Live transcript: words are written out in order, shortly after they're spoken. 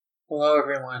Hello,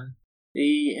 everyone.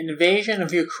 The invasion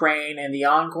of Ukraine and the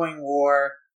ongoing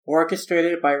war,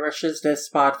 orchestrated by Russia's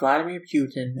despot Vladimir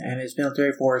Putin and his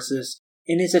military forces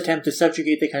in his attempt to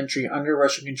subjugate the country under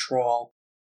Russian control,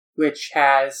 which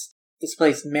has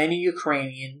displaced many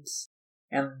Ukrainians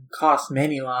and cost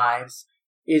many lives,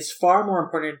 is far more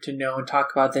important to know and talk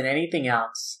about than anything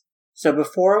else. So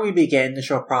before we begin the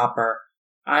show proper,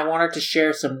 I wanted to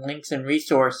share some links and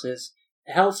resources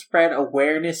to help spread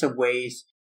awareness of ways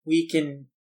we can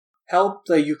help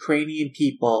the Ukrainian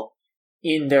people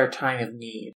in their time of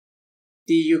need.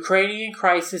 The Ukrainian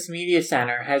Crisis Media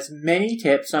Center has many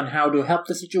tips on how to help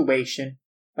the situation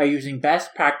by using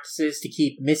best practices to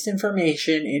keep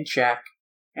misinformation in check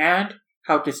and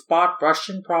how to spot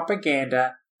Russian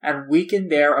propaganda and weaken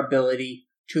their ability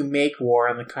to make war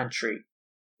in the country.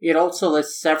 It also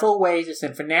lists several ways to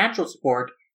send financial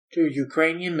support to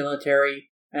Ukrainian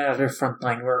military and other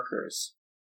frontline workers.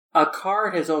 A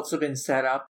card has also been set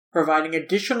up providing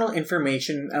additional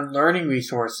information and learning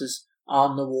resources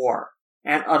on the war,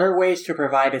 and other ways to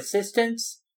provide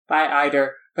assistance by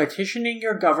either petitioning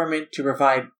your government to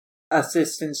provide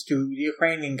assistance to the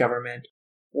Ukrainian government,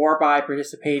 or by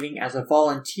participating as a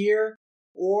volunteer,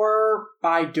 or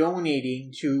by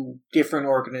donating to different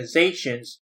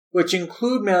organizations, which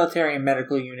include military and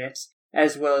medical units,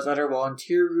 as well as other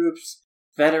volunteer groups,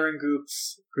 veteran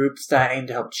groups, groups that aim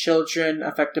to help children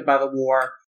affected by the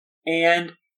war,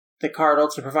 and the card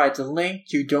also provides a link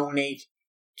to donate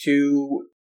to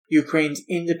Ukraine's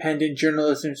independent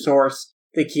journalism source,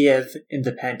 the Kiev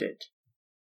Independent.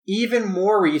 Even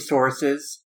more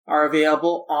resources are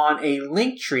available on a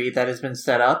link tree that has been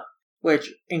set up,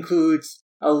 which includes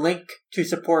a link to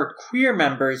support queer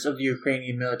members of the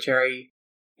Ukrainian military,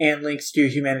 and links to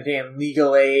humanitarian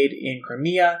legal aid in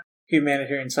Crimea,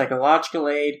 humanitarian psychological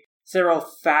aid, several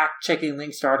fact-checking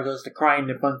links to articles decrying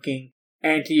debunking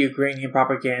anti-Ukrainian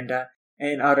propaganda,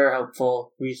 and other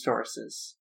helpful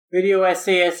resources. Video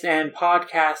essayists and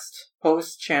podcast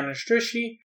host Shannon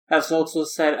Strushi has also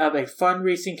set up a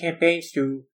fundraising campaign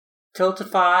to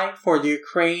Tiltify for the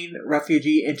Ukraine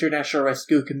Refugee International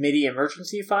Rescue Committee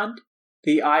Emergency Fund.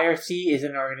 The IRC is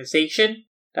an organization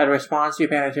that responds to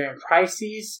humanitarian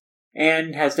crises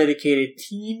and has dedicated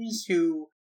teams who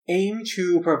aim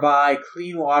to provide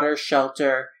clean water,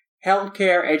 shelter,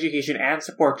 healthcare, education, and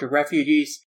support to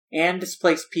refugees and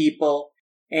displaced people,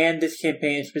 and this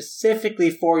campaign is specifically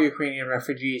for Ukrainian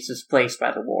refugees displaced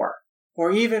by the war.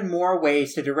 For even more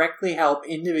ways to directly help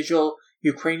individual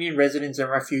Ukrainian residents and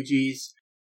refugees,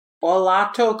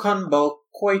 Olato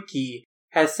Konbokoiki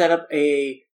has set up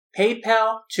a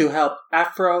PayPal to help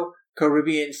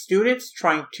Afro-Caribbean students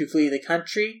trying to flee the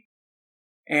country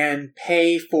and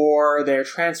pay for their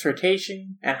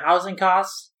transportation and housing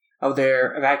costs of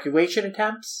their evacuation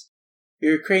attempts.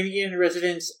 Ukrainian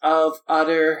residents of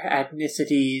other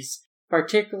ethnicities,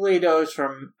 particularly those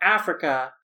from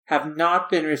Africa, have not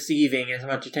been receiving as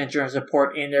much attention or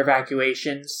support in their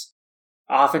evacuations,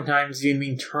 oftentimes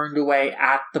being turned away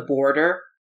at the border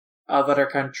of other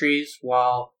countries,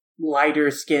 while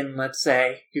lighter-skinned, let's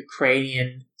say,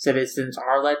 Ukrainian citizens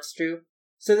are let through.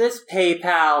 So this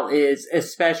PayPal is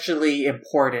especially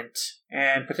important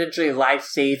and potentially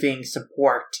life-saving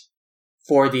support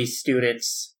for these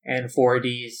students and for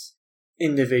these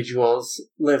individuals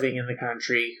living in the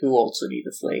country who also need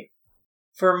to flee.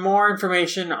 For more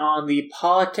information on the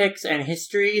politics and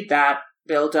history that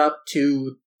built up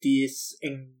to this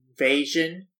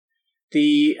invasion,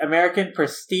 the American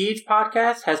Prestige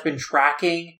podcast has been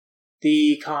tracking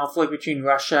the conflict between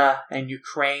Russia and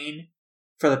Ukraine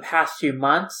for the past few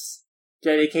months,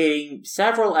 dedicating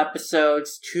several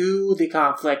episodes to the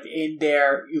conflict in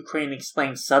their Ukraine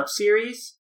Explained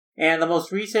sub-series. And the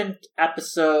most recent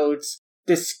episodes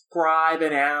describe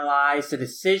and analyze the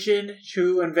decision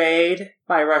to invade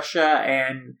by Russia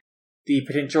and the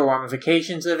potential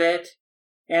ramifications of it.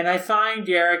 And I find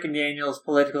Derek and Daniel's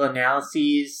political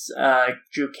analyses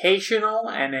educational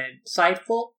and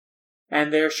insightful,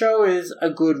 and their show is a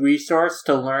good resource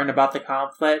to learn about the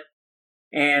conflict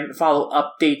and follow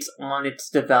updates on its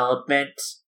development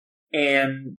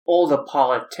and all the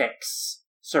politics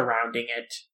surrounding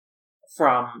it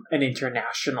from an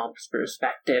international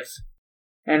perspective.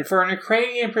 And for an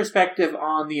Ukrainian perspective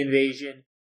on the invasion,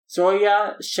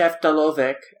 Zoya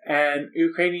Shevdalovic, an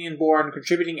Ukrainian-born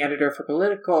contributing editor for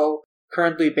Politico,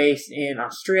 currently based in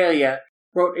Australia,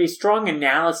 wrote a strong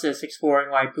analysis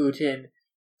exploring why Putin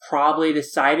probably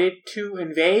decided to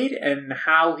invade and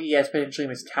how he has potentially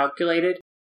miscalculated,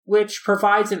 which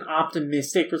provides an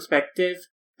optimistic perspective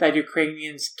that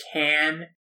Ukrainians can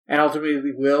and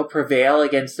ultimately will prevail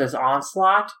against this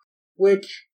onslaught,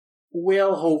 which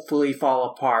will hopefully fall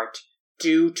apart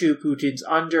due to Putin's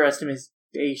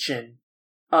underestimation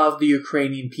of the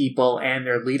Ukrainian people and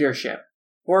their leadership.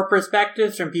 For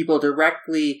perspectives from people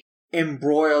directly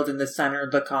embroiled in the center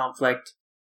of the conflict,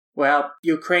 well,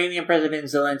 Ukrainian President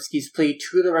Zelensky's plea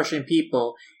to the Russian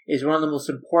people is one of the most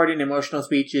important emotional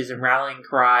speeches and rallying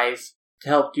cries to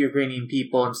help the Ukrainian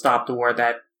people and stop the war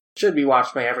that should be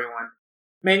watched by everyone.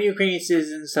 Many Ukrainian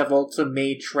citizens have also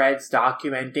made threads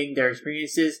documenting their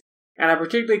experiences, and a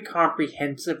particularly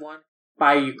comprehensive one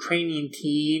by a Ukrainian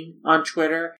teen on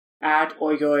Twitter at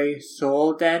Oyoy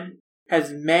Solden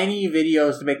has many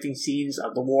videos depicting scenes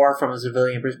of the war from a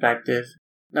civilian perspective.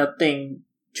 Nothing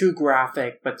too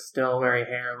graphic, but still very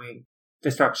harrowing.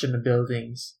 Destruction of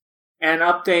buildings. And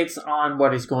updates on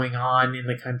what is going on in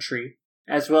the country,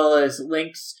 as well as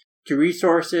links to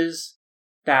resources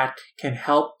that can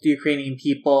help the Ukrainian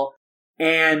people,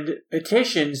 and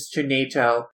petitions to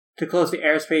NATO to close the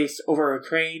airspace over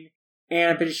Ukraine,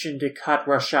 and a petition to cut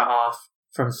Russia off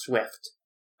from SWIFT.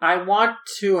 I want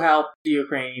to help the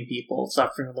Ukrainian people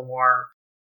suffering the war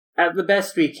at the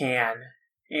best we can,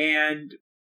 and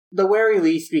the very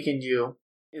least we can do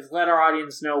is let our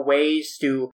audience know ways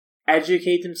to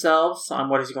educate themselves on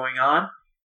what is going on,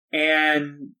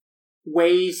 and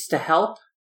ways to help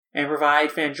and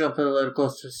provide financial and political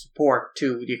support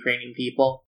to the Ukrainian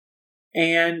people.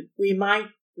 And we might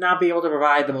not be able to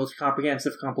provide the most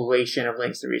comprehensive compilation of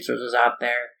links to resources out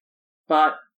there,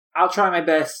 but I'll try my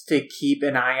best to keep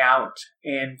an eye out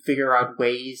and figure out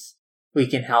ways we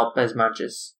can help as much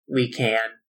as we can.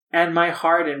 And my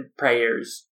heart and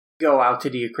prayers go out to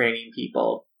the Ukrainian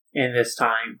people in this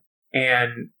time.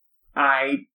 And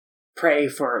I pray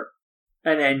for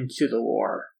an end to the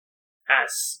war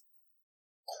as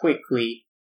quickly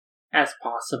as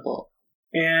possible.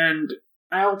 And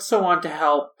I also want to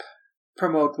help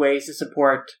promote ways to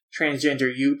support transgender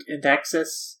youth in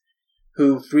Texas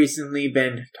who've recently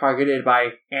been targeted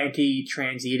by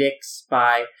anti-trans edicts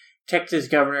by Texas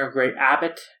Governor Greg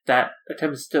Abbott that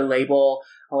attempts to label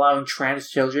allowing trans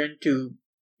children to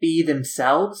be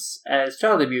themselves as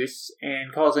child abuse,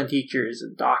 and calls on teachers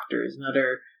and doctors and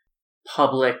other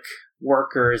public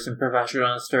workers and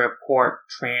professionals to report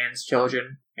trans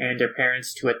children and their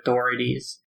parents to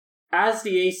authorities. As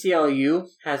the ACLU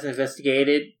has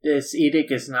investigated, this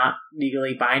edict is not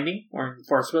legally binding or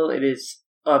enforceable. It is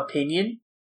opinion,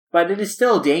 but it is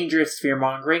still dangerous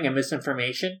fear-mongering and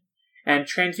misinformation, and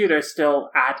trans youth are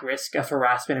still at risk of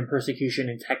harassment and persecution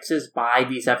in Texas by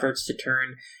these efforts to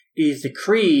turn these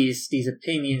decrees, these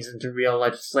opinions, into real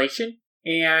legislation.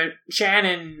 And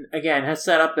Shannon, again, has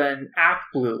set up an Act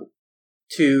Blue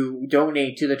to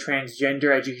donate to the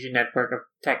Transgender Education Network of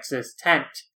Texas, TENT,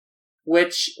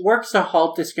 which works to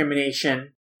halt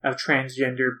discrimination of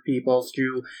transgender people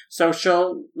through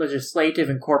social, legislative,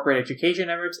 and corporate education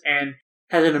efforts, and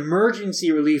has an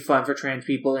emergency relief fund for trans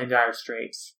people in dire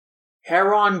straits.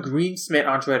 Heron Greensmith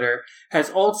on Twitter has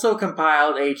also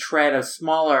compiled a thread of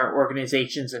smaller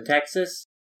organizations in Texas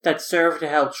that serve to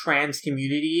help trans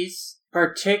communities,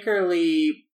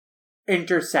 particularly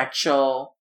intersexual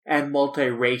and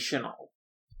multiracial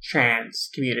trans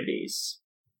communities.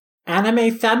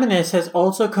 Anime Feminist has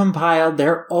also compiled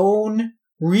their own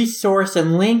resource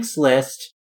and links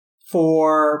list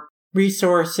for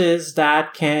resources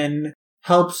that can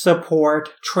help support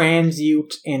trans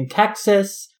youth in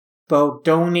Texas, both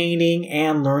donating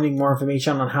and learning more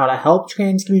information on how to help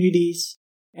trans communities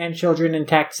and children in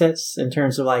Texas in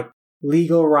terms of like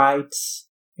legal rights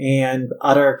and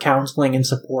other counseling and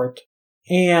support.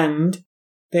 And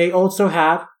they also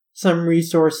have some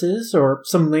resources or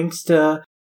some links to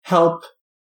help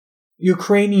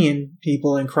Ukrainian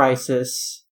people in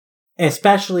crisis,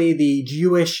 especially the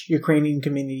Jewish Ukrainian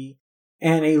community,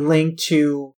 and a link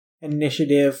to an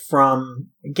initiative from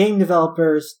game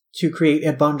developers to create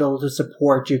a bundle to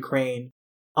support Ukraine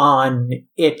on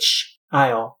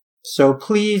itch.io. So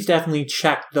please definitely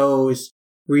check those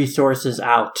resources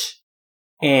out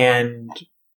and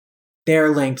their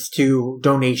links to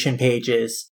donation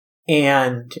pages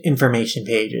and information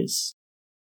pages.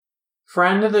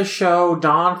 Friend of the show,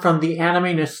 Dawn from the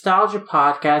Anime Nostalgia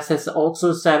Podcast, has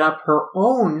also set up her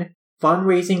own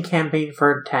fundraising campaign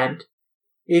for TENT,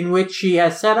 in which she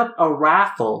has set up a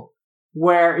raffle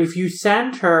where if you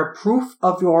send her proof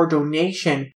of your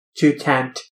donation to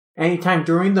TENT anytime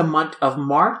during the month of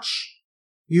March,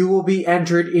 you will be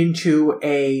entered into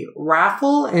a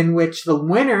raffle in which the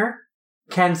winner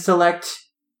can select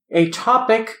a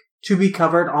topic to be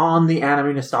covered on the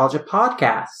Anime Nostalgia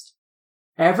Podcast.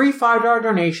 Every $5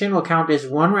 donation will count as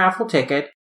one raffle ticket,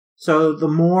 so the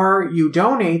more you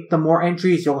donate, the more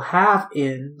entries you'll have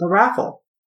in the raffle.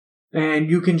 And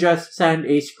you can just send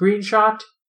a screenshot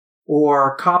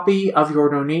or copy of your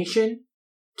donation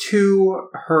to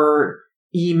her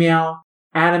email,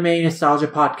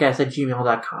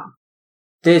 animenostalgiapodcast@gmail.com.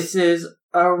 This is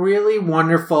a really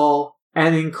wonderful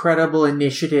and incredible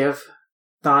initiative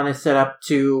Don has set up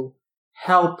to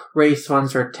help raise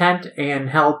funds for Tent and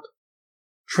help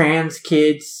trans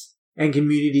kids and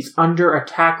communities under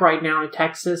attack right now in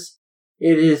Texas.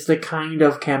 It is the kind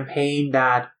of campaign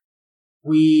that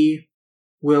we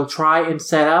will try and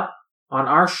set up on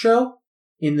our show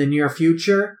in the near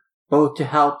future, both to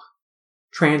help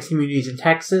trans communities in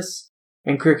Texas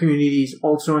and queer communities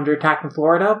also under attack in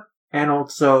Florida, and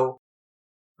also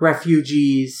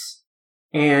refugees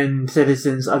and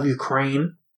citizens of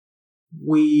Ukraine.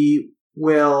 We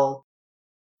will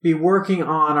be working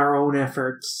on our own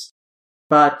efforts,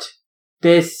 but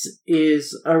this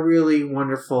is a really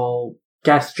wonderful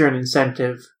gesture and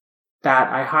incentive that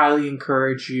I highly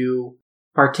encourage you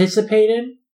participate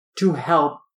in to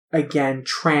help, again,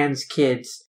 trans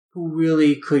kids who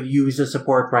really could use the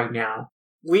support right now.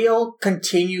 We'll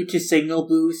continue to signal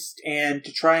boost and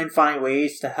to try and find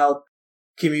ways to help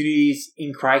communities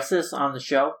in crisis on the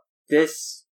show.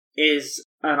 This is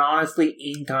an honestly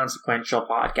inconsequential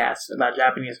podcast about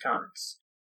Japanese comics,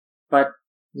 but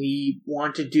we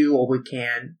want to do what we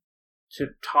can to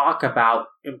talk about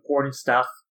important stuff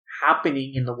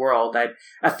happening in the world that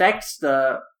affects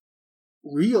the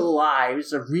real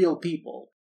lives of real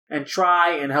people and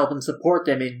try and help and support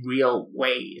them in real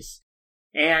ways.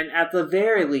 And at the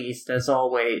very least, as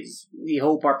always, we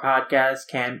hope our podcast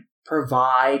can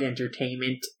provide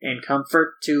entertainment and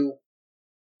comfort to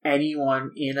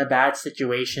anyone in a bad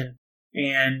situation.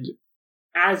 And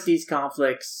as these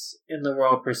conflicts in the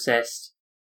world persist,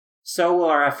 so will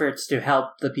our efforts to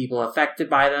help the people affected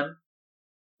by them.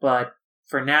 But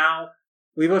for now,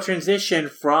 we will transition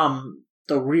from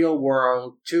the real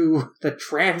world to the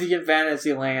transient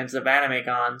fantasy lands of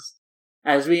AnimeCons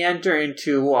as we enter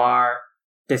into our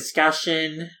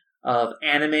discussion of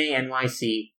Anime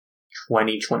NYC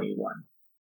 2021.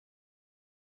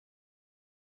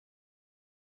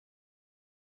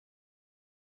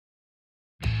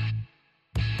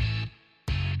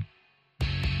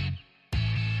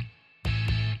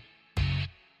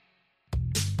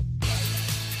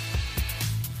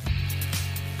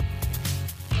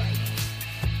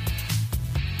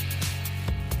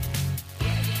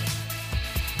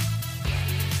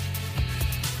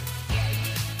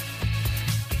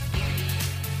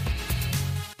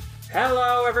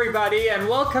 Hello everybody, and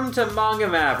welcome to Manga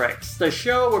Mavericks, the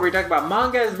show where we talk about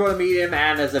manga as both a medium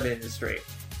and as an industry,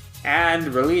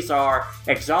 and release our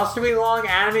exhaustively long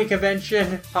anime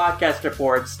convention podcast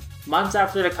reports months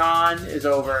after the con is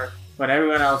over, when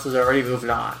everyone else has already moved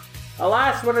on.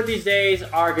 Alas, one of these days,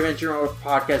 our convention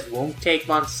podcast won't take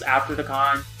months after the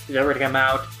con is over to come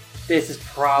out. This is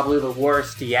probably the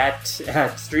worst yet.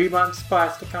 It's 3 months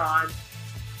past the con,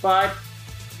 but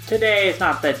today is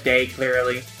not that day,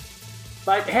 clearly.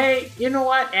 But hey, you know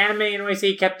what? Anime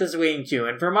NYC kept us waiting too,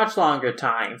 and for a much longer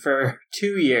time, for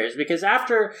 2 years, because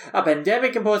after a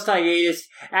pandemic-imposed hiatus,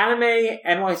 Anime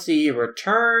NYC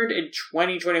returned in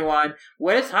 2021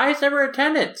 with its highest ever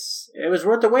attendance. It was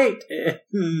worth the wait.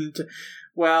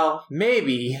 Well,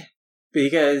 maybe,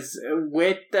 because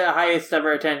with the highest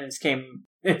ever attendance came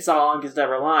its longest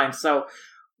ever line, so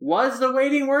was the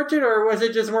waiting worth it, or was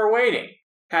it just more waiting?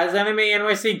 Has Anime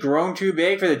NYC grown too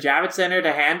big for the Javits Center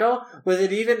to handle? Was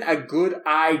it even a good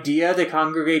idea to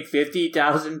congregate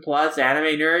 50,000 plus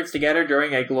anime nerds together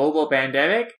during a global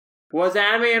pandemic? Was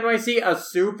Anime NYC a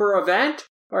super event,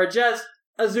 or just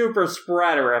a super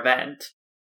spreader event?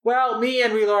 Well, me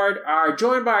and Relord are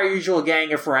joined by our usual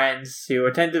gang of friends who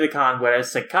attended the con with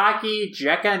us, Sakaki,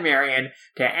 Jekka, and Marion,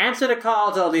 to answer the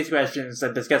call to all these questions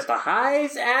and discuss the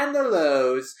highs and the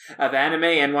lows of Anime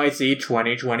NYC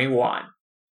 2021.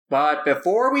 But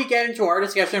before we get into our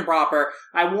discussion proper,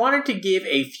 I wanted to give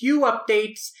a few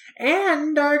updates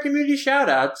and our community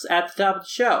shoutouts at the top of the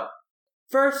show.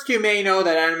 First, you may know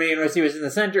that Anime NYC was in the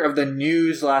center of the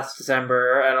news last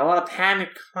December, and a lot of panic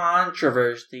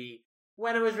controversy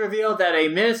when it was revealed that a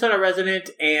Minnesota resident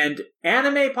and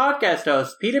anime podcast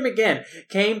host, Peter McGinn,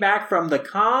 came back from the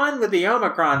con with the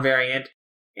Omicron variant,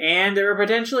 and there were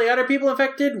potentially other people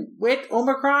infected with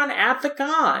Omicron at the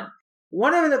con.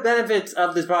 One of the benefits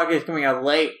of this podcast coming out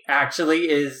late, actually,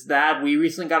 is that we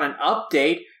recently got an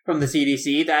update from the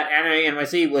CDC that Anime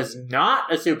NYC was not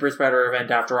a super spreader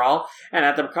event after all, and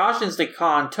that the precautions the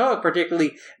con took,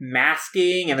 particularly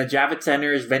masking and the Javits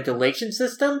Center's ventilation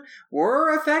system,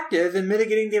 were effective in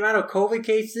mitigating the amount of COVID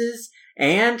cases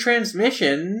and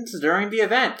transmissions during the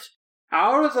event.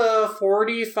 out of the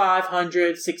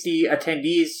 4,560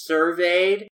 attendees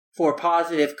surveyed for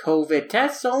positive COVID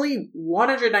tests, only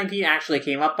 119 actually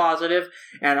came up positive,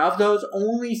 and of those,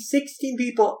 only 16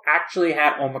 people actually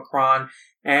had Omicron,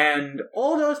 and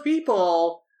all those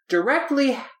people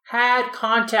directly had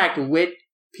contact with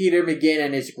Peter McGinn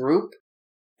and his group,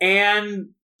 and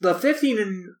the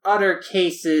 15 other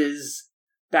cases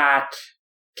that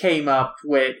came up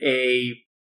with a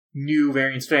new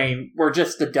variant strain were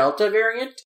just the Delta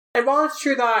variant. And while it's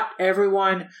true that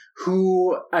everyone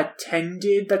who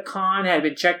attended the con had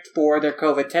been checked for their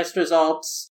COVID test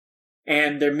results,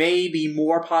 and there may be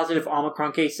more positive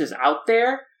Omicron cases out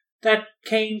there that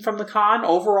came from the con,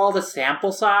 overall the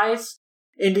sample size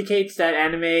indicates that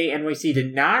Anime NYC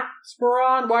did not spur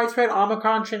on widespread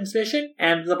Omicron transmission,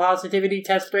 and the positivity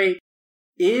test rate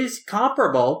is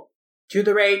comparable to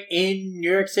the rate in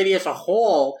New York City as a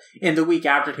whole in the week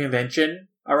after the convention,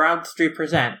 around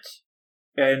 3%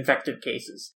 infected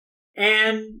cases.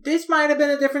 And this might have been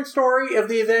a different story if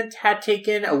the event had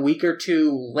taken a week or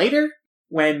two later,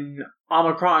 when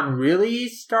Omicron really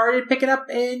started picking up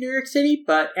in New York City,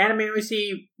 but Anime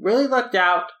NYC really lucked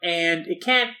out, and it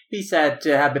can't be said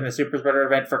to have been a super spreader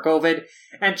event for COVID,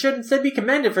 and should instead be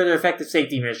commended for their effective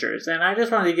safety measures. And I just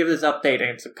wanted to give this update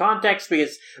and some context,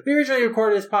 because we originally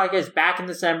recorded this podcast back in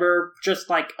December, just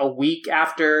like a week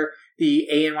after the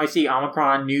ANYC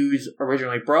Omicron news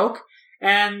originally broke,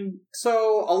 and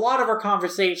so a lot of our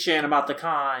conversation about the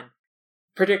con,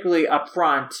 particularly up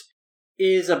front,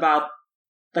 is about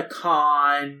the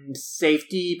con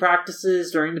safety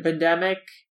practices during the pandemic,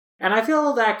 and I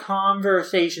feel that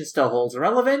conversation still holds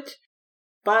relevant,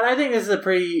 but I think this is a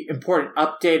pretty important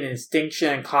update and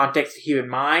distinction and context to keep in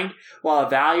mind while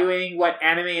evaluating what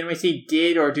Anime NYC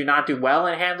did or do not do well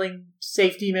in handling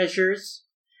safety measures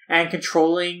and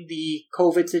controlling the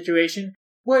COVID situation,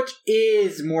 which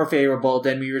is more favorable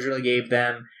than we originally gave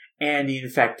them and the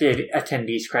infected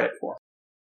attendees credit for.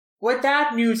 With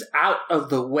that news out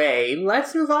of the way,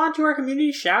 let's move on to our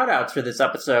community shoutouts for this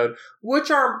episode,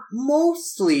 which are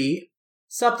mostly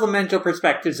supplemental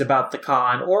perspectives about the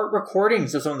con or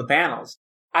recordings of some of the panels.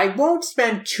 I won't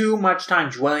spend too much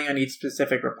time dwelling on each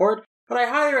specific report, but I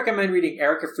highly recommend reading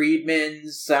Erica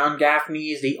Friedman's, Sound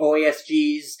Gaffney's, the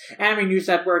OASG's, Anime News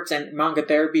Network's, and Manga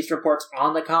Therapy's reports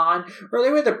on the con, where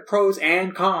they were the pros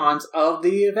and cons of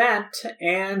the event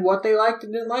and what they liked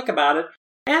and didn't like about it,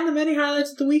 and the many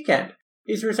highlights of the weekend.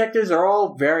 These perspectives are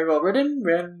all very well written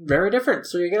and very different,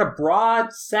 so you get a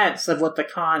broad sense of what the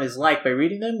con is like by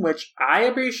reading them, which I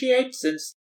appreciate,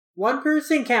 since one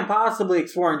person can't possibly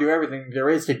explore and do everything there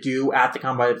is to do at the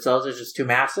con by themselves. It's just too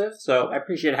massive, so I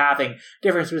appreciate having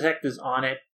different perspectives on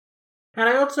it. And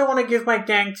I also want to give my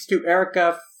thanks to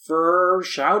Erica for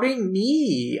shouting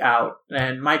me out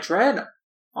and my tread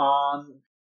on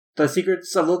the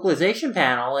Secrets of Localization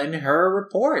panel in her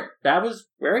report. That was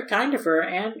very kind of her,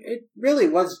 and it really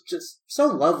was just so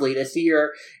lovely to see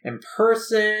her in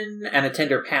person and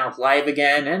attend her panels live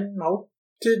again, and hope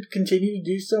to continue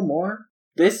to do so more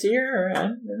this year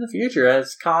and in the future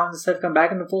as cons have come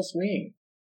back into full swing.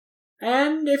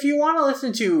 And if you want to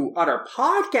listen to other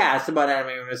podcasts about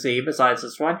Anime NYC besides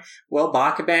this one, well,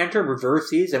 Baka Banter,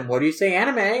 Reversies, and What Do You Say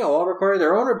Anime all recorded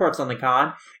their own reports on the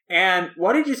con. And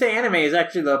What Did You Say Anime is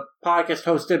actually the podcast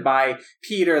hosted by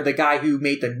Peter, the guy who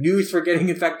made the news for getting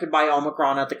infected by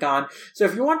Omicron at the con. So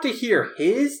if you want to hear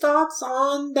his thoughts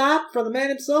on that from the man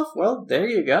himself, well, there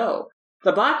you go.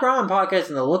 The Black Ramen podcast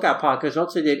and the Lookout podcast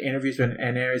also did interviews with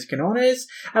Aneris Canones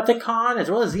at the con, as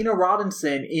well as Zeno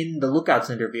Robinson in the Lookouts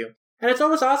interview. And it's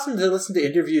always awesome to listen to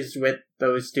interviews with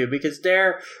those two, because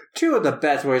they're two of the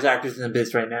best voice actors in the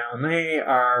biz right now, and they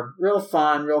are real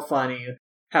fun, real funny,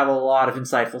 have a lot of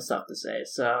insightful stuff to say.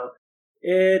 So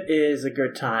it is a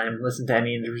good time to listen to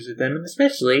any interviews with them, and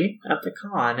especially at the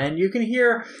con. And you can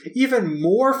hear even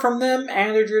more from them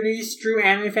and their journeys through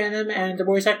anime fandom and their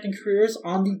voice acting careers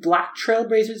on the Black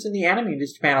Trailblazers in the Anime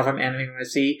Industry panel from Anime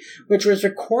NYC, which was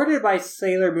recorded by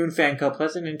Sailor Moon fan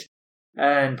co-president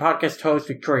and podcast host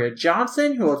Victoria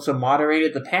Johnson, who also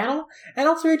moderated the panel, and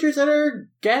also features other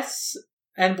guests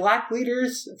and black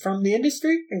leaders from the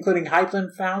industry, including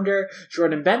Hypeland founder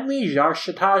Jordan Bentley,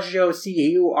 Jarshatajo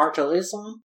CEO Archel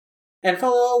Islam, and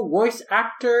fellow voice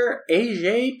actor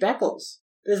AJ Beckles.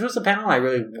 This was a panel I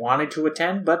really wanted to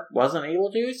attend, but wasn't able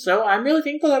to, so I'm really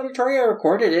thankful that Victoria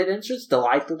recorded it, and it's just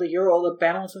delightful to hear all the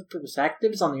panels with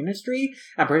perspectives on the industry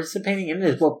and participating in it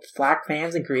as both black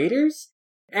fans and creators.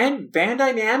 And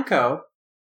Bandai Namco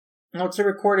also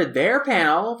recorded their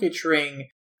panel featuring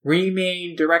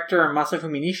Remain director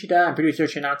Masafumi Nishida and producer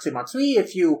Shinatsu Matsui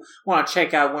if you want to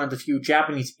check out one of the few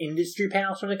Japanese industry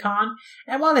panels from the con.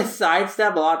 And while they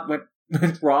sidestep a lot with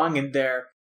went wrong in their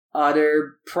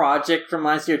other project from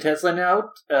last year, Tesla Note,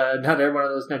 another one of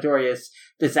those notorious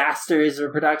disasters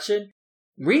of production.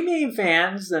 Remain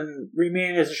fans, and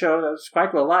Remain is a show that was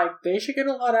quite well liked, they should get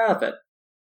a lot out of it.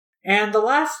 And the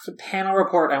last panel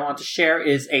report I want to share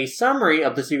is a summary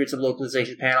of the Secrets of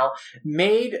Localization panel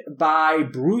made by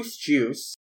Bruce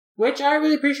Juice, which I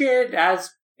really appreciated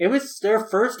as it was their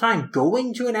first time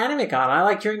going to an AnimeCon. I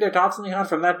liked hearing their thoughts on the con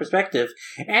from that perspective,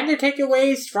 and their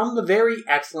takeaways from the very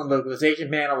excellent localization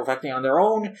panel, reflecting on their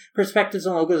own perspectives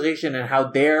on localization and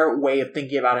how their way of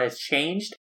thinking about it has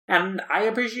changed. And I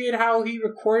appreciate how he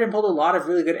recorded and pulled a lot of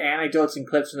really good anecdotes and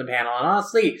clips from the panel. And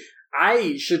honestly,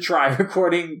 I should try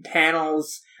recording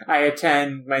panels I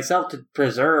attend myself to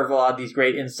preserve a lot of these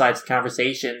great insights and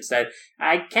conversations that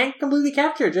I can't completely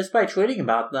capture just by tweeting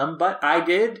about them, but I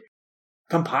did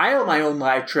compile my own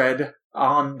live thread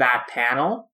on that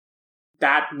panel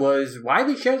that was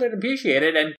widely shared and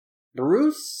appreciated, and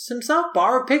Bruce himself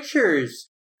borrowed pictures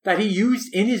that he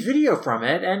used in his video from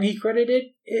it, and he credited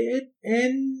it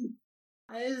in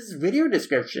his video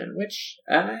description, which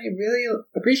I really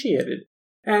appreciated.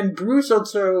 And Bruce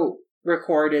also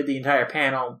recorded the entire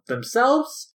panel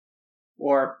themselves,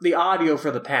 or the audio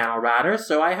for the panel, rather,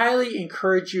 so I highly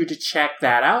encourage you to check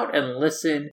that out and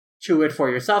listen to it for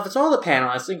yourself. It's all the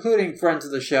panelists, including friends of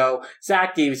the show,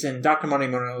 Zach Davison, Dr. Moni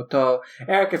Monoto,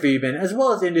 Erica Friedman, as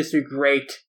well as industry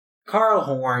great Carl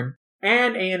Horn,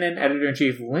 and ANN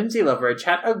Editor-in-Chief Lindsay Loveridge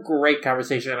had a great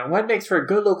conversation on what makes for a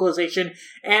good localization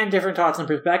and different thoughts and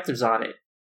perspectives on it.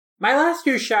 My last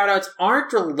two shoutouts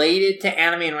aren't related to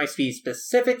Anime NYC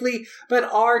specifically, but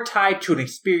are tied to an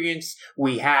experience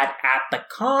we had at the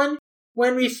con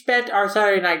when we spent our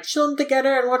Saturday night chilling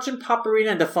together and watching Pop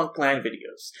Arena and Defunctland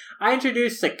videos. I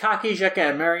introduced Sakaki, Jekka,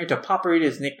 and Marion to Pop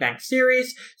Arena's Knick-Knack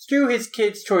series through his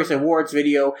Kids' Choice Awards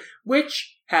video,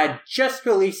 which had just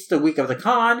released the week of the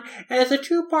con, and it's a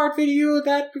two-part video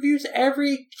that reviews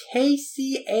every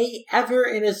KCA ever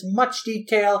in as much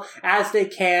detail as they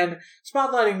can,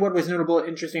 spotlighting what was notable and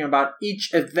interesting about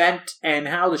each event and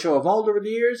how the show evolved over the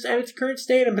years and its current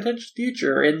state and potential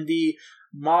future in the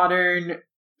modern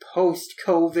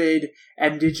post-COVID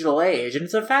and digital age. And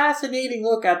it's a fascinating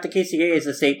look at the KCA as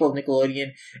a staple of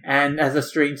Nickelodeon and as a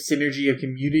strange synergy of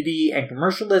community and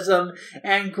commercialism.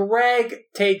 And Greg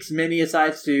takes many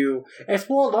asides to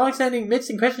explore long-standing myths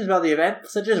and questions about the event,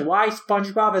 such as why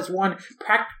SpongeBob has won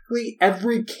practically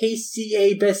every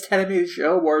KCA Best Animated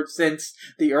Show award since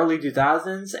the early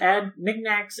 2000s. And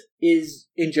Knick-Knacks is,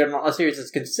 in general, a series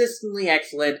that's consistently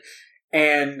excellent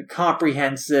and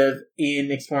comprehensive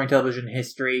in exploring television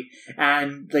history,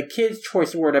 and the Kids'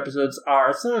 Choice Award episodes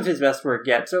are some of his best work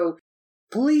yet, so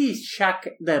please check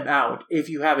them out if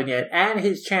you haven't yet, and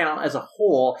his channel as a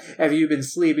whole if you've been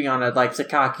sleeping on it like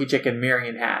Sakaki, Chick, and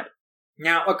Marion had.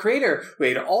 Now, a creator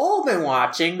we'd all been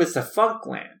watching was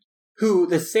Defunctland, who,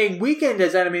 the same weekend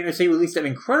as Anime NYC, released an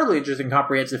incredibly interesting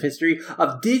comprehensive history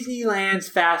of Disneyland's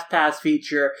Fast Pass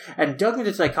feature and dug into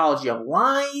the psychology of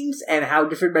lines and how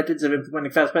different methods of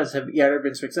implementing Fast Pass have either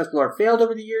been successful or failed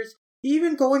over the years,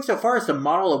 even going so far as to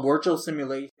model a virtual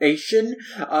simulation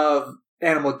of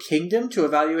Animal Kingdom to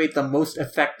evaluate the most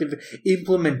effective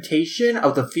implementation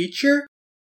of the feature.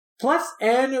 Plus,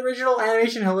 an original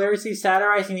animation hilariously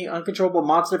satirizing the uncontrollable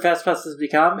monster Fast Pass has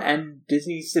become, and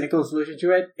Disney's cynical solution to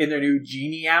it in their new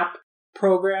Genie app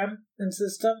program and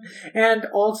system. And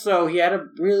also, he had a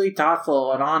really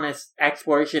thoughtful and honest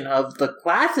exploration of the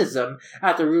classism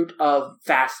at the root of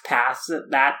Fast Pass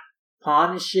that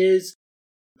punishes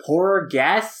poorer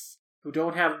guests who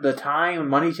don't have the time and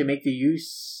money to make the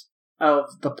use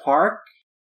of the park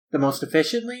the most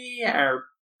efficiently, or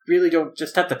really don't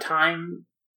just have the time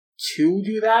to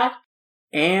do that,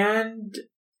 and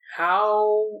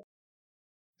how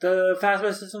the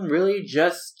Fastpass system really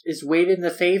just is weighed in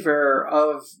the favor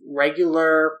of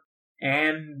regular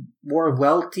and more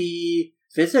wealthy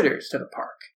visitors to the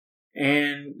park.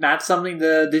 And that's something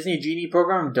the Disney Genie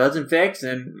program doesn't fix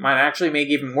and might actually make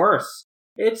even worse.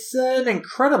 It's an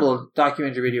incredible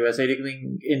documentary video essay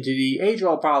digging into the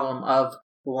age-old problem of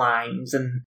lines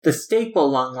and the staple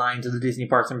long lines of the Disney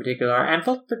parks in particular, and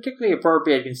felt particularly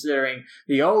appropriate considering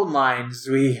the old lines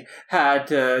we had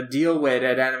to deal with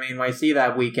at Anime NYC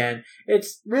that weekend.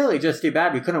 It's really just too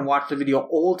bad we couldn't watch the video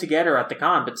all together at the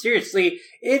con, but seriously,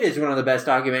 it is one of the best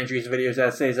documentaries, videos,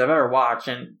 essays I've ever watched,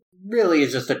 and really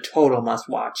is just a total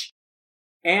must-watch.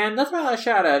 And that's my last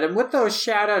shout-out, and with those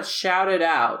shout-outs shouted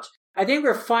out, I think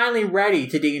we're finally ready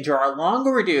to dig into our long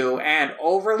overdue and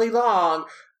overly long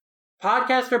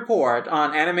podcast report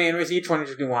on Anime NYC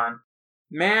 2021.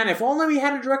 Man, if only we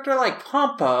had a director like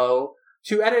Pompo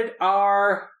to edit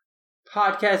our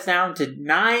podcast down to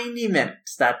 90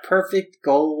 minutes, that perfect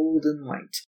golden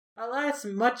length. Alas,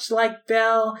 much like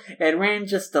Bell, it ran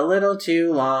just a little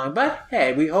too long, but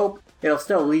hey, we hope it'll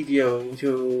still leave you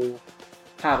to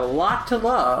have a lot to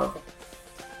love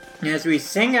as we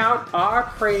sing out our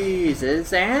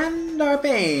praises and our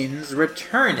pains,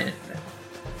 returning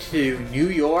to New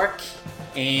York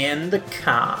and the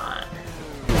con.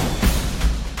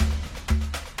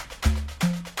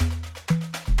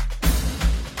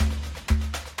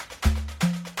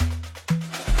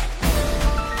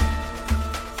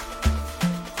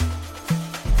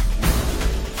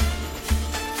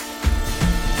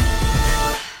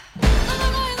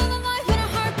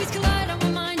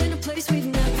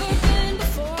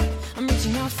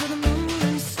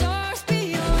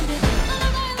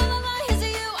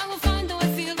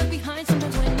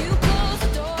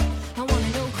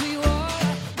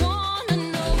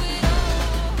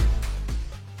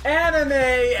 Anime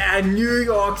and New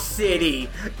York City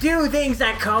do things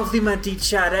that complement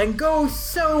each other and go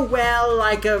so well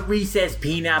like a Reese's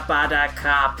peanut butter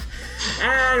cup.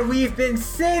 And we've been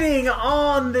sitting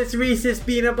on this Reese's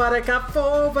peanut butter cup for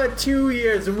over 2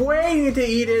 years waiting to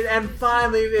eat it, and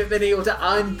finally we've been able to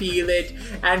unpeel it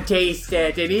and taste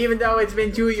it. And even though it's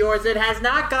been 2 years, it has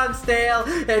not gone stale.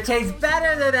 It tastes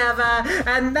better than ever.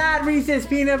 And that Reese's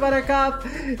peanut butter cup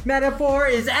metaphor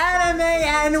is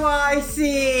Anime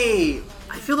NYC.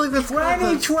 I feel like that's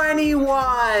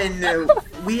 2021.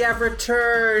 We have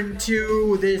returned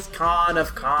to this con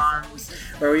of cons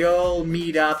where we all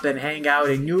meet up and hang out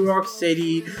in New York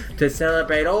City to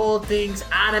celebrate all things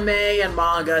anime and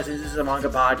manga, since this is a manga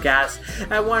podcast.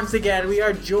 And once again, we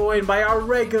are joined by our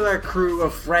regular crew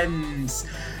of friends.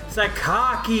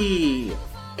 Sakaki.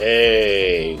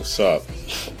 Hey, what's up?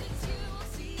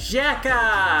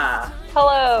 Jekka.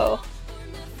 Hello.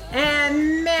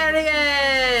 And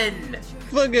Marion.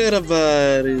 Forget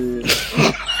about it.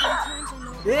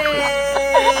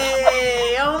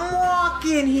 Hey, I'm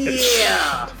walking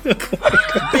here.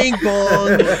 Bing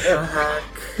bong.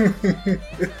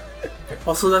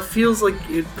 Also, that feels like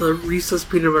the Reese's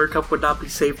peanut butter cup would not be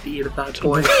safe to eat at that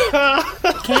point.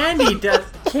 Candy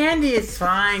is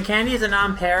fine. Candy is a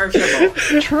non-perishable.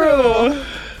 True.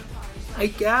 I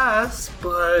guess,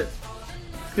 but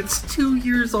it's 2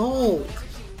 years old.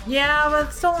 Yeah,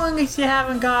 but so long as you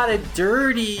haven't got it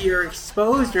dirty or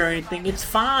exposed or anything, it's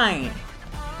fine.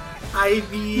 I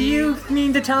mean... You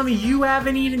mean to tell me you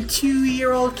haven't eaten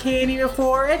 2-year-old candy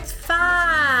before? It's fine!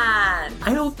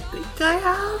 I don't think I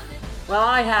have. Well,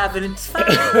 I haven't. It's fine!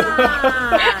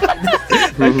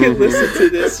 I could listen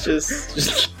to this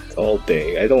just all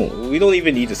day. We don't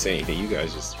even need to say anything. You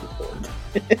guys just record.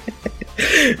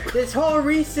 This whole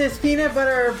Reese's peanut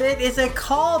butter bit is a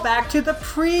callback to the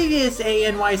previous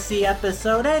ANYC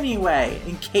episode anyway,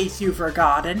 in case you've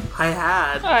forgotten. I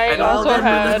had. I also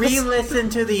had.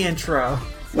 Re-listen to the intro.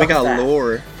 We got that?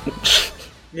 lore.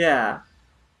 Yeah.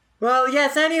 Well,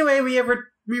 yes, anyway, we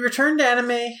returned to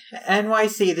Anime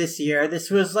NYC this year. This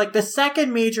was like the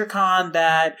second major con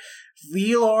that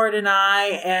V-Lord and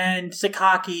I and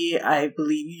Sakaki, I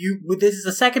believe, this is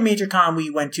the second major con we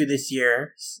went to this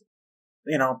year.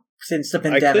 You know, since the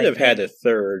pandemic. I could have had a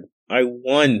third. I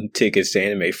won tickets to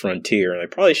Anime Frontier, and I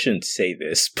probably shouldn't say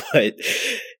this, but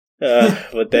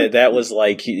that was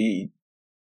like the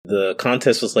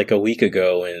contest was like a week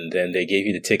ago, and then they gave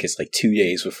you the tickets like 2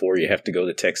 days before you have to go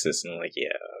to Texas, and I'm like,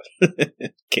 yeah,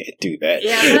 can't do that.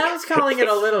 Yeah, I was calling it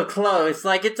a little close.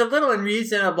 Like, it's a little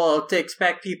unreasonable to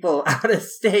expect people out of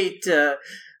state to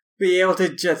be able to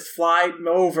just fly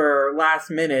over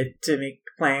last minute to make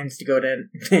plans to go to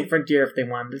Frontier if they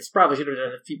wanted. This probably should have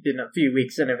been a few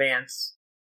weeks in advance,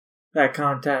 that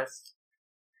contest.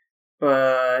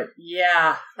 But,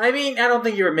 yeah. I mean, I don't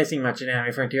think you were missing much in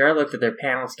Anime Frontier. I looked at their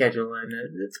panel schedule, and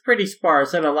it's pretty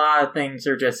sparse, and a lot of things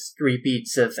are just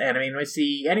repeats of Anime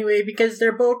NYC anyway, because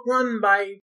they're both run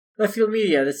by Left Field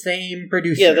Media, the same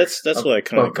producer. Yeah, that's what I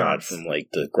kind of got from, like,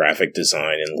 the graphic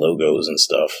design and logos and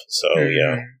stuff. So,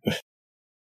 yeah.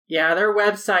 Yeah, their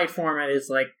website format is,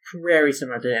 like, very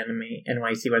similar to Anime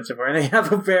NYC website format. They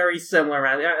have a very similar,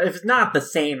 if it's not the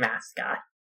same mascot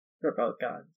for both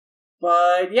gods.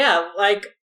 But, yeah,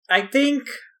 like, I think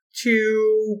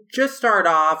to just start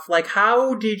off, like,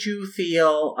 how did you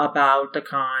feel about the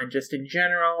con, just in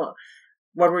general?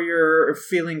 What were your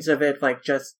feelings of it, like,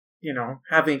 just, you know,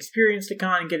 having experienced the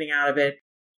con and getting out of it?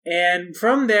 And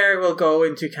from there, we'll go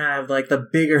into kind of, like, the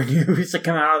bigger news that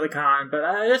come out of the con. But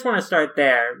I just want to start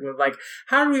there with, like,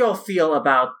 how do we all feel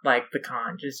about, like, the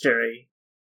con, just Jerry?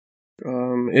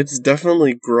 It's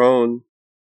definitely grown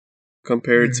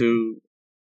compared to,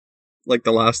 like,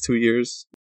 the last 2 years.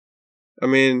 I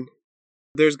mean,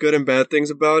 there's good and bad things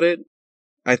about it.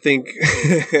 I think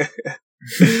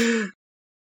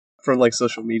from like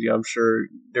social media, I'm sure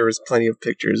there was plenty of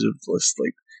pictures of just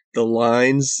like the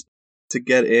lines to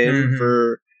get in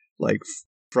for like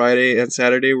Friday and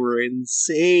Saturday were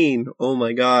insane. Oh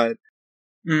my god.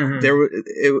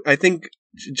 I think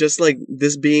just like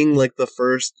this being like the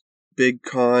first big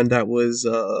con that was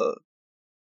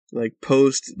like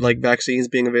post like vaccines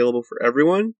being available for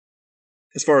everyone,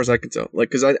 as far as I can tell. Like,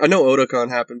 because I know Otakon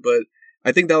happened, but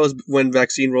I think that was when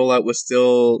vaccine rollout was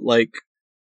still like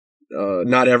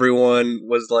not everyone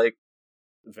was like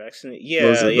vaccinated.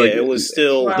 It was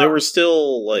still there were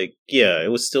still like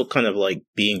it was still kind of like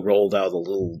being rolled out a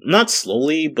little, not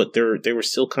slowly, but they were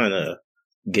still kind of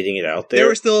getting it out there. There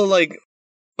were still like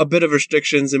a bit of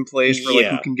restrictions in place for like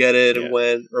who can get it and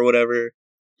when or whatever.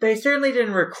 They certainly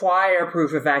didn't require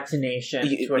proof of vaccination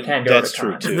to attend. That's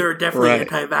true too. And there were definitely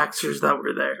anti-vaxxers that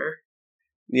were there.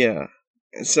 Yeah,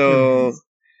 so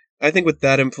I think with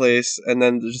that in place, and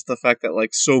then just the fact that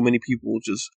like so many people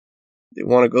just they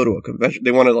want to go to a convention,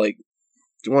 they want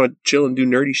to chill and do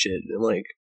nerdy shit, and like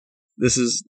this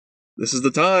is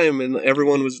the time, and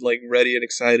everyone was like ready and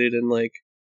excited, and like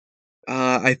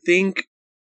I think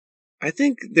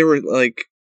they were like.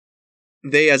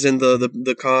 They, as in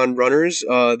the con runners,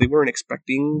 they weren't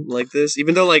expecting like this,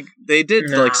 even though like they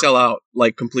did like sell out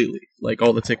like completely, like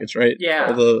all the tickets, right?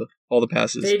 Yeah, all the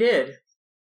passes. They did.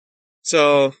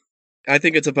 So I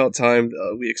think it's about time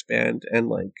we expand and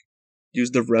like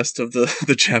use the rest of the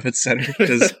Javits Center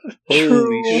because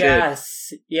holy shit!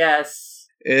 Yes,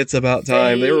 it's about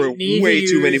time. There were way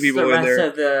too many people in there. The rest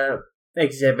of the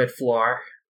exhibit floor.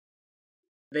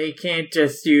 They can't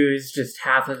just use just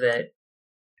half of it.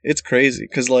 It's crazy,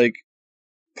 because, like,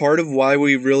 part of why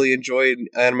we really enjoyed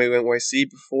Anime NYC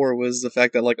before was the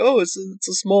fact that, like, oh, it's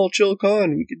a small, chill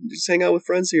con. We can just hang out with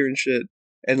friends here and shit.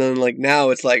 And then, like,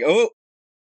 now it's like, oh,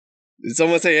 did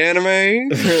someone say anime?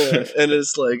 And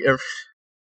it's like,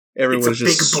 everyone's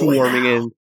just swarming in.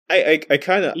 I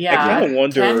kind of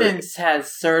wonder. Attendance has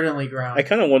certainly grown. I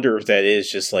kind of wonder if that is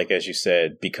just like, as you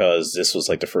said, because this was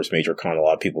like the first major con a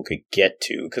lot of people could get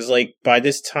to. Because like by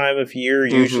this time of year,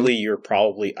 usually you're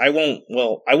probably I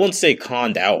won't say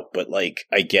conned out, but like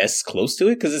I guess close to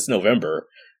it because it's November.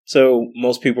 So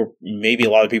most people, maybe a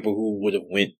lot of people who would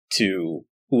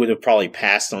have probably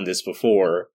passed on this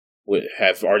before would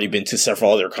have already been to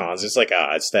several other cons. It's like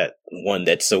it's that one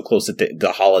that's so close to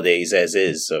the holidays as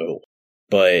is. So.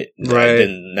 But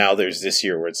then now there's this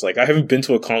year where it's like, I haven't been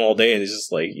to a con all day, and it's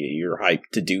just like, you're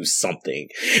hyped to do something,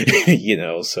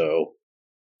 so.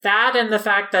 That and the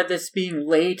fact that this being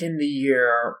late in the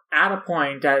year, at a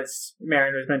point, as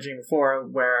Marion was mentioning before,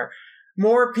 where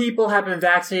more people have been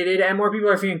vaccinated and more people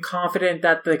are feeling confident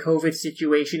that the COVID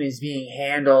situation is being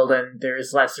handled and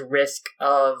there's less risk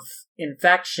of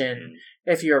infection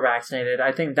if you're vaccinated.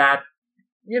 I think that,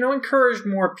 encouraged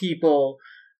more people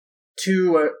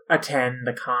to attend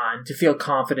the con, to feel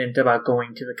confident about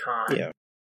going to the con. Yeah.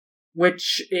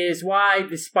 Which is why,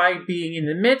 despite being in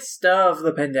the midst of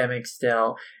the pandemic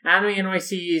still, Anime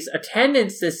NYC's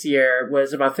attendance this year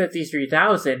was about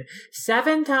 53,000,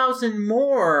 7,000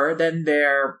 more than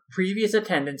their previous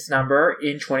attendance number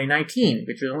in 2019,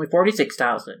 which was only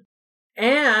 46,000.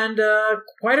 And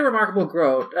quite a remarkable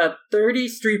growth, a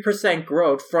 33%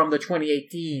 growth from the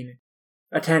 2018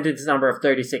 attendance number of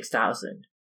 36,000.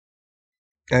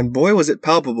 And boy, was it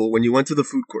palpable when you went to the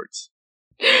food courts.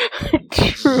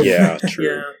 True. Yeah,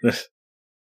 true. Yeah.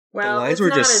 Well, the lines were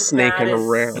just snaking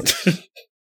around.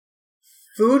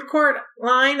 Food court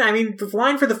line? I mean, the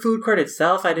line for the food court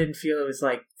itself, I didn't feel it was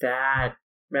like that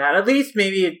bad. At least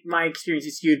maybe my experience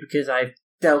is skewed because I've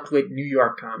dealt with New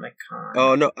York Comic Con.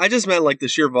 Oh, no. I just meant like the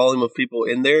sheer volume of people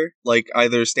in there, like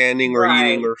either standing or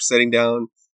eating or sitting down.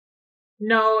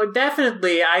 No,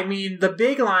 definitely. I mean, the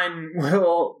big line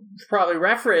we'll probably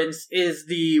reference is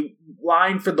the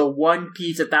line for the One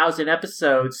Piece 1,000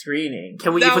 episode screening.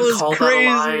 Can we even call that a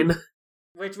line?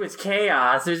 Which was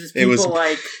chaos. There's just people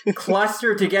like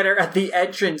clustered together at the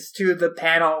entrance to the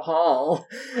panel hall,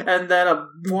 and then a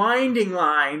winding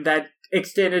line that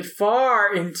extended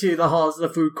far into the halls of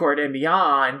the food court and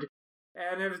beyond.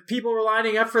 And if people were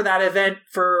lining up for that event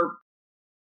for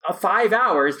 5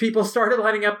 hours. People started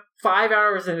lining up 5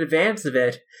 hours in advance of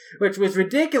it, which was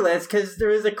ridiculous because there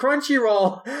was a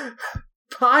Crunchyroll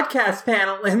podcast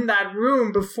panel in that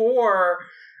room before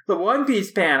the One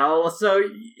Piece panel. So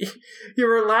you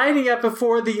were lining up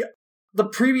before the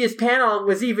previous panel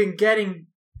was even getting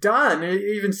done, it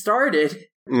even started.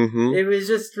 Mm-hmm. It was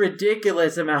just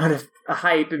ridiculous amount of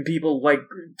hype and people like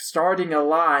starting a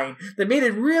line that made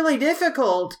it really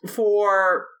difficult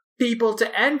for people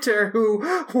to enter who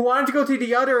wanted to go to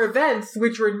the other events,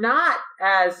 which were not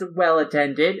as well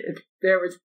attended. There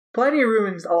was plenty of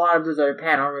rooms, a lot of those other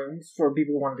panel rooms, for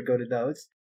people who wanted to go to those.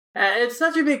 It's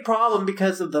such a big problem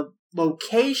because of the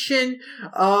location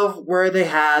of where they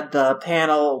had the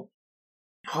panel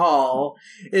hall.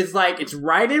 It's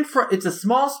right in front. It's a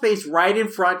small space right in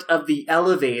front of the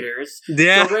elevators.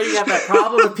 Yeah. So already you have that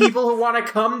problem of people who want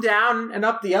to come down and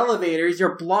up the elevators.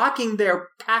 You're blocking their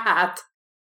path.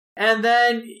 And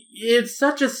then it's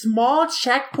such a small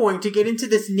checkpoint to get into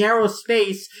this narrow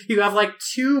space. You have like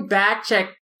 2 back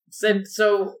checks. And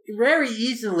so very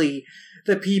easily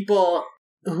the people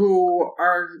who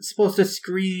are supposed to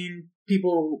screen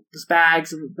people's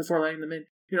bags before letting them in,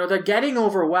 they're getting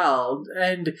overwhelmed,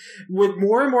 and with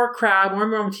more and more crowd, more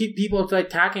and more people like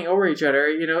attacking over each other,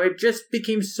 it just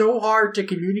became so hard to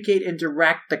communicate and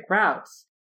direct the crowds.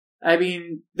 I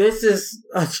mean, this is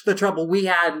the trouble we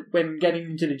had when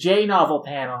getting into the J-Novel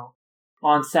panel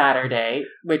on Saturday,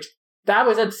 which that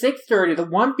was at 6:30. The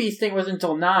One Piece thing was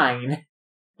until 9.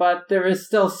 But there is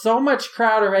still so much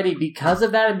crowd already because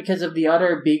of that and because of the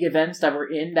other big events that were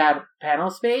in that panel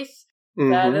space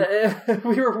that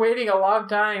we were waiting a long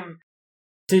time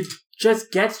to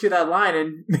just get through that line,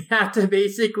 and we had to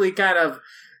basically kind of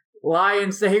lie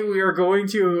and say we were going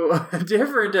to a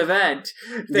different event.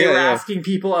 They were asking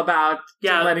people about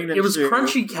letting them it was through.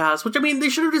 Crunchy Cast, which, I mean, they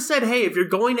should have just said, hey, if you're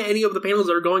going to any of the panels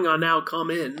that are going on now,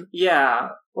 come in. Yeah,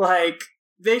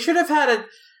 they should have had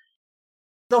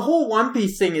the whole One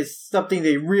Piece thing is something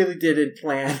they really didn't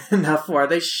plan enough for.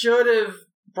 They should have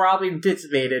probably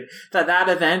anticipated that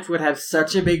event would have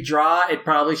such a big draw. It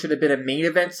probably should have been a main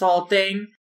event stall thing.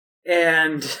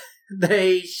 And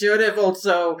they should have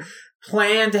also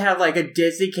planned to have a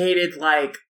designated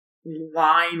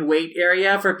line wait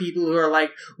area for people who are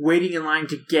waiting in line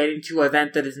to get into an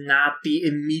event that is not the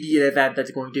immediate event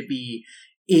that's going to be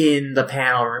in the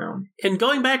panel room. And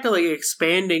going back to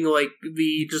expanding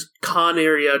the just con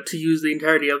area to use the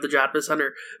entirety of the Japanese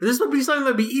Center, this would be something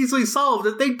that would be easily solved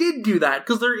if they did do that,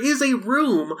 because there is a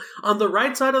room on the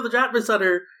right side of the Japanese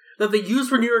Center that they use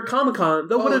for New York Comic Con.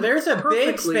 There's a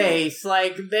big space.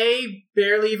 They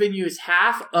barely even use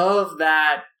half of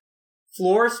that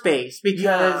floor space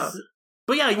because. Yeah.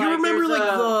 But yeah, you remember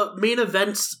the main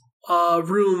events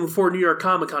room for New York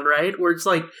Comic Con, right? Where it's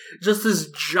just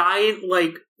this giant,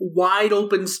 wide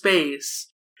open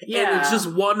space. Yeah. And it's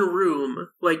just one room,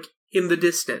 in the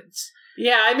distance.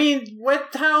 Yeah, I mean,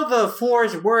 with how the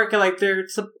floors work,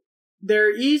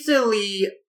 they're easily,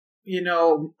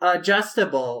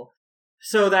 adjustable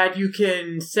so that you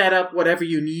can set up whatever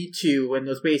you need to in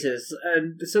those spaces.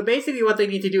 And so basically what they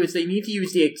need to do is they need to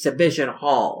use the exhibition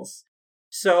halls.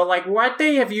 So, what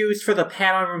they have used for the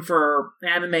panel room for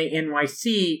Anime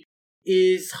NYC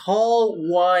is Hall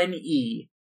 1E.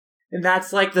 And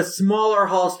that's, the smaller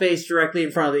hall space directly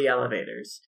in front of the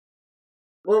elevators.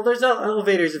 Well, there's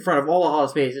elevators in front of all the hall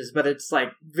spaces, but it's,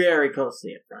 very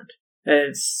closely in front. And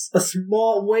it's a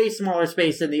way smaller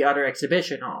space than the other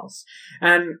exhibition halls.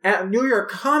 And New York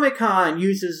Comic Con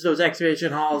uses those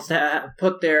exhibition halls to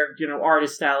put their,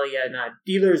 artist alley and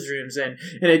dealers' rooms in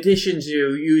addition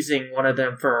to using one of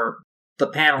them for the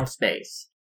panel space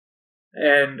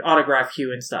and autograph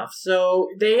queue and stuff. So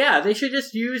they should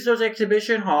just use those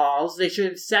exhibition halls. They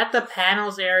should set the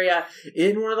panels area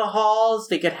in one of the halls.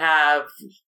 They could have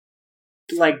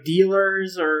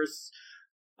dealers or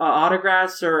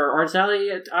autographs or artist alley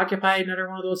occupy another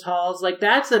one of those halls.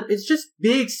 It's just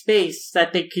big space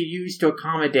that they could use to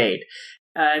accommodate.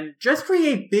 And just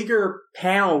create bigger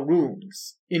panel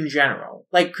rooms in general.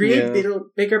 Create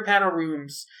bigger panel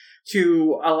rooms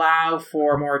to allow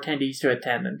for more attendees to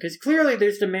attend them. Because clearly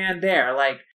there's demand there,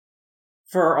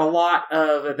 for a lot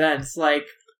of events.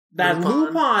 That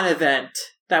Lupin event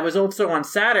that was also on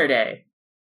Saturday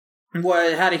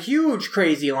had a huge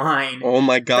crazy line. Oh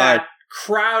my god. That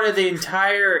crowded the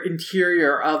entire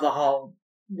interior of the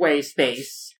hallway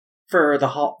space for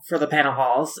the panel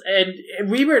halls, and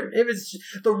it was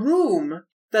the room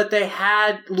that they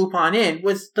had Lupin in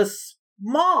was the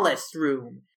smallest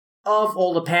room of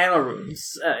all the panel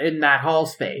rooms in that hall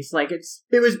space.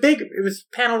 It was big. It was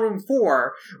panel room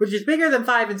 4, which is bigger than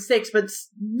 5 and 6, but it's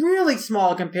really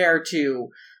small compared to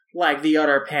the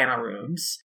other panel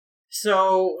rooms.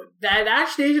 So that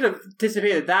actually they should have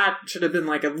anticipated that should have been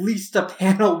at least a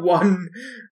panel 1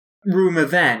 room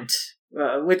event,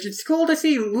 which it's cool to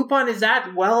see Lupin is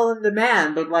that well in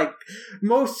demand, but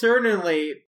most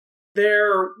certainly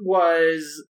there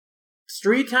was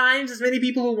 3 times as many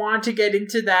people who want to get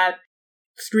into that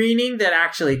screening that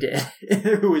actually did,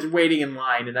 who was waiting in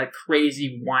line in that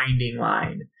crazy winding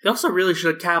line. They also really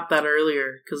should have capped that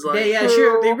earlier, because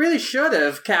they really should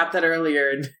have capped that earlier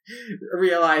and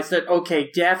realized that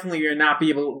definitely you're not be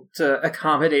able to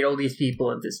accommodate all these people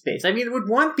in this space. I mean, with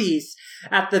One Piece,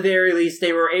 at the very least,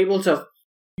 they were able to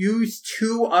use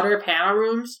 2 other panel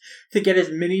rooms to get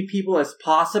as many people as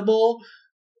possible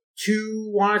to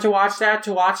wanted to watch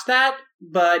that.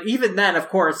 But even then, of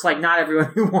course, not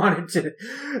everyone who wanted to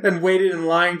and waited in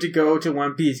line to go to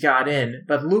One Piece got in.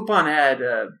 But Lupin had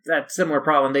that similar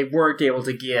problem. They weren't able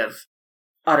to give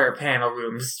other panel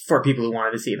rooms for people who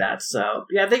wanted to see that. So,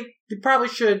 yeah, they probably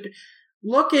should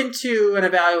look into and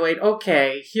evaluate,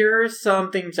 here are some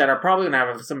things that are probably going to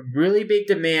have some really big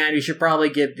demand. You should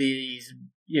probably give these,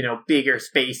 bigger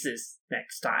spaces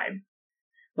next time.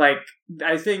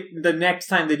 I think the next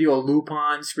time they do a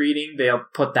Lupin screening, they'll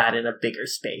put that in a bigger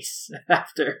space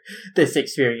after this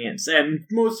experience. And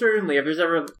most certainly, if there's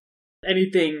ever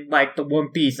anything like the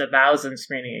One Piece 1000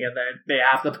 screening again, they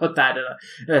have to put that in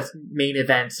a main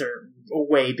events or a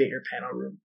way bigger panel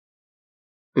room.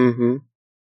 Mm-hmm.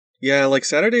 Yeah,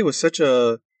 Saturday was such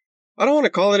a... I don't want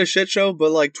to call it a shit show,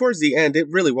 but towards the end, it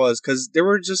really was, because there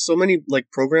were just so many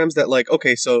programs that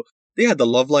so... They had the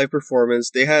Love Live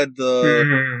performance. They had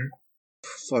the...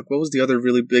 Fuck, what was the other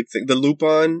really big thing? The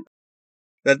Lupin.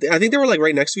 I think they were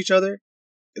right next to each other.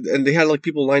 And they had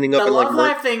people lining up. The Love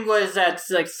Live thing was at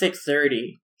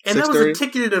 6:30. And that was a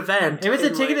ticketed event. It was a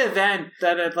ticketed event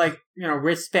that had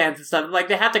wristbands and stuff.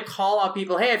 They had to call out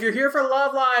people, hey, if you're here for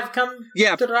Love Live, come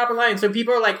to the proper line. So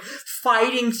people are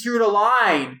fighting through the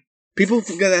line. People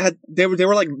that they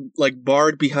were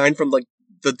barred behind from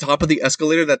the top of the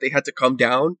escalator that they had to come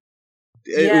down.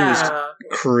 It was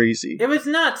crazy. It was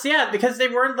nuts, yeah, because they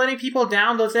weren't letting people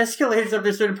down those escalators at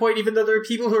a certain point, even though there were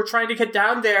people who were trying to get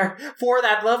down there for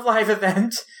that Love Live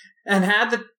event and had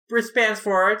the wristbands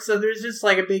for it. So there's just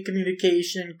a big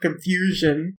communication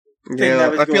confusion thing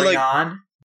that was going on.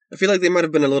 I feel like they might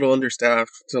have been a little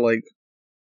understaffed to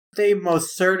They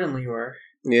most certainly were.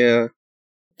 Yeah.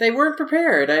 They weren't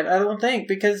prepared, I don't think,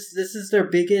 because this is their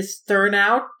biggest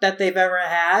turnout that they've ever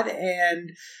had,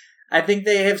 and I think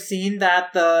they have seen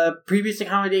that the previous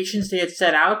accommodations they had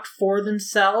set out for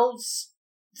themselves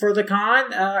for the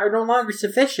con are no longer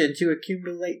sufficient to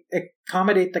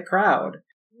accommodate the crowd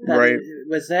that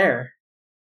was there.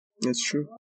 That's true.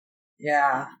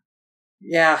 Yeah.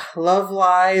 Yeah, Love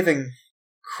Live and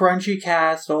Crunchy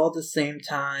Cast all at the same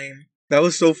time. That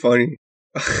was so funny.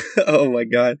 Oh my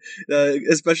god.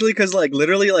 Especially because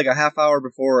literally a half hour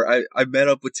before I met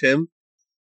up with Tim.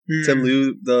 Tim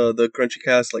Liu, the Crunchy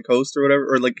Cast host or whatever,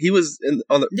 or he was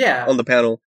on the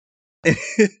panel, and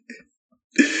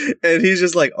he's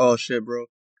just oh shit, bro,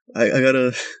 I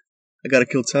gotta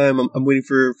kill time. I'm waiting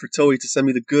for Toei to send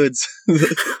me the goods.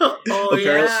 Oh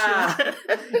yeah,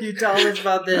 you told us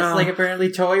about this. Apparently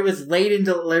Toei was late in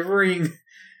delivering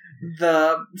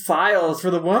the files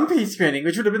for the One Piece screening,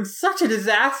 which would have been such a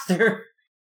disaster.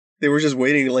 They were just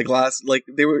waiting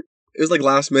it was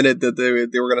last minute that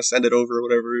they were gonna send it over or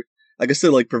whatever. I guess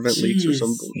to prevent leaks or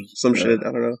some shit.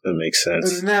 I don't know. That makes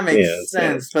sense. That makes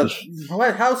sense.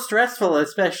 But how stressful,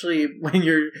 especially when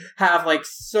you have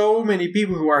so many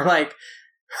people who are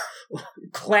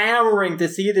clamoring to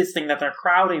see this thing that they're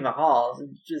crowding the halls.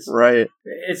 It's just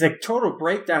It's a total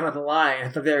breakdown of the line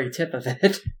at the very tip of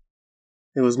it.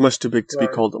 It was much too big to be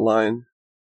called a line.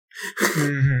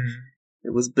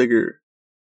 It was bigger.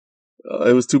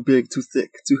 It was too big, too thick,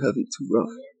 too heavy, too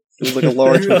rough. It was a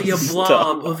large... Literally a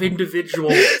blob of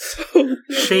individuals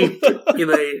shaped in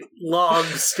a long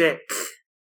stick.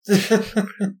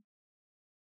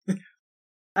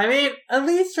 I mean, at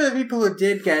least for the people who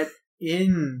did get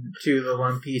into the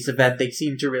One Piece event, they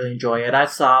seemed to really enjoy it. I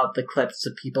saw the clips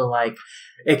of people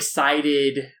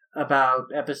excited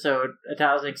about episode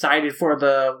 1000, excited for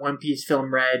the One Piece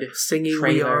Film Red singing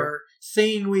trailer. We Are.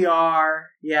 Singing We Are,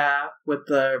 yeah, with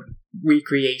the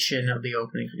recreation of the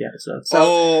opening of the episode.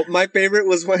 So, my favorite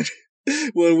was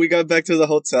when we got back to the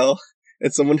hotel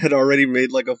and someone had already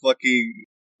made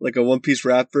a One Piece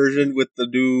rap version with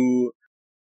the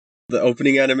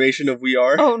opening animation of We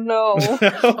Are. Oh no.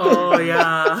 Oh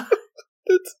yeah.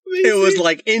 It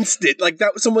was instant.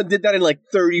 Someone did that in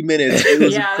 30 minutes. It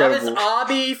was incredible. That was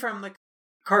Abi from the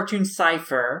cartoon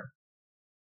Cypher.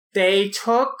 They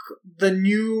took the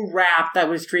new rap that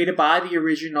was created by the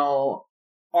original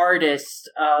artist,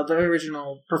 the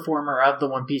original performer of the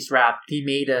One Piece rap. He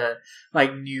made a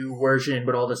new version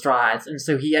with all the straw hats, and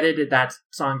so he edited that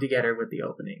song together with the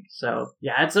opening. So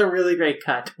yeah, it's a really great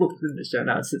cut. We'll put in the show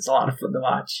notes. It's a lot of fun to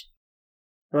watch.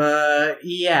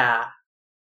 Yeah.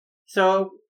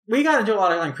 So we got into a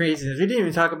lot of line craziness. We didn't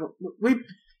even talk about. We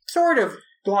sort of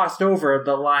glossed over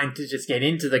the line to just get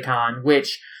into the con,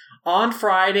 which on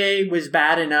Friday was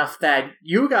bad enough that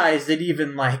you guys didn't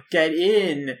even get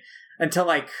in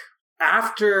until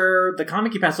after the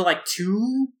Comic Pass, so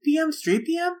 2 p.m., 3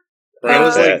 p.m. It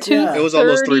was it was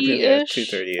almost 3 p.m.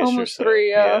 2:30ish, almost or so. 3,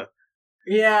 yeah.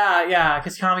 Yeah,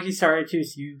 because Comic started too,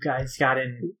 so you guys got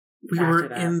in. We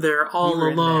were in there all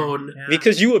alone. Yeah.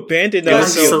 Because you abandoned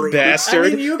us, you bastard. I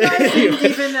mean, you guys didn't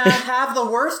even have the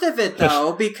worst of it,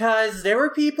 though, because there were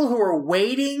people who were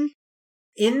waiting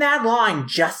in that line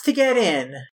just to get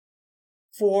in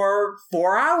for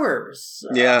 4 hours.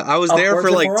 Yeah, I was there for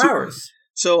 4 2 hours.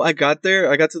 So I got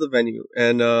there, I got to the venue,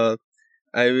 and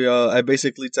I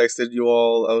basically texted you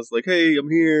all. I was like, hey,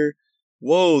 I'm here.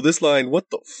 Whoa, this line,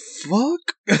 what the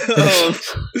fuck?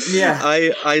 Yeah.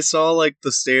 I saw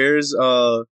the stairs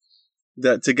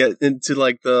that to get into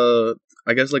the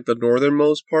the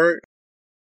northernmost part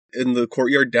in the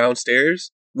courtyard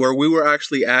downstairs where we were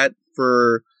actually at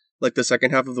for the second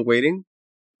half of the waiting.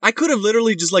 I could have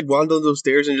literally just wound down those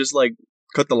stairs and just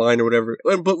cut the line or whatever.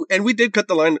 And we did cut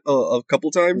the line a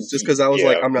couple times just because I was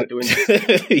I'm not doing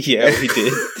this. Yeah, we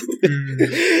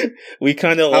did. We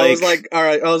kind of I was all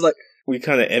right. I was like, we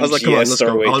kind of MGS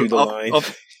our way through the line.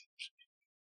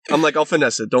 I'm I'll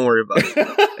finesse it. Don't worry about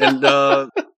it.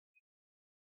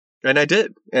 And I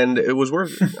did, and it was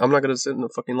worth it. I'm not gonna sit in the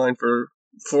fucking line for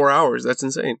 4 hours. That's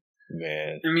insane.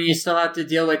 Man. I mean, you still have to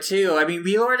deal with 2. I mean,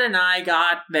 Wheelord and I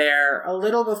got there a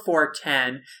little before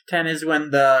 10. 10 is when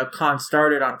the con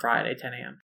started on Friday, 10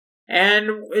 a.m.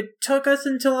 And it took us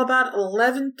until about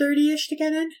 11:30ish to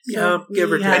get in. So yeah,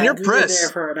 give or take. And you're we pressed. were there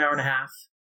for an hour and a half.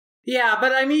 Yeah,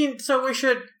 but I mean, so we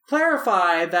should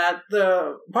clarify that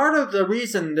the part of the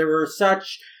reason there were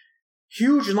such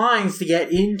huge lines to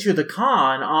get into the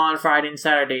con on Friday and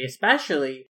Saturday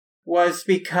especially was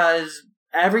because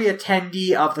every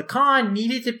attendee of the con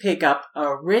needed to pick up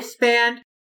a wristband,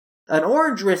 an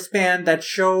orange wristband that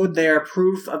showed their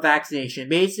proof of vaccination.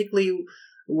 Basically,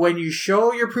 when you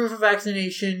show your proof of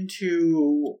vaccination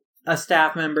to a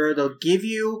staff member, they'll give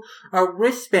you a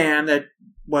wristband that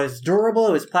was durable,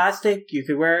 it was plastic, you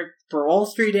could wear it for all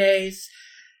 3 days,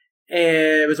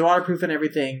 it was waterproof and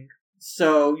everything.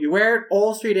 So you wear it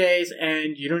all 3 days,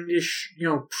 and you don't need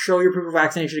to show your proof of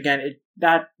vaccination again.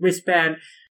 That wristband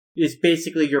is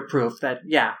basically your proof that,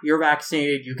 yeah, you're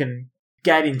vaccinated, you can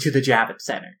get into the Javits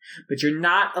Center. But you're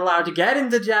not allowed to get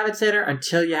into the Javits Center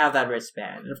until you have that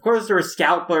wristband. And of course, there were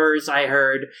scalpers, I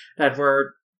heard, that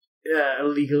were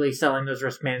illegally selling those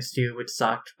wristbands too, which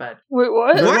sucked. But wait,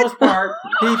 what? for the most part,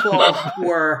 people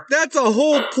were... That's a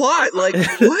whole plot. What?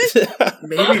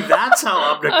 Maybe that's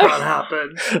how Omnicron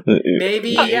happened.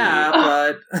 Maybe, yeah,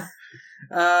 but...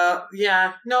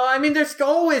 yeah. No, I mean, there's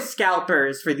always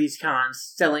scalpers for these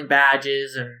cons, selling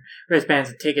badges and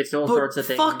wristbands and tickets, all sorts of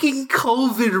things. Fucking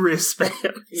COVID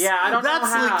wristbands. Yeah, I don't know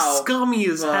how. That's scummy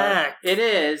as heck. It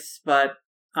is, but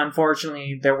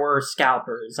unfortunately, there were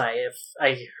scalpers.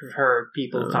 I've heard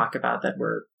people talk about that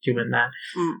were doing that.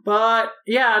 But,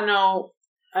 yeah, no,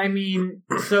 I mean,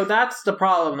 so that's the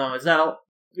problem, though, is that,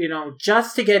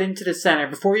 just to get into the center,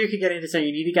 before you could get into the center,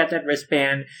 you need to get that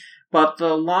wristband. But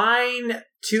the line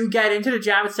to get into the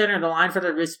Javits Center and the line for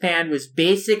the wristband was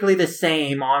basically the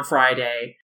same on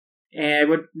Friday. And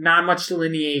with not much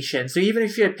delineation. So even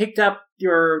if you had picked up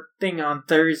your thing on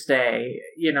Thursday,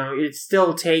 it'd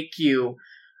still take you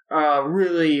a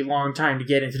really long time to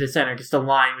get into the center because the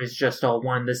line was just all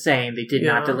one the same. They did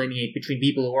not delineate between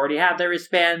people who already had their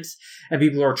wristbands and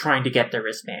people who are trying to get their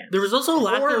wristbands. There was also a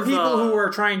lack of people who were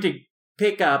trying to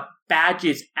pick up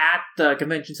badges at the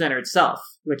convention center itself,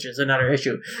 which is another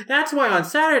issue. That's why on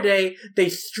Saturday, they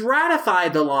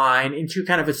stratified the line into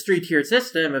kind of a three-tiered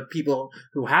system of people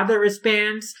who have their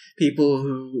wristbands, people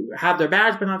who have their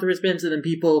badge but not the wristbands, and then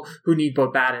people who need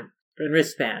both badge and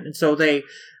wristband. And so they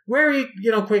very,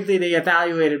 quickly they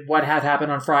evaluated what had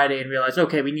happened on Friday and realized,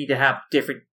 okay, we need to have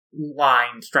different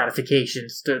line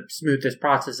stratifications to smooth this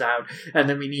process out, and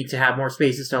then we need to have more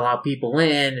spaces to allow people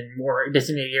in and more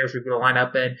designated areas for people to line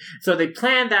up in. So they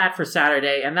planned that for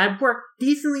Saturday, and that worked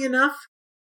decently enough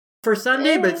for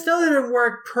Sunday, but it still didn't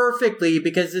work perfectly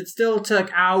because it still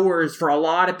took hours for a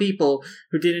lot of people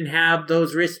who didn't have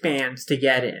those wristbands to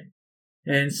get in.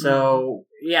 And so,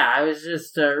 yeah, it was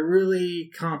just a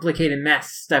really complicated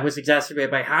mess that was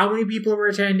exacerbated by how many people were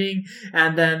attending,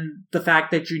 and then the fact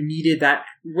that you needed that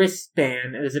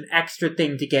wristband as an extra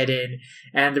thing to get in,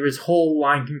 and there was whole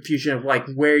line confusion of,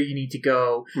 where you need to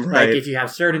go, if you have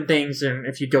certain things and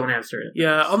if you don't have certain things.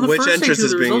 Yeah, on the first day, too,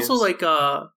 there was also,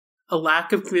 a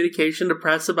lack of communication to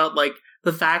press about,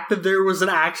 the fact that there was an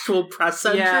actual press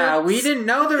entrance. Yeah, we didn't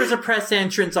know there was a press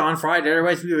entrance on Friday,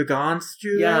 otherwise we would have gone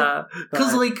to Yeah,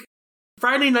 because, like,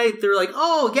 Friday night, they're like,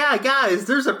 oh, yeah, guys,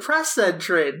 there's a press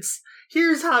entrance.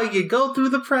 Here's how you go through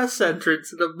the press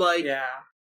entrance. And I'm like, yeah.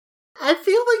 I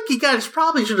feel like you guys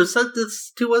probably should have sent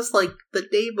this to us, like, the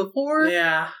day before.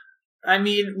 Yeah. I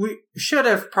mean, we should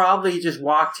have probably just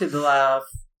walked to the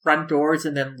front doors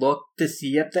and then looked to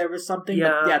see if there was something.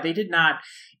 Yeah. But, yeah, they did not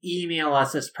email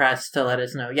us as press to let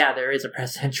us know, yeah, there is a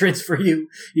press entrance for you.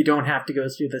 You don't have to go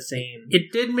through the same.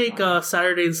 It did make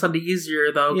Saturday and Sunday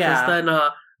easier, though, because then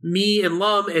me and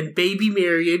Lum and baby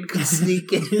Marion could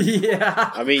sneak in. Yeah.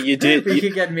 I mean, you did. We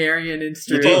could get Marion and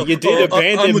Stu. You did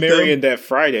abandon Marion that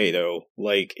Friday, though.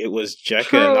 Like, it was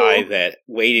Jekka and I that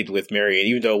waited with Marion,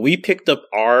 even though we picked up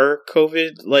our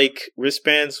COVID,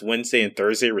 wristbands Wednesday and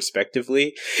Thursday,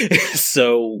 respectively.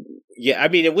 So, yeah, I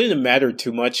mean, it wouldn't have mattered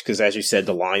too much, because as you said,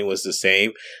 the line was the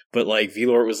same. But,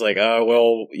 V-Lord was like, oh,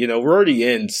 well, we're already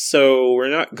in, so we're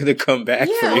not going to come back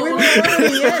for you. We're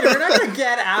already in. We're not going to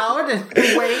get out and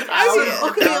wait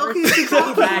Okay,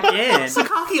 Sakaki, back in.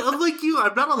 Sakaki, unlike you,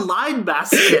 I'm not a line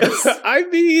masochist. I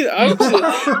mean, I'm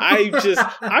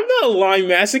not a line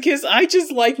masochist. I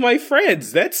just like my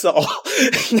friends. That's all.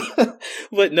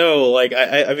 But no,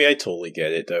 I mean, I totally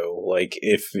get it though.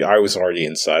 If I was already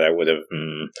inside, I would have.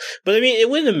 But I mean, it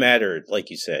wouldn't have mattered, like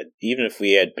you said. Even if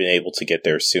we had been able to get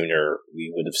there sooner,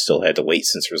 we would have still had to wait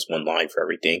since there was one line for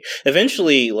everything.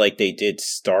 Eventually, they did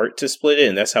start to split it,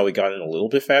 and that's how we got in a little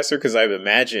bit faster. Because I would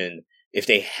imagine if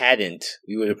they hadn't,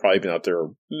 we would have probably been out there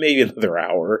maybe another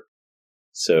hour.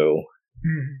 So.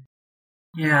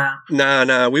 Yeah.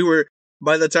 Nah. We were,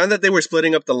 by the time that they were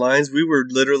splitting up the lines, we were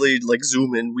literally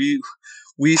zooming.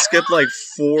 We skipped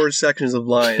 4 sections of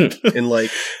line in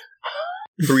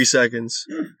 3 seconds.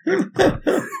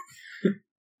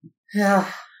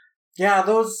 Yeah,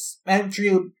 those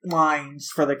entry lines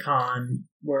for the con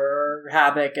were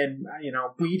havoc, and,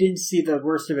 we didn't see the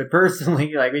worst of it personally.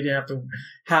 We didn't have to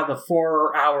have a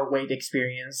 4-hour wait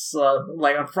experience.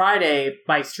 On Friday,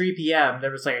 by 3 p.m.,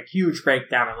 there was, a huge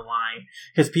breakdown of the line,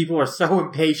 because people were so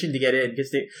impatient to get in,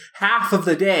 because half of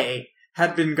the day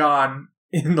had been gone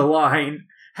in the line,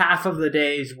 half of the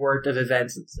day's worth of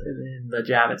events in the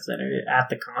Javits Center at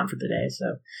the con for the day,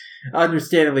 so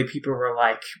understandably, people were,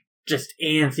 just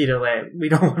antsy to we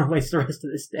don't want to waste the rest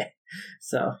of this day.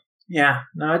 So, yeah.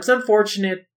 No, it's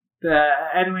unfortunate.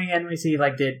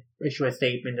 NYC, did issue a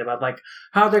statement about,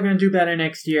 how they're going to do better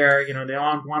next year. They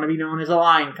don't want to be known as a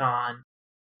line con.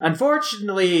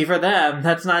 Unfortunately for them,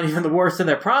 that's not even the worst of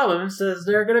their problems, as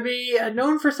they're going to be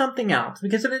known for something else.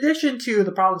 Because in addition to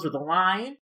the problems with the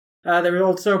line, there were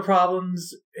also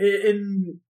problems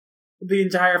in the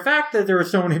entire fact that there were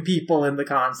so many people in the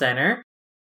con center.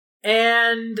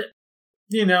 And,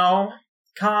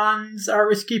 cons are a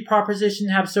risky proposition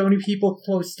to have so many people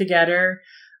close together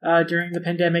during the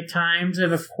pandemic times.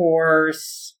 And of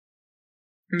course,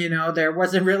 there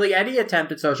wasn't really any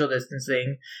attempt at social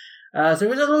distancing. So it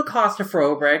was a little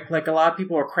claustrophobic. A lot of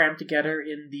people were cramped together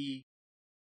in the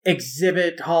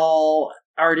exhibit hall,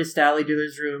 artist alley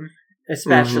dealer's room,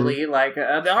 especially.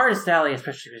 The artist alley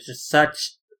especially was just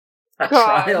such a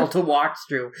trial to walk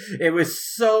through. It was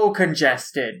so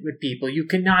congested with people. You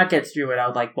could not get through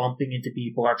without bumping into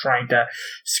people or trying to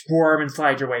squirm and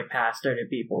slide your way past other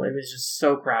people. It was just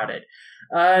so crowded.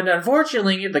 And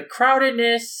unfortunately, the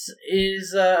crowdedness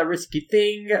is a risky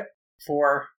thing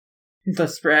for the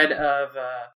spread of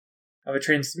a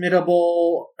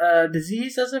transmittable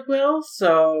disease, as it will.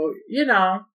 So,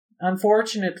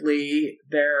 unfortunately,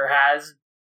 there has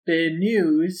been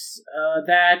news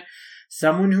that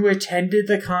someone who attended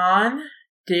the con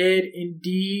did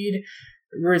indeed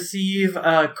receive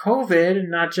COVID, and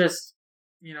not just,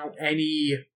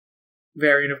 any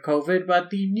variant of COVID, but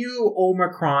the new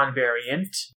Omicron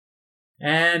variant.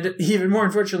 And even more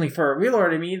unfortunately for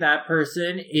Wheelord and me, that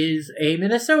person is a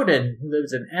Minnesotan who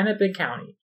lives in Hennepin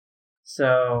County.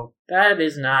 So that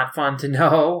is not fun to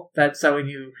know that someone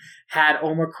who had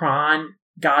Omicron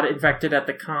got infected at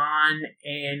the con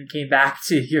and came back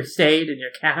to your state and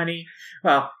your county.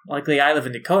 Well, luckily I live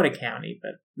in Dakota County,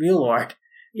 but real Lord.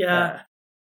 Yeah.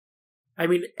 I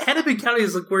mean, Hennepin County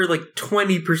is where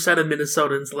 20% of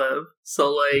Minnesotans live.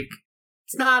 So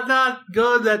it's not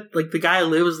good that the guy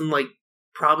lives in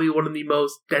probably one of the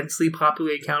most densely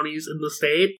populated counties in the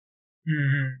state.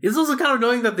 Mm-hmm. It's also kind of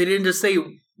annoying that they didn't just say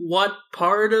what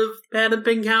part of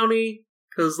Hennepin County,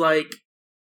 because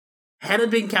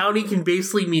Hennepin County can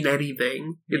basically mean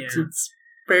anything. It's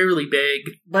fairly big.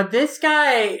 But this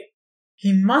guy,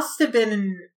 he must have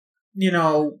been,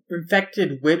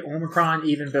 infected with Omicron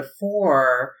even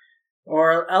before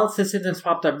or else his symptoms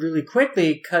popped up really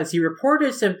quickly because he reported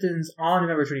his symptoms on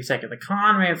November 22nd. The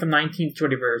con ran from 19th to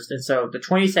 21st, and so the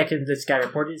 22nd, this guy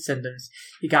reported his symptoms.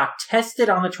 He got tested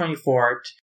on the 24th.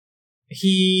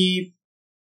 His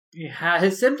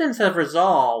symptoms have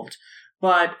resolved,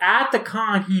 but at the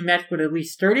con, he met with at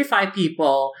least 35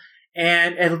 people,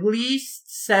 and at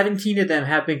least 17 of them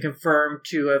have been confirmed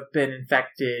to have been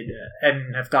infected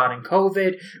and have gotten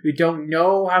COVID. We don't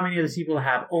know how many of those people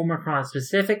have Omicron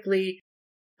specifically,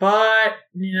 but,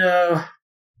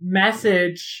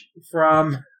 message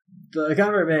from the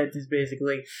government is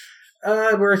basically,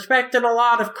 we're expecting a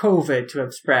lot of COVID to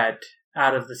have spread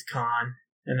out of this con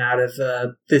and out of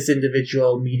this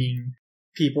individual meeting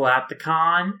people at the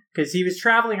con, because he was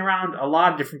traveling around a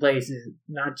lot of different places,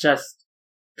 not just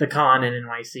the con in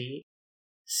NYC.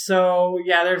 So,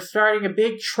 yeah, they're starting a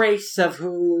big trace of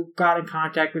who got in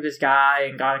contact with this guy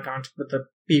and got in contact with the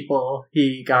people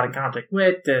he got in contact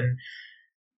with, and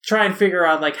try and figure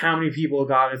out, like, how many people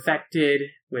got infected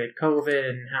with COVID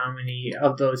and how many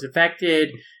of those infected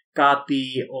got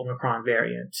the Omicron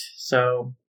variant.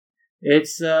 So,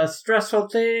 it's a stressful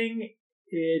thing.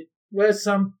 It was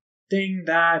something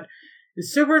that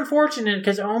is super unfortunate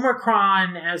because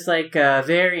Omicron as like a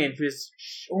variant was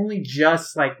only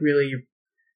just like really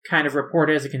kind of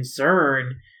reported as a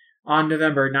concern on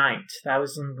November 9th. That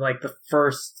was when like the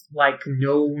first like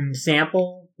known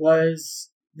sample was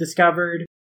discovered.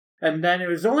 And then it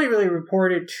was only really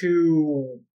reported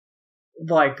to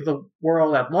like the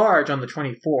world at large on the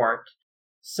 24th.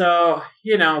 So,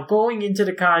 going into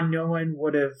the con, no one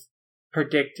would have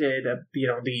predicted,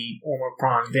 the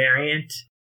Omicron variant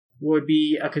would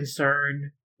be a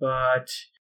concern. But,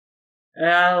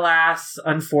 alas,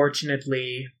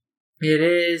 unfortunately, it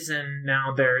is. And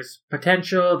now there's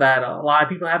potential that a lot of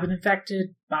people have been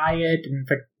infected by it,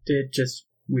 infected just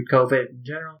with COVID in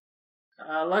general.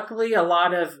 Luckily, a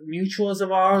lot of mutuals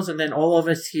of ours, and then all of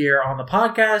us here on the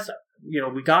podcast,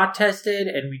 we got tested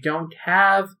and we don't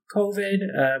have COVID.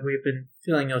 We've been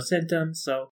feeling no symptoms,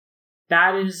 so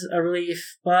that is a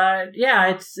relief. But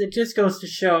yeah, it just goes to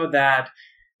show that,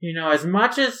 as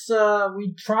much as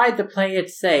we tried to play it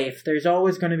safe, there's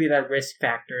always going to be that risk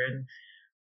factor. And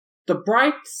the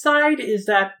bright side is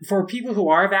that for people who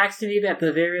are vaccinated, at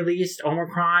the very least,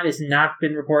 Omicron has not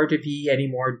been reported to be any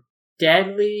more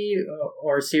deadly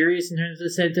or serious in terms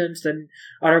of symptoms than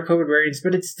other COVID variants,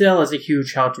 but it still is a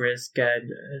huge health risk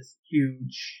and a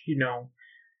huge,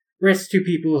 risk to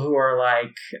people who are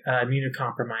like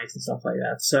immunocompromised and stuff like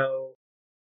that. So,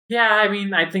 yeah, I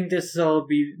mean, I think this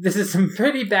is some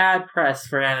pretty bad press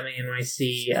for Anime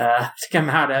NYC to come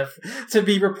out of, to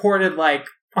be reported like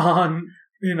on,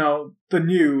 the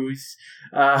news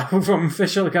from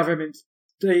official government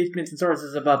statements and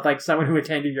sources about like someone who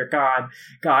attended your con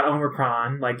got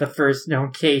Omicron, like the first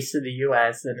known case in the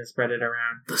US, and has spread it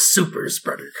around. The super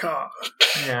spreader con.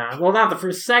 Yeah, well, not the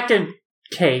first, second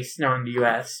case known in the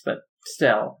US, but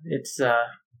still, it's a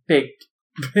big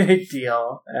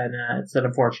deal, and it's an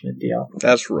unfortunate deal.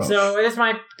 That's rough. So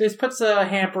this puts a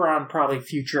hamper on probably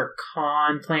future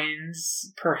con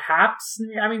plans, perhaps.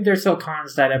 I mean, there's still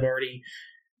cons that have already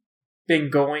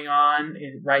been going on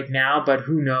right now, but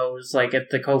who knows, like if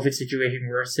the COVID situation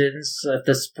worsens,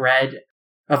 the spread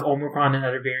of Omicron and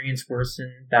other variants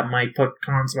worsen, that might put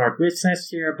cons more at risk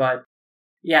next year. But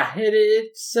yeah,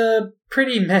 it's a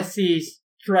pretty messy,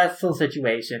 stressful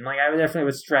situation. Like I definitely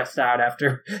was stressed out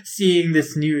after seeing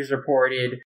this news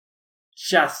reported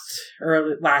just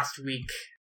last week,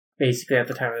 basically at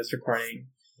the time of this recording,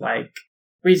 like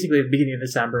basically at the beginning of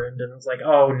December, and then I was like,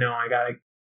 oh no,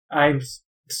 I'm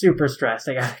super stressed.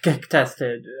 I gotta get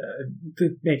tested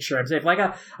to make sure I'm safe. Like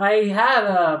I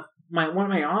had one of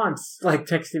my aunts like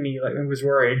texted me like I was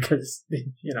worried because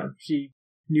she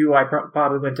knew I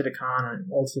probably went to the con, and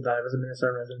also that I was a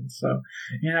Minnesota resident. So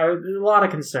a lot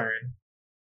of concern.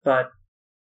 But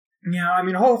I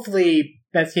mean, hopefully,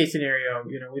 best case scenario,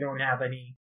 we don't have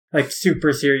any like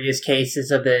super serious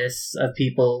cases of this, of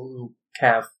people who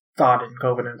have gotten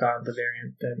COVID and gotten the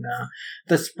variant, then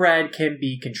the spread can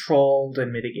be controlled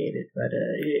and mitigated. But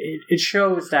it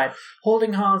shows that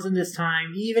holding cons in this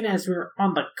time, even as we're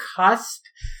on the cusp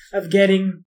of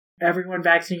getting everyone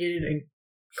vaccinated and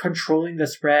controlling the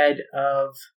spread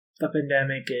of the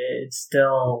pandemic, it's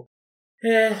still,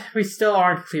 we still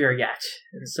aren't clear yet.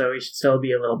 And so we should still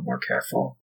be a little more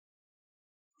careful.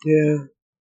 Yeah.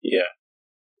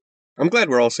 I'm glad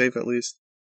we're all safe at least.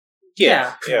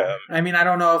 Yeah. I mean, I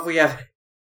don't know if we have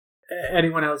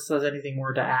anyone else has anything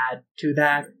more to add to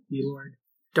that, Lord.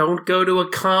 Don't go to a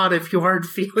con if you aren't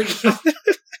feeling well.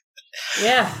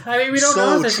 Yeah, I mean, we don't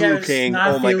know if this guy's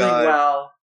not feeling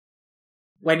well.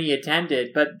 when he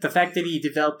attended, but the fact that he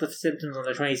developed the symptoms on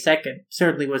the 22nd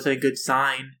certainly was a good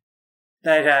sign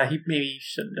that he maybe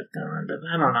shouldn't have gone. But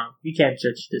I don't know. We can't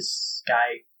judge this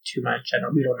guy too much.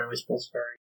 We don't know his full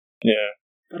story. Yeah.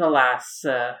 But alas,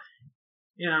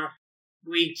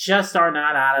 we just are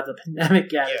not out of the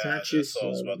pandemic yet. Yeah, that's just, what I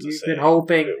was about to we've say. been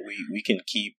hoping. We can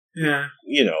keep, Yeah.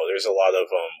 There's a lot of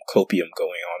copium going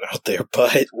on out there,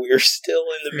 but we're still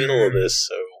in the middle of this,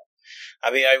 so. I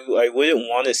mean, I wouldn't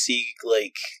want to see,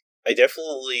 I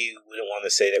definitely wouldn't want to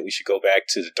say that we should go back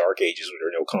to the dark ages where there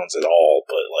are no cons at all,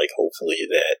 but, hopefully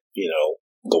that,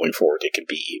 going forward it can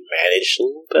be managed a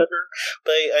little better.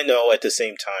 But I know at the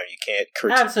same time you can't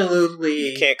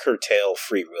Absolutely. You can't curtail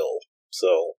free will,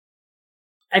 so.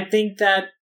 I think that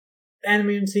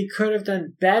NMNC could have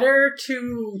done better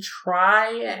to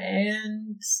try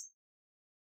and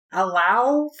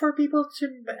allow for people to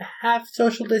have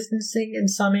social distancing in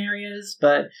some areas,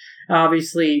 but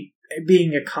obviously,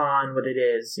 being a con what it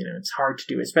is, it's hard to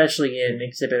do, especially in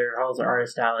exhibitor halls or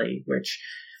artist alley, which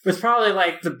was probably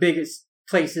the biggest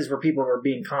places where people were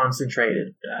being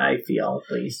concentrated, I feel,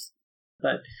 at least.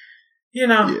 But,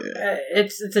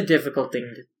 it's a difficult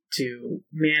thing to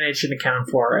manage and account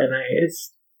for, and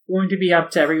it's going to be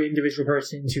up to every individual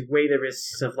person to weigh the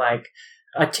risks of,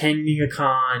 attending a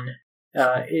con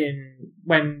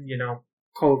when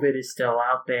COVID is still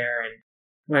out there, and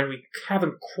when we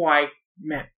haven't quite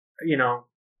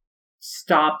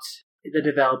stopped the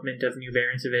development of new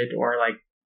variants of it, or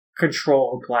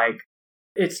controlled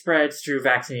it spreads through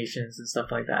vaccinations and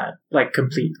stuff like that,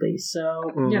 completely. So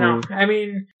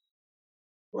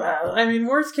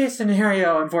worst case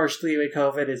scenario, unfortunately, with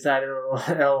COVID is that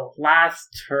it'll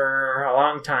last for a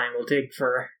long time. It'll take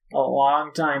for a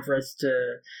long time for us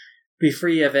to be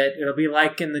free of it. It'll be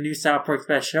like in the new South Park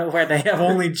special where they have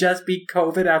only just beat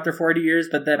COVID after 40 years,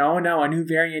 but then, oh no, a new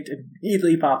variant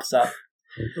immediately pops up.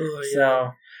 Oh, yeah.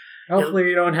 So hopefully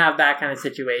we don't have that kind of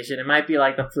situation. It might be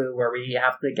like the flu where we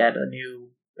have to get a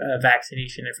new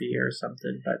vaccination every year or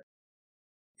something, but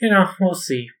we'll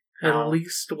see. At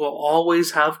least we'll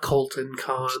always have Colton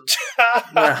Con.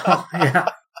 Well, yeah.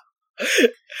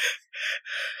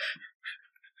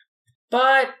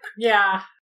 But, yeah,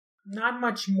 not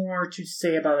much more to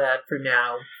say about that for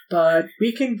now. But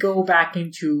we can go back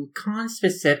into con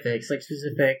specifics,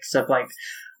 specifics of,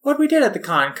 what we did at the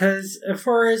con. Because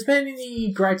for as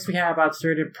many gripes we have about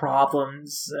certain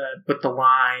problems with the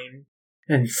line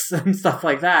and stuff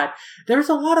like that, there was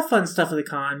a lot of fun stuff at the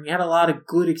con. We had a lot of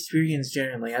good experience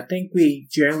generally. I think we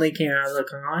generally came out of the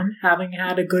con having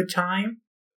had a good time.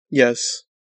 Yes.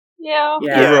 Yeah.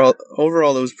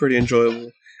 Overall, it was pretty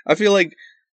enjoyable. I feel like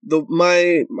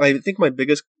I think my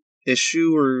biggest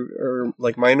issue or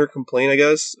minor complaint, I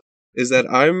guess, is that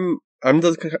I'm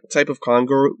the type of con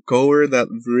goer that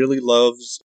really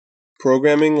loves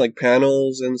programming,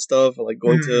 panels and stuff, and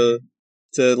going to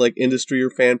industry or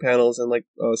fan panels and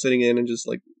sitting in and just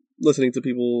listening to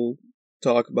people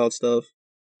talk about stuff.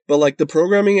 But the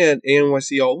programming at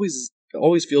ANYC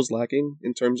always feels lacking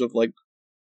in terms of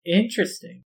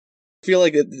Interesting. I feel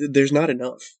like there's not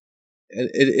enough.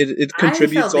 It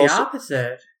contributes. I felt the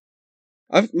opposite.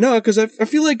 Because I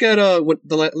feel like at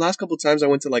the last couple of times I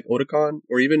went to Otakon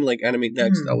or even Anime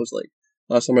Next, that was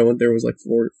last time I went there was 4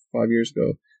 or 5 years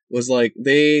ago. Was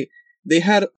they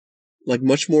had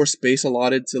much more space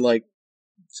allotted to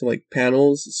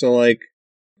panels. So I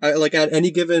at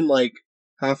any given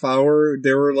half hour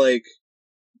there were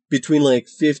between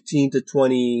 15 to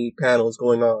 20 panels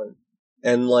going on,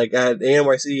 and at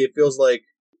ANYC it feels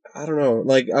I don't know,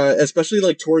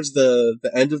 especially towards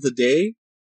the end of the day,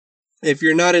 if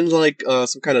you're not in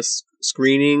some kind of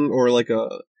screening or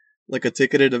a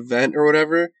ticketed event or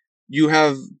whatever, you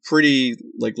have pretty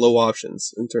low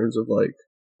options in terms of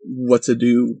what to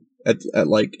do at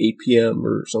 8 p.m.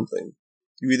 or something.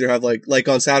 You either have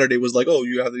on Saturday was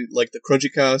you have the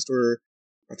Crunchy Cast, or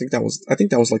I think that was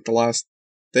the last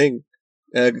thing,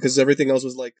 because everything else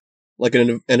was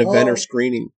an event or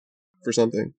screening for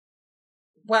something.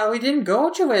 Well, we didn't go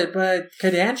to it, but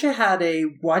Kodansha had a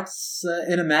What's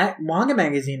in a Manga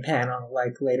Magazine panel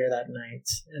later that night.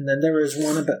 And then there was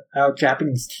one about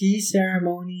Japanese tea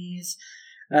ceremonies,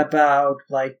 about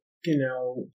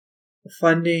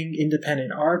funding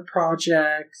independent art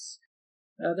projects.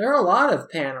 There are a lot of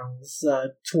panels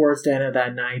towards the end of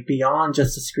that night beyond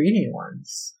just the screening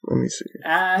ones. Let me see.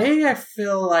 I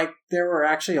feel like there were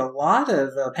actually a lot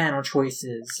of panel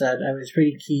choices that I was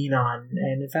pretty keen on,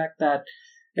 and the fact that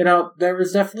there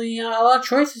was definitely a lot of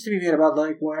choices to be made about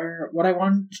what I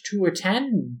wanted to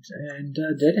attend and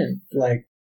didn't.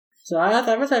 So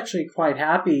I was actually quite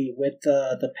happy with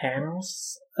the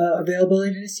panels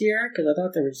availability this year, because I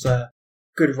thought there was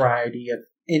good variety of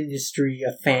industry,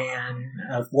 a fan,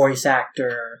 a voice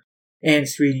actor, and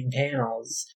screening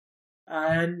panels.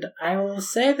 And I will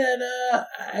say that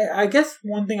I guess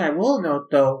one thing I will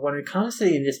note, though, when it comes to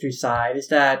the industry side, is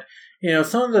that,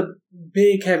 some of the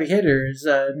big heavy hitters,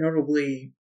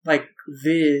 notably like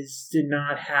Viz, did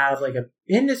not have like an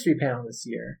industry panel this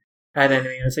year. And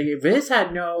then, so Viz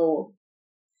had no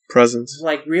presence,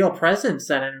 like real presence,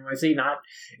 and anyway, not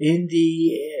in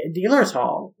the dealers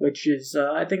hall, which is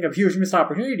I think a huge missed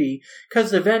opportunity,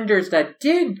 because the vendors that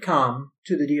did come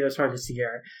to the dealers hall this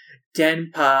year,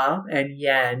 Denpa and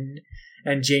Yen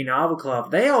and J Novel Club,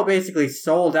 they all basically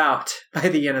sold out by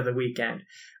the end of the weekend.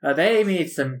 They made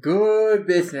some good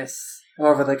business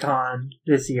over the con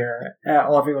this year,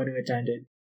 everyone who attended.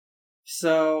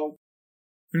 So,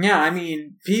 yeah, I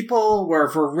mean, people were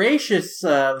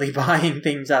voraciously buying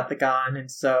things at the con,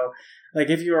 and so, like,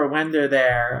 if you were a vendor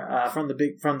there, from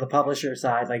the publisher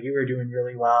side, like, you were doing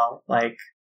really well, like.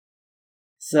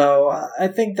 So I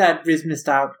think that Viz missed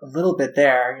out a little bit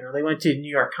there. They went to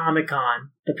New York Comic Con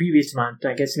the previous month.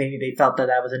 I guess maybe they felt that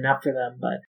was enough for them,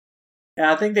 but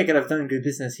I think they could have done good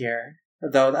business here.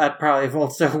 Though that probably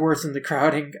also worsened the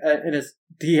crowding in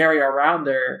the area around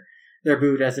their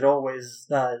booth, as it always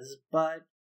does. But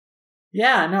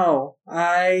yeah, no,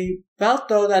 I felt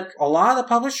though that a lot of the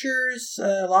publishers,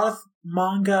 a lot of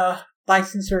manga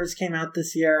licensors came out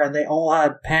this year, and they all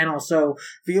had panels. So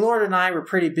V-Lord and I were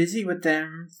pretty busy with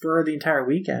them for the entire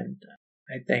weekend,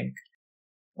 I think.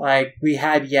 Like, we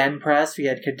had Yen Press, we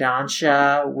had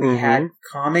Kodansha, we had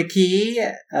Comic-Key,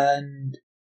 and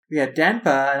we had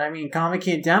Denpa. And I mean,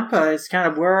 Comic-Key and Denpa is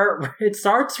kind of where it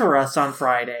starts for us on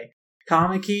Friday.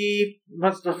 Comic-Key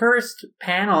was the first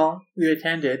panel we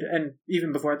attended, and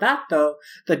even before that, though,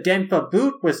 the Denpa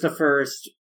booth was the first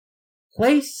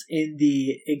place in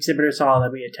the exhibitors hall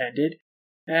that we attended.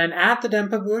 And at the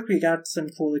Denpa booth, we got some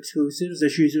cool exclusives, the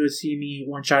Shuzo Asimi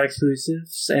one-shot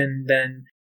exclusives, and then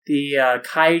the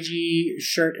Kaiji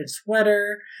shirt and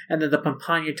sweater, and then the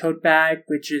Pampania tote bag,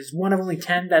 which is one of only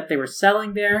 10 that they were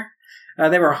selling there.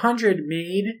 There were 100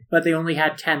 made, but they only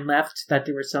had 10 left that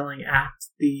they were selling at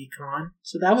the con.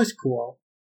 So that was cool.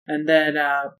 And then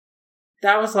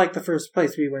that was like the first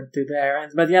place we went through there.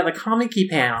 But yeah, the Comic-Key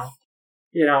panel,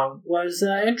 was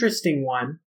an interesting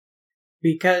one,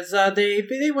 because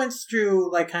they went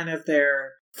through like kind of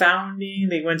their founding,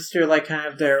 they went through like kind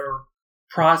of their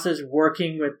process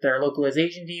working with their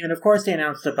localization team, and of course they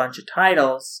announced a bunch of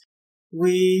titles.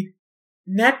 We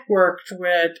networked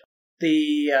with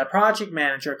the project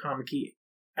manager at Comic-Key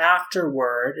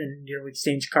afterward, and we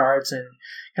exchanged cards and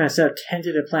kind of set up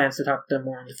tentative plans to talk to them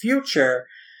more in the future.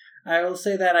 I will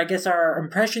say that I guess our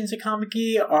impressions of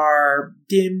Comic-Key are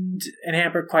dimmed and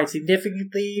hampered quite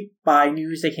significantly by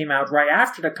news that came out right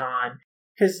after the con.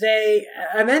 Because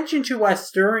I mentioned to us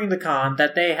during the con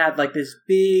that they had like this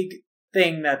big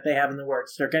thing that they have in the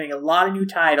works. They're getting a lot of new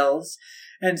titles.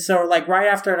 And so like right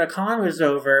after the con was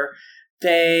over,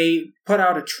 they put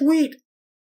out a tweet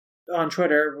on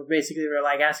Twitter where basically they were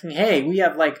like asking, hey, we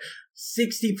have like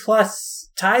 60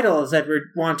 plus titles that we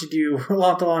want to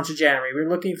launch in January. We're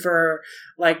looking for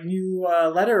like new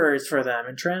letterers for them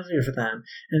and translators for them.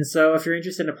 And so if you're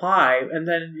interested, apply. And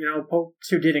then, folks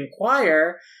who did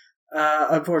inquire,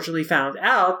 unfortunately found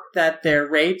out that their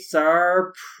rates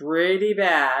are pretty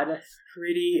bad.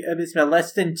 It's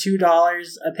less than $2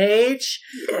 a page.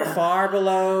 Yeah. Far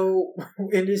below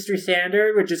industry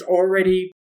standard, which is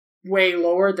already way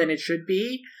lower than it should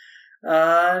be.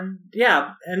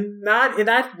 Yeah, and not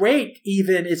that rate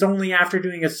even is only after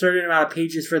doing a certain amount of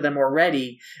pages for them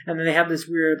already, and then they have this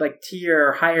weird like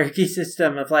tier hierarchy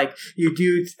system of like you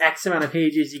do X amount of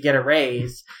pages, you get a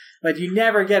raise, but you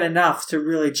never get enough to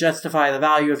really justify the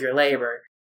value of your labor,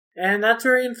 and that's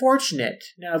very unfortunate.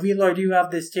 Now, V-Lord, do have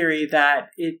this theory that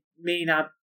it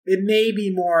may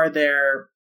be more their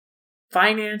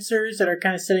financiers that are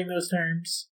kind of setting those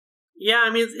terms. Yeah, I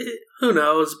mean, who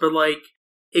knows, but like.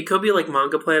 It could be like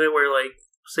Manga Planet where like,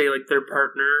 say like their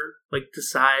partner like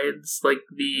decides like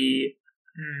the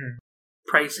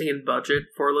pricing and budget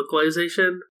for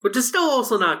localization, which is still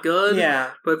also not good.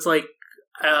 Yeah. But it's like,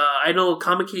 I know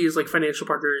Comic-Key's like financial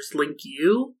partners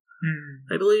Link-U,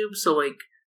 I believe. So like,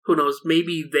 who knows,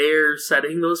 maybe they're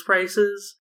setting those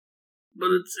prices, but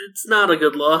it's not a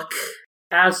good look.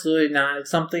 Absolutely not. It's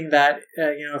something that,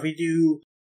 if we do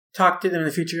talk to them in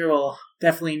the future, we'll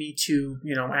definitely need to,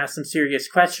 ask some serious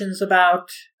questions about,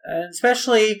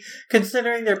 especially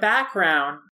considering their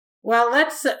background. Well,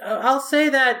 I'll say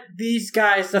that these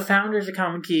guys, the founders of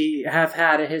Comic-Key, have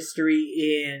had a history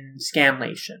in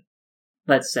Scanlation,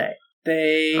 let's say.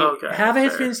 They have a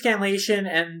history in Scanlation,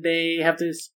 and they have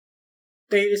this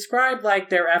they describe like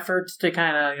their efforts to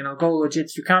kind of, go legit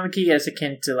through Comic-Key as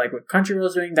akin to like what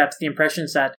Crunchyroll's doing. That's the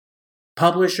impressions that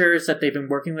publishers that they've been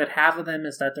working with, half of them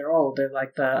is that they're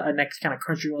like a next kind of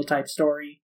Crunchyroll type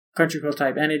story, Crunchyroll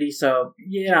type entity. So,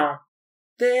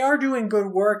 they are doing good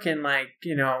work in like,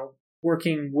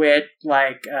 working with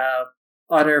like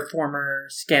other former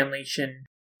Scanlation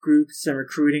groups and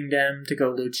recruiting them to go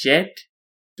legit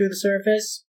through the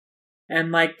surface.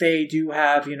 And like they do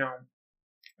have,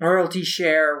 royalty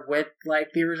share with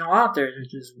like the original authors,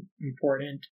 which is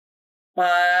important.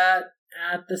 But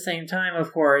at the same time,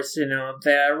 of course,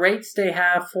 the rates they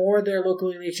have for their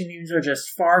localization teams are just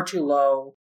far too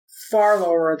low, far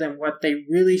lower than what they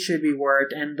really should be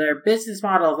worth, and their business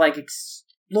model of like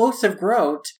explosive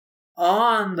growth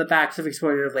on the backs of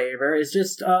exploitative labor is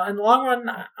just, in the long run,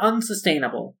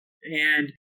 unsustainable,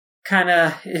 and kind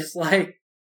of is like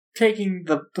taking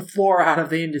the floor out of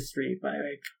the industry by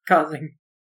like causing,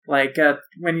 like,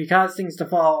 when you cause things to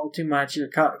fall too much, you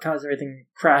cause everything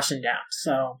crashing down.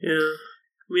 So yeah,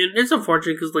 I mean, it's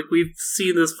unfortunate because like we've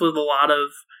seen this with a lot of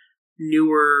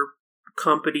newer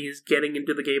companies getting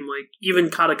into the game, like even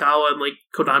Kadokawa and like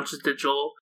Kodansha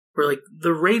Digital, where like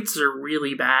the rates are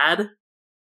really bad,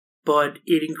 but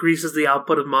it increases the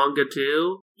output of manga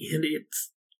too, and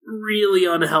it's really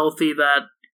unhealthy that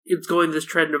it's going this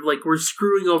trend of like we're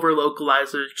screwing over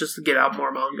localizers just to get out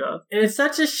more manga. And it's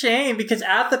such a shame because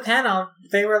at the panel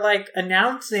they were like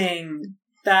announcing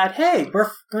that, hey, we're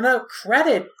gonna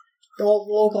credit the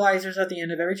localizers at the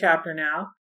end of every chapter now.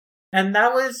 And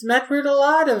that was met with a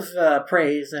lot of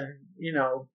praise and,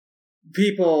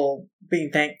 people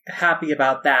being happy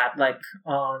about that, like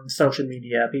on social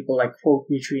media. People like quote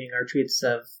retweeting our tweets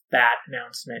of that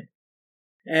announcement.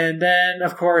 And then,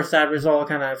 of course, that was all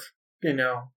kind of,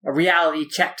 a reality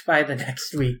checked by the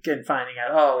next week and finding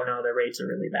out, oh, no, their rates are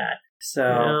really bad.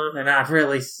 So they're not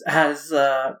really as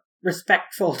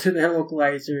respectful to their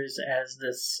localizers as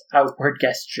this outward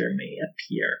gesture may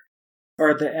appear.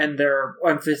 And their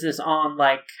emphasis on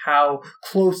like how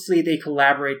closely they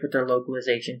collaborate with their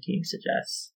localization team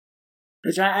suggests.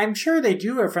 Which I'm sure they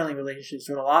do have friendly relationships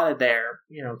with a lot of their,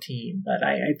 team. But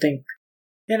I think,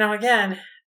 again,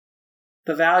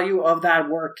 the value of that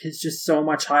work is just so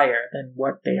much higher than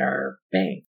what they are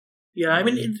paying. Yeah, I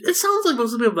mean, it sounds like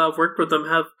most of the people that have worked with them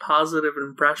have positive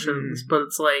impressions, but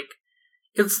it's like,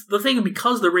 it's the thing,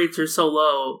 because the rates are so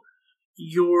low,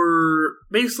 you're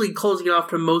basically closing it off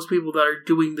to most people that are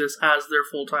doing this as their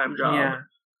full-time job.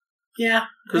 Yeah.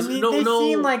 I mean, they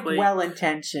seem like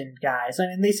well-intentioned guys. I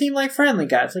mean, they seem like friendly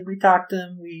guys. Like, we talked to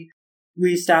them, we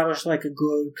established like a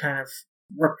good kind of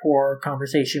rapport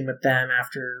conversation with them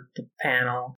after the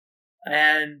panel.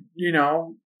 And,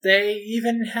 they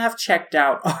even have checked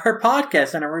out our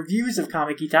podcast and our reviews of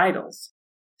Comic-Key titles.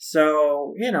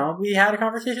 So, we had a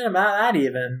conversation about that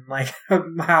even, like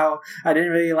how I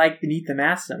didn't really like Beneath the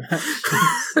Mask so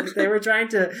much. They were trying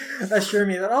to assure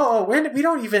me that,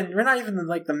 we're not even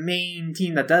like the main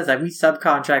team that does that. We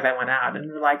subcontract that one out.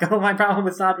 And we're like, my problem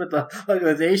is not with the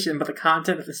localization, but the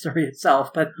content of the story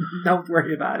itself, but don't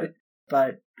worry about it.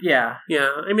 But, yeah. Yeah,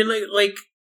 I mean, like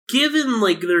given,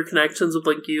 like, their connections with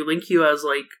Link-U has,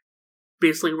 like,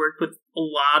 basically worked with a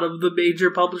lot of the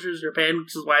major publishers in Japan,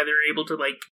 which is why they're able to,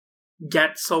 like,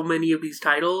 get so many of these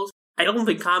titles. I don't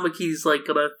think Comic-Key's, like,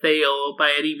 gonna fail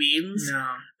by any means.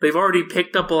 No. They've already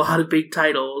picked up a lot of big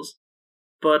titles.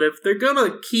 But if they're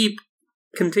gonna keep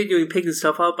continuing picking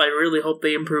stuff up, I really hope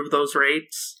they improve those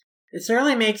rates. It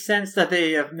certainly makes sense that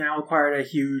they have now acquired a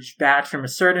huge batch from a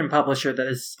certain publisher that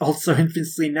is also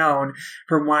infamously known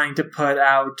for wanting to put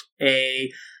out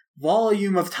a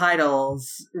volume of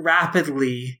titles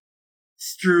rapidly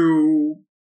through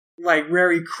like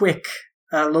very quick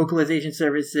localization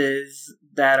services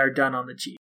that are done on the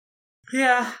cheap.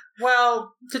 Yeah,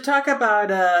 well, to talk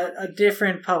about a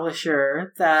different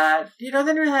publisher that, they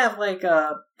didn't really have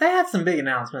they had some big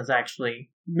announcements actually.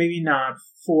 Maybe not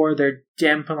for their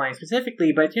Dempa line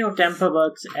specifically, but, Dempa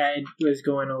Books Ed was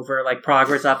going over like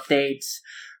progress updates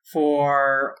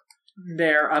for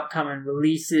their upcoming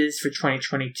releases for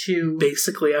 2022.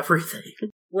 Basically everything.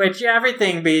 Which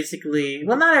everything basically,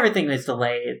 well, not everything is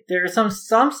delayed. There's some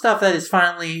stuff that is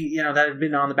finally, that had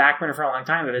been on the back burner for a long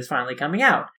time, but is finally coming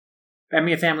out.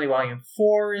 Enemy of Family Volume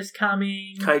 4 is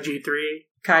coming. Kaiji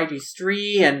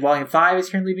 3, and Volume 5 is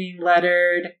currently being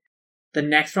lettered. The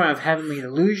next one of Heavenly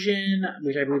Illusion,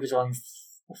 which I believe is Volume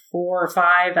 4 or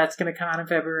 5, that's going to come out in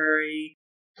February.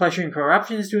 Pleasuring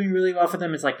Corruption is doing really well for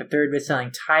them. It's like the third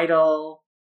best-selling title.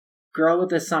 Girl with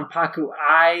the Sanpaku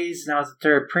Eyes, now it's the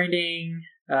third printing.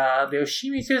 The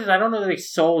Oshimi series, I don't know that they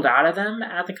sold out of them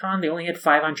at the con. They only had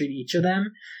 500 each of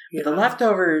them. Yeah. But the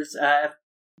leftovers,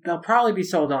 they'll probably be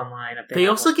sold online. If they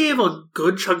also gave a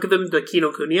good chunk of them to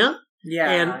Kinokuniya.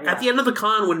 Yeah. And at the end of the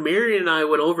con, when Mary and I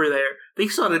went over there, they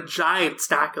saw a giant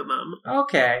stack of them.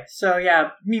 Okay. So, yeah,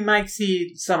 we might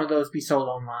see some of those be sold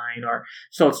online or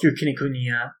sold through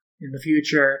Kinokuniya in the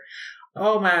future.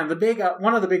 Oh man,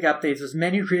 one of the big updates was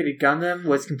Menu Created Gundam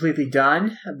was completely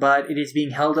done, but it is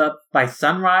being held up by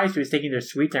Sunrise, who is taking their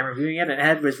sweet time reviewing it, and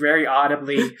Ed was very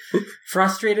audibly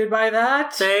frustrated by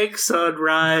that. Thanks,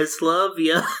 Sunrise. Love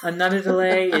ya. Another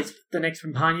delay is the next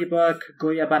Pampania book,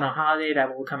 Goyaba no Hade, that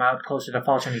will come out closer to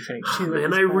fall 2022.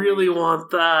 Man, I really want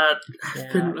that. Yeah.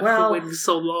 I've been waiting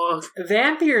so long.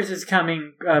 Vampires is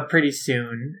coming pretty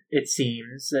soon, it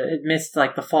seems. It missed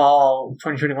like the fall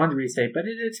 2021 release date, but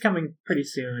it's coming pretty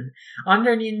soon.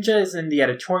 Under Ninja is in the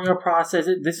editorial process.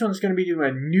 This one's going to be doing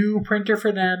a new printer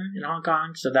for them in Hong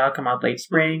Kong, so that'll come out late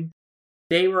spring.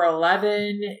 They Were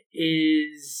 11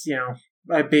 is,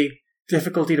 a big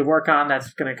difficulty to work on.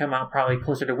 That's going to come out probably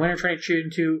closer to winter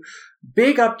 2022.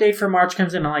 Big update for March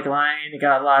comes in like line. They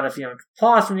got a lot of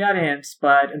applause from the audience,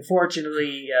 but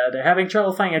unfortunately they're having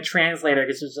trouble finding a translator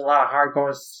because there's a lot of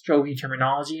hardcore shogi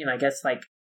terminology and I guess like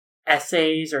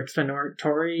essays or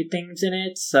explanatory things in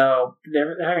it. So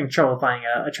they're having trouble finding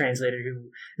a translator who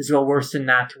is well versed in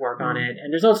that to work on it.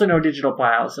 And there's also no digital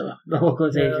files, so the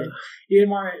localization even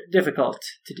more difficult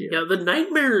to do. Yeah, the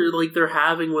nightmare they're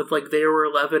having with They Were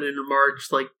 11 in March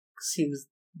seems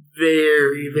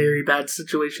very, very bad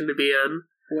situation to be in.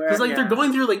 Because they're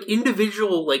going through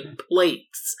individual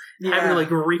plates, having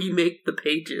to remake the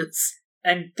pages.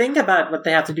 And think about what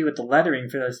they have to do with the lettering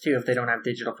for those too if they don't have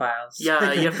digital files.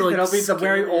 Yeah, you have to it'll be the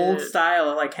very old style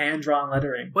of hand drawn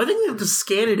lettering. Well, I think you have to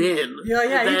scan it in. Yeah,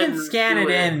 you can scan it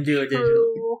in and do it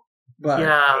digitally. But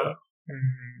yeah.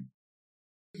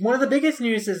 One of the biggest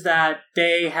news is that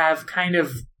they have kind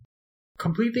of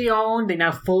completely owned, they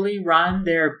now fully run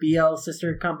their BL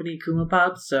sister company, Kuma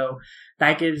Pub, so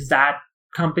that gives that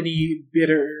company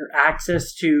better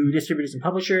access to distributors and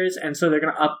publishers, and so they're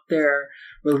going to up their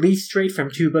release rate from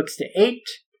 2 books to 8.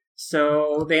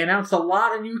 So they announced a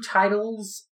lot of new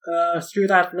titles through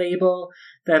that label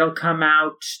that'll come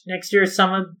out next year.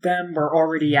 Some of them were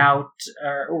already out,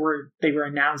 or they were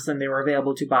announced and they were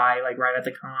available to buy right at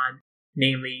the con,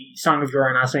 namely Song of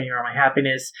Jorah and Asa, You Are My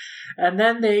Happiness. And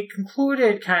then they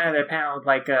concluded kind of their panel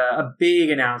with a big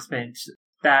announcement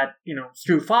that,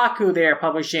 through Faku, they are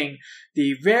publishing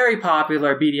the very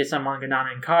popular BDSM manga Nana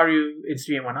and Karu in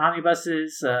 3-in-1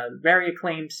 omnibuses, a very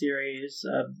acclaimed series,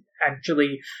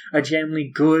 actually a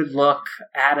genuinely good look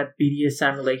at a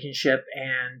BDSM relationship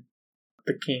and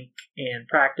the kink and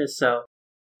practice. So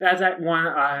that's that one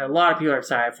a lot of people are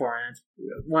excited for, and it's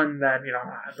one that,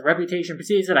 the reputation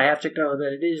precedes it. I have checked out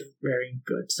that it is very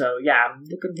good. So yeah, I'm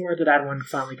looking forward to that one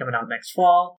finally coming out next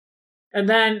fall. And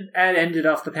then Ed ended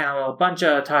off the panel with a bunch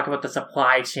of talk about the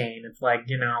supply chain. It's a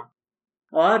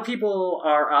lot of people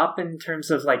are up in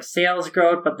terms of sales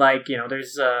growth, but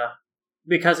there's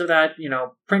because of that,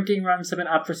 printing runs have been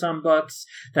up for some books.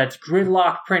 That's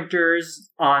gridlock printers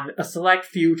on a select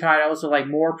few titles, so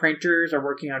more printers are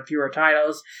working on fewer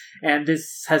titles, and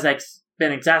this has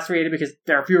been exacerbated because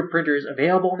there are fewer printers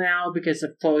available now because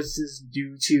of closes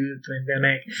due to the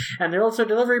pandemic, and there are also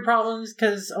delivery problems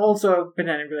because also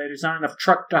pandemic related, there's not enough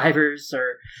truck drivers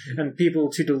and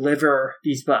people to deliver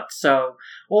these books. So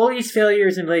all these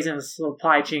failures and delays in the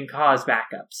supply chain cause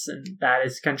backups, and that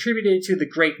has contributed to the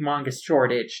great manga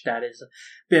shortage that has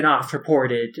been oft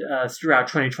reported throughout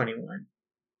 2021.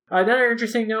 Another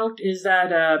interesting note is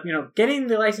that getting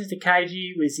the license to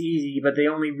Kaiji was easy, but they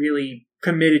only really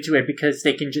committed to it because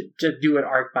they can just do it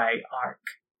arc by arc.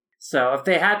 So if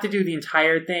they had to do the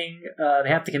entire thing, they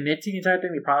have to commit to the entire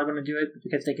thing, they probably want to do it, but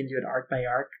because they can do it arc by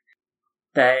arc,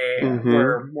 they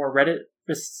were more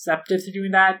receptive to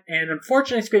doing that. And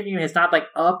unfortunately, Squid Game has not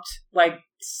upped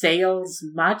sales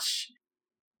much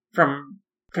from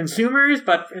consumers,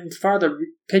 but as far as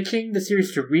pitching the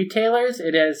series to retailers,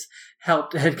 it has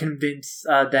helped and convinced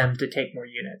them to take more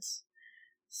units.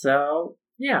 So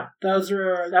yeah,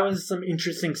 that was some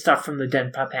interesting stuff from the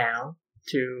Denpa panel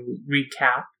to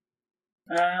recap.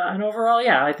 And overall,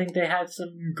 yeah, I think they had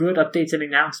some good updates and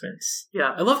announcements.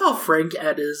 Yeah, I love how frank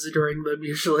Ed is during them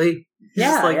usually. He's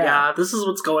just this is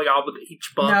what's going on with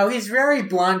each book. No, he's very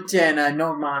blunt and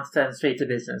no nonsense straight to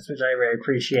business, which I very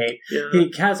appreciate. Yeah.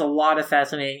 He has a lot of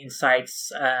fascinating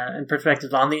insights and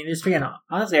perspectives on the industry, and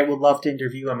honestly, I would love to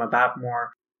interview him about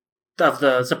more of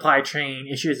the supply chain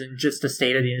issues and just the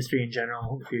state of the industry in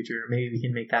general in the future. Maybe we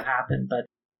can make that happen. But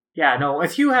yeah, no,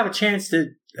 if you have a chance to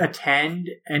attend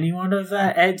any one of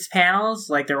Ed's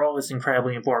panels, they're always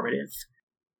incredibly informative.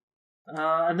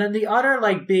 And then the other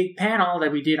big panel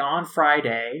that we did on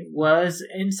Friday was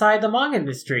Inside the Manga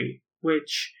Industry,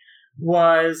 which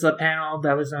was a panel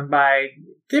that was done by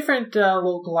different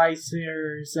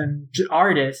localizers and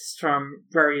artists from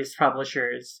various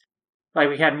publishers.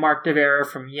 We had Mark Devera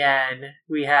from Yen,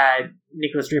 we had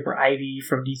Nicholas Draper Ivy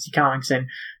from DC Comics, and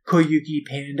Koyuki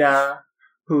Panda,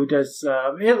 who is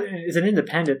an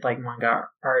independent manga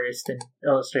artist and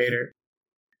illustrator.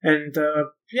 And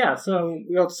so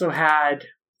we also had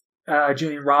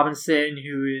Julian Robinson,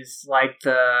 who is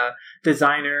the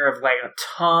designer of a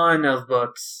ton of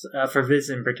books for Viz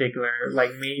in particular.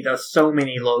 Made us so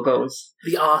many logos.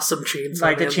 The awesome Chainsaw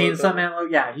Man. The Chainsaw Man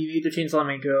logo. Yeah, he made the Chainsaw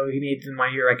Man logo. He made the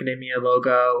My Hero Academia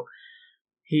logo.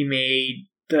 He made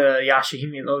the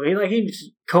Yashahime logo. He made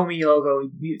Komi logo.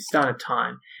 He's done a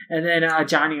ton. And then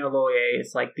Johnny Oloye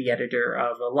is the editor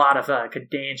of a lot of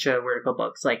Kodansha vertical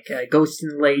books, Ghost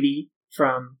and the Lady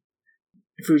from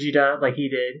Fujita, he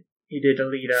did. He did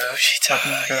Alita,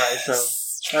 Fucking Sarai, so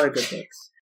a lot of good books.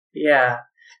 Yeah.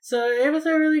 So it was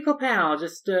a really cool panel.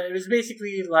 Just it was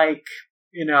basically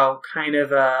kind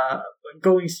of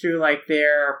going through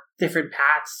their different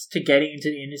paths to getting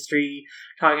into the industry,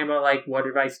 talking about what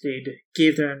advice they'd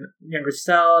give their younger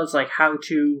selves, how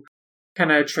to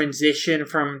kind of transition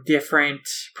from different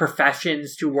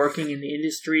professions to working in the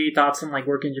industry, thoughts on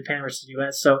working in Japan versus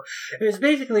US. So it was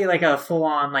basically a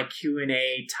full-on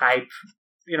Q&A type,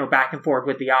 back and forth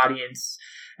with the audience.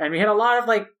 And we had a lot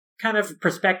of kind of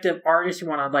prospective artists who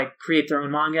want to create their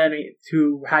own manga,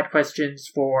 who had questions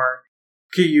for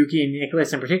Koyuki and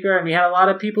Nicholas in particular. And we had a lot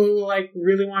of people who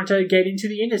really wanted to get into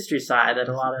the industry side. Had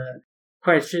a lot of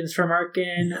questions from Mark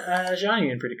and Johnny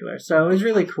in particular. So it was a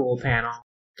really cool panel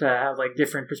to have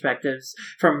different perspectives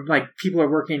from people who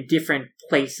are working in different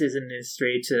places in the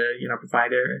industry to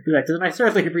provide their perspectives. And I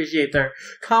certainly appreciate their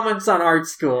comments on art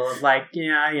school.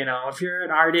 If you're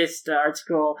an artist, art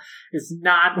school is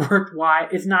not worthwhile.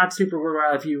 It's not super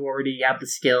worthwhile if you already have the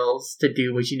skills to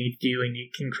do what you need to do and you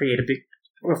can create a big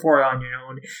report on your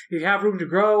own. If you have room to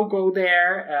grow, go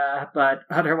there. But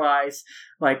otherwise,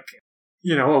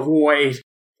 avoid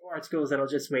art schools that'll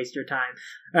just waste your time.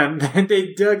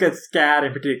 They dug at SCAD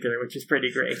in particular, which is pretty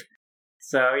great.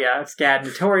 So yeah, SCAD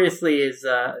notoriously is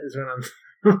one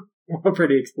of a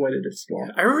pretty exploitative school.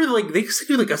 I remember they used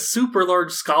to do a super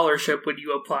large scholarship when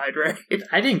you applied, right?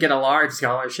 I didn't get a large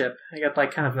scholarship. I got I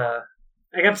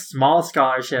got a small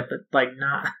scholarship, but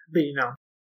not. But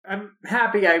I'm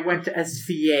happy I went to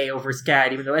SVA over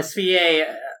SCAD, even though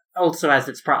SVA also has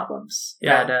its problems.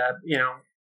 Yeah. But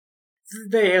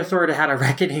they sort of had a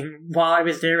reckoning while I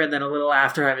was there, and then a little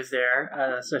after I was there,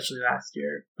 especially last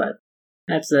year. But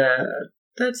that's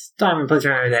time and place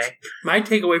for another day. My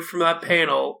takeaway from that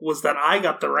panel was that I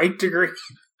got the right degree.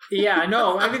 Yeah,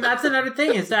 no, I mean, that's another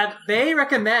thing, is that they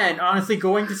recommend, honestly,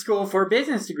 going to school for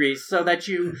business degrees so that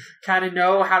you kind of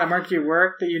know how to market your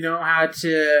work, that you know how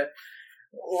to,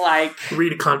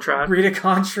 read a contract,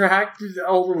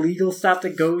 all the legal stuff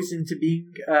that goes into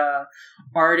being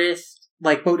artist,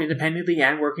 both independently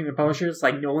and working with publishers,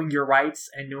 knowing your rights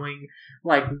and knowing,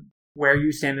 where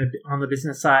you stand on the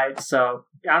business side. So,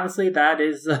 honestly, that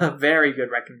is a very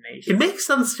good recommendation. It makes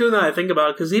sense, too, now I think about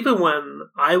it, because even when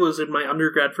I was in my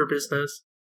undergrad for business,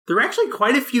 there were actually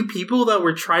quite a few people that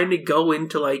were trying to go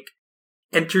into,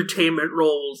 entertainment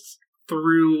roles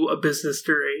through a business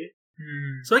degree.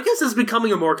 So I guess it's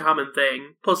becoming a more common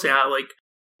thing. Plus, yeah,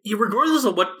 regardless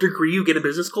of what degree you get in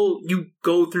business school, you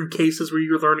go through cases where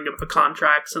you're learning about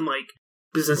contracts and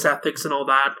business ethics and all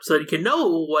that, so that you can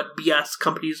know what BS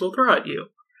companies will throw at you.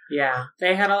 Yeah,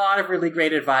 they had a lot of really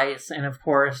great advice, and of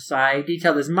course, I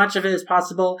detailed as much of it as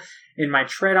possible in my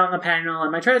thread on the panel,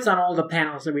 and my threads on all the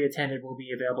panels that we attended will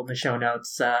be available in the show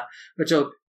notes, which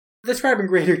will describe in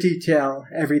greater detail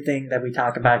everything that we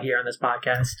talk about here on this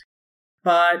podcast.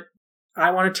 But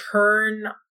I want to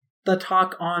turn the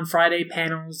talk on Friday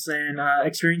panels and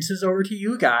experiences over to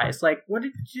you guys.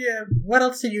 What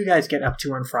else did you guys get up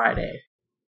to on Friday?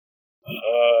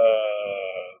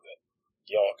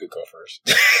 Y'all could go first.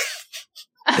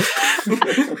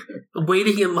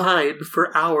 Waiting in line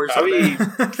for hours.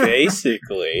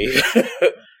 Basically.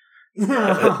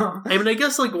 I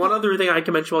guess one other thing I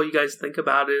can mention while you guys think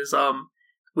about is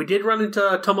we did run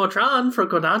into Tomo-chan from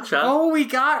Kodansha. Oh, we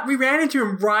ran into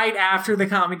him right after the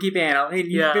Comic-Con panel. And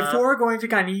before going to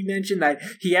Con, he mentioned that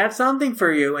he had something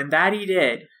for you, and that he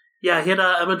did. Yeah, he had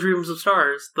Emma Dreams of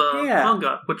Stars, the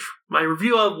manga, which my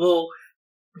review of will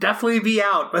definitely be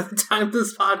out by the time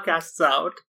this podcast is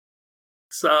out.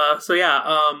 So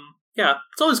yeah,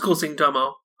 it's always cool seeing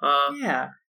Tomo.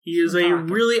 He is a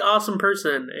really awesome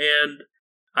person, and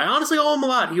I honestly owe him a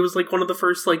lot. He was like one of the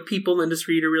first like people in the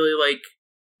industry to really like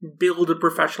build a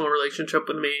professional relationship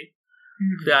with me.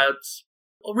 Mm-hmm. Yeah, it's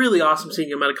really awesome seeing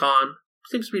him at a con.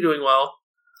 Seems to be doing well.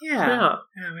 Yeah,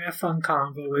 we had a fun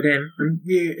convo with him.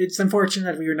 It's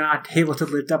unfortunate that we were not able to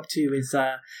live up to his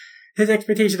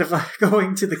expectation of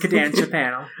going to the Kodansha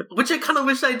panel. Which I kind of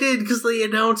wish I did, because they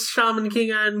announced Shaman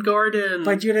King and Gordon.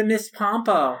 But you'd have missed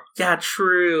Pompo. Yeah,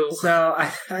 true. So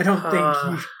I don't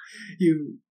think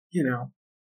you know.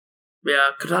 Yeah,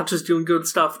 Kodansha's doing good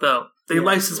stuff, though. They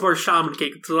license more Shaman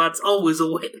King, so that's always a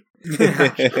win.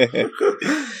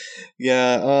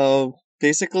 Yeah,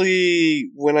 basically,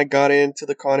 when I got into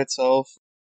the con itself,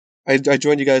 I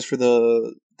joined you guys for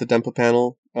the Denpa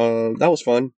panel. That was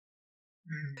fun.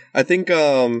 I think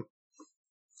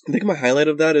my highlight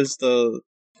of that is the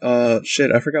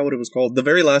I forgot what it was called. The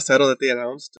very last title that they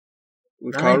announced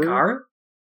with Karu.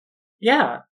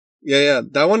 Yeah. Yeah.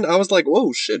 That one I was like,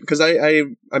 whoa, shit, because I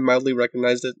mildly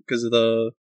recognized it because of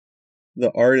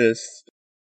the artist.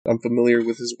 I'm familiar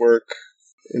with his work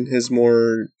and his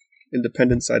more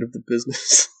independent side of the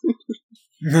business.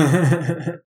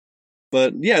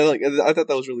 But yeah, like I thought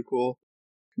that was really cool.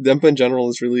 Denpa in general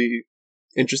is really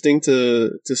interesting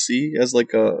to see as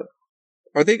like a.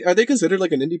 Are they considered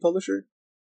like an indie publisher?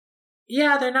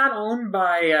 Yeah, they're not owned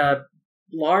by a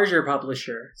larger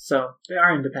publisher, so they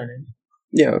are independent.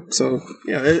 Yeah, so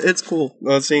yeah, it's cool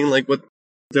seeing like what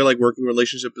their like working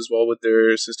relationship as well with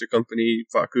their sister company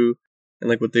Faku, and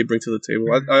like what they bring to the table.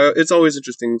 It's always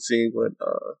interesting seeing what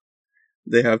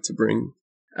they have to bring.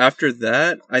 After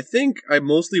that, I think I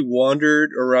mostly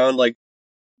wandered around like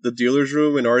the dealer's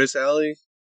room and Artist Alley,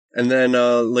 and then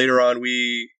later on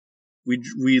we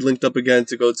linked up again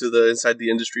to go to the Inside the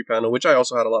Industry panel, which I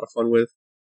also had a lot of fun with.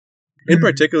 In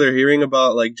particular, hearing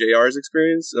about like JR's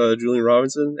experience, Julian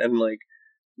Robinson, and like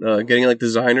getting like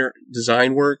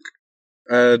design work,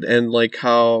 and like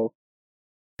how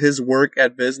his work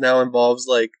at Viz now involves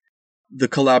like the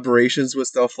collaborations with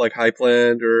stuff like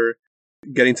Hypeland, or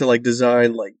getting to like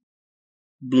design like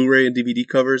Blu-ray and DVD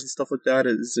covers and stuff like that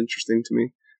is interesting to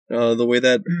me. The way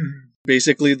that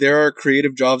basically there are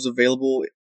creative jobs available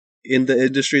in the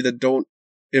industry that don't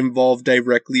involve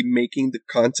directly making the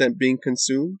content being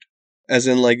consumed. As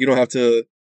in, like, you don't have to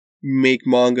make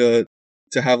manga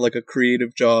to have like a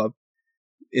creative job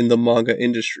in the manga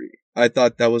industry. I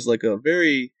thought that was like a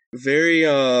very, very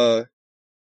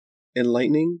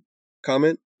enlightening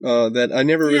comment that I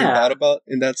never really thought about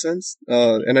in that sense.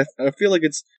 And I feel like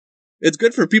it's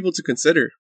good for people to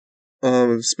consider,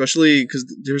 especially because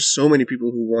there's so many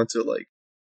people who want to like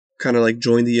kind of like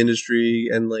join the industry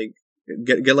and like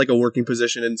get like a working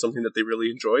position in something that they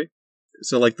really enjoy.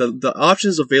 So like the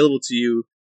options available to you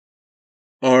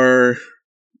are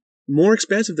more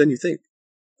expansive than you think.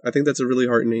 I think that's a really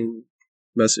heartening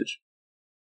message.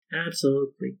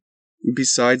 Absolutely.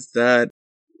 Besides that,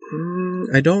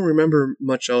 I don't remember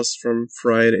much else from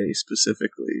Friday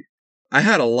specifically. I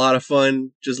had a lot of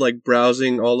fun just like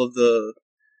browsing all of the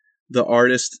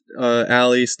Artist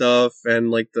Alley stuff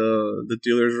and like the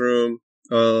dealer's room.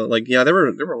 Like yeah, there were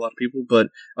a lot of people, but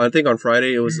I think on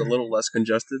Friday it was a little less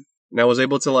congested, and I was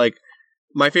able to like.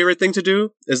 My favorite thing to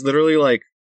do is literally like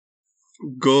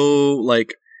go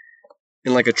like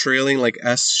in like a trailing like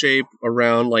S shape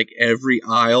around like every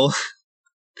aisle,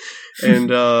 and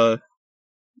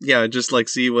yeah, just like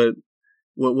see what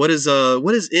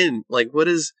is in, like what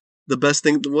is the best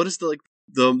thing, what is the like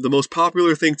the most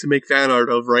popular thing to make fan art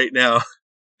of right now.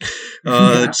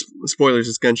 Spoilers,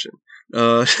 it's Genshin.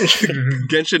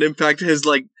 Genshin Impact has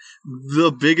like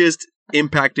the biggest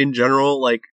impact in general.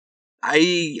 Like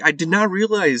I did not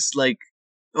realize, like,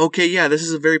 okay, yeah, this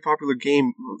is a very popular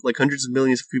game, like hundreds of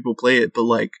millions of people play it, but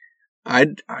like I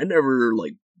never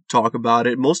like talk about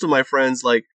it. Most of my friends,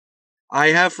 like, I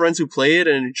have friends who play it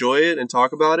and enjoy it and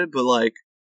talk about it, but like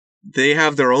they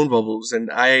have their own bubbles,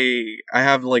 and I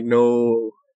have like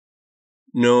no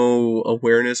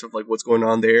awareness of like what's going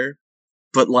on there.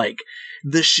 But like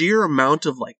the sheer amount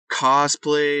of like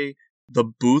cosplay, the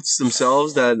booths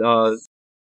themselves that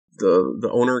the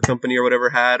owner company or whatever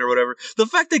had, or whatever, the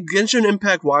fact that Genshin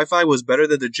Impact Wi-Fi was better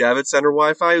than the Javits Center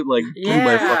Wi-Fi like blew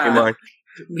my fucking mind.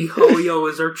 MiHoYo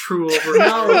is our true over.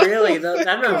 No, really, that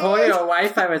MiHoYo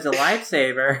Wi-Fi was a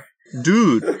lifesaver.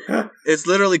 Dude, it's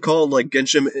literally called like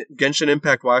Genshin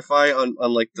Impact Wi-Fi on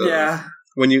like the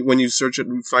when you search it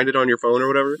and find it on your phone or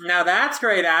whatever. Now that's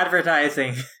great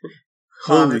advertising.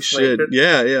 Holy shit!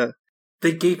 Yeah.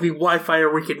 They gave me Wi-Fi a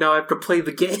week, and now I have to play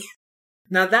the game.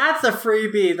 Now that's a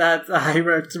freebie that I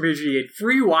appreciate.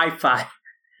 Free Wi-Fi.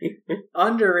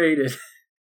 Underrated.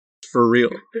 For real.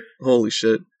 Holy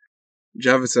shit.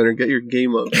 Java Center, get your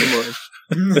game up. Come on.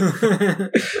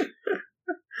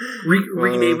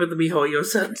 Rename it the MiHoYo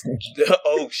Center.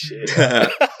 Oh, shit.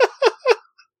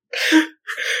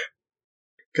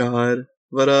 God.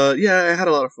 But, yeah, I had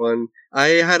a lot of fun. I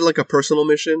had, like, a personal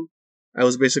mission. I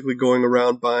was basically going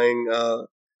around buying,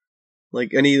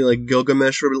 like, any, like,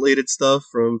 Gilgamesh-related stuff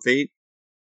from Fate.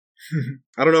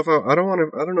 I don't know if I want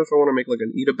to make, like,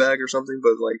 an Ida bag or something,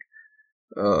 but, like,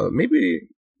 maybe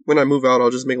when I move out,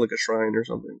 I'll just make, like, a shrine or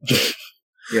something. But,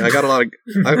 yeah, I got a lot of,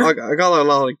 I got a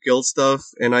lot of guild stuff,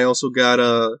 and I also got,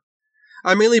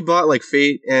 I mainly bought, like,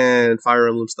 Fate and Fire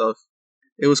Emblem stuff.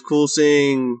 It was cool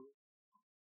seeing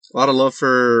a lot of love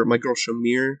for my girl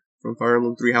Shamir from Fire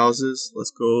Emblem 3 Houses.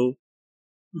 Let's go.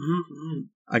 Mm-hmm.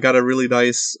 I got a really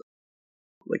nice,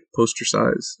 like, poster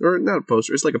size, or not a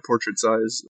poster, it's like a portrait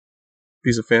size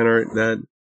piece of fan art that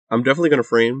I'm definitely going to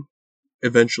frame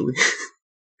eventually.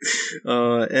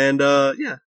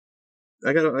 Yeah.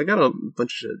 I got a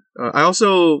bunch of shit. I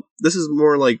also, this is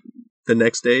more like the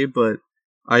next day, but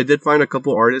I did find a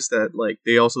couple artists that, like,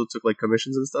 they also took, like,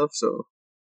 commissions and stuff, so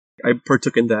I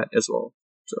partook in that as well.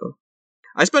 So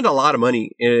I spent a lot of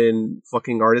money in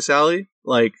fucking Artist Alley.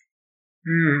 Like,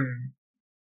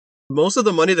 most of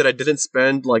the money that I didn't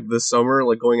spend, like, this summer,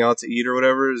 like, going out to eat or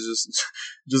whatever, is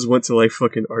just went to, like,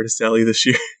 fucking Artist Alley this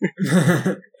year.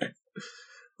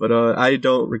 But I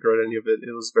don't regret any of it.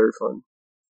 It was very fun.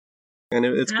 And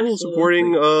it's cool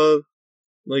supporting,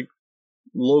 like,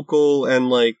 local and,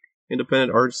 like,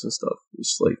 independent artists and stuff.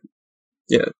 It's like,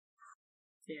 yeah.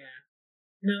 Yeah.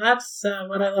 No, that's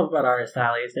what I love about Artist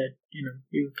Alley, is that, you know,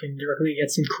 you can directly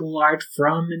get some cool art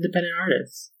from independent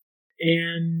artists.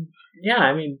 And, yeah,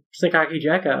 I mean, Sakaki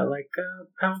Jekka, like,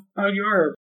 how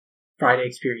your Friday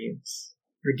experience,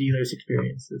 or dealer's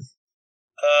experiences?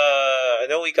 I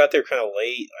know we got there kind of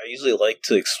late. I usually like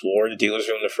to explore the dealer's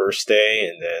room the first day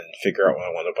and then figure out what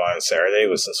I want to buy on Saturday,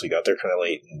 but since we got there kind of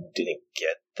late and didn't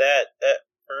get that at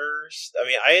first, I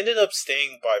mean, I ended up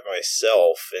staying by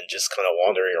myself and just kind of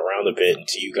wandering around a bit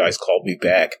until you guys called me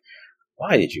back.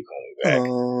 Why did you call me back?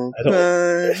 All I don't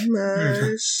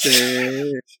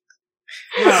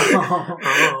by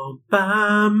myself. All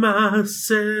by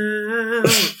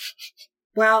myself.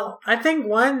 Well, I think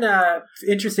one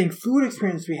interesting food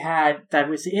experience we had that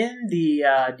was in the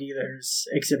dealer's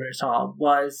exhibitors hall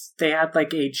was they had,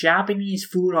 like, a Japanese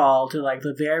food hall to, like,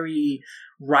 the very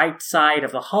right side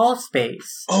of the hall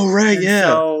space. Oh, right, and yeah.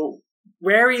 So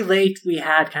very late we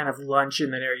had kind of lunch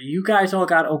in that area. You guys all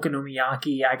got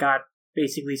okonomiyaki. I got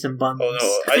basically some buns. Oh,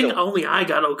 no, I think only I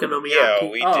got okonomiyaki. Yeah,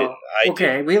 we didn't.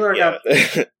 Okay, we learned up.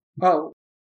 Oh,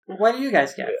 what do you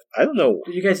guys get? I don't know.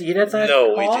 Did you guys eat at that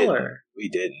No, hall? we didn't. Or? We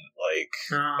didn't. Like,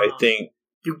 Oh. I think...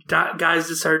 You guys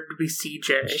decided to be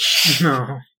CJ.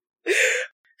 No.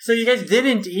 So you guys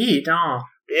didn't eat, oh.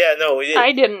 Yeah, no, we didn't.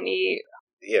 I didn't eat.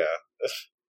 Yeah.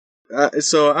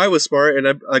 So I was smart,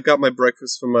 and I got my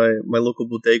breakfast from my local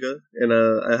bodega, and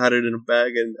I had it in a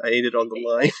bag, and I ate it on the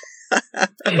line.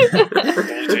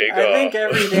 I think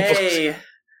every day...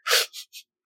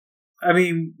 I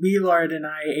mean, Lord and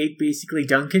I ate basically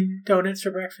Dunkin' Donuts for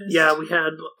breakfast. Yeah,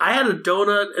 I had a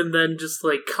donut and then just,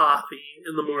 like, coffee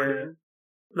in the morning.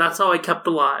 That's how I kept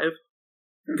alive.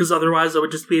 Because otherwise I would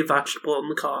just be a vegetable in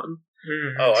the con.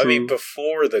 Oh, I mean,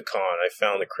 before the con, I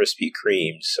found the Krispy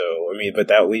Kreme, so, I mean, but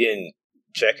that we didn't...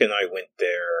 Jack and I went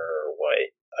there,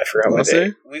 I forgot what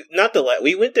day. We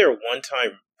went there one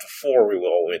time before we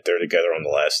all went there together on the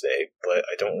last day, but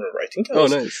I don't remember. I think that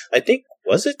was... nice. I think...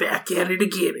 Was it? Back at it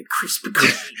again at Krispy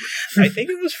Kreme. I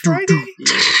think it was Friday.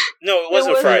 No, it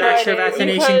wasn't Friday. Extra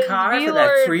vaccination card for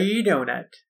that free donut.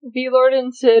 V-Lord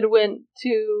and Sid went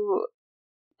to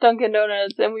Dunkin'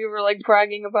 Donuts, and we were, like,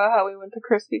 bragging about how we went to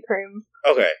Krispy Kreme.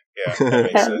 Okay, yeah, that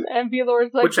makes sense. And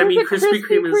V-Lord's like, which, I mean, Krispy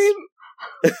Kreme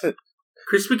is...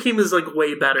 Krispy Kreme is, like,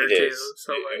 way better, too.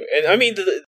 So, like... And, I mean,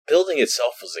 the building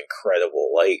itself was incredible.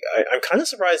 Like, I'm kind of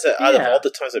surprised that out of all the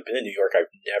times I've been in New York, I've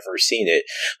never seen it.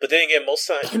 But then again, most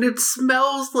times... And it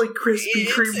smells like Krispy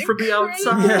Kreme from the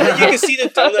outside. Yeah. You can see the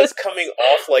donuts coming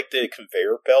off, like, the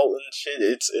conveyor belt and shit.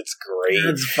 It's great.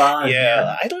 It's fun.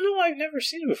 Yeah, I don't know. I've never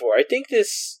seen it before. I think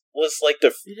this was, like,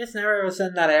 the... You just never was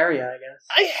in that area, I guess.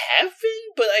 I have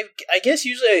been, but I guess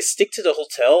usually I stick to the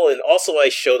hotel, and also I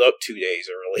showed up 2 days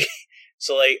early.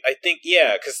 So, like, I think,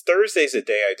 yeah, because Thursday's the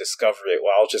day I discovered it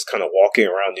while I was just kind of walking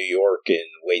around New York and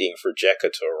waiting for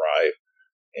Jekka to arrive.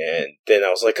 And then I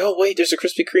was like, oh, wait, there's a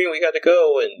Krispy Kreme, we got to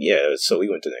go. And, yeah, so we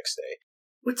went the next day.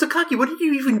 Wait, Sakaki, what did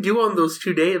you even do on those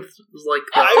 2 days? Like,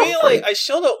 I mean, like, I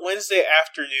showed up Wednesday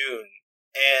afternoon,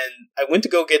 and I went to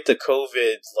go get the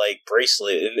COVID, like,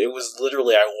 bracelet, and it was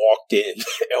literally, I walked in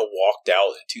and walked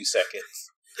out in 2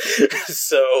 seconds.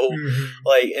 So,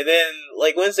 like, and then,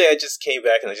 like, Wednesday I just came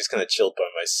back and I just kind of chilled by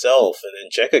myself, and then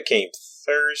Jekka came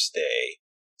Thursday,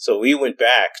 so we went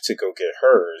back to go get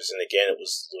hers, and again, it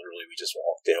was literally, we just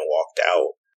walked in and walked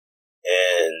out,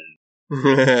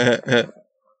 and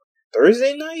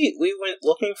Thursday night, we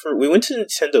went to the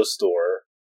Nintendo store,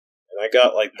 and I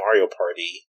got, like, Mario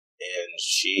Party, and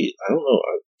I don't know,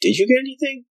 did you get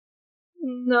anything?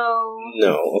 No.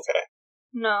 No, okay.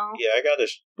 No. Yeah, I got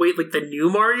Wait, like the new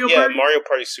Mario Party? Yeah, Mario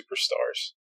Party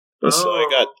Superstars. So I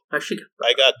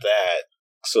got that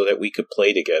so that we could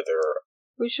play together.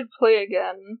 We should play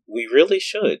again. We really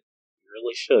should.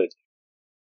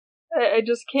 I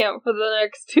just can't for the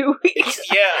next 2 weeks.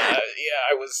 yeah,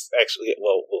 I was actually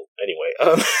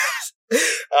anyway.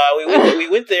 We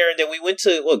went there and then we went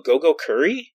to Go-Go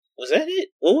Curry? Was that it?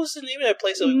 What was the name of that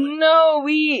place that we went? No,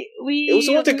 we it was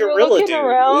the one with the gorilla dude.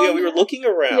 Around. Yeah, we were looking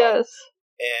around. Yes.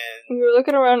 And we were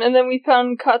looking around, and then we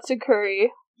found Katsukuri.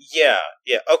 Yeah.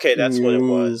 Okay, that's what it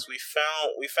was. We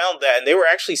found that, and they were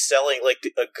actually selling, like,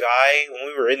 a guy, when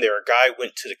we were in there, a guy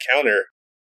went to the counter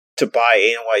to buy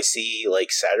ANYC,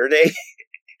 like, Saturday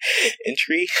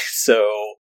entry,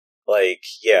 so, like,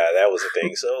 yeah, that was the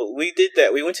thing. So, we did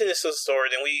that. We went to this store,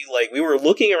 and then we were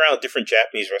looking around different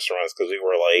Japanese restaurants, because we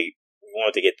were, like, we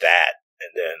wanted to get that,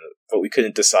 but we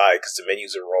couldn't decide, because the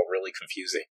menus are all really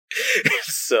confusing.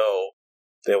 So,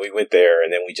 then we went there,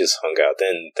 and then we just hung out.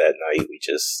 Then that night, we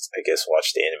just, I guess,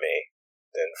 watched anime.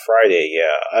 Then Friday,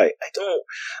 yeah,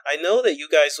 I know that you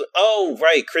guys, oh,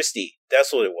 right, Christy,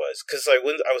 that's what it was. Because I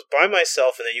was by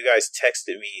myself, and then you guys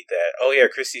texted me that, oh yeah,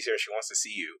 Christy's here, she wants to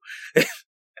see you. And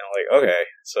I'm like, okay.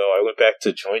 So I went back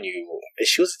to join you.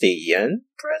 She was at the Yen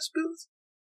Press booth?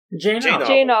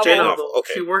 J-Novel.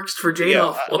 Okay. She works for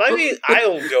J-Novel. I mean, I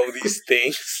don't know these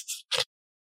things.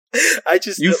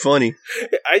 Funny.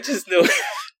 I just know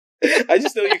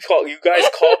you guys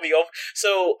called me over.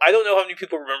 So I don't know how many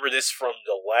people remember this from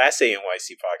the last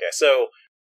ANYC podcast. So,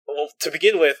 well, to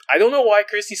begin with, I don't know why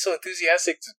Christy's so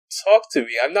enthusiastic to talk to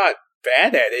me. I'm not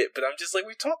bad at it, but I'm just like,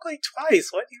 we talked like twice.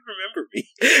 Why do you remember me?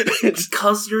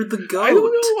 Because you're the goat. I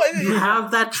don't know. You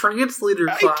have that translator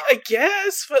file. I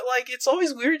guess, but like, it's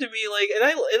always weird to me. Like, and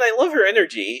I love her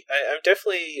energy. I'm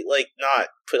definitely like not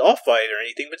put off by it or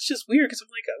anything, but it's just weird because I'm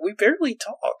like, we barely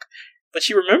talk, but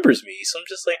she remembers me, so I'm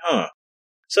just like, huh.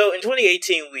 So in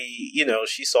 2018,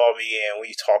 she saw me and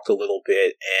we talked a little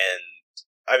bit, and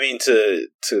I mean, to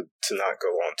not go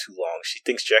on too long, she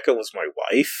thinks Jekka was my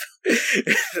wife.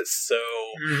 So,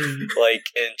 like,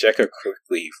 and Jekka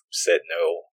quickly said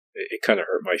no. It kind of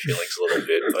hurt my feelings a little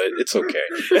bit, but it's okay.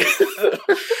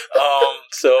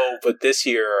 But this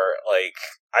year, like,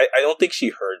 I don't think she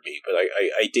heard me, but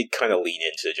I did kind of lean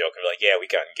into the joke and be like, yeah, we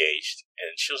got engaged.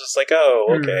 And she was just like,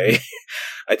 oh, okay.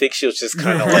 I think she was just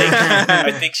kind of like,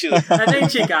 I think she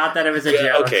got that it was a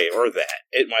joke. Okay, or that.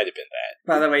 It might have been that.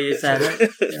 By the way you said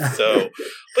it. Yeah. So,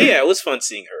 but yeah, it was fun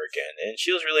seeing her again. And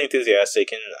she was really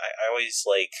enthusiastic, and I always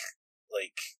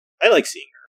I like seeing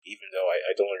her, even though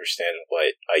I don't understand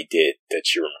what I did that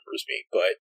she remembers me.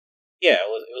 But yeah,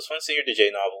 it was fun seeing her to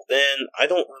J-Novel. Then I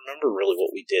don't remember really what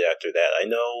we did after that. I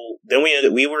know then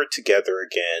we were together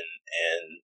again,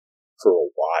 and for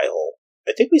a while,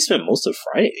 I think we spent most of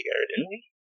Friday together, didn't we?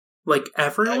 Like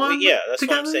everyone? Yeah, that's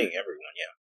together? what I'm saying. Everyone,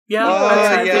 yeah.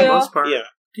 Yeah, for the most part.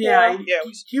 Yeah.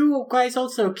 You guys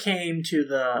also came to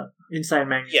the Inside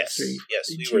Magazine Street. Yes,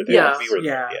 we were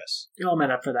there. Yes. You all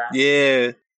met up for that.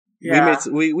 Yeah.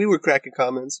 We were cracking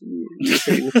comments. We were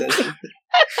paying attention.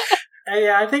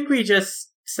 Yeah, I think we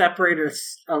just separated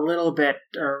a little bit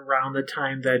around the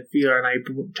time that Vila and I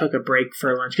took a break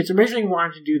for lunch. Because originally we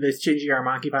wanted to do this Shinji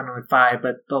Aramaki Panel at 5,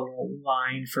 but the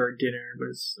line for dinner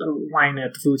was... The line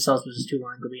at the food stalls was just too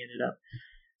long, but we ended up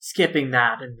skipping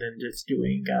that and then just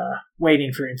doing...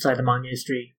 waiting for Inside the Manga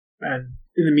History. And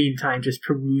in the meantime, just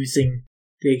perusing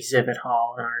the exhibit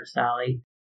hall in Artist Alley.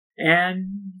 And,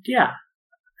 yeah.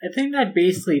 I think that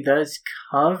basically does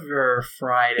cover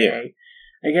Friday.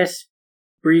 Yeah. I guess...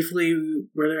 Briefly,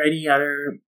 were there any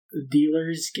other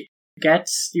dealers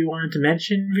gets you wanted to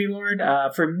mention, V-Lord?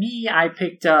 For me, I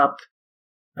picked up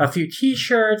a few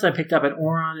t-shirts. I picked up an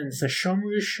Oran and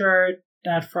Sashomu shirt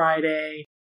that Friday.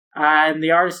 In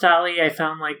the Artist Alley, I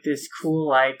found like this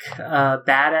cool,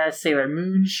 badass Sailor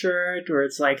Moon shirt, where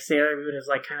it's like Sailor Moon is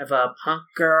like kind of a punk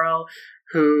girl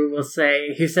who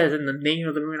says in the name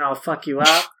of the moon, I'll fuck you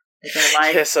up. Which I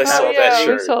like. Yes, I saw that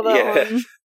shirt. We saw that one.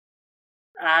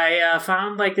 I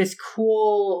found like this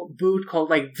cool boot called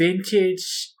like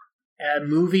Vintage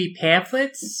movie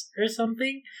pamphlets or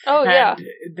something. Oh, yeah.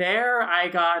 There I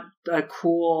got a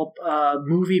cool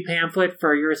movie pamphlet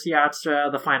for Yurusei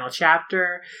Yatsura, the final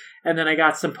chapter, and then I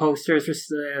got some posters for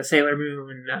Sailor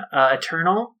Moon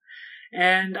Eternal.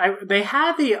 And they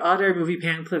had the other movie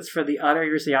pamphlets for the other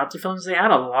Yurusei Yatsura films. They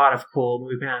had a lot of cool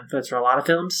movie pamphlets for a lot of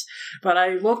films. But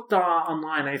I looked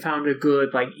online, I found a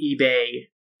good eBay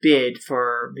bid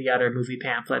for the other movie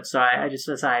pamphlets, so I just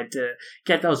decided to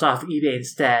get those off eBay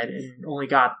instead, and only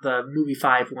got the movie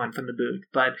 5 one from the booth.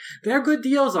 But they're good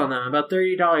deals on them, about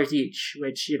 $30 each,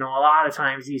 which a lot of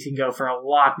times these can go for a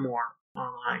lot more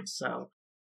online. So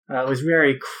I was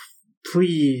very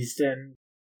pleased and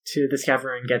to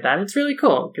discover and get that. It's really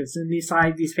cool because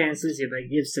inside these pamphlets, they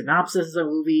give synopsis of the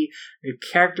movie, they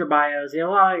have character bios, they have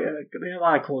a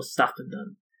lot of cool stuff in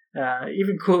them.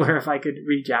 Even cooler if I could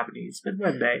read Japanese, but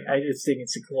one day. I just think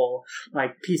it's a cool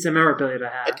piece of memorabilia to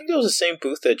have. I think it was the same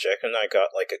booth that Jack and I got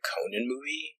a Conan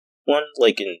movie one,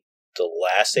 in the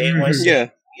last ANYC. Yeah.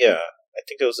 Yeah, I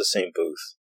think it was the same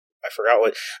booth. I forgot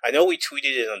what. I know we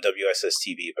tweeted it on WSS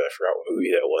TV, but I forgot what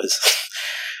movie that was.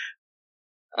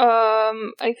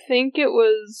 I think it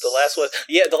was the last one.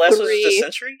 Yeah, the last Wizard of the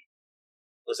Century.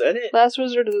 Was that it? Last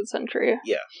Wizard of the Century.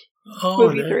 Yeah. Oh,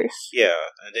 movie 3. Yeah,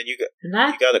 and then you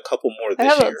got a couple more this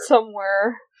year. I have it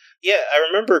somewhere. Yeah, I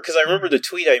remember the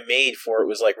tweet I made for it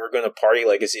was we're going to party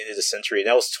like it's the end of the century, and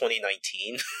that was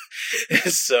 2019.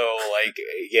 So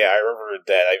yeah, I remember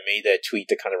that I made that tweet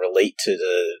to kind of relate to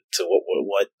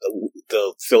what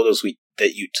the photos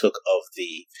that you took of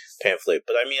the pamphlet.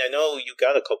 But I mean, I know you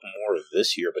got a couple more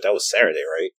this year, but that was Saturday,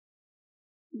 right?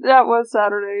 That was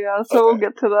Saturday, yeah. So We'll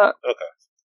get to that. Okay.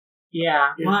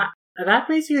 Yeah. That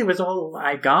basically was all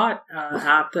I got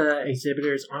at the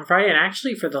exhibitors on Friday, and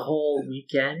actually for the whole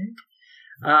weekend.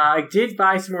 I did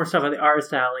buy some more stuff at the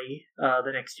Artist Alley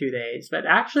the next 2 days, but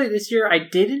actually this year I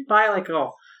didn't buy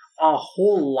a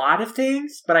whole lot of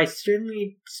things, but I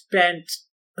certainly spent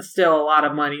still a lot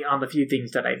of money on the few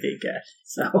things that I did get.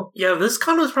 So yeah, this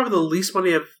con was probably the least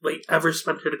money I've ever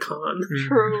spent at a con.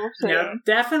 True. Yeah,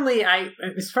 definitely.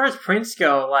 As far as prints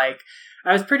go, I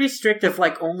was pretty strict of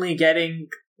only going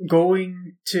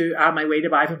out of my way to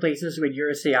buy from places with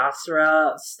Yurusei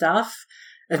Yatsura stuff.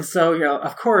 And so,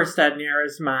 of course, that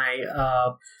narrows my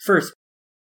first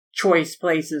choice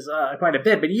places quite a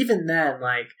bit. But even then,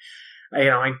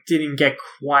 I didn't get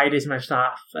quite as much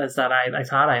stuff as that I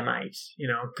thought I might,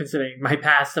 considering my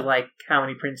past of how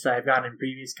many prints I've gotten in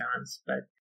previous cons. But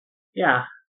yeah.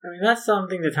 I mean, that's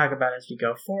something to talk about as we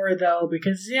go forward, though,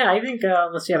 because, yeah, I think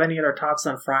unless you have any other talks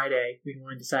on Friday, we can go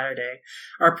into Saturday.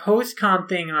 Our post-con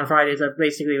thing on Fridays are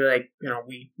basically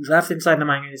we left Inside the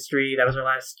Manga Industry. That was our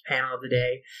last panel of the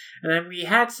day. And then we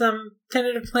had some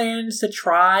tentative plans to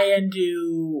try and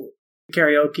do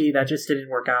karaoke. That just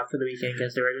didn't work out for the weekend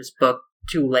because they were just booked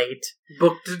too late.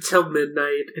 Booked until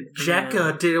midnight, and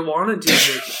Jekka didn't want to do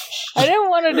midnight. I didn't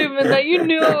want to do midnight. You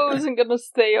knew I wasn't going to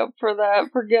stay up for that.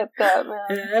 Forget that, man.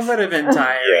 It would have been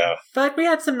tiring. Yeah. But we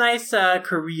had some nice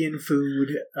Korean food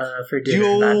for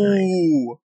dinner that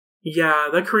night. Yeah,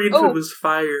 that Korean food was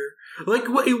fire.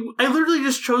 I literally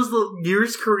just chose the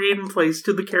nearest Korean place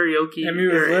to the karaoke and we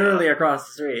were literally across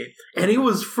the street. And it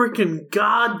was freaking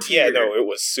god tier. Yeah, no, it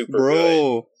was super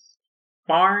good.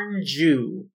 Barn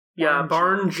Jew. Yeah,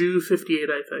 Barn Jew 58,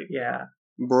 I think. Yeah.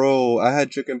 Bro, I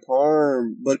had chicken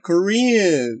parm, but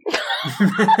Korean.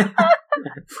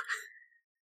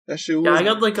 That shit was I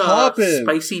got poppin'. a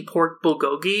spicy pork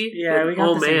bulgogi. Yeah, we got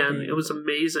oh the same man, thing. it was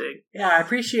amazing. Yeah, I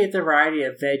appreciate the variety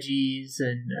of veggies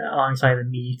and alongside the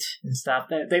meat and stuff.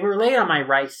 They were late on my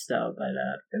rice though, but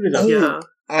it was okay. Yeah.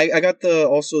 I got the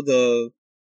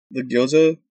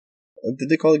gyoza. Did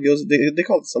they call it gyoza? They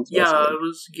called it something else. Yeah, it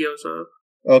was gyoza.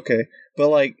 Okay,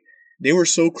 but they were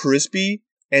so crispy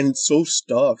and so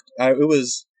stuffed. I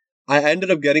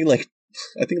ended up getting I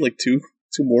think two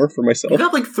more for myself. You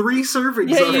got 3 servings.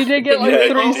 Yeah, you did get 3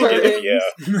 servings. Yeah,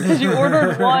 because you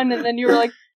ordered 1 and then you were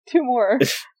 2 more.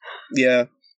 Yeah.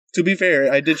 To be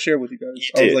fair, I did share with you guys.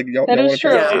 You I was like, y'all that is want to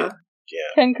true. Yeah.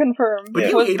 Can confirm. But it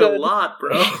you was ate good. a lot,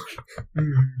 bro.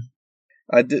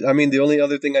 I did. I mean, the only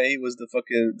other thing I ate was the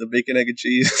bacon, egg, and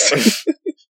cheese.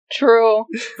 True.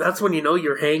 That's when you know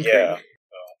you're hangry. Yeah.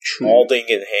 Malding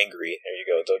and hangry. There you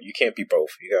go. You can't be both.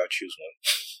 You gotta choose one.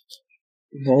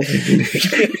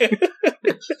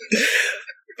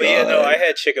 But yeah, no, I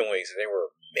had chicken wings and they were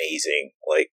amazing.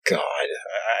 God,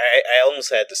 I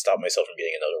almost had to stop myself from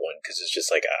getting another one because it's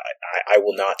just I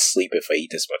will not sleep if I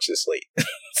eat this much this late.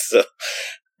 So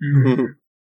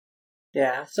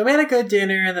Yeah, so we had a good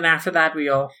dinner, and then after that we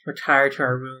all retired to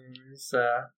our rooms.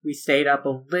 We stayed up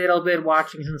a little bit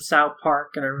watching some South Park,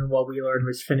 and I remember while Wheelord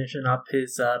was finishing up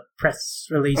his press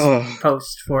release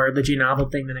post for the G-Novel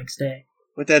thing the next day.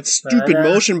 With that stupid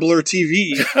motion blur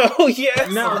TV. Oh, yes!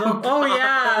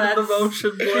 The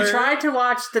motion blur. We tried to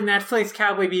watch the Netflix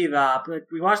Cowboy Bebop.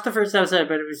 We watched the first episode,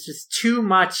 but it was just too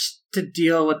much to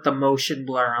deal with the motion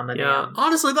blur on the damn.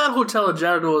 Honestly, that hotel in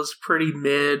general was pretty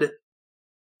mid.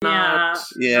 Not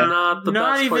the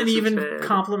best place even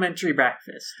complimentary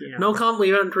breakfast. You know? No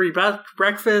complimentary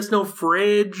breakfast, no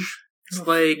fridge. It's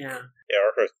like...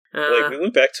 we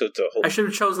went back to the whole... I should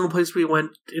have chosen the place we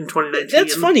went in 2019.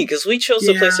 That's funny, because we chose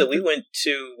the place that we went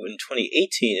to in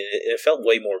 2018, and it felt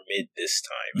way more mid this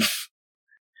time.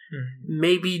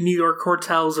 Maybe New York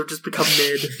hotels have just become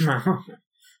mid.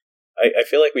 I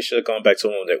feel like we should have gone back to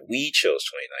the one that we chose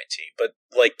 2019, but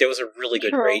like there was a really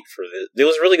good rate for this. There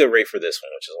was a really good rate for this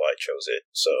one, which is why I chose it.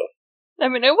 So, I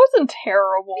mean, it wasn't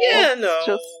terrible. Yeah,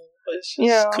 no, it's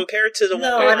just compared to the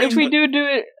one. If we do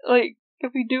it, like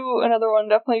if we do another one,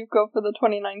 definitely go for the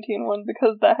 2019 one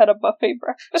because that had a buffet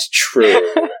breakfast. It's true,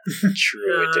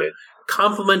 it did.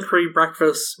 Complimentary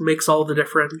breakfast makes all the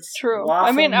difference. True.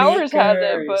 I mean, ours had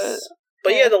it, but.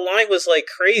 But yeah, the line was like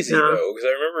crazy though, because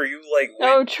I remember you like went,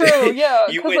 oh, true, yeah,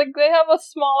 because like they have a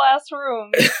small ass room,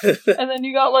 and then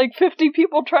you got like 50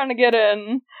 people trying to get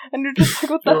in, and you're just like,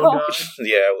 what the hell? God.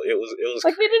 Yeah, it was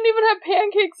like they didn't even have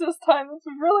pancakes this time. This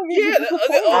was really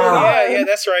yeah,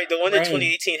 that's right. The one in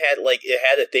 2018 had like it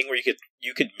had a thing where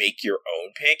you could make your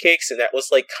own pancakes, and that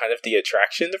was like kind of the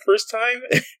attraction the first time,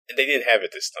 and they didn't have it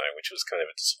this time, which was kind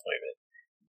of a disappointment.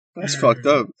 That's fucked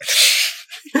up.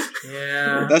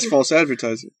 Yeah. That's false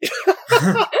advertising.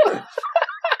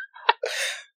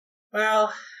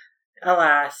 Well,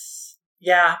 alas.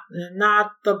 Yeah,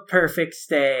 not the perfect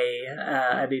stay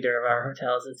at either of our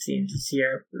hotels, it seems, this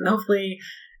year. Hopefully,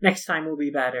 next time will be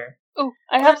better. Oh,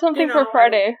 I have something for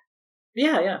Friday.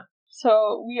 Yeah.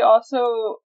 So, we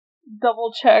also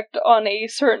double-checked on a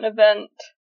certain event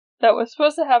that was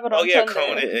supposed to happen on Sunday.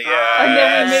 Conan, and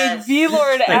then we made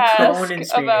V-Lord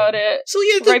ask about it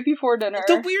right before dinner.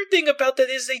 The weird thing about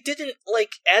that is they didn't,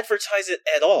 like, advertise it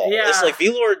at all. Yeah. It's like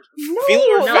V-Lord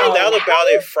found out about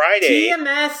it Friday.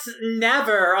 TMS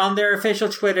never, on their official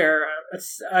Twitter,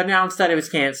 announced that it was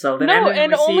canceled. And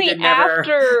only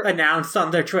after... announced on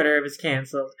their Twitter it was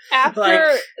canceled.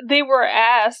 After they were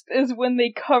asked is when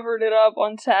they covered it up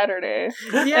on Saturday.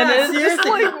 Yeah, and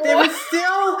seriously.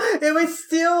 It was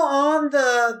still on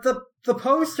the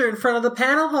poster in front of the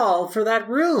panel hall for that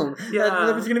room. Yeah.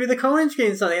 That was going to be the Conan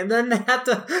game Sunday, and then they had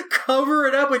to cover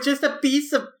it up with just a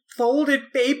piece of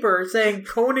folded paper saying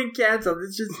Conan canceled.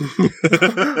 It's just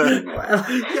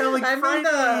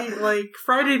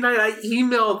Friday night I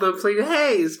emailed them saying,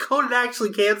 "Hey, is Conan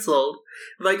actually canceled?"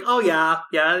 I'm like, oh yeah,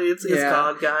 it's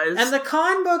gone, guys. And the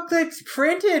con booklet's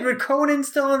printed with Conan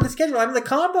still on the schedule. I mean, the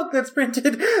con booklet's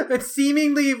printed, but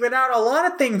seemingly without a lot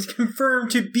of things confirmed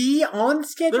to be on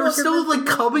schedule. There were still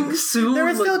coming soon. There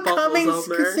were still coming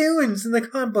soons in the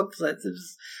con booklets.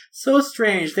 It's so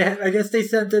strange. I guess they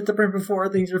sent it to print before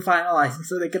things were finalized, and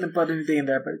so they couldn't put anything in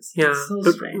there. But it's so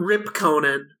strange. Rip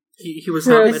Conan. He was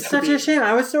not meant to be. It's such a shame.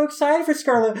 I was so excited for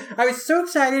Scarlet.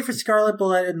 Scarlet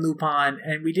Bullet and Lupin,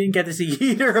 and we didn't get to see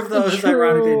either of those.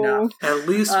 Ironically enough, at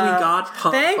least we got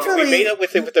Pompo. Thankfully, we made up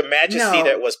with it with the majesty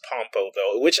that was Pompo,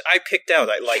 though, which I picked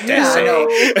out. I like that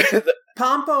saying.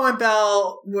 Pompo and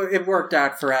Belle, it worked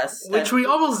out for us. Which we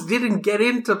almost didn't get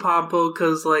into Pompo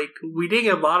because, we didn't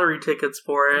get lottery tickets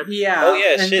for it. Yeah. Oh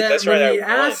yeah, shit. That's right. We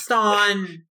asked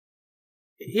on.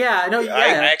 Yeah, no, yeah.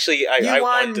 I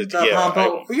won the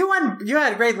Pompo. You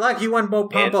had great luck. You won both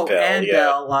Pompo and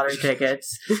Belle lottery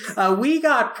tickets. We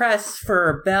got press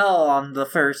for Belle on the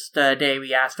first day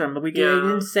we asked them, but we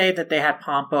didn't say that they had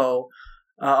Pompo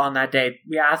on that day.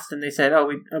 We asked and they said,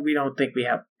 "Oh, we don't think we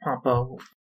have Pompo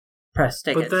press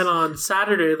tickets." But then on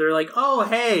Saturday, they're like, "Oh,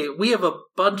 hey, we have a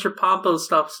bunch of Pompo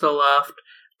stuff still left.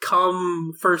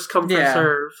 Come first, come first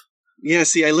serve." Yeah,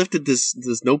 see, I lifted this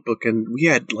notebook and we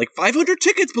had 500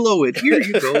 tickets below it. Here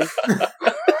you go.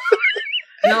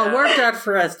 No, it worked out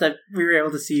for us that we were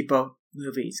able to see both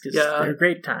movies because they're a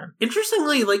great time.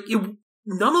 Interestingly,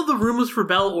 none of the rooms for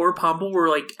Belle or Pompo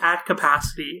were at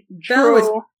capacity. Belle was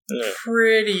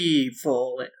pretty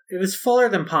full. It was fuller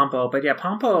than Pompo, but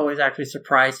Pompo was actually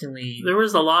surprisingly. There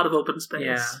was a lot of open space.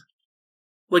 Yeah.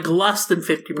 Less than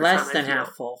 50%. Less than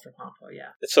half full for Pompo, yeah.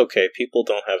 It's okay. People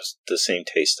don't have the same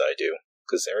taste I do.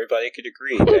 Because everybody could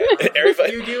agree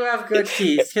that You do have good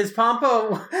taste. Because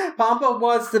Pompo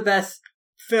was the best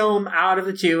film out of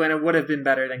the two, and it would have been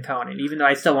better than Conan, even though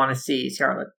I still want to see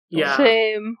Scarlet. Yeah.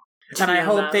 Same. And I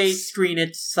hope they screen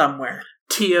it somewhere.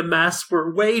 TMS,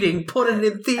 we're waiting. Put it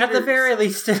in theaters. At the very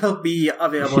least, it'll be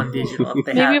available in digital.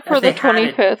 Maybe for the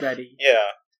 25th. Yeah,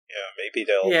 maybe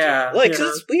they'll. Yeah, cause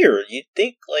it's weird. You'd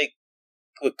think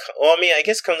I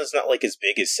guess Conan's not like as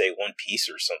big as say One Piece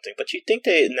or something, but you'd think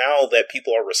now that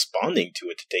people are responding to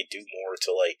it, that they do more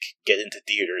to like get into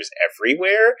theaters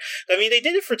everywhere. I mean, they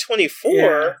did it for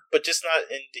 24, but just not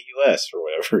in the US for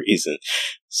whatever reason.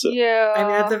 So yeah, I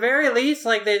mean, at the very least,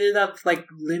 like they did that like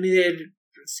limited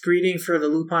screening for the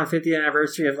Lupin 50th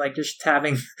anniversary of like just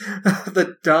having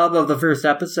the dub of the first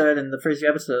episode and the first few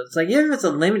episodes. Like even if it's a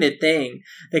limited thing,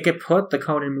 they could put the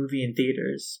Conan movie in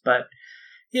theaters, but.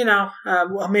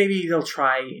 Well, maybe they'll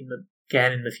try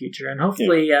again in the future, and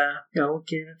hopefully, get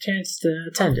a chance to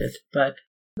attend it. But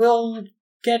we'll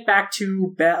get back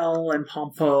to Belle and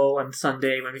Pompo on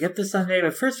Sunday when we get to Sunday.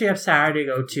 But first, we have Saturday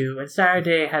to go to, and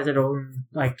Saturday has its own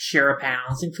share of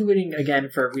panels, including again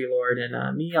for Relord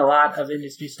and me, a lot of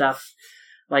industry stuff.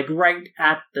 Like right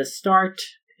at the start,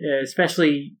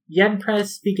 especially Yen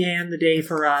Press began the day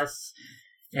for us.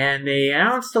 And they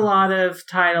announced a lot of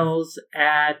titles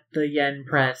at the Yen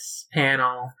Press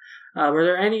panel. Were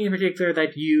there any in particular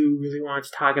that you really wanted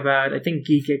to talk about? I think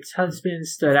Geek Ex-Husband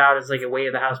stood out as like a Way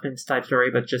of the Houseprince type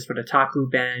story, but just with a Taku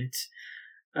bent.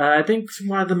 I think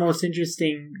one of the most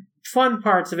interesting, fun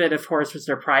parts of it, of course, was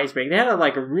their prize break. They had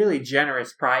a really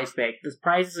generous prize break. The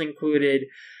prizes included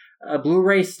a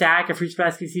Blu-ray stack of Fruits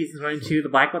Basket Seasons 1 and 2, the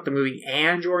Black Belt, the movie,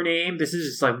 and Your Name. This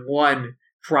is just one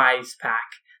prize pack.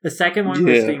 The second one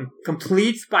was the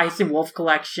complete Spice and Wolf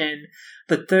collection.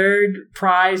 The third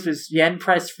prize was Yen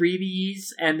Press freebies,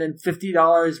 and then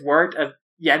 $50 worth of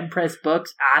Yen Press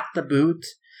books at the booth.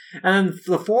 And then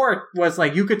the fourth was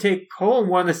you could take home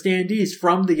one of the standees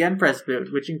from the Yen Press booth,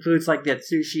 which includes the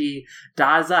Atsushi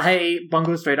Dazai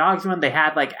Bungo Stray Dogs one they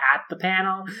had at the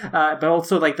panel, but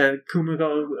also the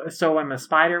Kumiko So I'm a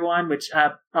Spider one, which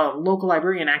a local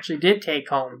librarian actually did take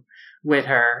home with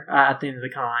her at the end of the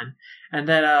con. And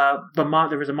then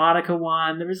there was a Monica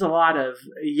one. There was a lot of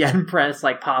Yen Press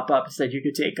pop-ups that you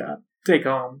could take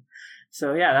home.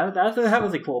 So yeah, that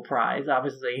was a cool prize.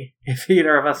 Obviously, if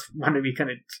either of us wanted, we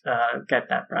couldn't get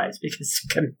that prize because we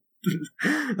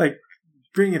couldn't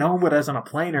bring it home with us on a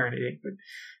plane or anything. But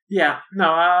yeah,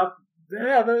 no,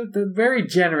 the very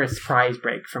generous prize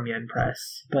break from Yen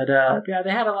Press. But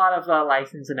they had a lot of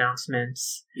license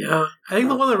announcements. Yeah, I think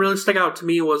the one that really stuck out to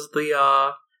me was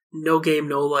the No Game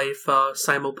No Life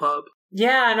simulpub.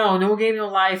 Yeah, No Game No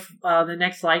Life. The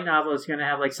next light novel is going to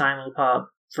have simulpub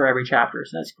for every chapter,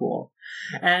 so that's cool.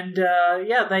 And there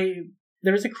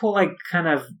was a cool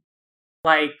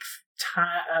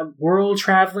world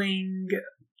traveling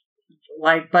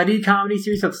buddy comedy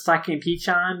series with Saki and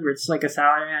Peach-chan, where it's a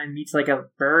salaryman meets a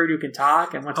bird who can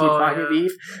talk and wants to eat pocket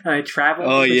beef, and they travel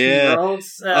between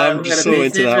worlds. I'm just so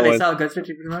into that one. They sell goods for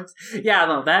 $2. Yeah,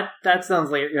 no, that sounds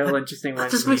like a real interesting one.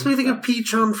 That just makes me think of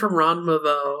Peach-chan from Ranma,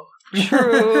 though.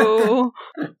 True.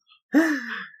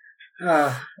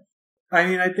 I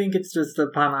mean, I think it's just a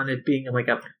pun on it being a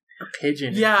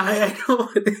pigeon. Yeah, I know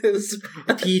it is.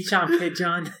 Peach-chan,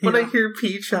 pigeon. When I hear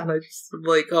Peach-chan, I just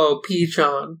am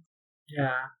Peach-chan.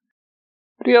 Yeah.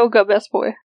 Ryoga, best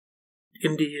boy.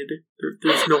 Indeed.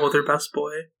 There's no other best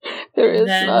boy. There is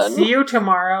none. See You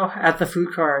Tomorrow at the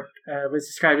Food Court was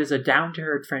described as a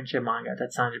down-to-earth friendship manga.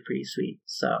 That sounded pretty sweet.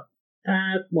 So,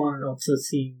 that one also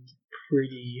seemed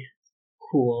pretty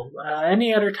cool.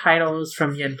 Any other titles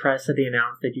from Yen Press that they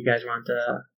announced that you guys want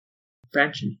to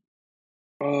mention?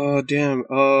 Damn.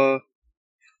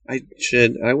 I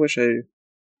wish I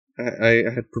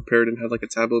had prepared and had a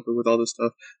tab open with all this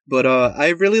stuff. But I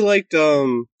really liked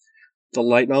the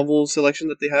light novel selection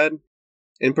that they had.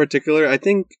 In particular, I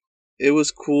think it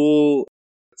was cool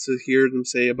to hear them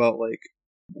say about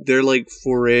their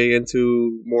foray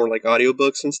into more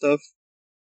audiobooks and stuff.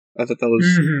 I thought that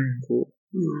was cool.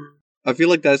 Mm-hmm. I feel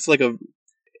like that's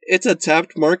it's a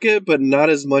tapped market, but not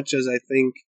as much as I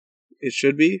think it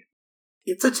should be.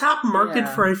 It's a top market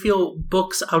for, I feel,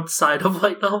 books outside of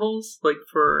light novels.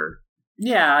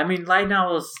 Yeah, I mean, light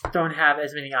novels don't have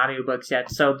as many audiobooks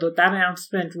yet, so that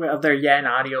announcement of their Yen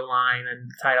audio line and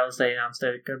the titles they announced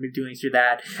they're going to be doing through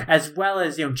that, as well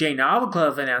as, J Novel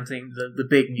Club announcing the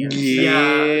big news.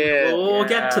 Yeah. We'll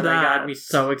get to that. They got me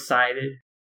so excited.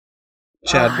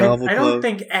 Chad Novel Club. I don't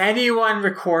think anyone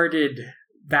recorded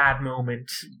that moment,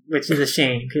 which is a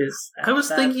shame, because I was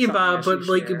thinking about it,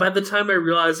 but by the time I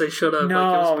realized I should have, it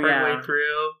was partway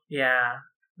through. Yeah,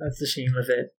 that's the shame of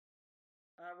it.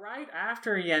 Right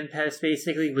after Yen Press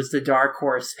basically was the Dark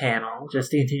Horse panel,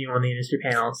 just to continue on the industry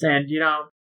panels, and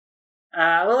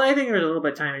I think there was a little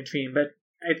bit of time in between, but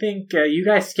I think you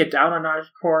guys skipped out on Dark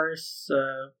Horse.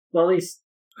 Well, at least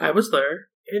I was there.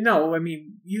 No, I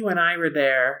mean you and I were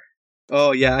there.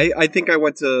 Oh yeah, I think I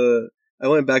went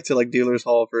back to like Dealer's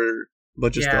Hall for a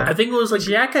bunch of stuff. I think it was like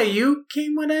Jekka, you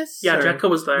came with us? Yeah, Jekka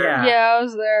was there. Yeah, I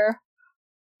was there.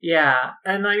 Yeah,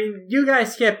 and I mean, you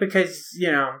guys skipped because,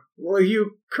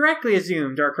 you correctly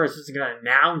assumed Dark Horse wasn't going to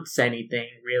announce anything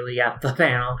really at the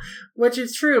panel, which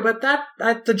is true, but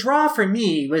the draw for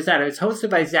me was that it was hosted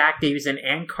by Zach Davison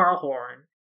and Carl Horn,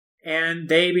 and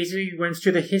they basically went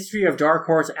through the history of Dark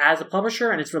Horse as a publisher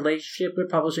and its relationship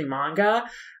with publishing manga,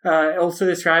 also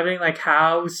describing like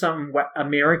how some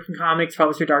American comics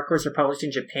published through Dark Horse are published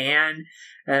in Japan,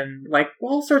 and like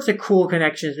all sorts of cool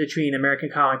connections between American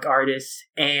comic artists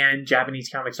and Japanese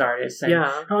comics artists, and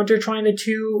how intertwined the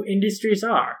two industries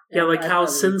are. Yeah, like how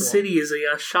Sin City is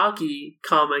a Shocky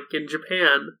comic in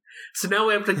Japan. So now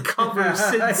we have to cover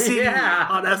Sin City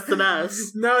on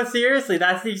SNS. No, seriously,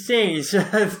 that's the exchange.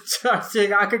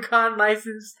 Shikakakon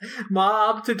licensed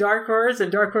Mob to Dark Horse,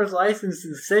 and Dark Horse licensed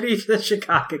Sin City to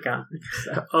Shikakakon.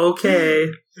 So.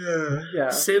 Okay. Yeah.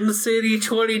 Sim City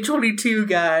 2022,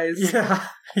 guys. Yeah.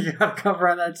 You gotta cover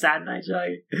on that Saturday Night Show.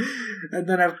 And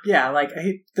then, I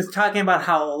was talking about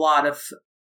how a lot of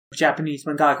Japanese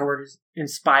mangaka were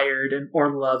inspired or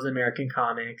loves American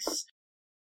comics.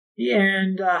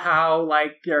 And how,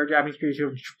 like, there are Japanese creators who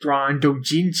have drawn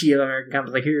doujinshi of American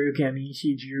comics, like Hiroyuki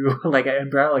Amishi drew, like, an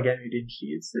Umbrella Academy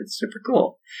doujinshi. It's super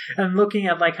cool. And looking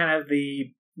at, like, kind of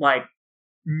the, like,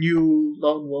 new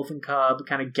Lone Wolf and Cub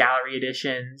kind of gallery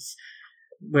editions,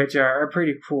 which are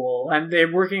pretty cool. And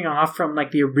they're working off from, like,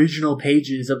 the original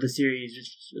pages of the series.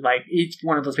 Just, like, each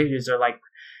one of those pages are, like,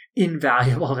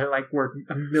 invaluable. They're, like, worth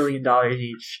 $1 million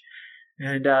each.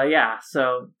 And,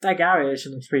 so that gallery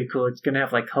edition looks pretty cool. It's going to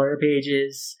have, like, color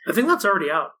pages. I think that's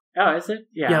already out. Oh, is it?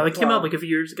 Yeah, it came out, like, a few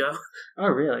years ago. Oh,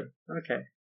 really? Okay.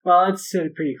 Well, it's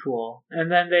pretty cool.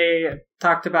 And then they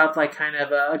talked about, like, kind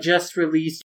of a just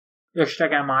released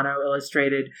Yoshitaka Amano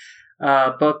illustrated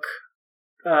book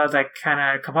that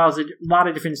kind of compiles a lot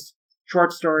of different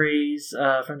short stories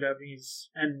from Japanese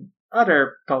and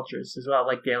other cultures as well,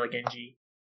 like Gale Genji.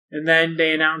 And then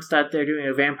they announced that they're doing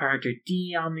a Vampire Hunter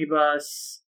D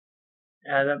omnibus.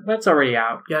 That's already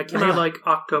out. Yeah, it came out like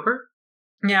October.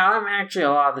 Yeah, I mean, actually,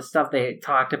 a lot of the stuff they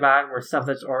talked about were stuff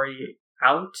that's already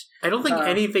out. I don't think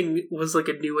anything was like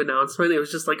a new announcement. It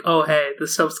was just like, oh, hey,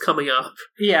 this stuff's coming up.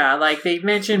 Yeah, like they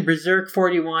mentioned Berserk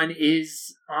 41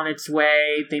 is on its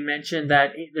way. They mentioned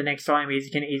that the next volume is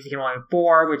Eizouken Volume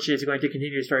 4, which is going to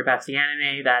continue the story past the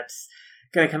anime. That's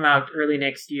going to come out early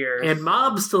next year. And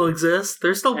Mob still exists.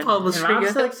 They're still publishing Mob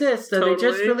still exists. So totally. They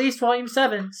just released Volume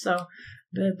 7, so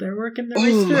they're working their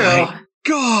way through. Oh my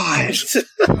gosh!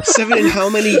 7 in how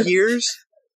many years?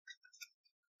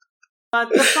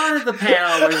 The fun of the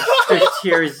panel was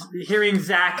just hearing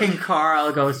Zach and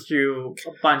Carl go through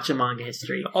a bunch of manga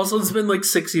history. Also, it's been like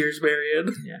 6 years,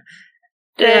 Marion. Yeah.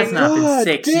 It has not been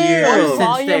 6 years since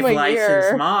Volume they've a licensed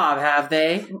year. Mob, have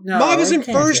they? No, Mob is in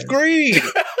first grade!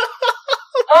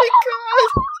 Oh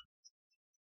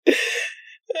my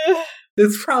god!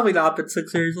 It's probably not been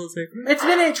 6 years, let's say. It's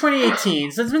been in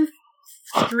 2018, so it's been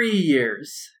 3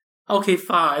 years. Okay,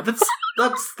 fine.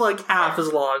 That's like half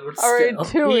as long, but Alright,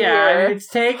 still. 2 Yeah, years. it's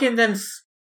taken them...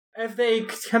 If they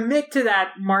commit to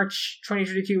that March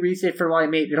 2022 release date for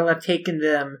Volume 8, it'll have taken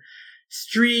them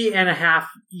 3.5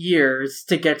 years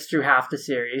to get through half the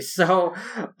series. So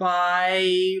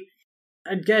by,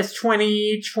 I guess,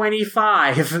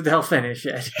 2025, they'll finish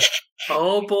it.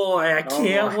 Oh boy, I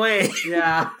can't wait.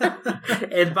 Yeah.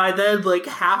 And by then, like,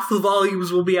 half the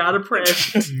volumes will be out of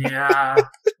print. Yeah.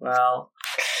 Well,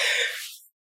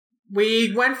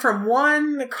 we went from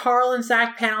one Carl and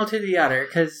Zach panel to the other,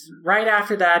 because right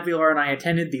after that, Villar and I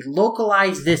attended the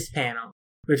Localize This panel,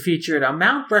 which featured a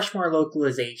Mount Rushmore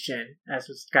localization, as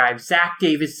described Zach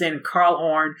Davison, Carl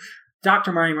Horn,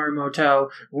 Dr. Marty Morimoto,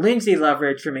 Lindsay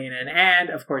Loveridge from Mainen, and,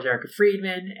 of course, Erica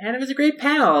Friedman. And it was a great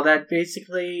panel that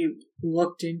basically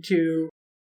looked into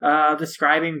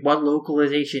describing what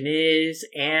localization is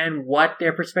and what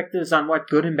their perspectives on what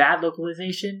good and bad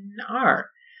localization are.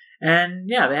 And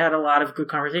yeah, they had a lot of good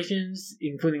conversations,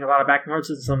 including a lot of back and forth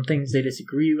with some things they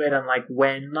disagree with, on like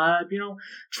when,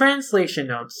 translation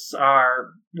notes are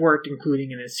worth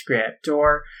including in a script,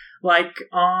 or like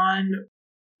on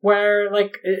where,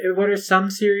 like, whether some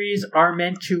series are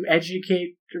meant to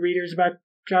educate the readers about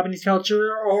Japanese culture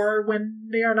or when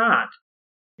they are not.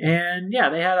 And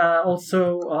yeah, they had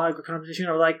also a lot of good conversation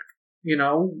of like,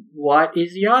 what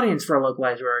is the audience for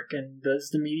localized work, and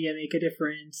does the media make a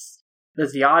difference?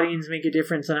 Does the audience make a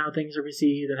difference on how things are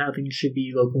received and how things should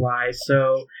be localized?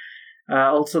 So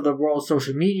Also the role of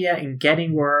social media in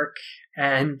getting work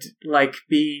and like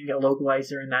being a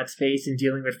localizer in that space and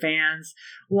dealing with fans.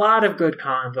 A lot of good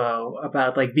convo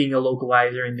about like being a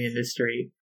localizer in the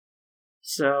industry.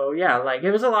 So yeah, like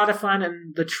it was a lot of fun,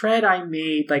 and the thread I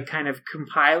made, like kind of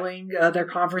compiling their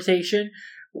conversation,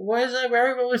 was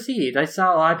very well received. I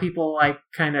saw a lot of people like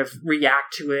kind of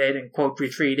react to it and quote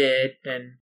retweet it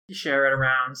and share it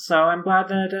around. So I'm glad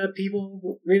that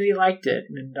people really liked it,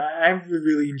 and I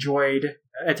really enjoyed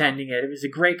attending it. It was a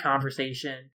great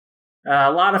conversation.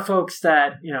 A lot of folks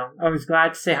that, you know, I was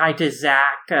glad to say hi to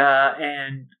Zach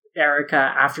and Erica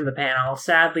after the panel.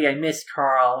 Sadly, I missed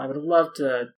Carl. I would have loved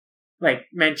to like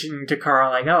mention to Carl,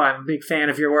 like, oh, I'm a big fan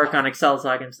of your work on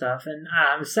ExcelSoc and stuff. And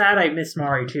I'm sad I missed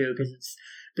Mari too, because it's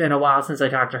been a while since I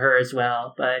talked to her as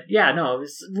well. But yeah, no, it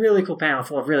was a really cool panel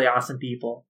full of really awesome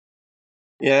people.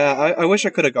 Yeah, I wish I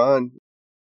could have gone.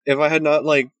 If I had not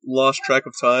like lost track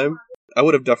of time, I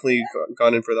would have definitely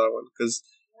gone in for that one, because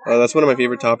that's one of my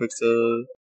favorite topics to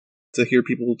hear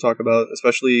people talk about,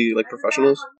 especially like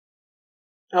professionals.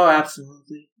 Oh,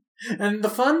 absolutely. And the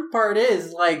fun part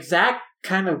is, like, Zach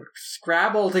kind of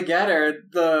scrabbled together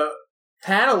the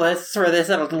panelists for this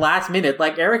at the last minute.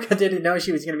 Like, Erica didn't know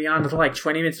she was going to be on until like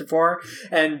 20 minutes before,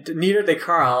 and neither did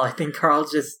Carl. I think Carl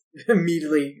just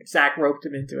immediately, Zach roped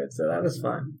him into it, so that was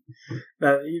fun.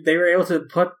 But they were able to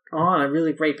put on a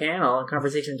really great panel and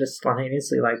conversation just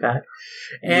spontaneously like that.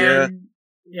 And,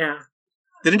 yeah.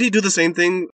 Didn't he do the same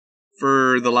thing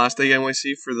for the last day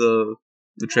NYC for the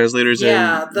translators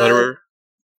and letterer?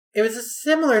 It was a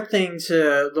similar thing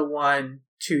to the one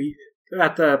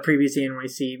at the previous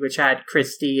NYC, which had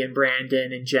Christy and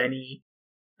Brandon and Jenny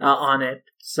on it.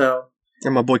 So,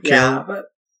 and my boy Keelan.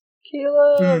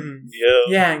 Keelan. Mm-hmm.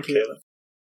 Yeah, and Keelan.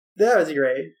 That was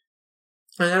great.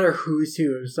 Another who's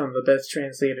who of some of the best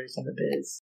translators in the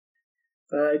biz.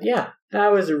 But yeah,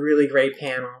 that was a really great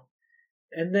panel.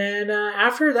 And then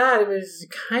after that, it was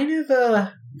kind of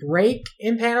a break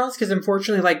in panels, because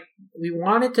unfortunately, like, we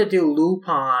wanted to do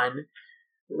Lupin,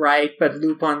 right? But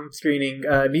Lupin screening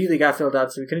immediately got filled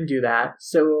up, so we couldn't do that.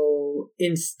 So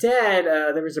instead,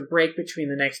 there was a break between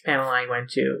the next panel I went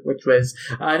to, which was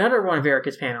another one of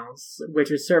Erica's panels,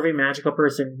 which was Serving Magical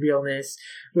Person Realness,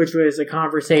 which was a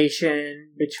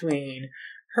conversation between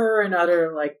her and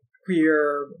other, like,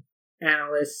 queer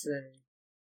analysts and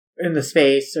in the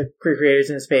space, or queer creators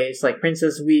in the space, like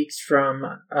Princess Weeks from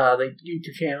the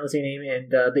YouTube channel is her name,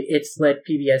 and the It's Lit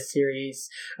PBS series,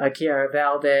 Kiara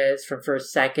Valdez from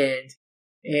First Second,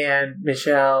 and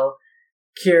Michelle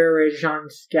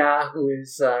Kirijanska, who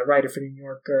is a writer for The New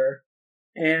Yorker.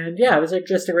 And yeah, it was like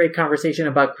just a great conversation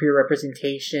about queer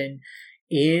representation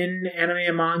in anime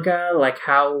and manga, like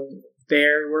how they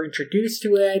were introduced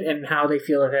to it and how they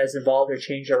feel it has evolved or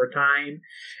changed over time,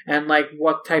 and like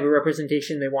what type of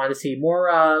representation they want to see more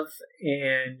of,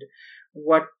 and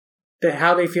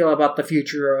how they feel about the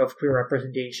future of queer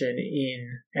representation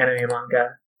in anime and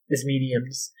manga as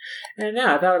mediums. And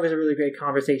yeah, I thought it was a really great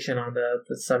conversation on the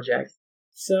subject.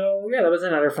 So yeah, that was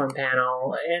another fun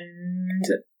panel. And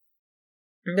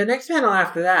the next panel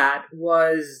after that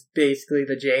was basically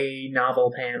the J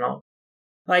novel panel.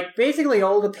 Like, basically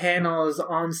all the panels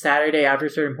on Saturday after a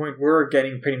certain point were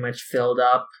getting pretty much filled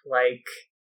up. Like,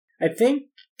 I think,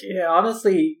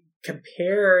 honestly,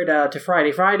 compared to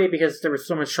Friday, because there was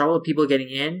so much trouble with people getting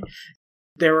in,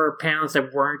 there were panels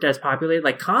that weren't as populated.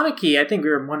 Like, Comic-Key, I think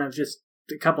we were one of just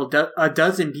a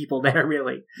dozen people there,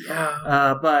 really.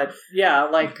 Yeah. But, yeah,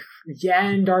 like,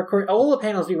 and Dark Horse, all the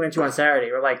panels we went to on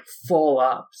Saturday were, like, full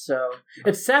up. So,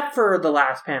 except for the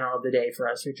last panel of the day for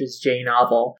us, which is J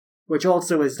Novel, which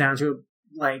also is down to,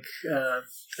 like,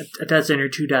 a dozen or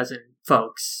 2 dozen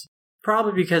folks.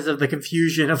 Probably because of the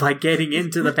confusion of, like, getting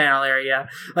into the panel area.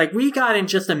 Like, we got in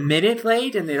just a minute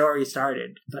late, and they'd already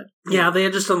started. But yeah, they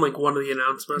had just done, like, one of the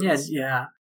announcements. Yeah.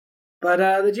 But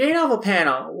the J-Novel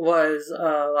panel was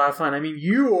a lot of fun. I mean,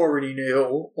 you already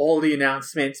knew all the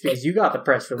announcements because you got the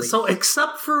press release. So,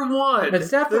 except for one.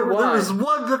 There was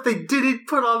one that they didn't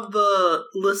put on the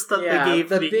list that they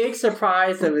gave me. The big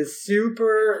surprise that was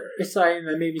super exciting,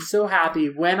 that made me so happy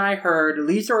when I heard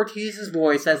Lisa Ortiz's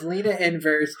voice as Lena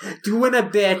Inverse doing a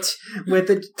bit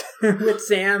with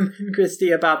Sam and Christy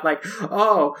about, like,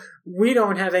 oh, we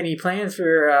don't have any plans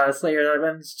for Slayer.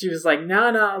 And she was like,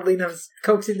 no, Lena was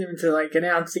coaxing them into, like,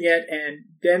 announcing it, and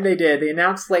then they did. They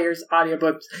announced Slayer's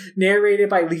audiobooks, narrated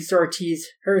by Lisa Ortiz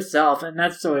herself, and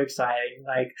that's so exciting.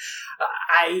 Like,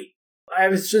 I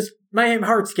was just, my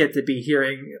heart skipped to be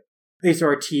hearing Lisa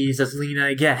Ortiz as Lena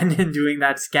again and doing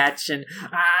that sketch, and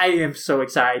I am so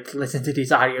excited to listen to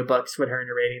these audiobooks with her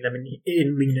narrating them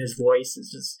in Lena's voice.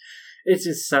 it's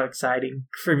just so exciting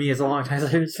for me as a longtime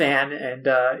Slayers fan. And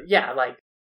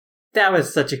that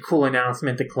was such a cool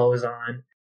announcement to close on.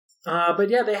 But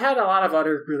yeah, they had a lot of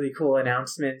other really cool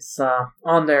announcements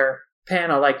on their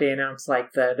panel. Like they announced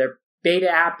like their beta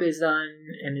app is done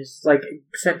and is like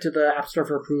sent to the App Store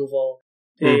for approval.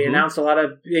 They announced a lot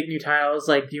of big new titles.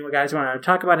 Like, do you guys want to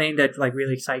talk about anything that like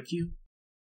really excites you?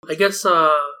 I guess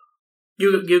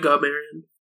you go, Marion.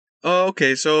 Oh,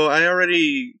 okay. So I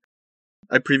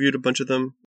previewed a bunch of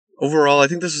them. Overall, I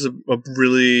think this is a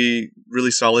really, really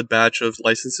solid batch of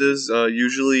licenses.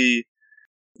 Usually,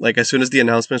 like as soon as the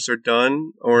announcements are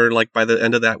done, or like by the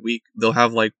end of that week, they'll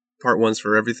have like part ones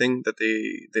for everything that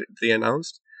they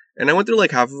announced. And I went through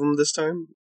like half of them this time.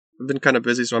 I've been kind of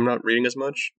busy, so I'm not reading as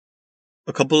much.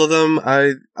 A couple of them,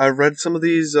 I read some of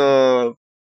these from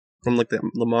like the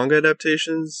manga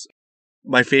adaptations.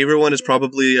 My favorite one is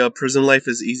probably Prison Life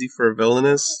is Easy for a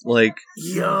Villainous. Like,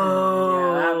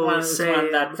 that one was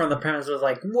one that from the premise was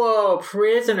like, whoa,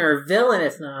 prisoner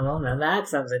villainous novel. Now that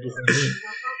sounds interesting.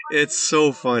 It's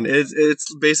so fun.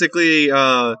 It's basically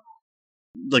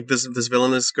like this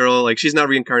villainous girl. Like she's not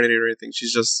reincarnated or anything.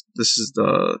 She's just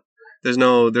there's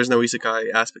no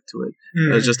isekai aspect to it.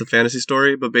 It's just a fantasy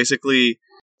story. But basically,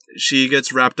 she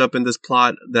gets wrapped up in this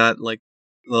plot that like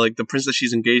the prince that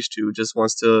she's engaged to just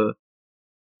wants to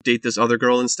date this other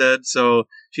girl instead. So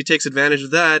she takes advantage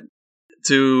of that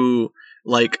to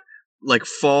like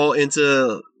fall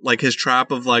into like his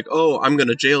trap of like, oh, I'm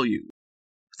gonna jail you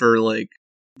for like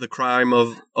the crime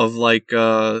of like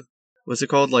what's it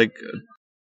called, like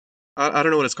I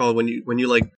don't know what it's called when you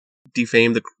like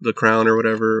defame the crown or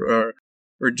whatever,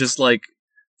 or just like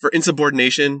for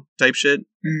insubordination type shit.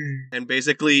 And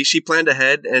basically she planned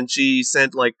ahead and she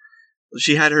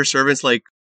had her servants like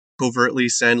covertly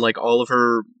send like all of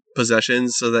her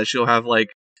possessions so that she'll have like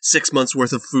 6 months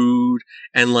worth of food,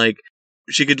 and like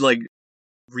she could like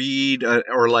read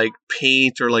or like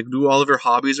paint or like do all of her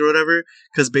hobbies or whatever,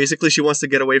 because basically she wants to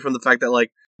get away from the fact that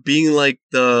like being like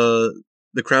the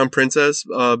crown princess,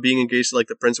 being engaged to like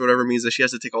the prince or whatever, means that she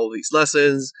has to take all of these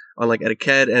lessons on like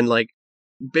etiquette and like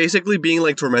basically being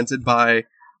like tormented by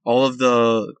all of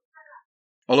the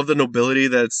nobility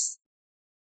that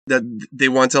they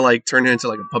want to like turn her into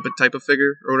like a puppet type of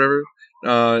figure or whatever.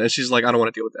 And she's like, I don't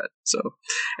want to deal with that. So,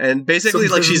 and basically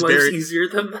like she's very easier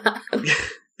than that.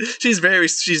 she's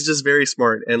just very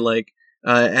smart, and like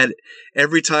at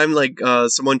every time like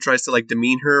someone tries to like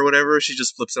demean her or whatever, she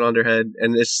just flips it on their head,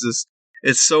 and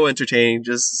it's so entertaining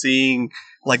just seeing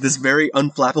like this very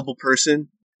unflappable person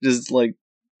just like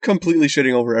completely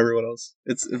shitting over everyone else.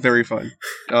 It's very fun.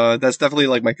 That's definitely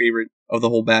like my favorite of the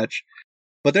whole batch.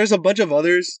 But there's a bunch of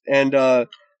others, and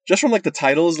just from like the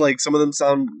titles, like some of them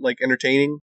sound like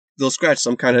entertaining. They'll scratch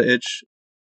some kind of itch.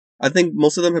 I think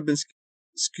most of them have been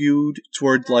skewed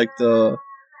toward like the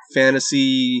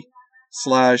fantasy /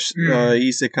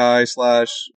 isekai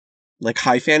 / like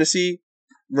high fantasy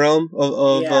realm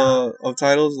of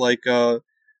titles, like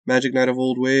Magic Knight of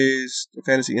Old Ways,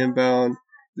 Fantasy Inbound.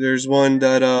 There's one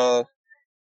that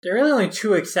there are really only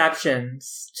 2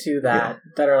 exceptions to that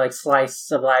that are like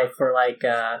slice of life for like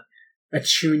a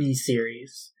Chuny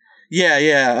series. Yeah.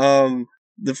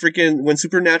 The freaking when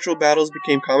supernatural battles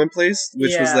became commonplace,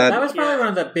 which was that was probably one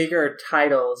of the bigger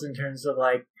titles in terms of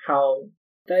like how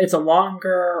it's a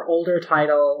longer, older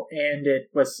title, and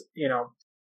it was,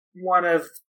 one of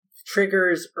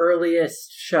Trigger's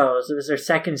earliest shows. It was their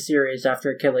second series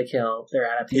after Kill la Kill,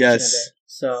 their adaptation of it.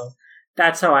 So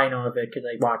that's how I know of it, because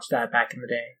I watched that back in the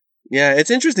day. Yeah,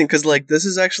 it's interesting because like this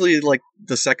is actually like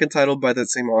the second title by that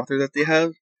same author that they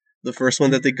have. The first one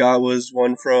that they got was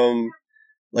one from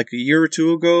like a year or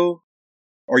 2 ago.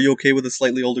 Are You Okay with a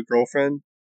Slightly Older Girlfriend?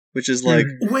 Which is like...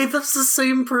 Wait, that's the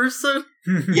same person?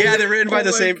 Yeah, they're written by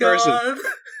the same person.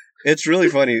 It's really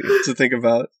funny to think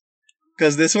about.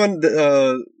 Because this one,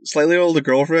 Slightly Older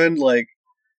Girlfriend, like,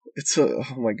 it's oh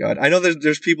my god. I know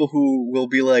there's people who will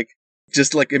be like,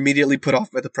 just like immediately put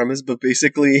off by the premise, but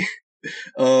basically,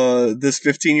 this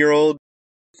 15-year-old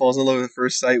falls in love at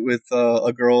first sight with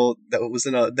a girl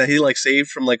that he like saved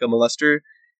from like a molester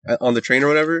on the train or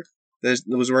whatever. That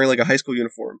was wearing like a high school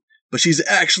uniform, but she's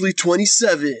actually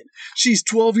 27. She's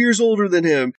 12 years older than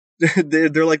him.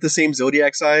 They're like the same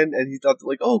zodiac sign, and he thought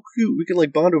like, oh, cute, we can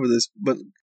like bond over this. But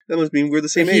that must mean we're the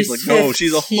same age. Like, no,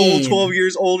 she's a whole 12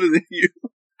 years older than you.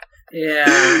 Yeah,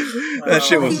 that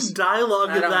shit was. The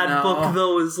dialogue in that book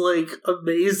though is like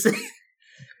amazing.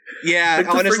 Yeah, like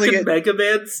honestly, the Mega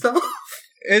Man stuff.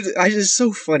 It's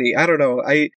so funny. I don't know.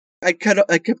 I kept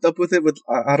up with it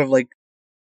out of like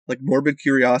morbid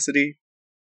curiosity.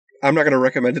 I'm not gonna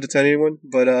recommend it to anyone,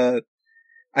 but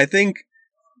I think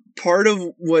part of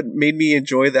what made me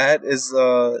enjoy that is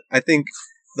I think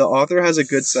the author has a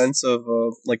good sense of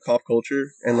like pop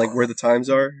culture and like where the times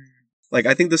are. Like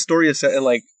I think the story is set in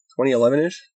like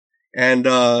 2011ish, and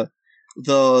the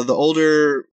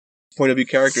older point of view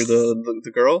character,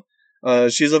 the girl,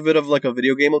 she's a bit of like a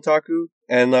video game otaku,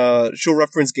 and she'll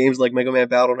reference games like Mega Man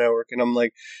Battle Network, and I'm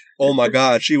like, oh my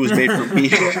god, she was made for me.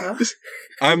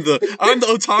 I'm the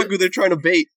otaku they're trying to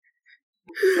bait.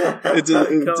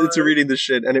 It's reading this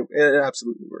shit, and it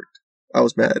absolutely worked. I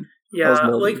was mad. Yeah,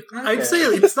 like I'd say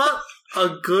it's not a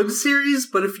good series,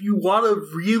 but if you want a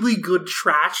really good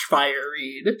trash fire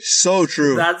read, so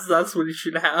true. That's what you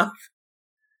should have.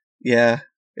 Yeah,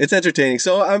 it's entertaining.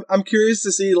 So I'm curious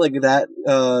to see like that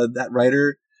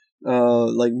writer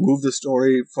like move the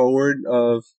story forward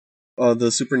of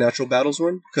the Supernatural Battles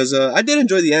one, because I did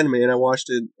enjoy the anime and I watched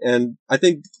it, and I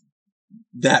think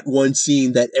that one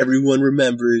scene that everyone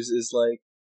remembers is like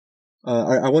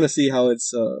I want to see how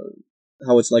it's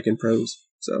like in prose.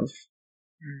 So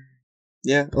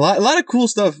yeah, a lot of cool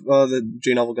stuff that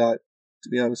J Novel got, to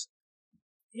be honest.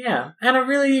 Yeah, and a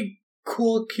really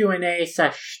cool Q&A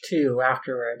sesh too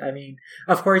afterward. I mean,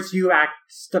 of course, you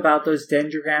asked about those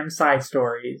Dendrogram side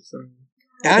stories. And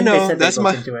I know that's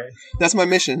my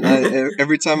mission.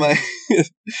 Every time I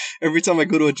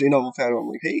go to a J Novel panel, I'm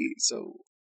like, hey, so.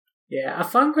 Yeah, a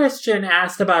fun question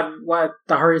asked about what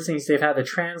the hardest things they've had to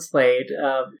translate.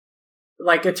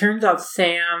 Like, it turns out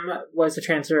Sam was the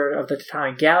translator of the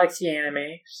Titanic Galaxy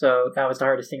anime, so that was the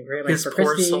hardest thing for him. Like, for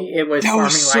Christy, it was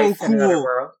Farming Life in Another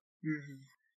World. Mm-hmm.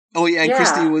 Oh yeah, and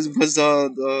Christy was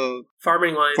the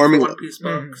Farming Life, One Piece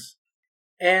books.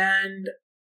 And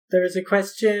there was a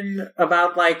question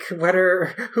about like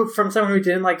from someone who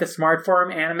didn't like the Smart Form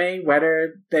anime,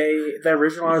 whether the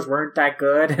originals weren't that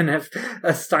good, and if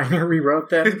Steiner rewrote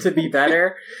them to be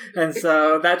better. And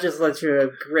so that just led to a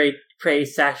great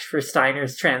praise sesh for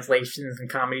Steiner's translations and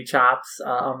comedy chops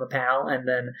on the panel. And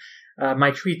then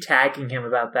my tweet tagging him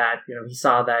about that, he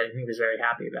saw that and he was very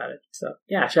happy about it. So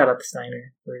yeah, shout out to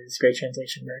Steiner for his great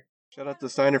translation work. Shout out to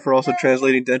Steiner for also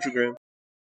translating Dendrogram.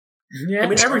 Yeah, I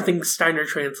mean, everything Steiner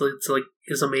translates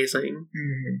is amazing.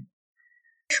 Mm-hmm.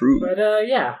 True. But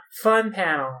yeah, fun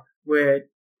panel with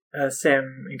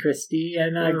Sam and Christy,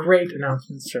 and great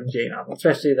announcements from J Novel,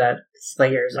 especially that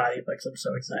Slayer's audiobooks. I'm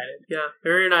so excited. Yeah,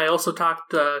 Mary and I also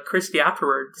talked to Christy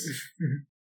afterwards.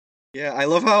 Yeah, I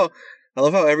love how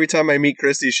every time I meet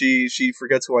Christy, she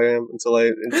forgets who I am until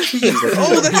she's like,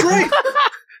 oh, that's right.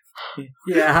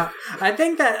 Yeah, I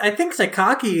think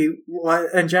Sakaki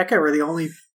and Jekka were the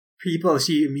only people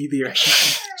she immediately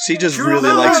recognized. She just really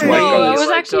likes white guys. It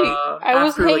was actually I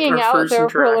was hanging out there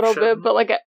for a little bit, but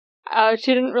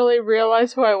she didn't really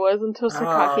realize who I was until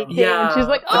Sakaki came. Yeah. And she's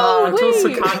like, "Oh, until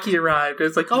wait." Sakaki arrived,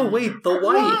 it's like, "Oh wait, the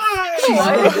wife." She's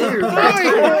there.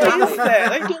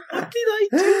 What did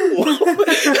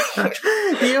I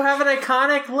do? You have an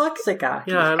iconic look, Sakaki.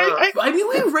 Yeah, I mean,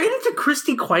 we ran into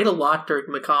Christy quite a lot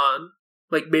during the con,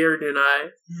 like Baird and I.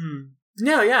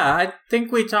 No, yeah, I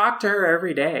think we talked to her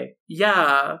every day.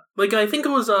 Yeah, like I think it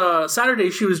was Saturday.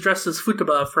 She was dressed as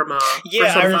Futaba from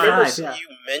yeah, I remember you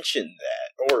mentioned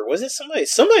that, or was it somebody?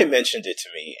 Somebody mentioned it to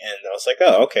me, and I was like,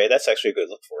 "Oh, okay, that's actually a good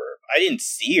look for her." I didn't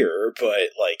see her,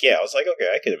 but I was like, "Okay,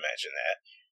 I could imagine that."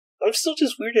 I'm still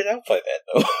just weirded out by that,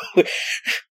 though.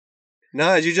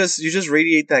 Nah, you just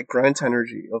radiate that Grant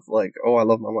energy of like, "Oh, I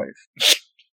love my wife."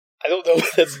 I don't know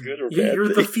if that's good or bad. You're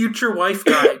the future wife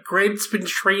guy. Grant's been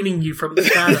training you from the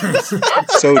past.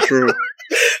 So true.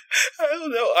 I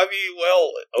don't know. I mean,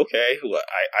 well, okay.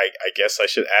 I guess I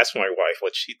should ask my wife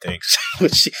what she thinks.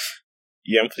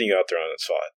 Yeah, I'm putting you out there on the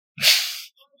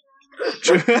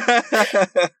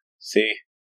spot. See,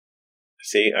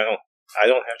 I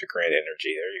don't have the Grant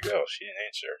energy. There you go. She didn't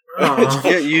answer.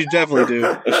 Yeah, you definitely do.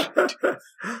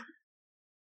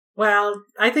 Well,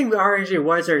 I think our energy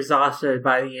was exhausted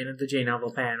by the end of the J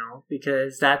Novel panel,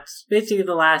 because that's basically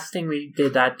the last thing we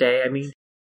did that day. I mean,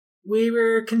 we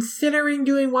were considering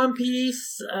doing One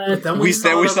Piece. Then we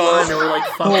saw it, and we were like,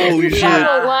 fuck it. You had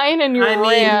a line and you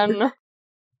ran.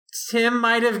 Tim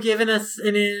might have given us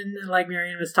an in, like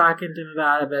Marianne was talking to him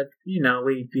about it, but,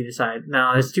 we decided,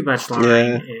 no, there's too much line,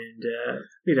 and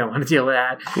we don't want to deal with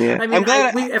that. Yeah. I mean,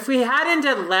 if we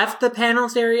hadn't left the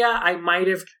panels area, I might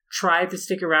have tried to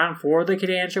stick around for the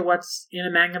Kodansha What's in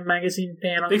a Manga Magazine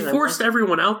panel. They forced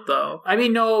everyone out, though. I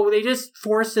mean, no, they just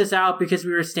forced us out because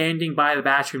we were standing by the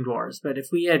bathroom doors. But if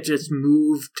we had just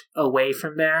moved away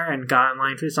from there and got in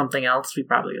line for something else, we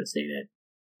probably would have stayed in.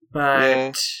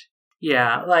 But...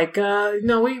 Yeah,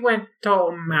 we went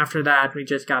home after that. We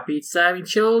just got pizza. We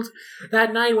chilled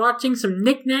that night watching some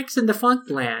Knickknacks in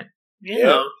Defunctland.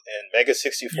 Yeah, and Mega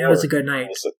 64. Yeah, it was a good night. It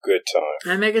was a good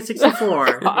time. And Mega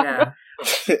 64, yeah.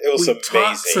 It was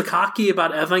amazing. Talked Sakaki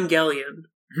about Evangelion.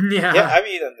 Yeah. Yeah, I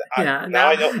mean, now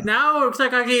I know. Now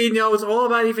Sakaki knows all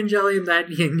about Evangelion that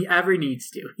he ever needs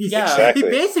to. Exactly. He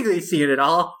basically seen it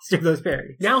all through those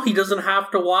berries. Now he doesn't have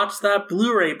to watch that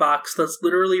Blu-ray box that's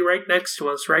literally right next to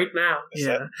us right now.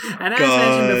 Yeah. And as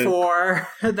mentioned before,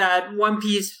 that One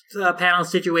Piece panel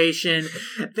situation,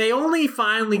 they only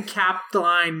finally capped the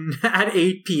line at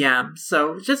 8 p.m.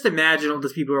 So just imagine all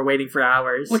those people were waiting for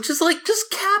hours. Which is like, just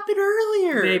cap it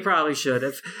earlier. They probably should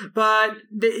have. But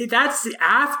that's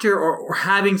after or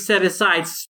having set aside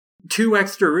 2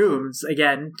 extra rooms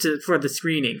again for the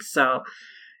screenings. So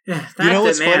that you know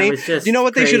what's funny? Was just you know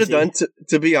what crazy. They should have done?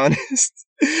 To be honest,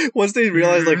 once they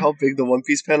realized like how big the One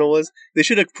Piece panel was, they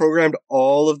should have programmed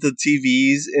all of the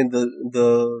TVs in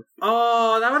the.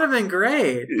 Oh, that would have been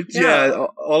great. Yeah,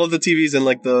 all of the TVs in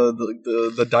like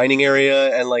the dining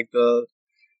area and like the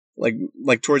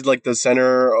like towards like the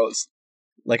center,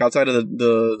 like outside of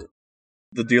the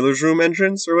dealer's room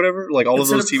entrance or whatever, like all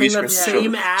Instead of those TV screens.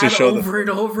 Same ad over and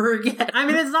over again. I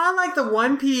mean, it's not like the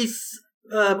One Piece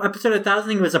episode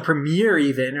 1000 was a premiere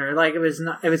even, or like it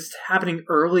was happening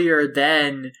earlier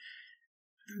than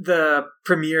the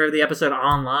premiere of the episode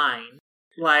online.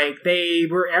 Like they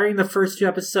were airing the first 2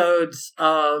 episodes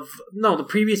the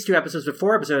previous 2 episodes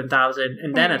before episode 1000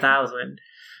 and then 1000.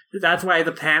 That's why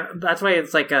that's why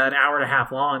it's like an hour and a half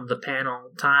long, the panel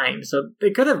time. So they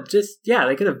could have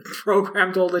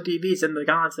programmed all the TVs in the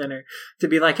Con Center to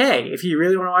be like, hey, if you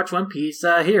really want to watch One Piece,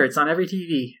 here, it's on every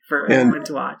TV for everyone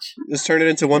to watch. Let's turn it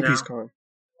into One Piece Con.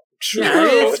 True,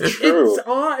 yeah, true.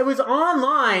 It was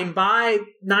online by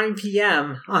 9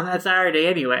 p.m. on that Saturday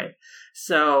anyway.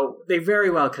 So they very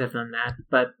well could have done that.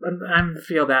 But I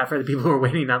feel bad for the people who were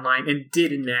waiting online and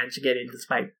didn't manage to get in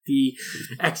despite the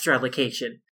extra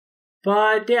allocation.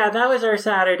 But yeah, that was our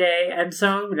Saturday, and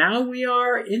so now we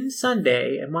are in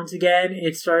Sunday, and once again,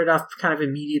 it started off kind of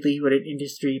immediately with an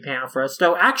industry panel for us.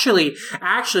 So actually,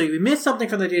 we missed something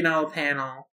from the Dino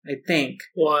panel, I think.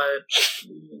 What?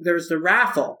 There was the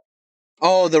raffle.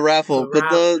 Oh, the raffle.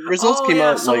 But the results came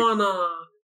out so like... on,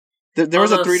 there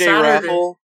was a 3-day Saturday.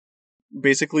 raffle,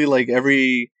 basically like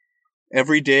every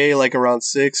day, like around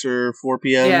 6 or 4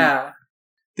 p.m. Yeah.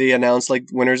 They announced like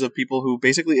winners of people who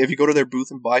basically, if you go to their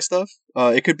booth and buy stuff,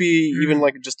 it could be even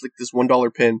like just like this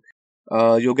 $1 pin.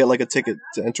 You'll get like a ticket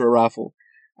to enter a raffle.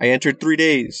 I entered 3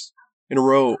 days in a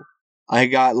row. I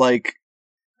got like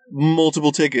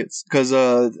multiple tickets because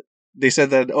they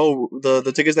said that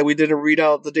the tickets that we didn't read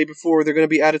out the day before, they're going to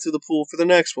be added to the pool for the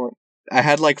next one. I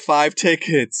had like 5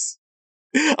 tickets.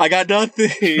 I got nothing.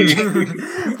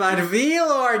 But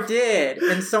Velor did.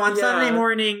 And so on Sunday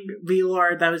morning,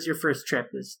 Velor, that was your first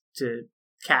trip, was to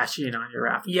cash in on your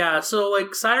raffle. Yeah, so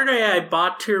like Saturday I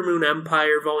bought Tear Moon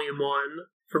Empire Volume 1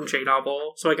 from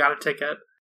J-Novel, so I got a ticket.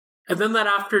 And then that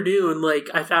afternoon, like,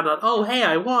 I found out, oh, hey,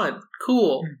 I won.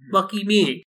 Cool. Lucky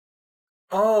me.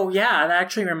 Oh, yeah, that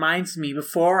actually reminds me.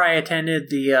 Before I attended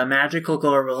the Magical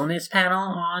Glory Wilderness panel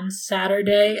on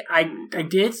Saturday, I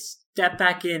did step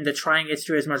back in to try and get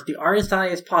through as much of the artist alley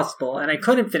as possible, and I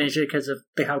couldn't finish it because of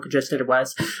how congested it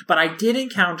was. But I did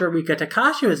encounter Rika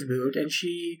Takashi's booth, and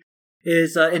she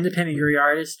is an independent Yuri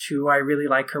artist who I really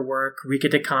like her work. Rika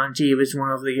Takanji was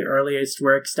one of the earliest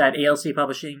works that ALC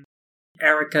Publishing,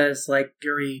 Erica's like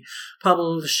Yuri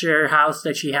publisher house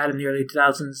that she had in the early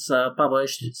 2000s,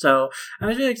 published. So I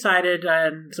was really excited,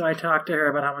 and so I talked to her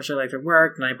about how much I liked her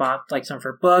work, and I bought like some of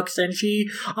her books, and she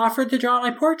offered to draw my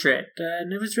portrait,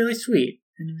 and it was really sweet,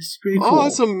 and it was really cool. Oh,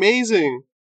 that's amazing!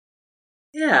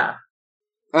 Yeah,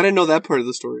 I didn't know that part of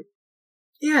the story.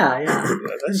 Yeah.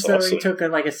 And so awesome. we took a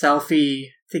selfie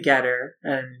together,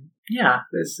 and yeah,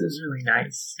 this is really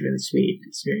nice, really sweet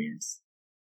experience.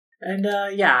 And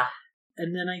yeah.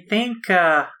 And then I think,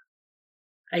 I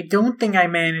don't think I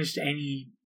managed any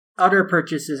other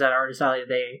purchases at Artist Alley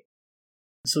today.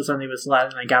 So Sunday was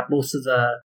last, and I got most of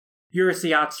the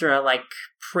Urusei Yatsura, like,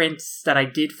 prints that I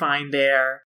did find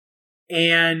there.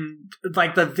 And,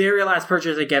 like, the very last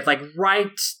purchase I get, like,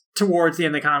 right towards the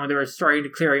end of the con when they were starting to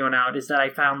clear everyone out, is that I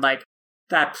found, like,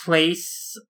 that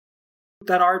place,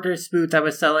 that artist booth that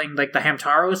was selling, like, the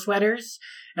Hamtaro sweaters.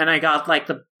 And I got, like,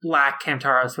 the black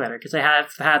Hamtaro sweater, because I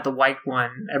have had the white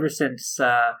one ever since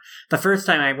the first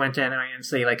time I went in,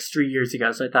 say, like, 3 years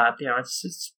ago. So I thought,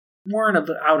 it's worn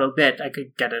out a bit. I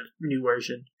could get a new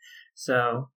version.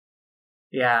 So,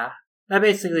 yeah. That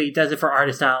basically does it for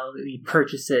Artist Alley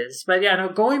purchases. But, yeah, no,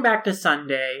 going back to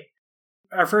Sunday,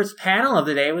 our first panel of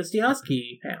the day was the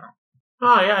Oski panel.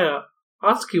 Oh, yeah.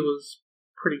 Oski was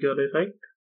pretty good, I think.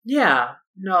 Yeah.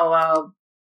 No,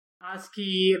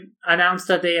 ASCII announced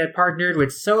that they had partnered with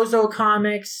Sozo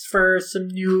Comics for some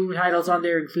new titles on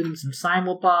there, including some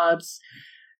simulpubs.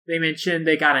 They mentioned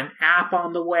they got an app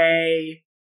on the way.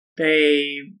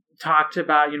 They talked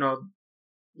about,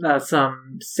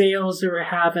 some sales they were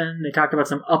having. They talked about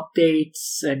some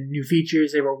updates and new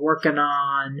features they were working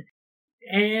on.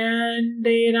 And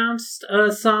they announced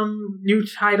some new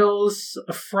titles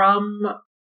from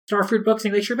Starfruit Books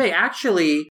and Glacier Bay.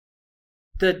 Actually,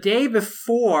 the day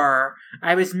before,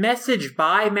 I was messaged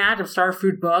by Matt of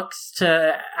Starfruit Books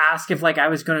to ask if I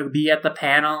was going to be at the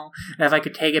panel, and if I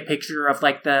could take a picture of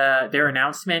their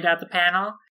announcement at the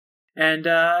panel. And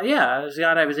I was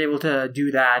glad I was able to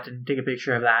do that and take a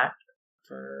picture of that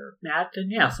for Matt.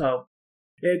 And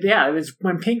it was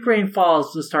When Pink Rain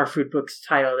Falls, the Starfruit Books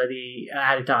title that he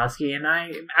added to ASCII, and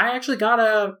I actually got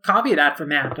a copy of that from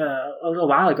Matt a little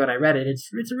while ago, and I read it.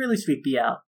 It's a really sweet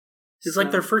BL. It's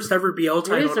their first ever BL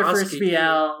title. It is their first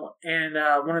BL, and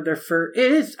one of their first.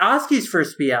 It is ASCII's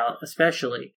first BL,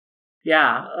 especially.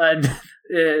 Yeah, and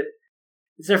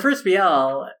it's their first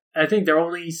BL. I think they're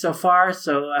only so far,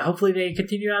 so hopefully they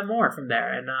continue on more from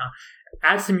there. And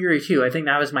add some Yuri too. I think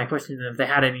that was my question. If they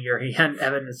had any Yuri, and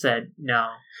Evan said no,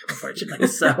 unfortunately.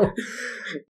 So,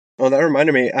 well, that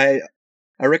reminded me. I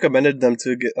recommended them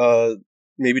to get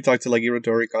maybe talk to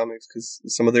Irodori Comics because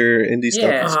some of their indie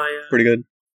stuff is pretty good.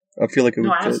 I feel like it would.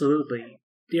 No, absolutely.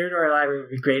 The Irodori Library would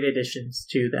be great additions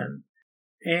to them.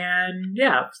 And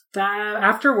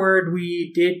afterward,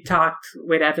 we did talk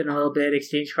with Evan a little bit,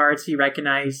 exchange cards. He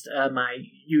recognized my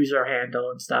user handle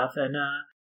and stuff. And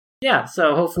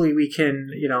so hopefully we can,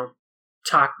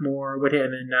 talk more with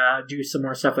him and do some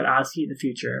more stuff with ASCII in the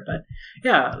future. But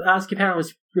the ASCII panel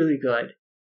was really good.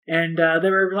 And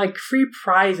there were free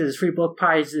book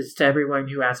prizes to everyone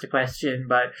who asked a question.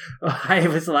 But I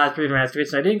was the last person who asked a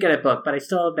question. I didn't get a book, but I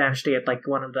still managed to get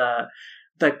one of the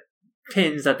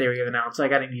pins that they were giving out. So I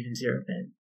got an Eden Zero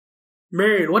pin.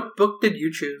 Marion, what book did you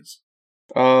choose?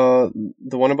 The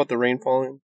one about the rain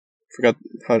falling. Forgot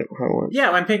how it went.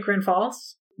 Yeah, When Pink Rain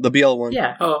Falls. The BL one.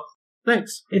 Yeah. Oh,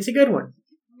 thanks. It's a good one.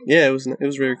 Yeah, it was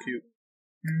very cute.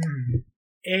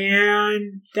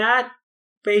 And that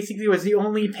basically was the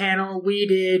only panel we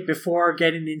did before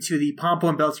getting into the Pompo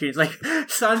and Belt screens.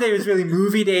 Sunday was really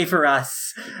movie day for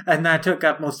us, and that took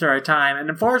up most of our time. And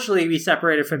unfortunately, we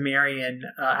separated from Marion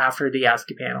after the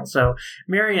ASCII panel. So,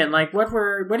 Marion,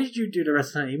 what did you do the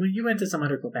rest of the night? You went to some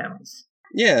other cool panels.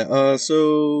 Yeah,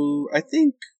 so I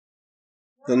think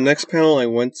the next panel I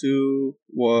went to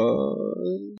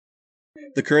was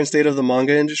the current state of the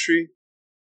manga industry.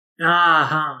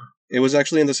 Uh-huh. It was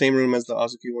actually in the same room as the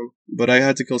Azuki one, but I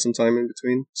had to kill some time in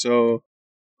between. So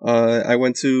I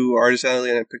went to Artist Alley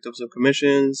and I picked up some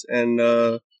commissions, and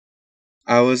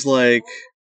I was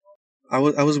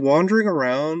wandering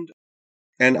around,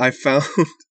 and I found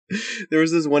there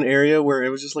was this one area where it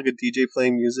was just a DJ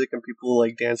playing music and people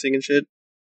dancing and shit.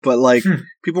 But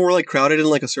people were crowded in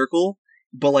a circle,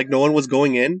 but no one was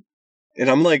going in. And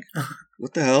I'm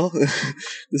what the hell?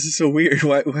 This is so weird.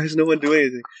 Why is no one doing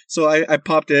anything? So I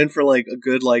popped in for a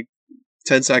good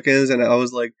 10 seconds, and I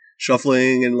was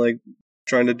shuffling and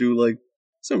trying to do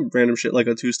some random shit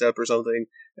a two-step or something.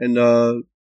 And and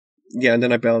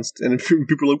then I bounced, and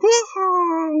people were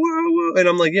whoa, whoa, and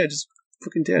I'm yeah, just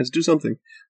fucking dance, do something.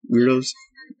 Weirdos,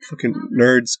 fucking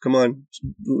nerds, come on,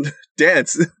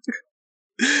 dance.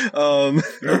 I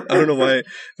don't know why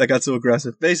that got so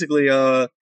aggressive. Basically,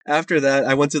 after that,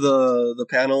 I went to the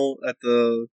panel at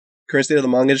the current state of the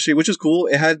manga industry, which was cool.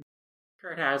 It had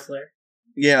Kurt Hasler.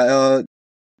 Yeah,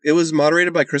 it was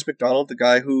moderated by Chris McDonald, the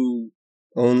guy who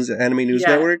owns Anime News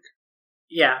Network.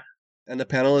 Yeah. And the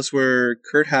panelists were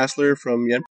Kurt Hasler from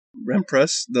Rem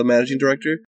Press, the managing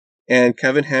director, and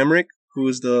Kevin Hamrick, who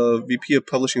is the VP of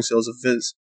Publishing Sales of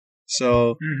Viz.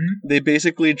 So they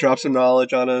basically dropped some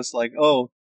knowledge on us,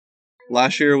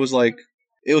 last year was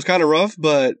it was kind of rough,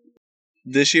 but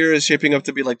this year is shaping up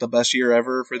to be the best year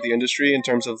ever for the industry in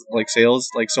terms of sales.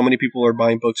 So many people are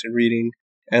buying books and reading,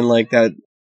 and that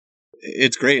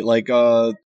it's great.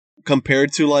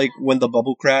 Compared to when the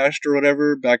bubble crashed or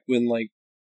whatever, back when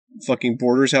fucking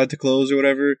borders had to close or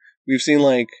whatever, we've seen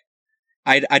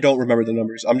I don't remember the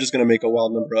numbers. I'm just gonna make a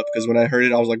wild number up because when I heard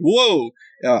it, I was whoa!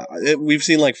 We've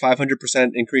seen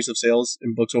 500% increase of sales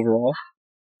in books overall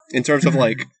in terms of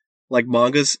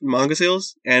manga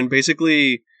sales, and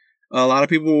basically. A lot of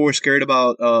people were scared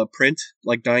about print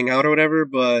dying out or whatever,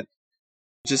 but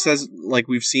just as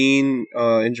we've seen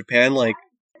in Japan,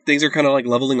 things are kind of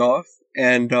leveling off,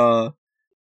 and I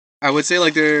would say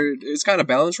it's kind of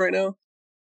balanced right now.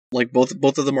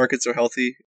 Both of the markets are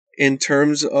healthy in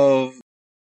terms of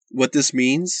what this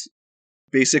means.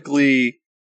 Basically,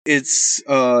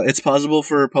 it's possible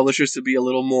for publishers to be a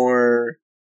little more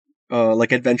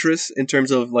like adventurous in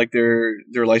terms of like their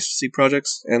licensing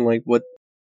projects and like what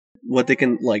they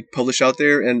can like publish out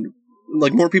there, and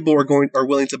like more people are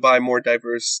willing to buy more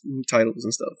diverse titles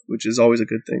and stuff, which is always a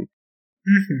good thing.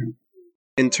 Mm-hmm.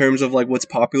 In terms of like what's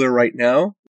popular right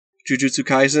now, Jujutsu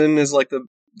Kaisen is like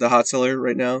the hot seller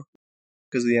right now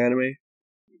because of the anime.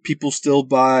 People still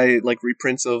buy like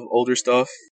reprints of older stuff,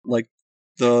 like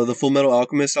the Full Metal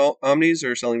Alchemist Omnis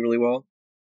are selling really well.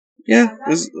 Yeah,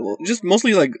 it's just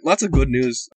mostly like lots of good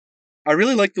news. I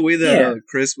really like the way that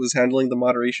Chris was handling the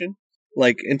moderation,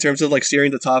 like in terms of like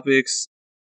steering the topics,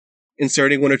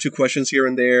 inserting one or two questions here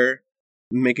and there,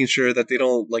 making sure that they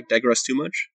don't like digress too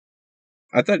much.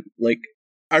 I thought like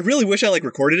I really wish I like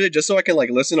recorded it just so I can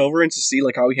like listen over and to see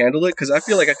like how he handled it, because I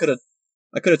feel like I could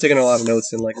have taken a lot of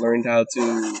notes and like learned how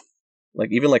to like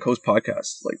even like host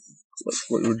podcasts like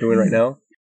what we're doing right now.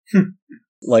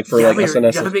 Like for like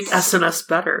SNS. You gotta make SNS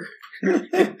better.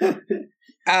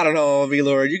 I don't know,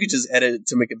 V-Lord. You could just edit it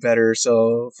to make it better,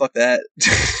 so fuck that.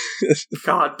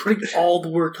 God, putting all the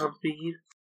work on me.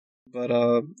 But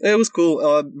it was cool.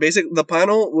 The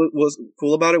panel was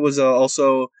cool about it was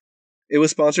also it was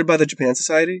sponsored by the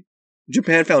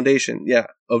Japan Foundation,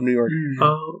 of New York.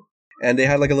 Oh. And they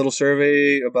had like a little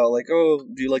survey about like, oh,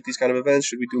 do you like these kind of events?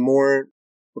 Should we do more?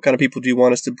 What kind of people do you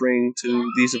want us to bring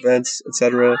to these events,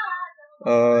 etc.?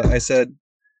 I said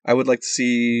I would like to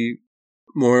see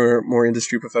more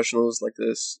industry professionals like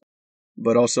this,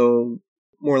 but also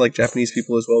more like Japanese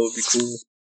people as well would be cool,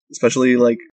 especially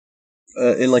like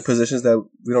in like positions that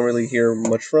we don't really hear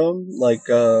much from, like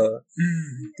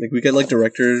we get like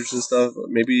directors and stuff.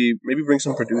 Maybe bring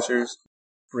some producers,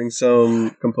 bring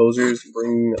some composers,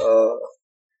 bring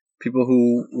people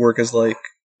who work as like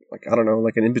I don't know,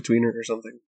 like an in-betweener or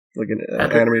something, like an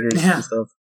animators and stuff.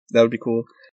 That would be cool.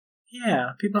 Yeah,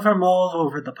 people from all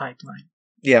over the pipeline.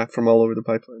 Yeah, from all over the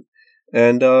pipeline.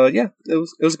 And it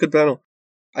was a good panel.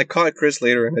 I caught Chris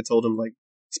later and I told him like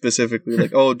specifically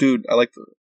like, oh dude, I like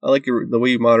the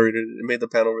way you moderated it. It made the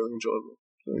panel really enjoyable.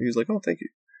 So he was like, oh, thank you.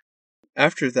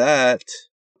 After that,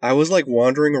 I was like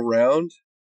wandering around.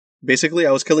 Basically,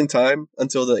 I was killing time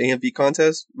until the AMV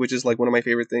contest, which is like one of my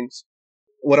favorite things.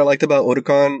 What I liked about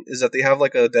Otakon is that they have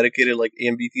like a dedicated like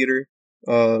AMV theater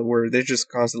where they're just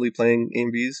constantly playing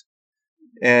AMVs.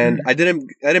 And I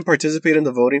didn't participate in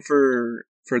the voting for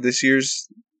this year's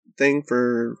thing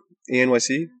for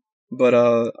ANYC, but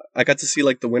I got to see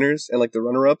like the winners and like the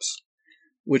runner-ups,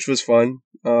 which was fun.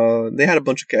 They had a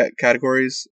bunch of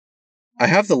categories. I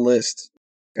have the list.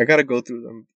 I gotta go through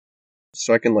them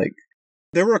so I can like.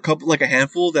 There were a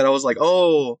handful that I was like,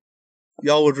 oh,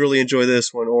 y'all would really enjoy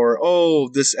this one, or oh,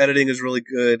 this editing is really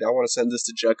good. I want to send this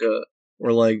to Jekka,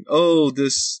 or like, oh,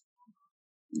 this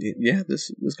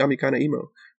got me kind of emo.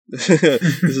 this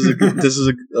is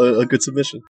a good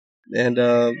submission, and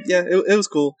it was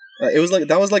cool. It was like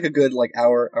that was like a good like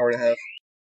hour and a half.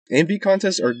 AMV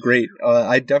contests are great.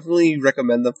 I definitely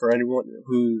recommend them for anyone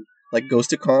who like goes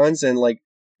to cons and like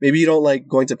maybe you don't like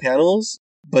going to panels,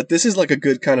 but this is like a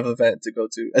good kind of event to go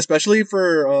to, especially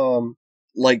for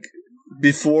like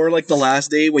before like the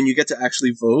last day when you get to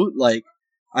actually vote. Like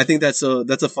I think that's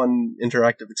a fun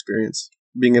interactive experience,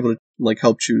 being able to like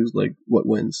help choose like what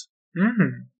wins.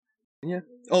 Yeah.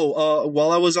 Oh,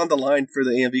 while I was on the line for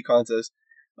the AMV contest,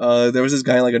 there was this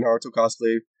guy in like a Naruto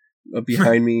cosplay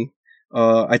behind me.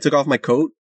 I took off my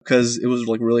coat because it was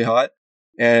like really hot,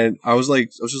 and I was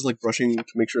just like brushing to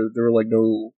make sure there were like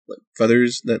no like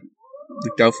feathers that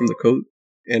leaked out from the coat.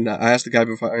 And I asked the guy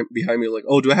behind me like,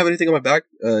 "Oh, do I have anything on my back?"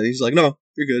 He's like, "No,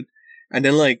 you're good." And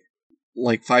then like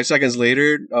 5 seconds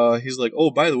later, he's like,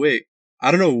 "Oh, by the way,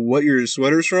 I don't know what your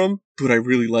sweater's from, but I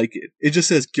really like it. It just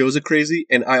says Gyoza Crazy,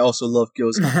 and I also love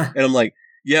gyoza." And I'm like,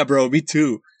 "Yeah, bro, me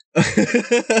too." You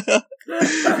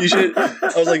should.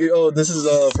 I was like, "Oh, this is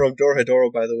from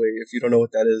Dorohedoro, by the way. If you don't know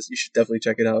what that is, you should definitely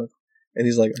check it out." And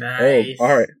he's like, nice. "Oh,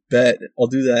 all right, bet I'll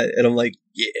do that." And I'm like,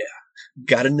 "Yeah,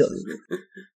 got another one."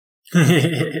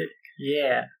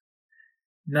 Yeah,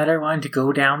 another one to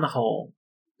go down the hole.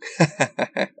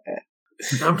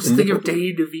 I'm just thinking of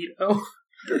Danny DeVito.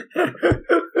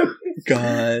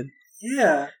 God.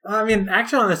 Yeah. I mean,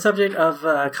 actually, on the subject of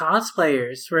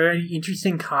cosplayers, were there any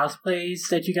interesting cosplays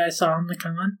that you guys saw on the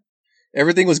con?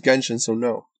 Everything was Genshin, so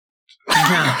no.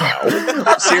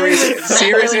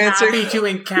 serious answer. Happy to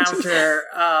encounter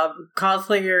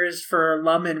cosplayers for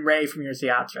Lum and Ray from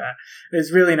Yursiatra. It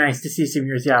was really nice to see some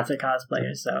Yursiatra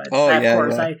cosplayers. So, of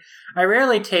course, I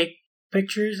rarely take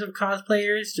pictures of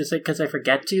cosplayers, just like because I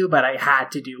forget to, but I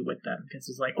had to do with them because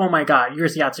it's like, oh my god, you're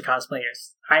Yatsu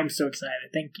cosplayers. I'm so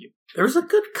excited. Thank you. There was a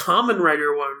good Kamen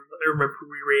Rider one I remember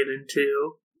we ran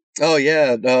into. Oh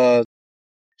yeah,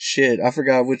 shit, I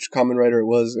forgot which Kamen Rider it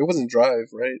was. It wasn't Drive,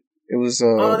 right? It was.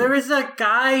 Oh, there was a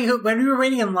guy who, when we were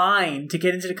waiting in line to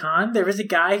get into the con, there was a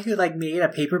guy who like made a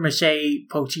paper mache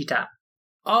Pochita.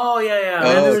 Oh yeah. And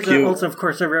then there was also, of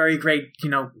course, a very great,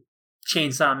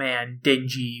 Chainsaw Man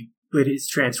Denji with his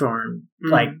transform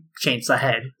like chainsaw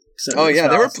head. So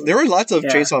there were lots of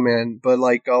Chainsaw Man, but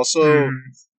like also,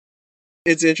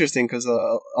 it's interesting because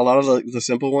a lot of the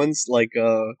simple ones like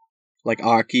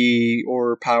Aki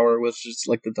or Power, which is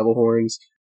like the double horns.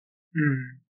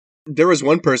 There was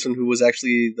one person who was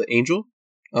actually the angel,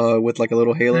 with like a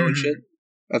little halo and shit.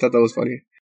 I thought that was funny.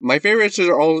 My favorites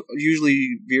are all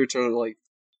usually veered to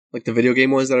like the video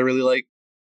game ones that I really like.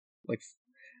 Like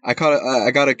I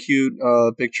got a cute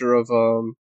picture of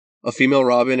a female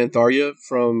Robin and Tharya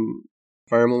from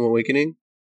Fire Emblem Awakening.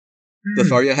 The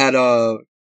Tharya had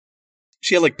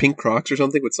she had like pink Crocs or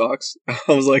something with socks.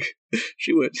 I was like,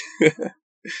 she would. That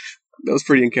was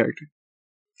pretty in character.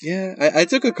 Yeah, I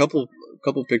took a couple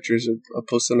pictures and I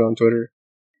posted on Twitter.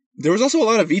 There was also a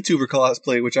lot of VTuber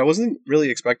cosplay, which I wasn't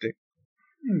really expecting.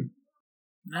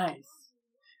 Nice.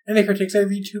 Any particular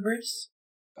VTubers?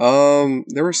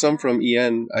 There were some from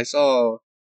EN. I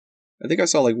think I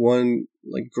saw like one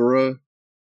like Gura.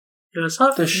 Yeah, I saw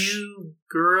a few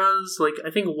Guras, like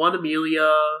I think one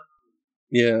Amelia.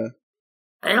 Yeah.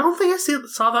 I don't think I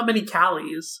saw that many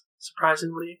Callies,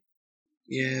 surprisingly.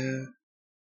 Yeah.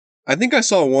 I think I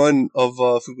saw one of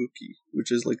Fubuki,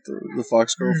 which is like the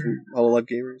Fox girl from HoloLive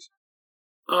Gamers.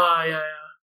 Yeah.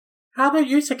 How about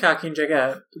you, Sakaki and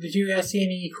Jaga? Did you guys see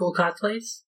any cool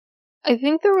cosplays? I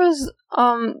think there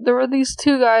were these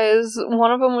two guys.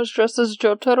 One of them was dressed as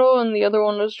Jotaro, and the other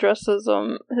one was dressed as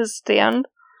his stand.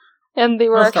 And they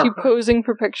were actually posing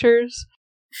for pictures.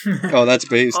 Oh, that's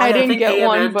based. I didn't get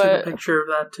one, but took a picture of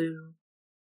that too.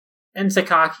 And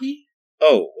Sakaki?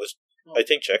 I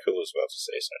think Checo was about to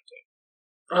say something.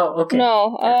 Oh, okay.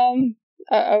 No,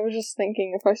 I was just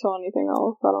thinking if I saw anything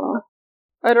else. I don't know.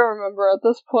 I don't remember at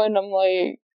this point. I'm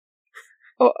like,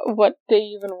 what day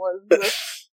even was this?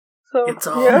 So it's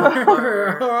all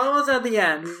we're almost at the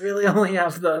end. We really only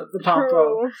have the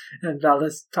Pompo and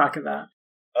let's talk about.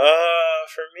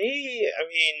 For me, I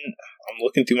mean, I'm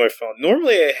looking through my phone.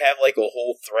 Normally I have like a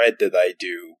whole thread that I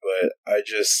do, but I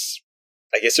guess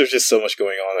there's just so much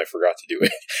going on I forgot to do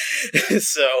it.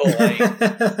 So, like...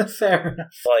 Fair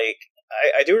enough. Like,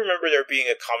 I do remember there being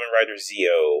a Kamen Rider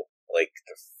Zio, like,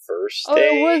 the first day.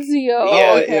 Oh, it was Zio.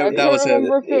 Yeah, that was him.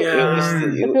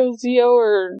 If it was Zio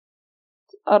or,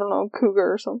 I don't know,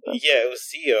 Cougar or something. Yeah, it was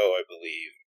Zio, I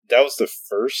believe. That was the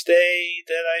first day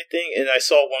that I think, and I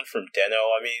saw one from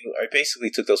Deno. I mean, I basically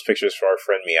took those pictures for our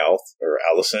friend Meowth, or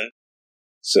Allison.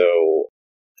 So,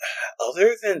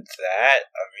 other than that,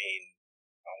 I mean,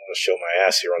 I want to show my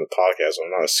ass here on the podcast.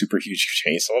 I'm not a super huge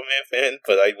Chainsaw Man fan,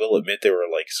 but I will admit there were,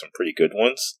 like, some pretty good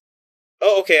ones.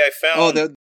 Oh, okay, I found... Oh,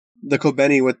 the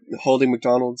Kobeni with holding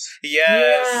McDonald's.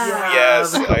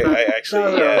 Yes, I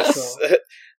actually, yes.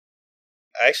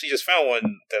 I actually just found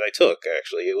one that I took,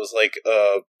 actually. It was like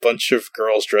a bunch of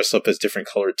girls dressed up as different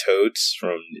colored toads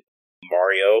from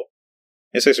Mario.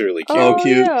 It's actually really cute. Oh,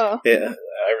 cute. Yeah. Yeah,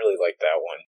 I really like that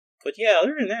one. But yeah,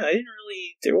 other than that,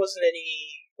 there wasn't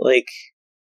anyone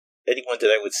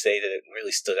that I would say that it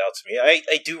really stood out to me.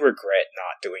 I do regret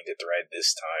not doing the thread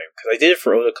this time, because I did it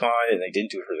for Otakon, and I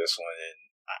didn't do it for this one, and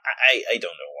I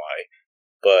don't know why.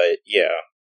 But, yeah.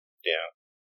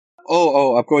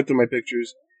 Oh, I'm going through my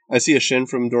pictures. I see a Shin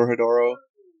from Dorohedoro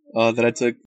that I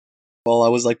took while I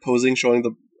was like posing, showing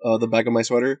the back of my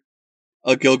sweater.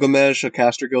 A Gilgamesh, a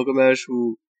caster Gilgamesh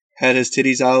who had his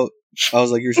titties out. I was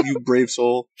like, "You brave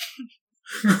soul."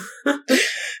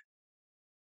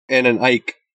 And an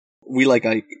Ike. We like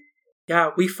Ike.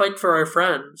 Yeah, we fight for our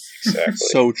friends. Exactly.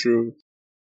 So true.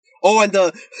 Oh, and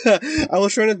I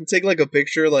was trying to take like a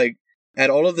picture like at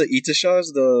all of the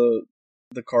Itashas, the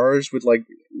cars with like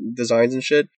designs and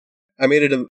shit. I made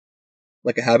it a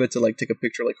habit to like take a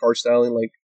picture like hard styling,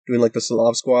 like doing like the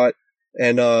Slav squat,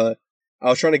 and I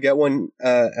was trying to get one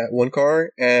at one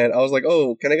car, and I was like,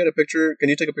 "Oh, can I get a picture? Can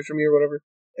you take a picture of me or whatever?"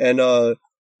 And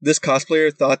this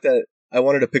cosplayer thought that I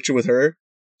wanted a picture with her,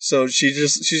 so she's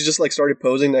just like started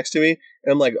posing next to me,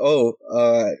 and I'm like, "Oh,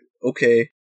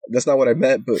 okay, that's not what I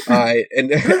meant," but I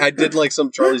did like some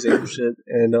Charlie's Angels shit,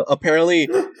 and apparently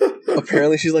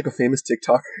she's like a famous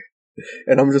TikToker,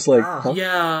 and I'm just like, wow. Huh?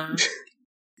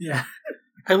 Yeah.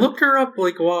 I looked her up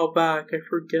like a while back. I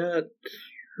forget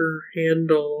her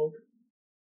handle.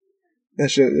 That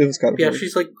shit, it was kind of yeah, funny.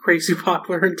 she's like crazy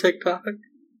popular on TikTok.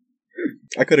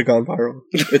 I could have gone viral.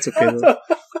 It's okay though.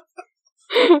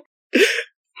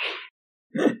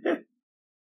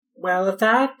 Well, if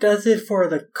that does it for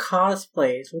the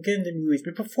cosplays, we'll get into movies.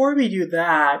 But before we do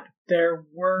that, there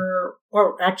were...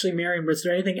 Or actually, Marion, was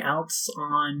there anything else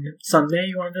on Sunday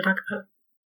you wanted to talk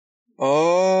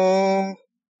about?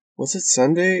 Was it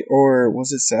Sunday or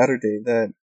was it Saturday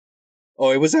that... Oh,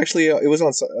 it was actually... it was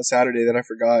on Saturday that I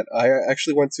forgot. I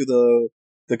actually went to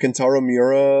the Kentaro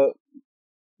Miura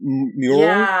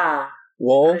mural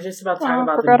wall. I was just about to talk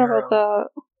about I forgot the mural. about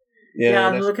that. Yeah,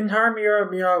 the Kentaro Miura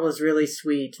mural was really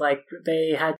sweet. Like,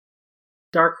 they had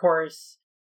Dark Horse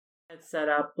had set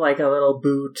up like a little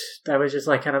booth that was just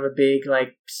like kind of a big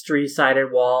like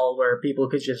three-sided wall where people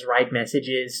could just write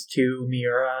messages to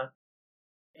Miura.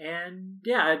 And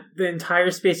yeah, the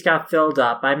entire space got filled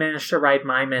up. I managed to write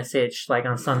my message like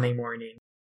on Sunday morning.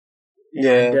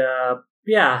 And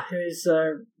yeah, it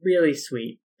was really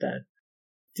sweet that,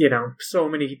 you know, so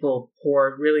many people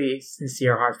poured really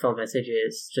sincere, heartfelt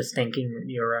messages just thanking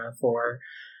Miura for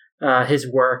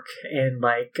his work and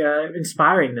like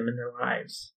inspiring them in their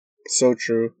lives. So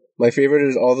true. My favorite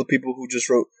is all the people who just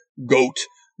wrote "Goat."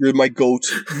 You're my goat.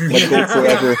 My goat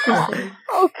forever.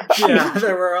 Oh, God. Yeah,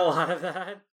 there were a lot of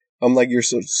that. I'm like, you're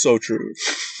so true.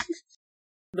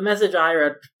 The message I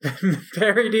read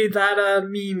parodied that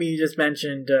meme you just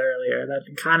mentioned earlier, that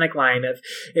iconic line of,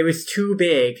 "It was too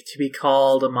big to be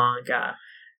called a manga.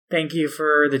 Thank you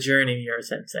for the journey,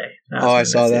 Miura-sensei." I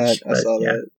saw that.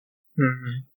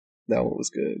 Mm-hmm. That one was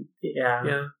good. Yeah.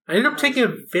 Yeah. I ended up taking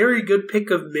a very good pic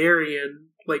of Marion,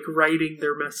 like, writing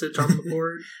their message on the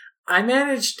board. I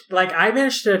managed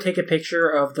to take a picture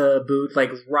of the booth,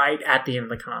 like, right at the end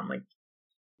of the con, like,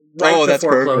 right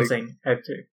before closing.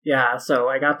 Yeah, so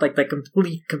I got, like, the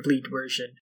complete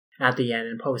version at the end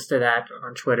and posted that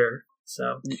on Twitter,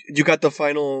 so. You got the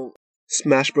final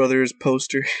Smash Brothers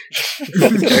poster.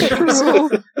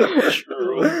 The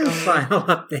final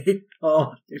update,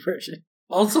 the version.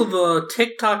 Also, the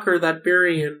TikToker that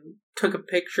Marion took a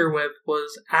picture with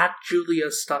was at Julia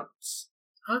Stunts.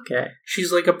 Okay.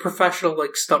 She's like a professional,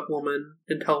 like, stunt woman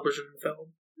in television and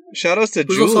film. Shoutouts to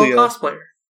Who's Julia. also a cosplayer.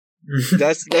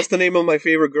 That's the name of my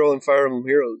favorite girl in Fire Emblem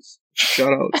Heroes.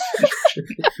 Shoutouts.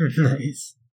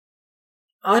 Nice.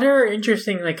 Other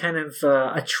interesting, like, kind of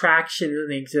attractions in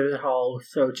the exhibit hall,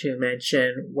 so to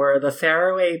mention, were the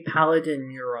Faraway Paladin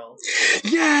mural.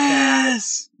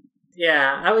 Yes!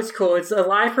 Yeah, that was cool. It's a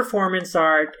live performance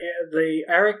art. The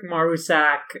Eric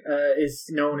Marusak is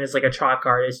known as like a chalk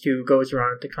artist who goes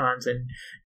around at the cons and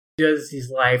does these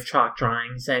live chalk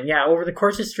drawings. And yeah, over the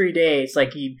course of 3 days,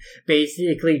 like he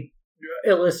basically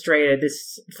illustrated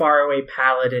this faraway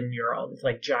paladin mural, this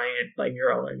like giant like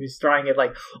mural. He was drawing it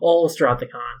like all throughout the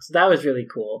con. So that was really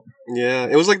cool. Yeah,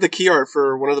 it was like the key art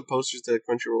for one of the posters that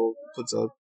Crunchyroll puts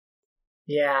up.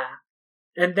 Yeah.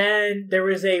 And then there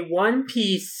was a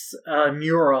one-piece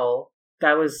mural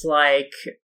that was like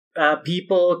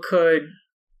people could,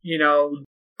 you know,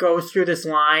 go through this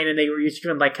line and they were used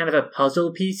to like kind of a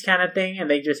puzzle piece kind of thing, and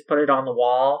they just put it on the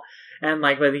wall. And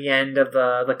like by the end of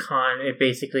the con, it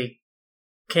basically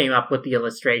came up with the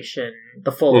illustration,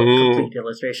 the full complete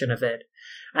illustration of it.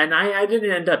 And I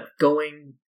didn't end up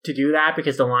going to do that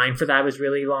because the line for that was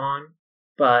really long,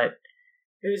 but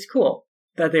it was cool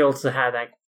that they also had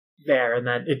that there, and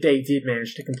that they did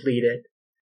manage to complete it.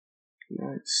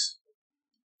 Nice.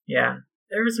 Yeah,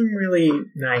 there were some really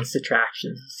nice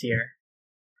attractions this year.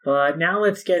 But now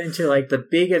let's get into like the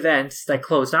big events that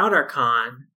closed out our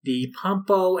con, the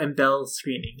Pompo and Bell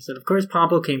screenings. And of course,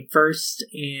 Pompo came first,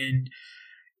 and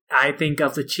I think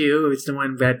of the two, it's the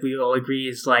one that we all agree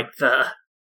is like the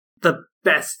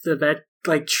best of it,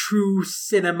 like true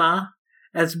cinema,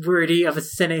 as worthy of a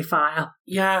cinephile.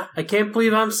 Yeah, I can't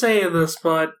believe I'm saying this,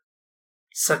 but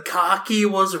Sakaki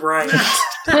was right.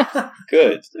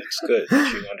 Good. It's good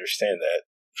that you understand that.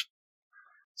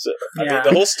 So, I mean,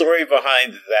 the whole story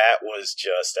behind that was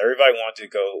just everybody wanted to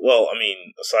go. Well, I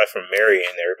mean, aside from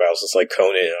Marion, everybody was just like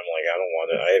Conan. And I'm like, I don't want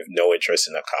to. I have no interest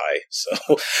in Akai. So,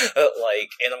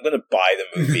 and I'm going to buy the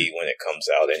movie when it comes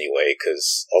out anyway.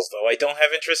 Because although I don't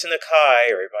have interest in Akai,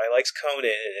 everybody likes Conan,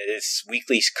 and it is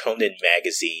weekly Conan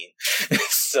magazine.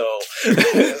 so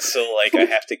like, I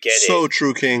have to get it. So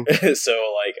true, King. So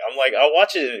like, I'm like, I'll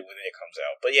watch it when it comes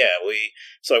out. But yeah,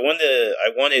 So I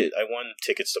won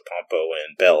tickets to Pompo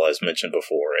and Bell, as mentioned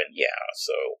before, and yeah,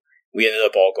 so we ended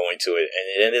up all going to it, and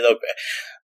it ended up,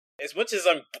 as much as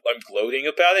I'm gloating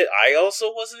about it, I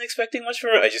also wasn't expecting much from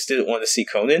it. I just didn't want to see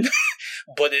Conan,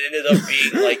 but it ended up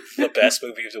being like the best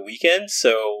movie of the weekend.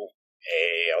 So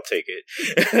hey, I'll take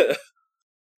it.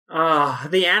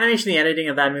 The animation, the editing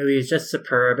of that movie is just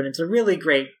superb, and it's a really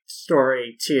great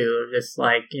story too. Just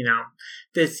like,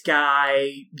 this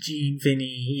guy Gene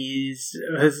Finney,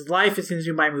 his life is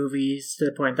consumed by movies to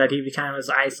the point that he kind of was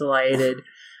isolated,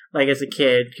 like as a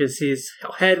kid, because his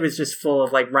head was just full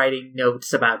of like writing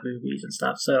notes about movies and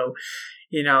stuff. So,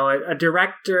 a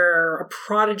director, a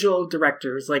prodigal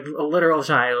director, who's like a literal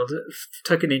child,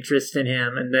 took an interest in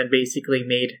him and then basically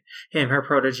made him her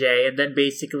protege, and then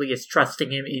basically is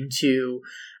trusting him into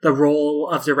the role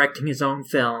of directing his own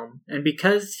film. And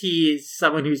because he's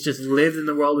someone who's just lived in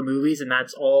the world of movies and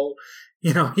that's all,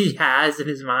 he has in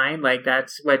his mind, like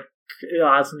that's what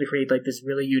allows him to create like this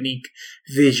really unique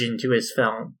vision to his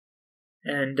film.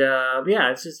 And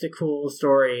it's just a cool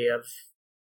story of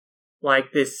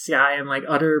like this guy and like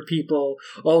other people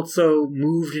also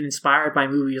moved and inspired by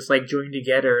movies, like joining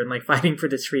together and like fighting for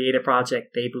this creative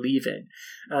project they believe in,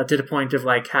 to the point of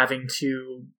like having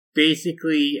to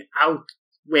basically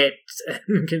outwit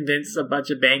and convince a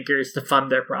bunch of bankers to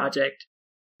fund their project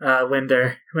when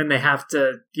they have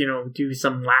to do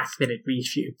some last minute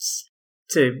reshoots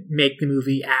to make the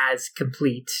movie as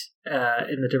complete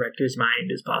in the director's mind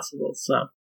as possible. So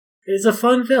it's a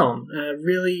fun film,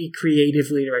 really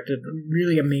creatively directed,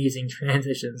 really amazing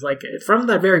transitions. Like from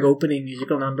the very opening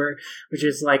musical number, which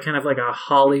is like kind of like a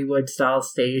Hollywood style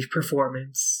stage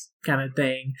performance kind of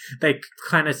thing, that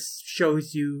kind of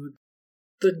shows you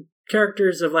the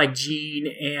characters of like Jean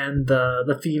and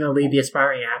the female lead, the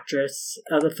aspiring actress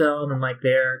of the film, and like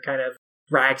their kind of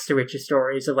rags to riches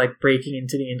stories of like breaking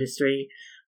into the industry.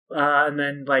 And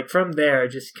then like from there, it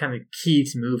just kind of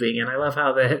keeps moving. And I love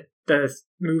how the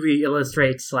movie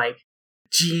illustrates like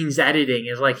Gene's editing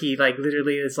is like he like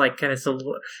literally is like kind of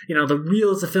the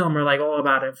reels of film are like all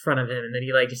about in front of him, and then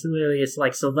he like just literally is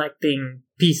like selecting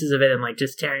pieces of it and like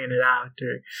just tearing it out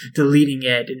or deleting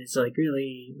it, and it's like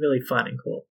really, really fun and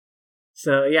cool.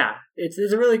 So yeah, it's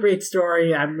a really great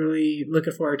story. I'm really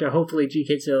looking forward to hopefully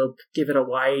GK will give it a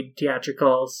wide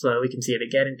theatrical so we can see it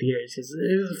again in theaters, because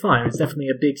it was fun. It's definitely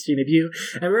a big screen debut,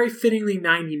 and very fittingly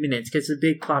 90 minutes, because it's a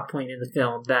big plot point in the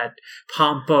film that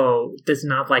Pompo does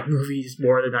not like movies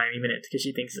more than 90 minutes because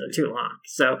she thinks they're too long.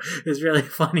 So it's really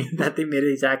funny that they made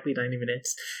it exactly 90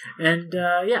 minutes. And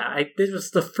this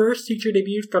was the first feature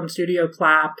debut from Studio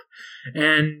Clap,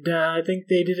 and I think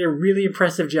they did a really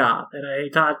impressive job, and I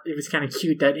thought it was kind of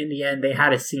cute that in the end they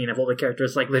had a scene of all the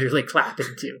characters like literally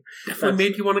clapping too. Definitely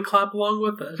made you want to clap along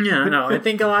with it. Yeah, no, I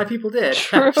think a lot of people did.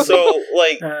 So,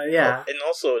 like, and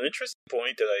also an interesting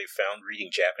point that I found reading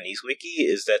Japanese wiki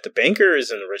is that the banker is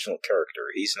an original character.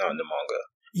 He's not in the manga.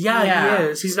 Yeah, he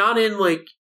is. He's not in like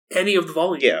any of the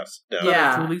volumes.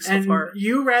 And so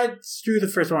you read through the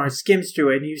first one, or skimmed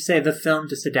through it, and you say the film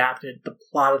just adapted the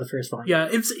plot of the first volume. Yeah,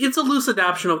 it's a loose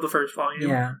adaptation of the first volume.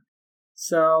 Yeah.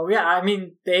 So, yeah, I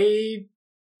mean, they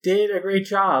did a great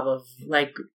job of,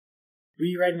 like,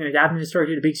 rewriting and adapting the story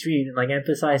to the big screen and, like,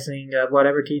 emphasizing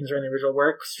whatever teams are in the original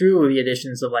work through the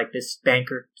additions of, like, this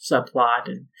banker subplot.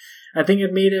 And I think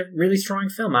it made a really strong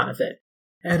film out of it.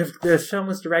 And the film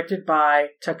was directed by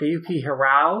Takayuki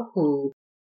Hirao, who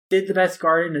did The Best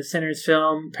Garden, the Sinner's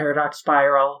film, Paradox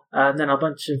Spiral, and then a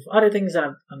bunch of other things that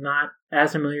I'm not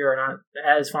as familiar or not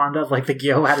as fond of, like the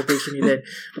Gyo adaptation he did.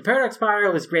 But Paradox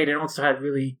Spiral was great and also had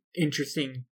really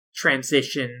interesting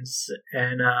transitions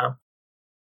and,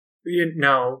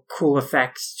 cool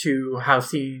effects to how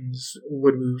scenes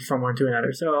would move from one to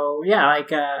another. So, yeah,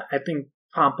 I think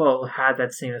Pompo had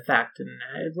that same effect, and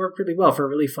it worked really well for a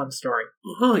really fun story.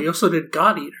 Oh, he also did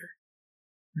God Eater.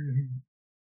 Mm-hmm.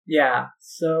 Yeah,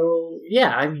 so,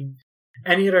 yeah, I mean,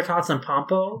 any other thoughts on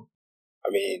Pompo? I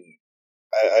mean,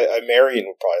 Marion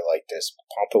would probably like this.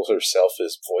 Pompo herself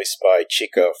is voiced by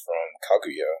Chika from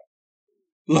Kaguya.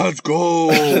 Let's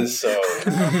go! So,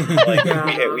 like,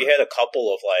 we had a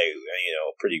couple of, like,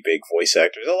 pretty big voice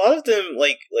actors. A lot of them,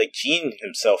 like Gene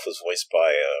himself was voiced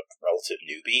by a relative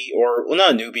newbie, or, well,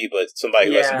 not a newbie, but somebody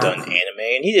who hasn't done anime,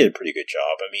 and he did a pretty good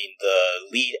job. I mean, the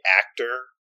lead actor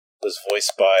was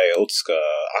voiced by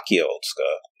Akio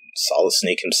Otsuka, Solid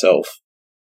Snake himself.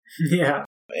 Yeah.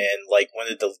 And, like,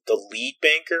 one of the lead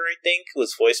banker, I think,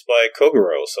 was voiced by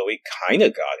Kogoro, so we kind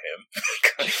of got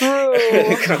him.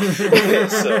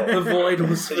 So, the void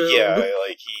was filled. Yeah,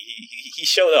 like, he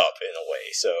showed up, in a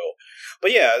way, so...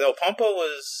 But yeah, no, Pompo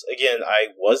was, again, I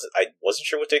wasn't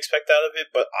sure what to expect out of it,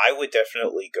 but I would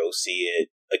definitely go see it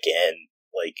again.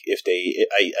 Like, if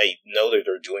I know that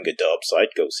they're doing a dub, so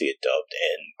I'd go see it dubbed,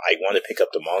 and I want to pick up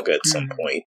the manga at some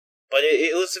point. But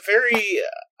it was very...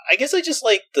 I guess I just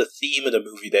like the theme of the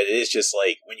movie, that it is just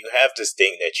like, when you have this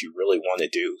thing that you really want to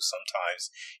do, sometimes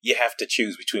you have to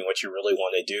choose between what you really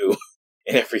want to do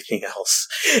and everything else.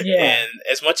 Yeah. And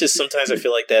as much as sometimes I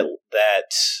feel like that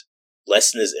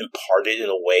lesson is imparted in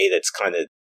a way that's kind of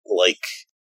like,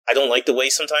 I don't like the way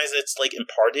sometimes it's like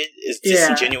imparted is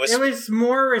disingenuous. It was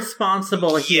more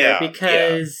responsible here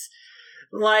because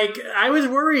like I was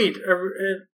worried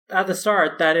at the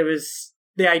start that it was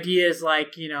the idea is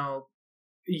like, you know,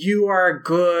 you are a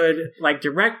good like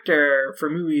director for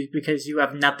movies because you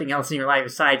have nothing else in your life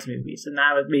besides movies, and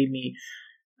that made me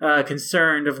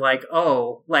concerned of like,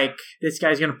 oh, like this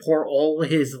guy's gonna pour all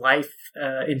his life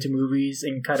into movies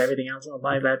and cut everything else out of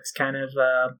life. That's kind of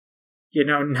you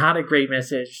know, not a great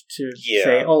message to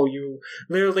say, oh, you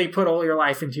literally put all your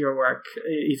life into your work,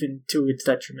 even to its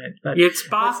detriment. But it's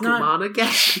Bakuman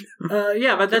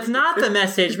again. But that's not the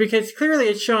message, because clearly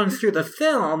it's shown through the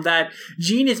film that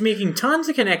Gene is making tons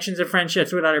of connections and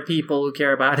friendships with other people who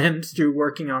care about him through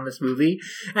working on this movie.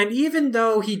 And even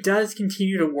though he does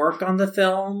continue to work on the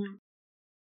film,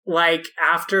 like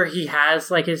after he has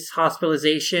like his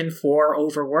hospitalization for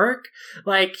overwork,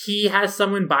 like he has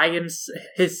someone by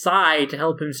his side to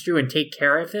help him through and take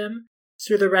care of him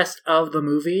through the rest of the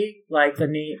movie, like the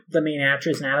main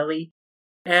actress Natalie.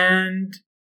 And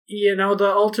you know,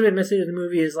 the ultimate message of the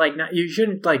movie is like, not, you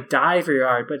shouldn't like die for your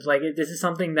art, but like this is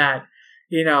something that,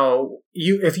 you know,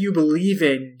 if you believe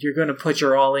in, you're going to put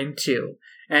your all into.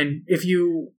 And if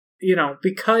you know,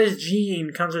 because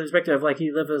Gene comes from the perspective of, like,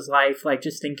 he lived his life, like,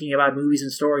 just thinking about movies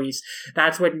and stories,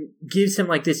 that's what gives him,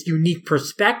 like, this unique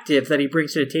perspective that he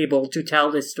brings to the table to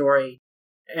tell this story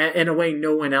in a way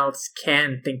no one else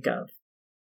can think of.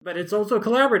 But it's also a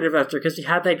collaborative effort, because we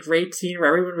had that great scene where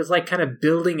everyone was, like, kind of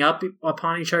building up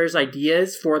upon each other's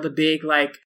ideas for the big,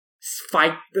 like,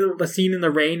 fight, the scene in the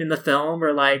rain in the film,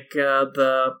 where, like,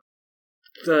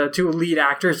 the two lead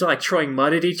actors are like throwing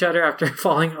mud at each other after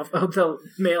falling off. The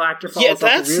male actor falls off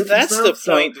the roof. That's the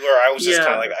point where I was just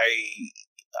kind of like,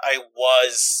 I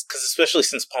was, because especially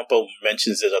since Pompo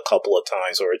mentions it a couple of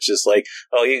times, where it's just like,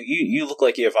 oh, you look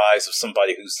like you have eyes of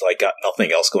somebody who's like got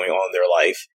nothing else going on in their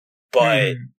life.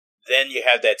 But then you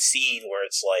have that scene where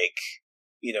it's like,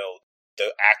 you know,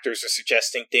 the actors are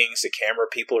suggesting things, the camera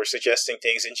people are suggesting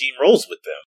things, and Gene rolls with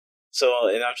them. So,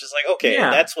 and I'm just like, okay,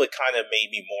 and that's what kind of made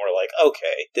me more like,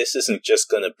 okay, this isn't just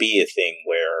going to be a thing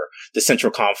where the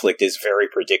central conflict is very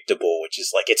predictable, which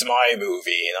is like, it's my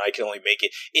movie and I can only make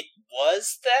it. It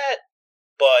was that,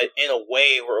 but in a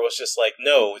way where it was just like,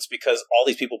 no, it's because all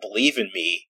these people believe in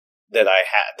me that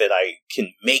I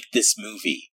can make this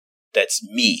movie. That's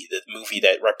me, the movie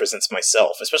that represents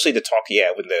myself, especially the talk he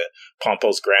had with the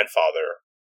Pompo's grandfather,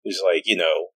 who's like, you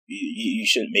know, you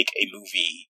shouldn't make a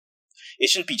movie. It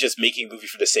shouldn't be just making a movie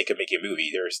for the sake of making a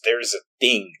movie. There's a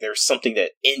thing, there's something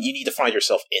that, and you need to find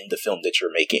yourself in the film that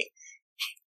you're making.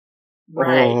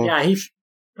 Right, yeah, he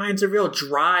finds a real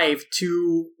drive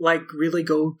to, like, really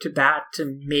go to bat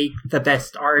to make the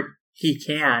best art he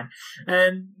can.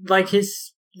 And, like,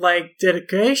 his, like,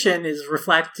 dedication is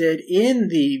reflected in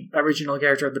the original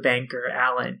character of the banker,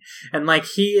 Alan. And, like,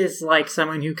 he is, like,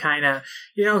 someone who kind of,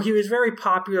 you know, he was very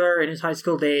popular in his high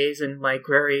school days and, like,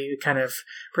 very kind of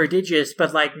prodigious,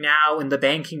 but, like, now in the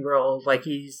banking world, like,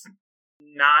 he's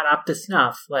not up to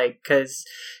snuff, like, because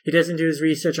he doesn't do his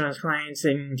research on his clients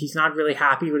and he's not really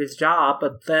happy with his job,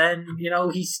 but then, you know,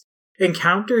 he's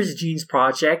encounters Gene's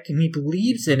project and he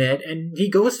believes in it and he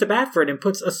goes to bat for it and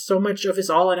puts so much of his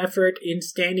all and effort in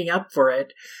standing up for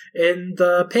it in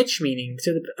the pitch meeting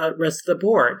to the rest of the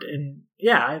board. And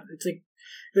yeah, it's like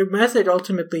the message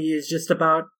ultimately is just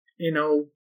about, you know,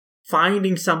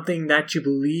 finding something that you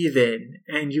believe in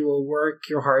and you will work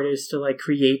your hardest to like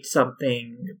create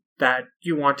something that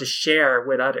you want to share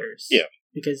with others. Yeah.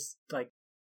 Because like,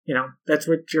 you know, that's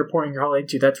what you're pouring your all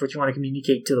into. That's what you want to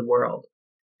communicate to the world.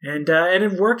 And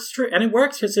it works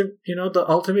because, you know, the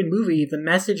ultimate movie, the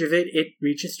message of it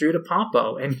reaches through to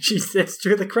Pompo, and she sits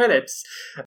through the credits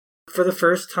for the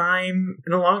first time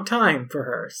in a long time for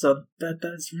her. So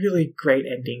that's really great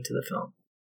ending to the film.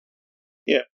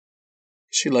 Yeah.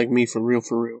 She like me for real,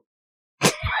 for real.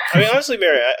 I mean, honestly,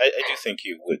 Mary, I do think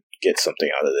you would get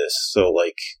something out of this. So,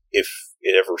 like, if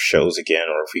it ever shows again,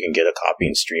 or if we can get a copy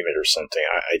and stream it or something,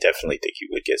 I definitely think you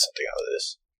would get something out of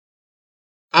this.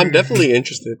 I'm definitely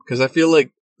interested, because I feel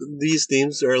like these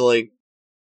themes are, like,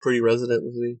 pretty resonant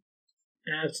with me.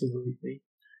 Absolutely.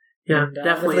 Yeah, and,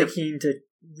 definitely keen to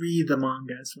read the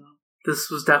manga as well. This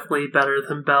was definitely better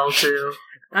than Belle, too.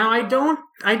 I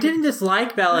didn't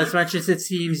dislike Belle as much as it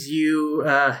seems you,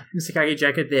 Sakagi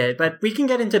Jekka did, but we can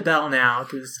get into Belle now,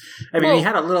 because, I mean, we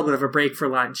had a little bit of a break for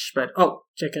lunch, but,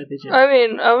 Jekka, did you? I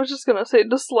mean, I was just gonna say,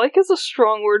 dislike is a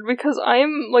strong word, because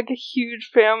I'm, like, a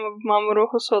huge fan of Mamoru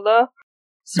Hosoda.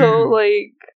 So,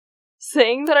 like,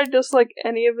 saying that I dislike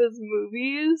any of his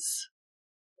movies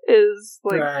is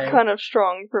like kind of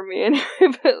strong for me anyway,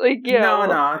 but like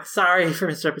no, sorry for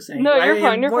misrepresenting. No, you're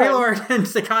fine. Warlord and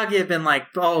Sakagi have been like,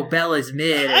 oh, Bella's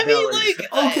mid. I mean, like,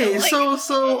 okay, like,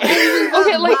 so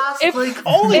okay, like if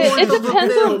it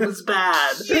depends on was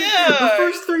bad. Yeah, the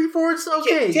first 3/4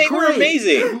 okay, they were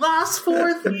amazing. Last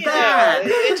fourth bad.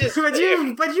 It just,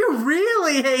 but you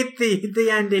really hate the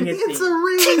ending. It's a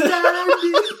really bad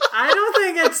ending. I don't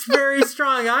think it's very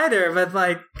strong either, but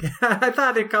like I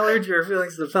thought it colored your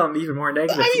feelings of the film even more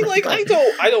negative. I mean, like,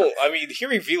 I mean,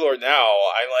 hearing V-Lord now,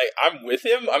 I'm with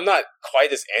him. I'm not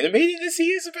quite as animated as he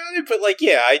is about it, but like,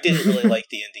 yeah, I didn't really like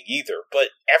the ending either. But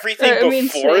everything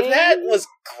before that was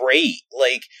great.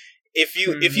 Like, if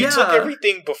you took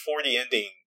everything before the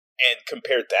ending and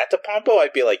compared that to Pompo,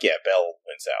 I'd be like, yeah, Belle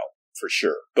wins out for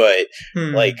sure. But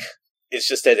like, it's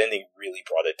just that ending really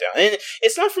brought it down, and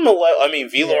it's not from I mean,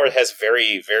 V-Lord has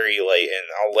very, very like, and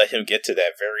I'll let him get to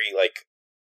that very like.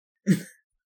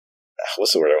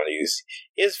 What's the word I want to use?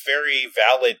 He has very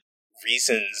valid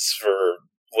reasons for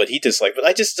what he disliked, but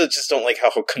I just don't like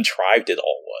how contrived it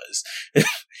all was.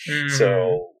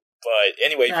 So, but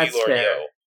anyway, V-Lord,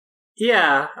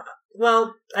 yeah.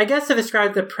 Well, I guess to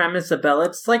describe the premise of Bella,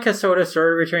 it's like Hosoda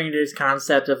sort of returning to this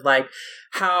concept of like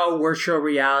how virtual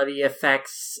reality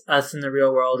affects us in the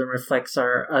real world and reflects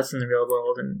us in the real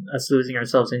world and us losing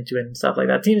ourselves into it and stuff like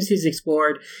that. Themes he's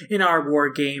explored in our war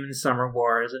game and Summer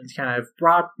Wars, and kind of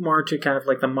brought more to kind of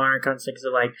like the modern context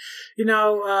of like,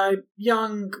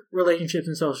 young relationships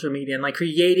in social media and like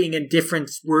creating a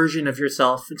different version of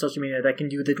yourself in social media that can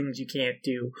do the things you can't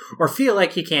do or feel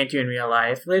like you can't do in real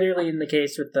life. Literally in the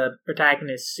case with the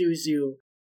protagonist Suzu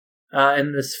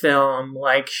in this film,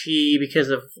 like she, because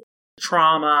of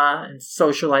trauma and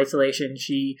social isolation,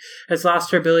 she has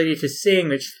lost her ability to sing,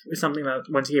 which is something that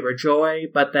once gave her joy.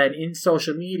 But then in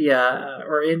social media,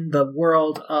 or in the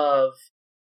world of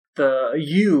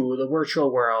the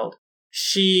virtual world,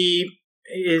 she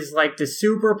is like the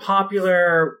super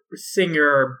popular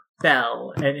singer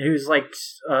Belle, and who's like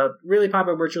a really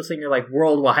popular virtual singer like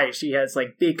worldwide. She has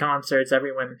like big concerts,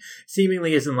 everyone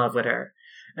seemingly is in love with her,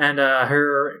 and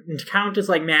her account is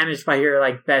like managed by her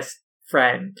like best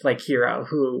friend, like Hiro,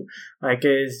 who like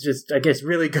is just, I guess,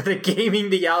 really good at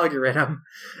gaming the algorithm,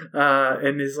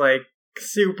 and is like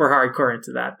super hardcore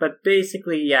into that. But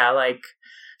basically, yeah, like,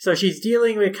 so she's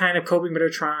dealing with kind of coping with her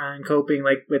trauma and coping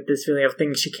like with this feeling of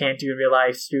things she can't do in real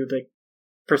life through the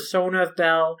persona of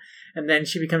Belle, and then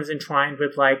she becomes entwined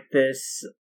with like this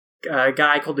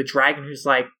guy called the Dragon, who's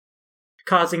like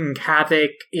causing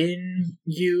havoc in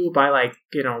you by like,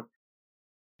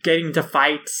 getting into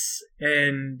fights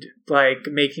and like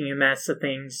making a mess of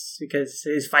things because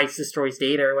his fights destroys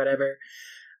data or whatever.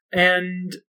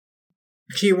 And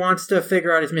she wants to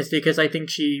figure out his mystery because I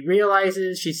think she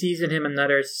realizes she sees in him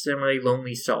another similarly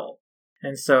lonely soul.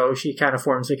 And so she kind of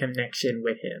forms a connection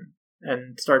with him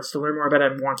and starts to learn more about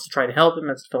him and wants to try to help him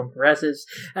as the film progresses.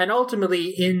 And ultimately,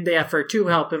 in the effort to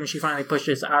help him, she finally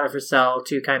pushes out of her cell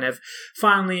to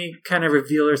finally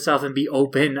reveal herself and be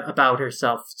open about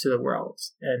herself to the world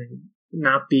and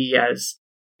not be as,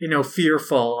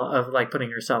 fearful of like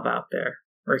putting herself out there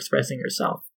or expressing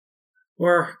herself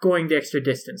or going the extra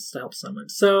distance to help someone.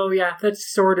 So yeah,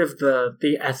 that's sort of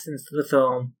the essence of the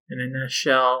film in a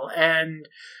nutshell. And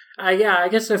I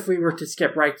guess if we were to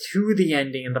skip right to the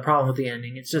ending and the problem with the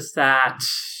ending, it's just that,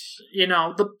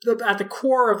 at the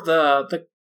core of the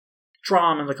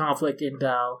drama and the conflict in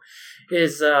Belle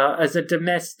is as a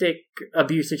domestic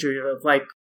abuse situation of like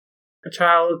a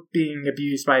child being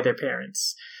abused by their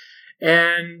parents.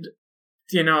 And,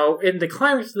 in the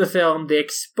climax of the film, they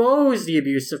expose the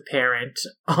abusive parent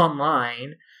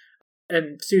online,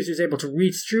 and Suzu's able to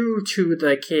reach through to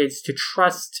the kids to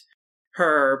trust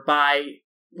her by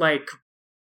like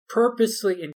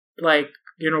purposely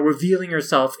revealing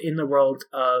herself in the world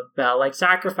of Belle, like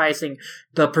sacrificing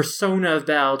the persona of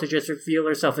Belle to just reveal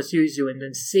herself as Suzu and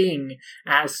then sing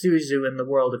as Suzu in the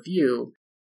world of you.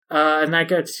 And that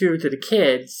gets through to the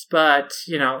kids, but,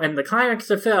 in the climax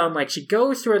of the film, like, she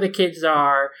goes to where the kids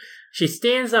are, she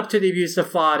stands up to the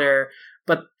abusive father,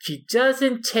 but she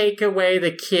doesn't take away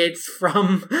the kids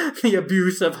from the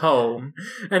abusive home.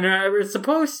 And we're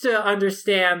supposed to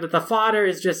understand that the father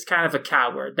is just kind of a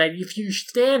coward, that if you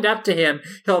stand up to him,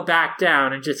 he'll back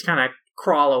down and just kind of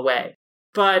crawl away.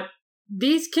 But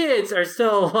these kids are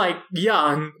still, like,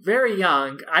 young, very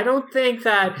young. I don't think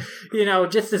that,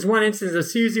 just this one instance of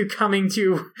Suzu coming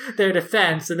to their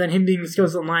defense and then him being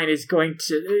skills online is going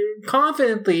to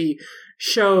confidently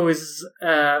shows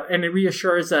and it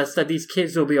reassures us that these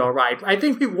kids will be all right. I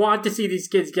think we want to see these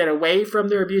kids get away from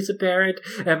their abusive parent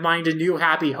and find a new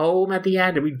happy home at the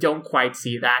end, and we don't quite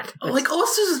see that. Like,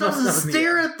 Oster's just about to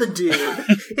stare at the dude,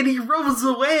 and he runs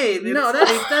away. No,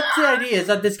 that's the idea, is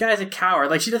that this guy's a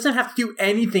coward. Like, she doesn't have to do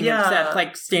anything except,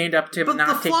 like, stand up to him and not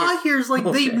take it. But the flaw here is, like,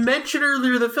 bullshit. They mentioned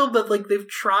earlier in the film that, like, they've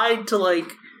tried to,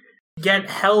 like, get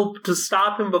help to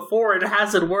stop him before, and it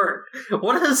hasn't worked.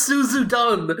 What has Suzu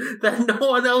done that no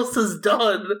one else has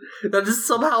done that is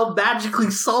somehow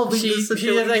magically solving this situation?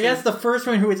 She is, I guess, the first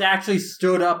one who has actually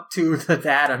stood up to the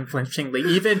dad unflinchingly,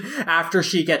 even after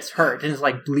she gets hurt and is,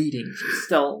 like, bleeding. She's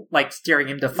still, like, staring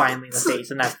him defiantly in the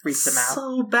face, and that freaks him out.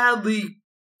 So badly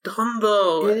done,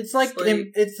 though. It's like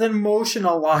it's an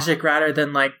emotional logic rather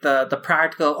than, like, the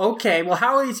practical, okay, well,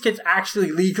 how are these kids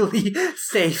actually legally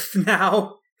safe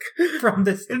now? From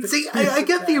this, and see, I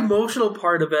get the emotional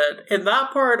part of it, and that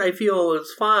part I feel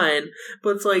is fine.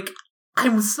 But it's like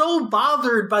I'm so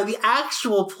bothered by the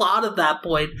actual plot at that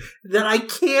point that I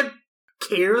can't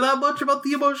care that much about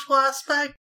the emotional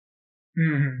aspect.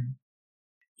 Mm-hmm.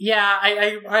 Yeah,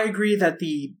 I agree that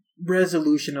the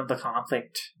resolution of the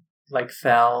conflict like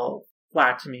fell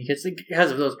flat to me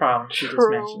because of those problems you just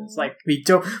mentioned. It's like we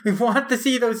want to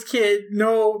see those kids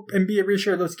know and be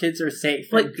reassured those kids are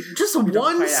safe. Like just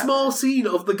one small scene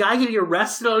of the guy getting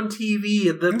arrested on TV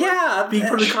and then being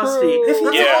put in custody. That's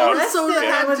all this episode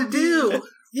had to do.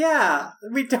 Yeah,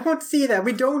 we don't see that.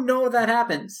 We don't know that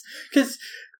happens because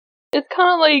it's kind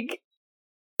of like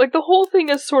the whole thing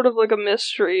is sort of like a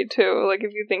mystery, too, like,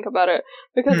 if you think about it.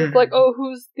 Because it's like, oh,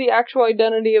 who's the actual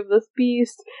identity of this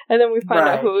beast? And then we find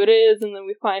out who it is, and then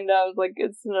we find out, like,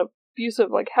 it's an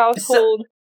abusive, like, household.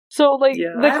 So like,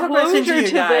 the closure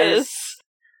to this...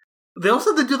 They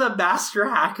also had to do that master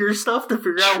hacker stuff to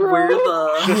figure out where the...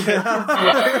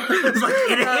 it's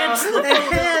like,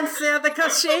 enhance, the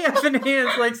cachet of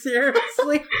enhance, like,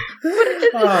 seriously? But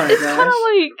it's kind of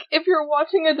like, if you're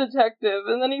watching a detective,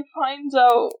 and then he finds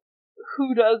out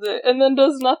who does it, and then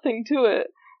does nothing to it.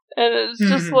 And it's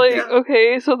just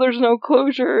okay, so there's no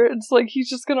closure. It's like, he's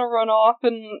just gonna run off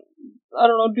and, I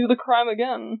don't know, do the crime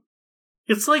again.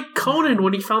 It's like Conan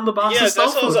when he found the boss's cell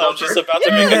phone. I was just about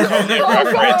to make a Conan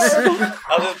reference. But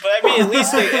I mean,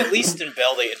 at least in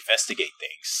Bell they investigate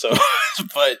things. So,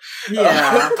 I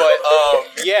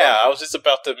was just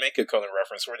about to make a Conan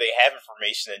reference where they have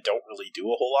information and don't really do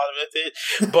a whole lot with it.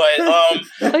 But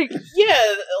I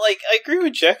agree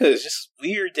with Jekka. It's just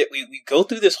weird that we go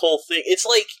through this whole thing. It's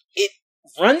like it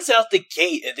runs out the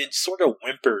gate and then sort of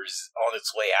whimpers on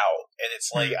its way out, and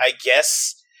it's like I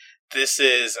guess. This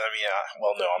is, no,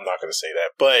 I'm not going to say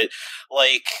that, but,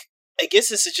 like, I guess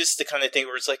this is just the kind of thing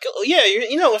where it's like, oh, yeah,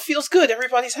 it feels good,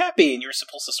 everybody's happy, and you're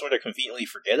supposed to sort of conveniently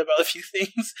forget about a few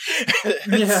things.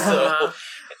 So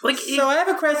I have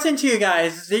a question to you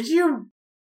guys. Did you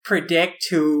predict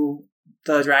who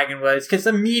the dragon was? Because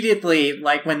immediately,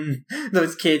 like, when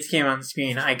those kids came on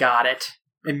screen, I got it.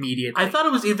 Immediately. I thought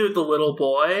it was either the little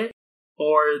boy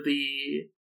or the...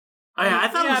 I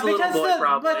thought it was the little boy,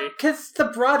 probably. Because the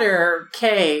brother,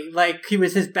 Kay, like,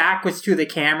 his back was to the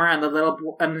camera,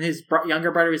 and his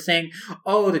younger brother was saying,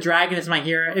 oh, the dragon is my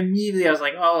hero. Immediately I was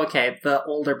like, oh, okay, the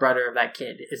older brother of that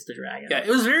kid is the dragon. Yeah, it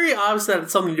was very obvious that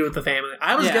it's something to do with the family.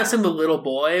 I was guessing the little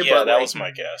boy, but that was my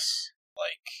guess.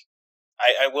 Like,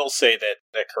 I will say that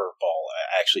curveball,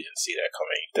 I actually didn't see that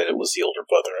coming, that it was the older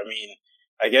brother. I mean...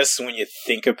 I guess when you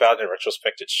think about it in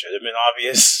retrospect, it should have been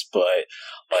obvious, but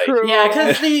like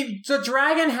because the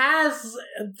dragon has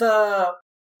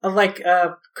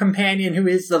a companion who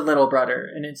is the little brother,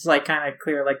 and it's like kind of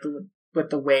clear, like with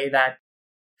the way that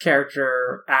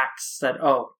character acts, that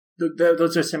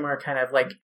those are similar kind of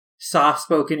like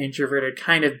soft-spoken, introverted,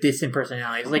 kind of distant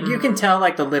personalities. Like you can tell,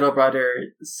 like the little brother,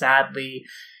 sadly,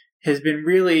 has been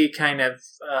really kind of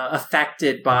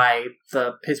affected by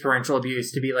his parental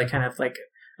abuse to be like kind of like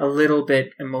a little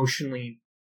bit emotionally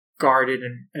guarded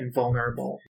and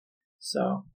vulnerable.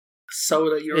 So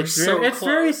that you're it's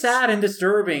very sad and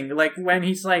disturbing. Like when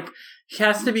he's like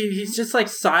he's just like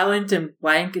silent and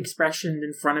blank expression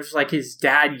in front of like his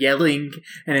dad yelling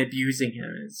and abusing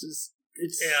him. It's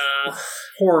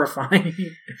horrifying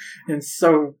and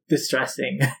so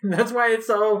distressing. That's why it's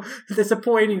so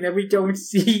disappointing that we don't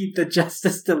see the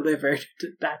justice delivered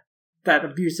to that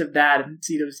abusive dad and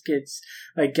see those kids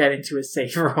like get into a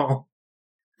safer home.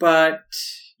 But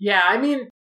yeah, I mean,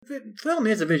 the film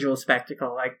is a visual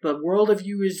spectacle. Like the world of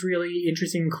you is really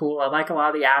interesting and cool. I like a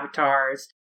lot of the avatars.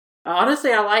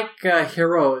 Honestly, I like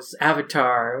Hiro's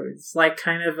avatar. It's like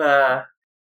kind of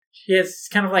she has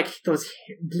kind of like those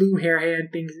blue hair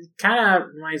things. It kind of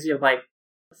reminds me of like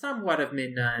somewhat of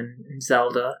Midna and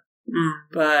Zelda.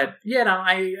 But,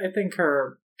 I think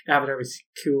her avatar was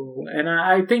cool. And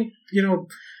I think,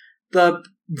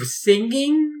 the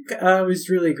singing was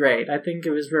really great. I think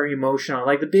it was very emotional.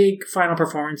 Like, the big final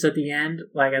performance at the end,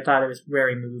 like, I thought it was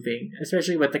very moving.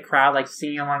 Especially with the crowd, like,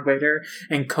 singing along with her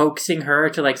and coaxing her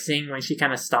to, like, sing when she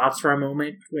kind of stops for a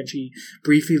moment, when she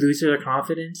briefly loses her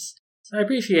confidence. So I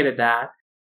appreciated that.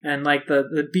 And, like,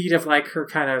 the beat of, like, her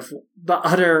kind of, the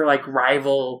utter, like,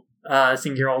 rival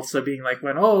singer also being like,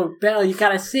 oh, Belle, you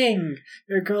gotta sing.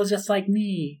 You're a girl just like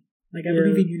me. Like, I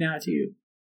believe in you now, too.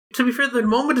 To be fair, the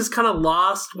moment is kind of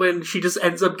lost when she just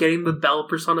ends up getting the Belle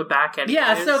persona back anyways.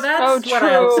 Yeah, so that's what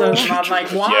I also thought. Like,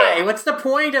 why? Yeah. What's the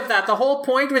point of that? The whole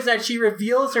point was that she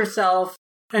reveals herself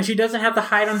and she doesn't have to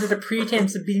hide under the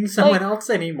pretense of being someone else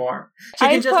anymore. She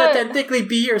can just authentically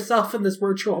be herself in this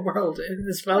virtual world,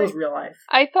 as well as real life.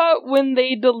 I thought when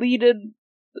they deleted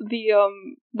the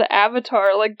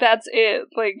avatar, like, that's it.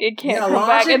 Like, it can't come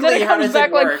back. And then it comes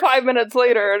back, like, 5 minutes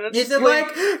later. And it's like...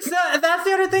 So, that's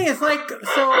the other thing. It's like,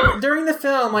 so, during the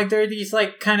film, like, there are these,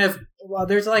 like, kind of... Well,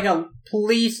 there's, like, a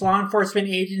police, law enforcement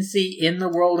agency in the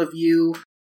world of you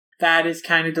that is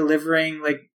kind of delivering,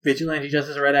 like, vigilante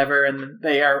justice or whatever, and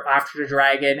they are after the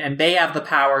dragon, and they have the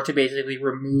power to basically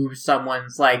remove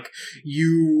someone's, like,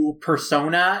 you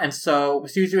persona, and so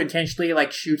Suzu intentionally,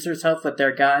 like, shoots herself with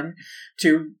their gun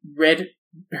to rid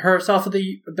herself of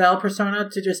the Belle persona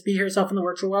to just be herself in the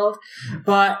virtual world.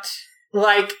 But,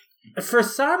 like, for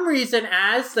some reason,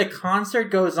 as the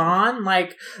concert goes on,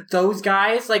 like, those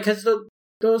guys, like, because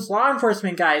those law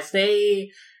enforcement guys, they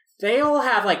all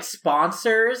have, like,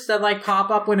 sponsors that, like, pop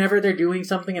up whenever they're doing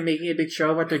something and making a big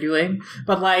show of what they're doing.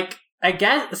 But, like, I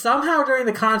guess somehow during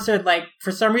the concert, like,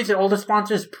 for some reason, all the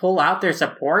sponsors pull out their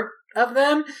support of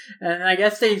them. And I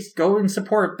guess they go and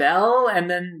support Belle, and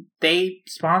then they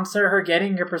sponsor her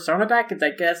getting her persona back. Because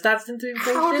I guess that's into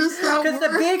inflation. How does that work? Because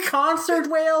the big concert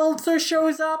whale also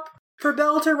shows up for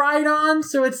Belle to ride on.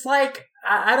 So it's like...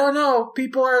 I don't know.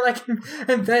 People are, like,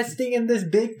 investing in this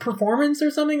big performance or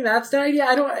something. That's the idea.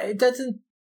 I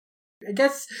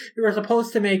guess we were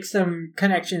supposed to make some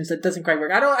connections that doesn't quite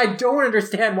work. I don't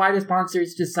understand why the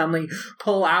sponsors just suddenly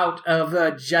pull out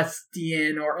of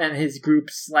Justin and his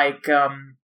groups, like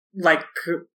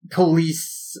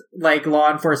police, like,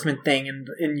 law enforcement thing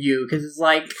in you. Because it's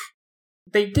like,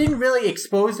 they didn't really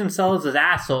expose themselves as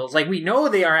assholes. Like, we know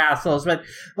they are assholes, but,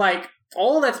 like,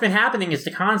 all that's been happening is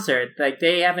the concert. Like,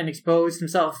 they haven't exposed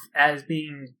themselves as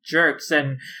being jerks,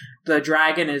 and the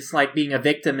dragon is, like, being a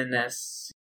victim in this.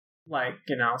 Like,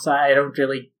 so I didn't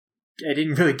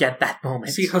really get that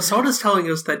moment. See, Hosoda's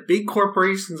telling us that big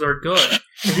corporations are good.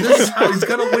 And this is how he's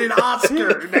gonna win an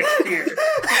Oscar next year.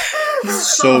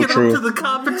 So true. Up to the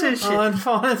competition.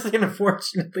 Honestly and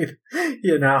unfortunately,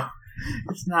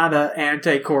 it's not an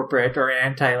anti-corporate or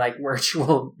like,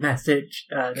 virtual message,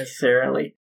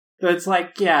 necessarily. So it's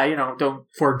like, don't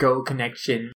forego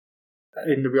connection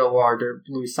in the real world or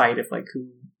lose sight of, like, who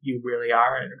you really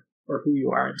are or who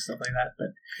you are and stuff like that. But,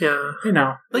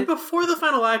 yeah. Like, before the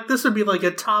final act, this would be, like,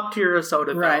 a top-tier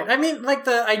Hosoda right. film. I mean, like,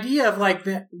 the idea of, like,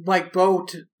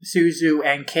 both Suzu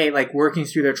and Kei, like, working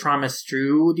through their traumas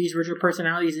through these virtual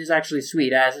personalities is actually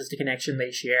sweet, as is the connection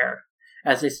they share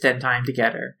as they spend time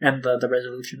together, and the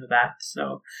resolution of that.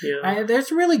 So,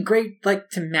 there's really great,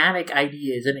 like, thematic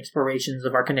ideas and explorations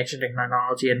of our connection to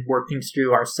technology and working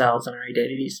through ourselves and our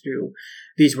identities through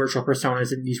these virtual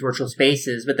personas in these virtual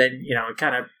spaces. But then, it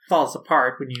kind of falls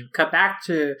apart when you cut back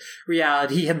to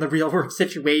reality, and the real world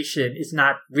situation is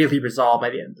not really resolved by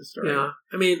the end of the story. Yeah.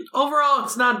 I mean, overall,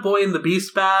 it's not Boy and the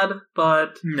Beast bad,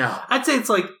 but no, I'd say it's,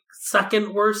 like,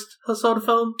 second worst Hosoda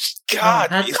film. God,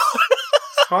 that's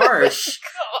harsh.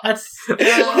 That's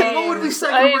what would be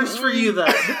second worst for you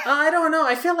then? I don't know.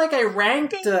 I feel like I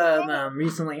ranked them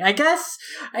recently. I guess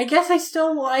I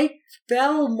still like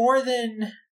Belle more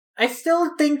than. I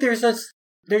still think there's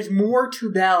more to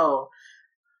Belle.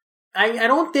 I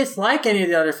don't dislike any of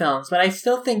the other films, but I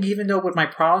still think, even though with my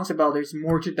problems with Belle, there's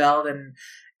more to Belle than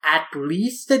at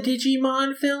least the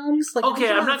Digimon films. Like,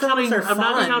 okay, I'm not counting the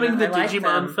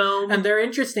Digimon film, and they're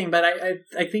interesting. But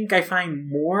I think I find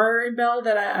more in Belle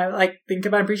that I like think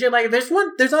about and appreciate. Like,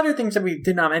 there's other things that we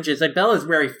did not mention. It's like, Belle is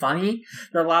very funny.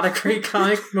 There are a lot of great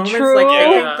comic moments. True. Like,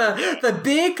 I think the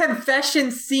big confession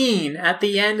scene at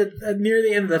the end, near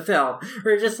the end of the film,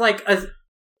 where it's just like a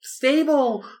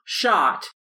stable shot,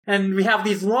 and we have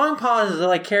these long pauses of,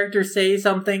 like, characters say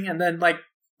something, and then like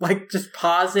just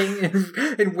pausing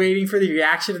and waiting for the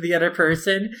reaction of the other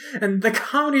person. And the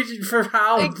comedy for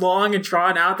how long and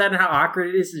drawn out that and how awkward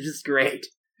it is just great.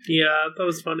 Yeah, that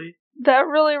was funny. That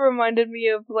really reminded me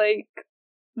of, like,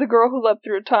 The Girl Who Leapt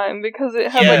Through Time, because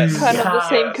it had like kind of the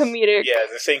same comedic. Yeah,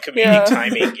 the same comedic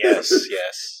timing. Yes.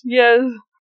 Yes.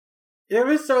 It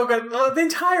was so good. The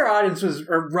entire audience was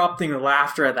erupting with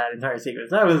laughter at that entire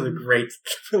sequence. That was a great,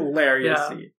 hilarious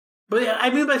scene. But yeah, I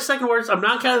mean, by second words, I'm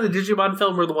not counting the Digimon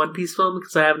film or the One Piece film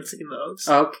because I haven't seen those.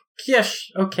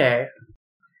 Okay.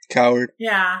 Coward.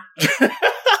 Yeah.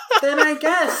 Then I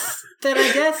guess,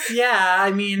 yeah.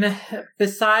 I mean,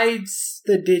 besides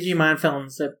the Digimon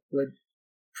films, that would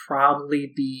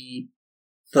probably be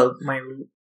my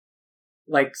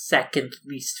second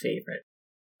least favorite.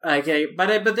 Okay,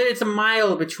 but it's a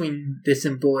mile between this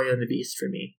and Boy and the Beast for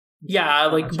me. Yeah,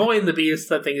 like Boy and the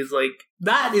Beast, I think is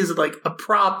that is like a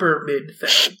proper mid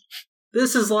film.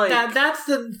 This is like that's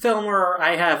the film where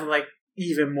I have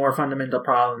even more fundamental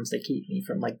problems that keep me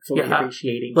from fully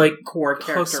appreciating core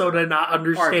character. Hosoda not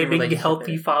understanding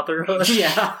healthy fatherhood.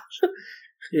 Yeah.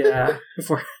 Yeah.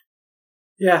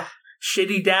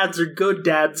 Shitty dads are good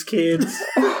dads, kids.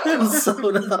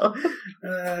 Hosoda.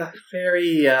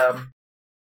 Very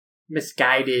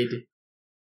misguided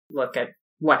look at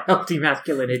what healthy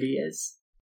masculinity is.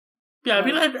 Yeah, I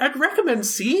mean, I'd recommend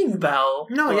seeing Belle.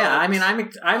 No, yeah, I mean,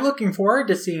 I'm looking forward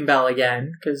to seeing Belle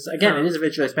again, because, again, it is a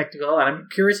visual spectacle, and I'm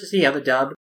curious to see how the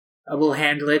dub will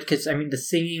handle it, because, I mean, the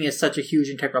singing is such a huge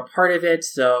integral part of it,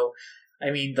 so, I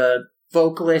mean, the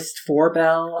vocalist for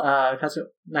Belle, Kazu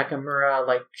Nakamura,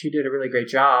 she did a really great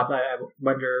job. I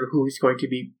wonder who's going to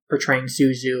be portraying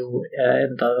Suzu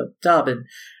in the dub, and,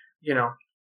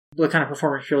 what kind of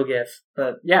performance she'll give.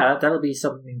 But, yeah, that'll be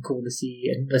something cool to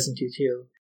see and listen to, too.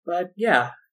 But,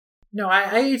 yeah. No,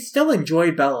 I still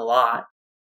enjoyed Belle a lot.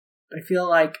 I feel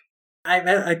like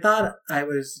I thought I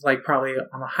was, probably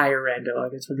on the higher end of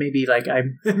August, but maybe,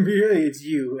 really it's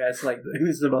you as,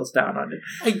 who's the most down on it.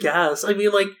 I guess. I mean,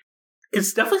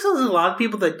 it's definitely something a lot of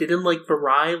people that didn't like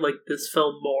Mirai like this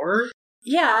film more.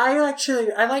 Yeah, I like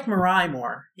Mirai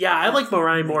more. Yeah, I like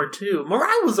Mirai more, too.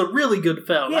 Mirai was a really good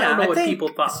film. Yeah, I don't know what people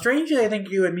thought. Strangely, I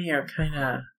think you and me are kind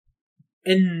of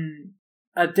in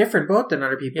a different boat than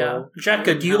other people. Yeah.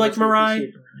 Jekka, do you like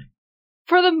Mirai?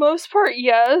 For the most part,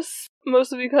 yes.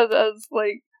 Mostly because I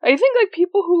think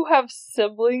people who have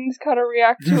siblings kind of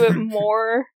react to it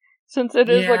more since it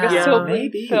is a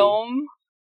sibling film.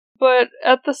 But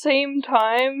at the same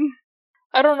time,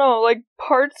 I don't know,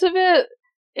 parts of it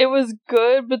was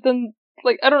good, but then,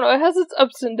 I don't know, it has its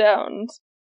ups and downs.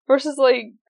 Versus,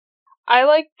 I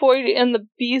like Boy and the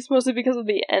Beast mostly because of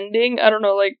the ending. I don't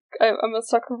know, I'm a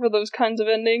sucker for those kinds of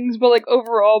endings, but,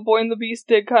 overall, Boy and the Beast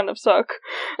did kind of suck.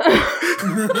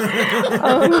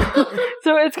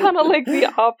 So it's kind of,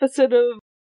 the opposite of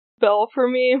Belle for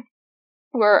me,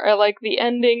 where I like the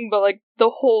ending, but, the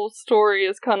whole story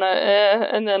is kind of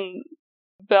and then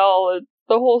Belle,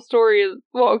 the whole story is,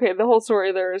 the whole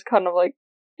story there is kind of,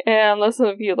 unless some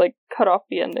of you, cut off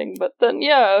the ending, but then,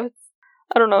 yeah,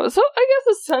 I don't know. So, I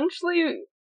guess essentially,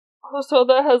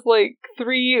 Hosoda has,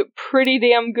 3 pretty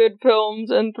damn good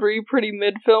films and 3 pretty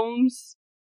mid films,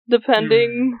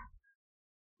 depending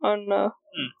on,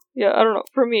 yeah, I don't know,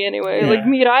 for me anyway. Yeah.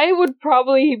 Mirai would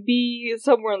probably be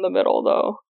somewhere in the middle,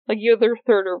 though. Either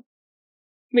 3rd or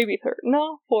maybe 3rd.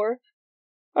 No, 4th.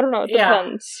 I don't know, it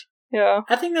depends. Yeah.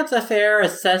 I think that's a fair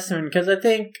assessment, because I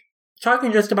think,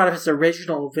 talking just about his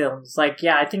original films, I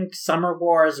think Summer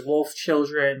Wars, Wolf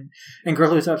Children, and Girl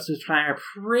Who's Up to Time are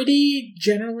pretty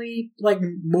generally,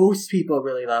 most people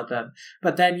really love them.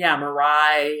 But then, yeah,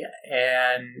 Mirai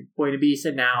and Boy and the Beast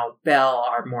and now Belle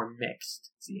are more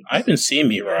mixed. I haven't seen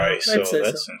Mirai, so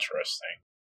that's interesting.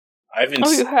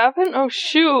 You haven't? Oh,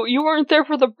 shoot. You weren't there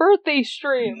for the birthday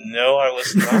stream. No, I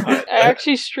was not. I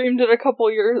actually streamed it a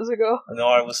couple years ago. No,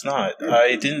 I was not.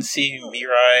 I didn't see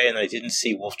Mirai, and I didn't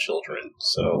see Wolf Children,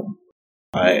 so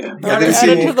I didn't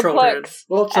see Wolf Children.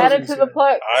 Add it to the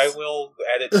Plex. I will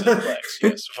add it to the Plex,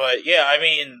 yes. But, yeah, I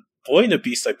mean, Boy and the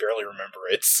Beast, I barely remember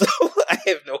it, so I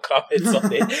have no comments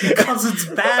on it. Because it's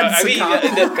bad. I mean,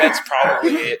 that's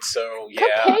probably it, so, yeah.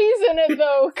 Kappei's in it,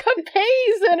 though.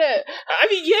 Kappei's in it. I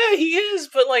mean, yeah, he is,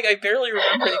 but, I barely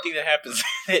remember anything that happens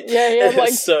in it. Yeah, he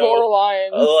has, 4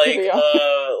 lines.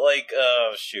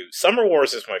 Shoot. Summer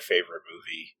Wars is my favorite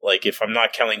movie. If I'm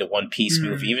not counting the One Piece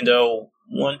movie, even though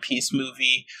One Piece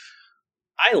movie,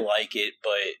 I like it,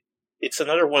 but it's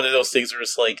another one of those things where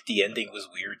it's the ending was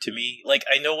weird to me.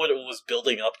 I know what it was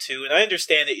building up to, and I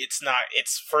understand that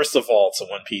it's first of all, it's a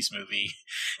One Piece movie,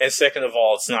 and second of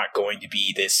all, it's not going to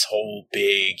be this whole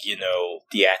big,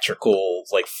 theatrical,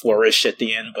 flourish at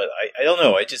the end, but I don't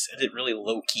know, I just ended really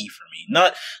low-key for me.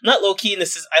 Not low-key in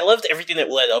this, I loved everything that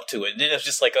led up to it, and then it was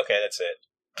just okay, that's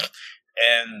it.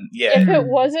 And, yeah. If it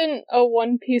wasn't a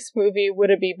One Piece movie, would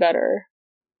it be better?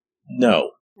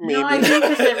 No. Maybe. No, I think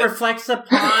because it reflects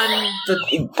upon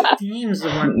the themes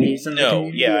of One Piece. And I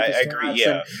agree.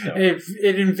 Yeah,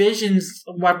 it envisions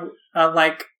what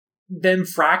like them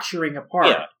fracturing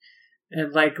apart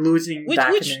and like losing that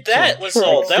connection. That was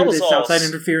all outside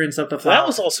interference of the flower. That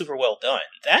was all super well done.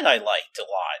 That I liked a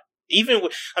lot. Even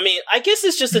I guess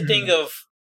it's just a thing of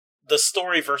the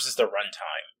story versus the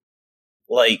runtime.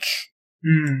 Like.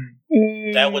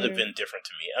 That would have been different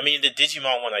to me. I mean, the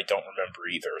Digimon one I don't remember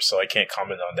either, so I can't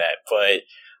comment on that. But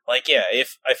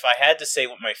if I had to say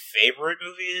what my favorite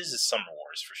movie is Summer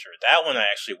Wars for sure. That one I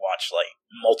actually watched like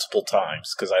multiple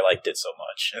times because I liked it so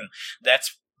much, and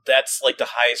that's like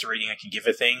the highest rating I can give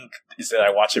a thing is that I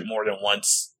watch it more than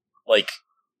once, like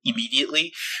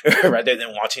immediately, rather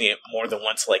than watching it more than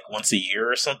once, like once a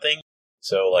year or something.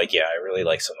 So I really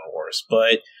like Summer Wars.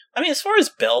 But I mean, as far as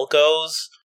Bell goes.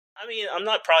 I mean, I'm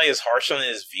not probably as harsh on it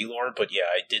as V-Lord, but yeah,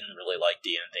 I didn't really like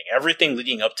the ending. Everything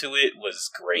leading up to it was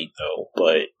great, though,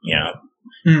 but yeah.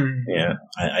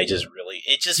 I just really...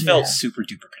 It just felt super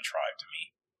duper contrived to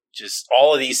me. Just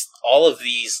all of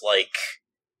these, like,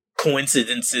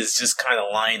 coincidences just kind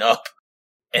of line up,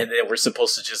 and then we're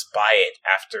supposed to just buy it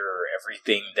after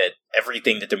everything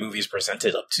that the movie's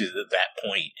presented up to that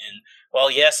point. And, well,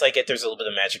 yes, I get there's a little bit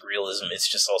of magic realism,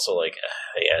 it's just also like,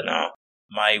 no.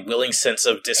 My willing sense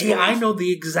of disbelief. Hey, I know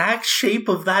the exact shape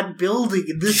of that building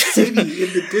in this city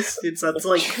in the distance. That's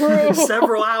like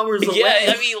several hours away.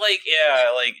 Yeah, I mean,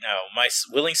 no. My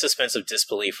willing suspense of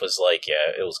disbelief was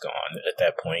it was gone at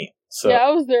that point. So yeah, I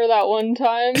was there that one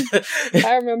time.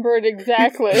 I remember it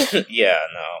exactly. Yeah,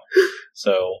 no.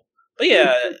 So, but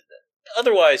yeah.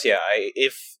 Otherwise,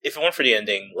 if it weren't for the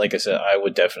ending, like I said, I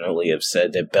would definitely have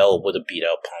said that Bell would have beat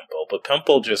out Pumpo. But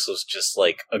Pumpo was just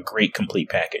like a great complete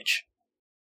package.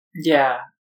 Yeah.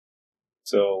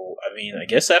 So, I mean, I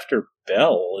guess after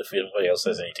Bell, if anybody else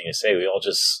has anything to say, Jekka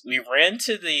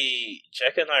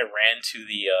and I ran to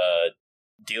the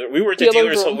dealer. We were at the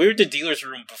dealer's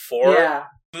room before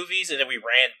movies, and then we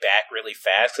ran back really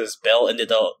fast because Bell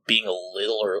ended up ending a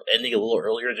little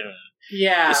earlier than.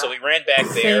 Yeah. So we ran back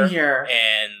there,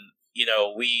 and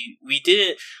we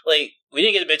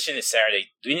didn't get to mention it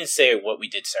Saturday. We didn't say what we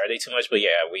did Saturday too much, but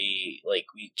yeah, we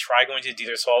tried going to the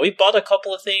dealer's hall. We bought a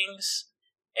couple of things,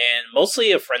 and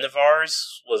mostly a friend of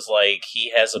ours was like,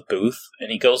 he has a booth,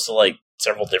 and he goes to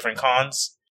several different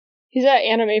cons. He's at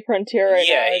Anime Frontier right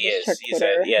now. Yeah, he is. He's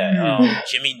at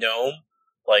Jimmy Gnome.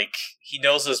 He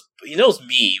knows us. He knows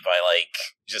me by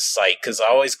just sight because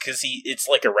it's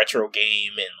like a retro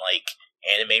game and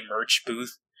anime merch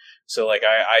booth. So,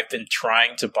 I've been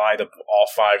trying to buy all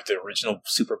 5 of the original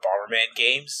Super Bomberman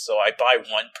games, so I buy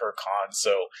one per con,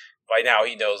 so by now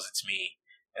he knows it's me.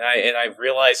 And I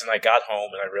realized, and I got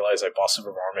home, and I realized I bought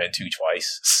Super Bomberman 2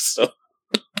 twice, so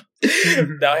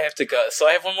now I have to go. So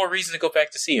I have one more reason to go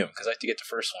back to see him, because I have to get the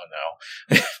first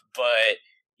one now. But,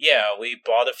 yeah, we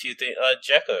bought a few things.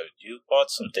 Jekka, you bought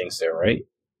some things there, right?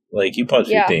 You bought a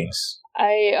few things.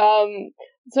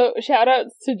 So,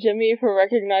 shout-outs to Jimmy for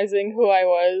recognizing who I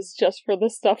was just for the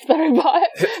stuff that I bought,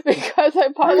 because I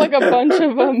bought, a bunch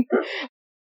of them.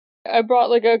 I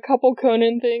brought, a couple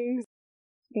Conan things,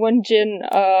 one Jin,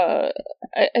 I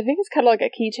think it's kind of like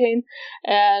a keychain,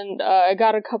 and I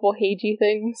got a couple Heiji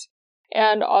things,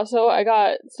 and also I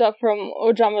got stuff from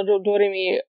Ojama do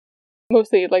Doremi,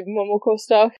 mostly, Momoko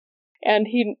stuff, and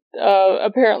he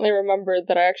apparently remembered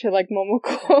that I actually like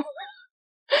Momoko.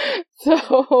 So,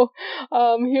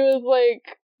 he was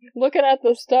looking at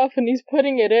the stuff and he's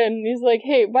putting it in and he's like,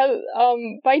 hey,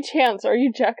 by chance, are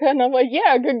you Jekka? And I'm like,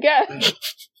 yeah, good guess.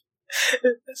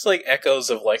 It's echoes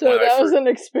of so when that was an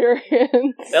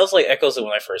experience. That was echoes of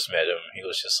when I first met him. He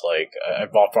was just I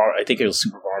bought, I think it was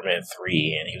Super Bomberman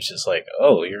 3, and he was just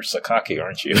oh, you're Sakaki,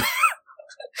 aren't you? I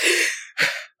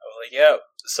was yeah.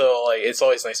 So, it's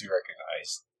always nice to be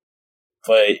recognized.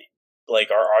 But,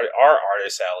 our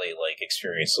Artist Alley,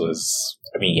 experience was,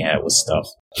 it was stuff.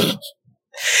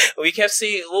 We kept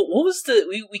seeing, what was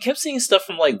we kept seeing stuff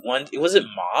from, was it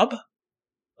Mob?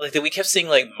 We kept seeing,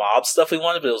 Mob stuff we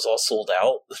wanted, but it was all sold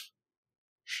out.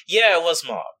 Yeah, it was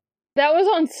Mob. That was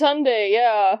on Sunday,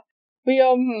 yeah.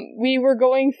 We were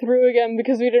going through again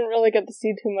because we didn't really get to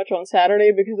see too much on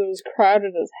Saturday because it was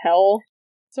crowded as hell.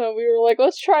 So we were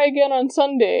let's try again on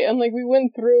Sunday, and we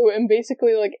went through, and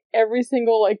basically every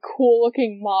single cool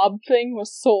looking Mob thing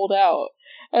was sold out.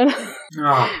 And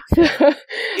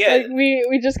yeah,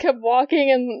 we just kept walking,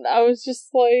 and I was just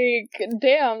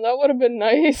damn, that would have been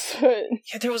nice. But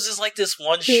yeah, there was this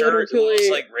one shirt. It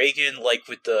was Reagan,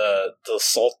 with the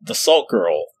salt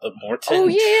girl, the Morton. Oh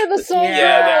yeah, the salt girl.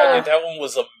 Yeah, that one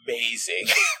was amazing,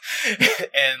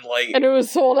 and and it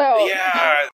was sold out.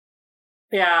 Yeah.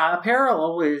 Yeah, apparel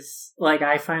always, like,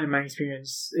 I find in my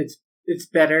experience, it's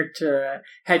better to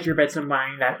hedge your bets and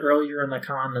buying that earlier in the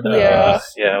con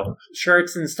than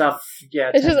shirts and stuff.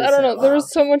 Yeah, it's just, I don't know, there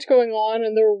was so much going on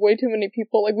and there were way too many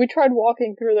people. Like, we tried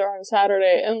walking through there on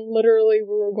Saturday and literally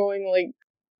we were going, like,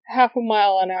 half a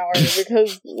mile an hour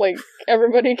because, like,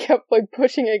 everybody kept, like,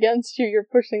 pushing against you, you're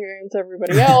pushing against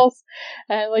everybody else,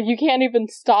 and, like, you can't even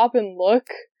stop and look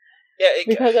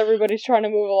because everybody's trying to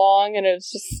move along, and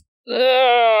it's just,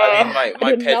 I mean,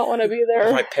 I did not want to be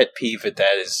there. My pet peeve with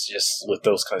that is just with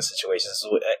those kind of situations.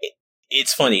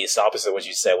 It's funny, it's the opposite of what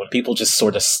you said. When people just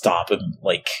sort of stop and,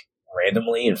 like,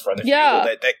 randomly in front of you,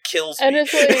 that kills me. And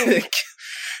it's like...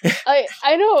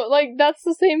 I know, like, that's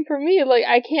the same for me. Like,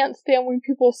 I can't stand when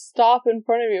people stop in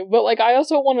front of you, but, like, I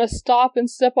also want to stop and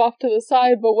step off to the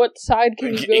side, but what side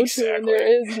can you go to when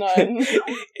there is none?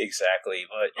 Exactly.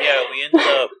 But, yeah, we ended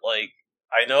up, like,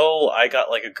 I know I got,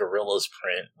 like, a Gorillaz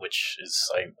print, which is,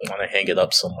 I want to hang it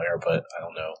up somewhere, but I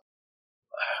don't know.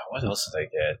 What else did I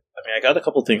get? I mean, I got a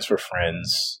couple things for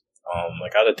friends. I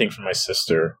got a thing for my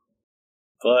sister,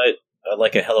 but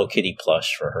like a Hello Kitty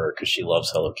plush for her, because she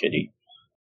loves Hello Kitty.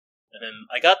 And then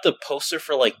I got the poster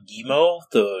for, like, Nemo,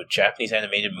 the Japanese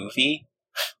animated movie.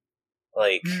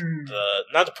 Like,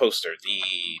 not the poster, the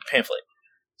pamphlet.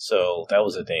 So, that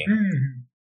was a thing.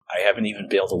 I haven't even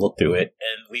been able to look through it.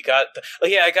 And we got,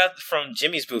 I got from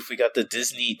Jimmy's booth, we got the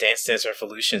Disney Dance Dance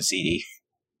Revolution CD.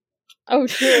 Oh,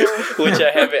 true. Which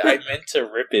I meant to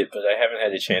rip it, but I haven't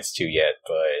had a chance to yet.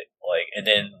 But, like, and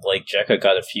then, like, Jekka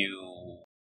got a few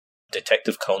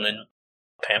Detective Conan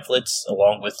pamphlets,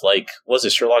 along with, like, was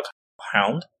it Sherlock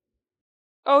Hound?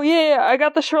 Oh, yeah, I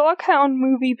got the Sherlock Hound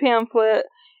movie pamphlet,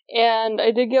 and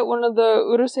I did get one of the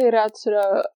Urusei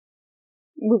Yatsura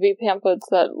movie pamphlets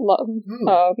that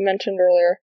mentioned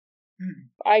earlier.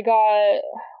 I got,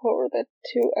 what were the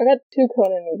two? I got 2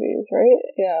 Conan movies, right?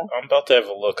 Yeah. I'm about to have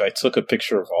a look. I took a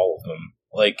picture of all of them.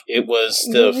 Like, it was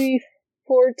movie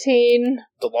 14.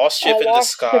 The Lost Ship in the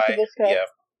Sky. Yeah.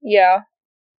 Yeah.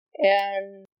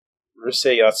 And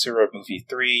Urusei Yatsura movie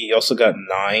 3. You also got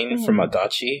 9 from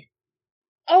Adachi.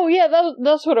 Oh yeah,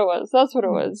 that's what it was. That's what it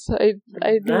was. I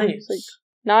nice. Was like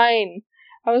 9.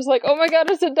 I was like, oh my god,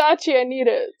 it's Adachi. I need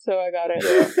it, so I got it.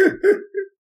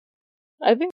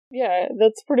 I think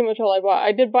that's pretty much all I bought.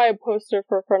 I did buy a poster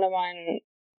for a friend of mine,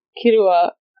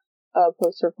 Kirua, a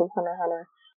poster from Hunter x Hunter.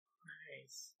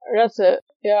 Nice. That's it.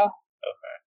 Yeah.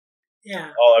 Okay. Yeah.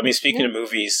 Well, I mean, speaking of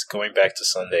movies, going back to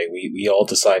Sunday, we all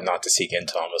decided not to see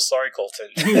Gintama. Sorry, Colton.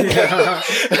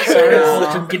 Sorry,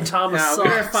 Colton. Gintama sucks. We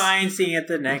were fine seeing it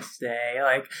the next day.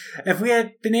 Like, if we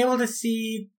had been able to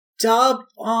see dub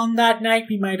on that night,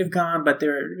 we might have gone, but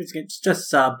it's just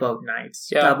sub both nights.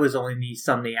 Yeah. Dub was only the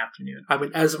Sunday afternoon. I mean,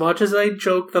 as much as I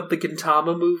joke that the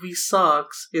Gintama movie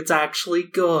sucks, it's actually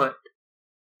good.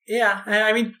 Yeah, and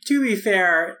I mean, to be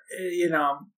fair,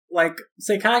 like,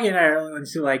 Seikage and I are the only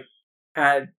ones who, like,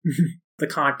 had the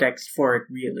context for it,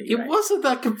 really. It wasn't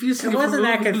that confusing. It wasn't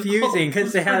that confusing,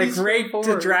 because they had a great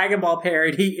Dragon Ball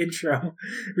parody intro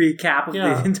recap of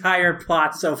the entire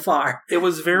plot so far. It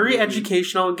was very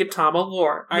educational in Gintama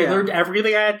lore. I learned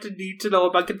everything I had to need to know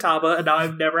about Gintama, and now I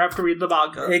never have to read the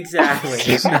manga. Exactly.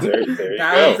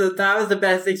 That was the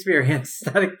best experience.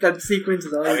 That sequence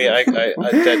is always... I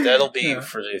mean, that'll be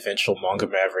for the eventual Manga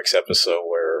Mavericks episode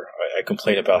where I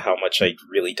complain about how much I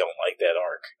really don't like that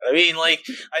arc. I mean, like,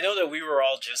 I know that we were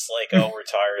all just like, oh, we're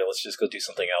tired, let's just go do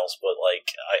something else, but, like,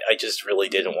 I just really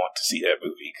didn't want to see that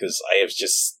movie, because I have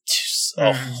just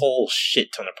a whole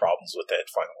shit ton of problems with that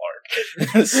final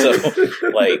arc. So,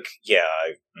 like, yeah,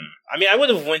 I mean, I would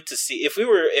have went to see, if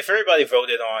everybody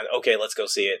voted on, okay, let's go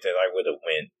see it, then I would have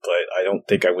went, but I don't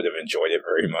think I would have enjoyed it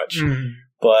very much.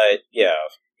 But, yeah.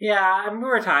 Yeah, we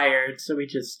were tired, so we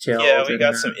just chilled. Yeah, we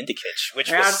got some Indikich,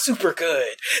 which was super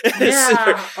good.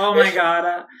 Yeah, oh my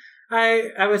god.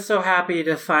 I was so happy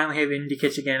to finally have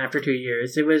Indikich again after 2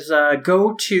 years. It was a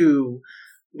go-to,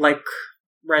 like,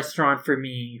 restaurant for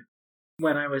me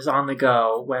when I was on the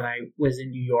go, when I was in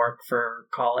New York for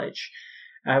college.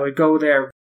 I would go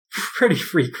there pretty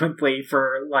frequently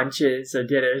for lunches or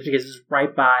dinners, because it was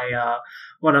right by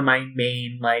one of my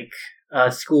main, like,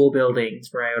 school buildings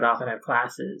where I would often have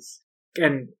classes,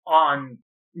 and on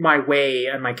my way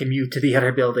and my commute to the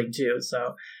other building too.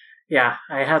 So yeah,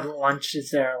 I had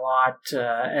lunches there a lot,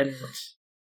 and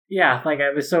yeah, like,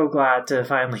 I was so glad to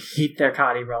finally eat their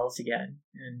kari rolls again,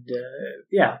 and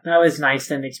yeah, that was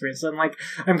nice and experience. And, like,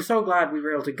 I'm so glad we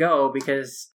were able to go,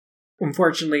 because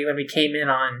unfortunately when we came in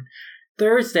on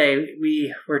Thursday,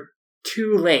 we were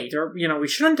too late, or we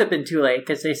shouldn't have been too late,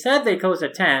 because they said they closed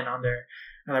at 10 on their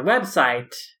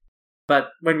website, But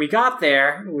when we got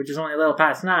there, which is only a little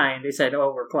past 9, they said,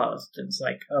 "Oh, we're closed." And it's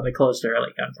like, "Oh, they closed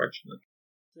early, unfortunately."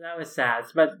 So that was sad.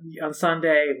 But on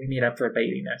Sunday, we meet up for a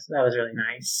baby there, so that was really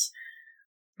nice.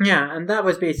 Yeah, and that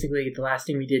was basically the last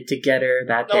thing we did together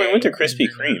that day. No, we went to Krispy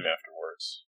Kreme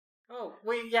afterwards. Oh,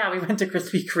 we went to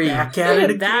Krispy Kreme. Back at it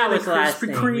again, that was the last Krispy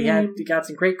thing. Kreme. We got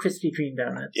some great Krispy Kreme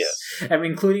donuts. Yes. And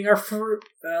including our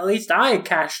at least I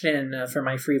cashed in for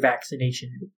my free vaccination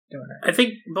donut. I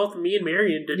think both me and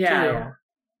Marion did too. Yeah.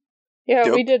 Yeah,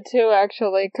 Yep. we did too,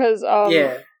 actually, because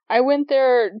Yeah. I went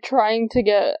there trying to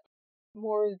get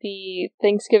more of the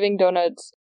Thanksgiving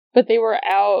donuts, but they were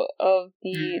out of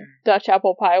the Dutch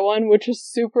apple pie one, which is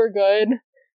super good.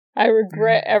 I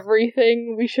regret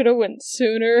everything. We should have went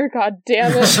sooner. God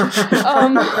damn it.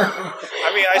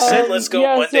 I mean, I said let's go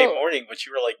Monday morning, but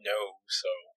you were like, no, so...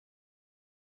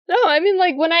 No, I mean,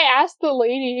 like, when I asked the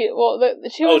lady,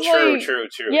 she was true.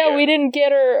 Yeah, we didn't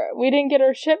get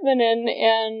her shipment in,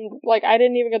 and, like, I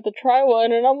didn't even get to try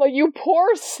one, and I'm like, you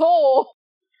poor soul!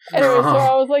 Anyway, so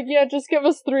I was like, yeah, just give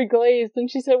us 3 glazed,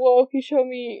 and she said, well, if you show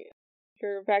me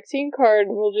your vaccine card,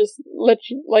 we'll just let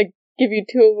you, like, give you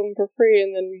 2 of them for free,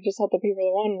 and then you just have to pay for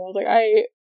the one. And I was like,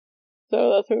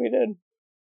 so that's what we did.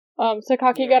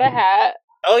 Sakaki got a hat.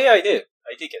 Oh yeah, I did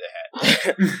get a hat.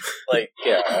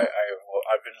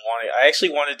 I've been wanting. I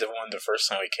actually wanted the one the first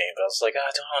time we came, but I was like,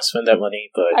 I don't want to spend that money.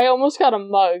 But I almost got a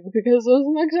mug because those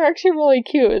mugs are actually really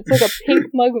cute. It's like a pink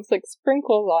mug with like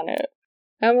sprinkles on it.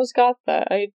 I almost got that.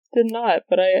 I did not,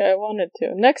 but I wanted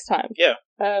to next time. Yeah,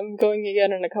 I'm going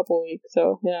again in a couple of weeks.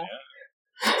 So yeah.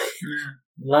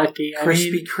 Lucky.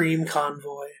 Krispy Kreme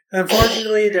convoy.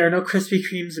 Unfortunately, there are no Krispy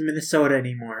Kremes in Minnesota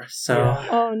anymore. So,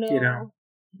 Oh no. you know.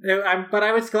 But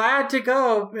I was glad to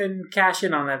go and cash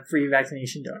in on that free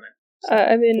vaccination donut.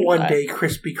 I mean, one day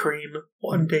Krispy Kreme,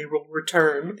 one day will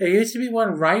return. There used to be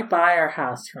one right by our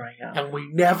house growing up. And we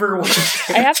never went.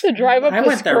 I have to drive up I to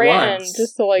went there Scranton once,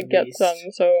 just to like at get least. some.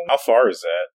 So how far is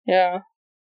that? yeah,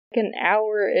 like an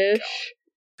hour-ish.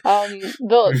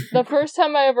 The first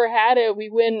time I ever had it, we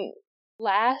went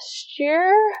last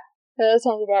year. Yeah, that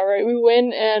sounds about right. We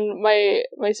went, and my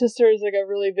sister is like a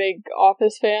really big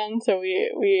Office fan, so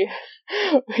we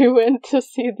went to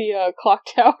see the clock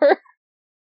tower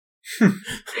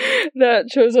that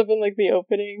shows up in like the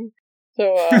opening.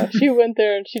 So she went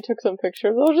there and she took some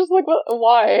pictures. I was just like, what?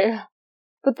 Why?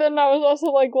 But then I was also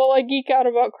like, well, I geek out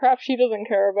about crap she doesn't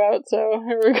care about, so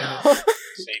here we go.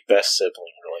 The best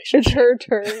sibling relationship. It's her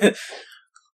turn.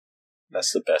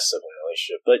 That's the best sibling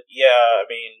relationship. But yeah, I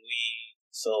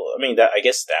mean, I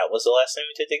guess that was the last thing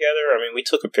we did together. I mean, we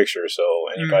took a picture, so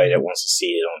anybody that wants to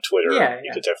see it on Twitter,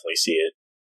 you could definitely see it.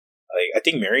 Like, I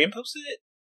think Marion posted it.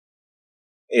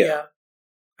 Yeah.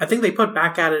 I think they put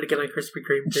Back at It Again on Krispy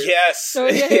Kreme too. Yes. Oh,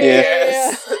 yeah.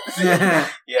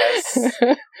 Yes. Yes.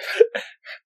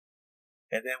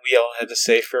 And then we all had to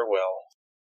say farewell.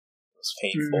 It was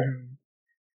painful.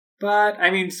 But, I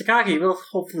mean, Sakaki, we'll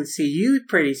hopefully see you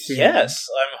pretty soon. Yes,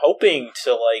 I'm hoping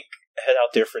to, head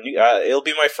out there for it'll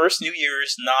be my first New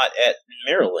Year's not at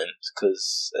Maryland,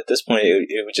 because at this point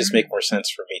it would just make more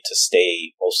sense for me to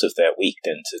stay most of that week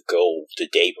than to go the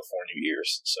day before New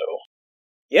Year's. So,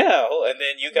 yeah, and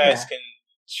then you guys can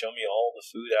show me all the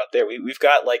food out there. We've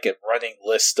got, a running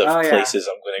list of places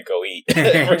I'm going to go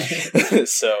eat.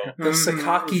 So, the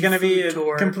Sakaki going to be a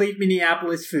tour. complete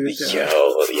Minneapolis food tour.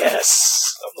 Yo, yes.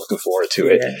 I'm looking forward to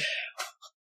it.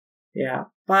 Yeah,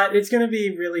 but it's going to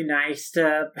be really nice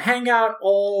to hang out,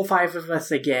 all 5 of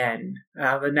us again,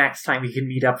 the next time we can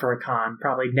meet up for a con,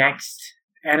 probably next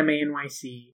Anime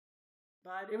NYC.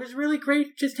 But it was really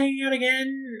great just hanging out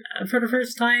again for the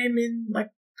first time in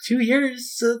 2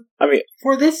 years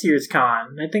for this year's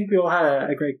con. I think we all had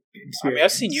a great experience. I mean,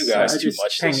 I've seen you guys too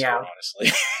much this year,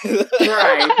 honestly.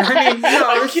 Right. I mean,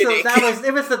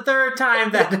 it was the 3rd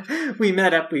time that we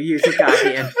met up with you,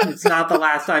 Sakaki, and it's not the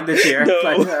last time this year. No.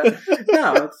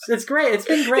 But it's great. It's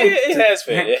been great. It has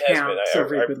been. It has been. So I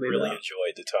really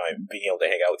enjoyed the time being able to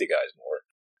hang out with you guys more.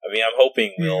 I mean, I'm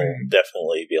hoping we'll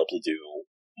definitely be able to do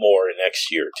more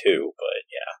next year too, but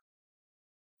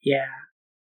yeah. Yeah.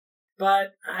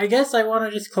 But I guess I want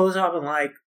to just close off with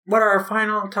what are our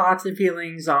final thoughts and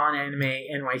feelings on Anime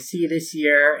NYC this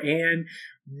year, and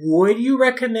would you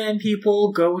recommend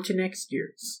people go to next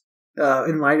year's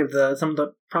in light of some of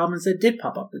the problems that did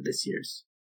pop up at this year's?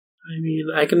 I mean,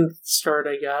 I can start,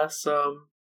 I guess.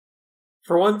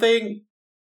 For one thing,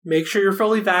 make sure you're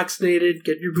fully vaccinated,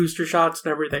 get your booster shots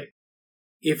and everything.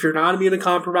 If you're not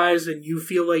immunocompromised and you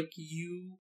feel like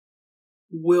you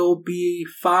will be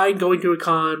fine going to a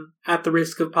con at the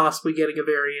risk of possibly getting a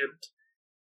variant,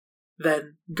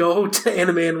 then go to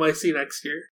Anime NYC next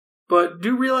year. But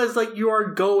do realize, like, you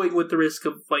are going with the risk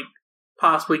of, like,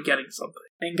 possibly getting something.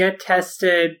 And get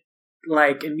tested,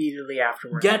 like, immediately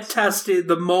afterwards. Get tested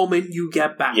the moment you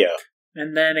get back. Yeah.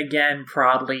 And then again,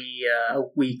 probably a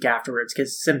week afterwards,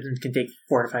 because symptoms can take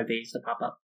 4 to 5 days to pop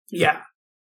up. Yeah.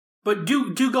 But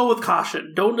do go with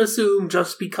caution. Don't assume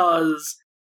just because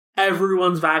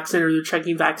everyone's vaccinated or they're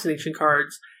checking vaccination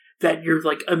cards that you're,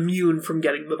 like, immune from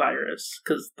getting the virus.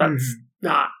 Because that's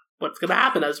not what's going to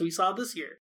happen, as we saw this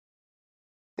year.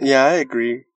 Yeah, I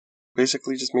agree.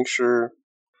 Basically, just make sure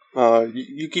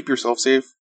you keep yourself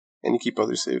safe and you keep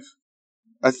others safe.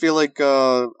 I feel like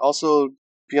also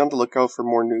be on the lookout for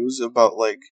more news about,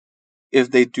 like, if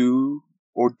they do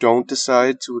or don't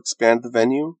decide to expand the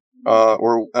venue,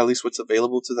 or at least what's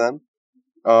available to them.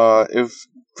 If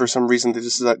for some reason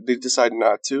they decide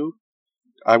not to,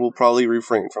 I will probably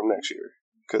refrain from next year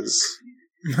because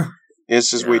it's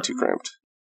just way too cramped.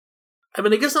 I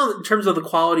mean, I guess in terms of the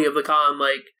quality of the con,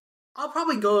 like, I'll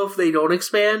probably go if they don't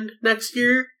expand next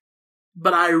year,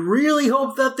 but I really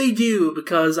hope that they do,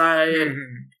 because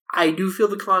I do feel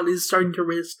the con is starting to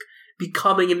risk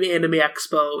becoming an anime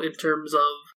expo in terms of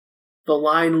the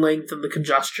line length and the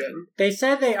congestion. They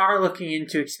said they are looking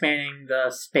into expanding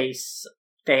the space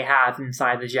they have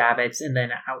inside the Javits and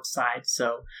then outside,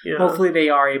 so hopefully they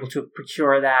are able to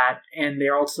procure that, and they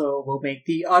also will make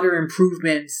the other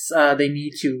improvements they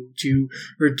need to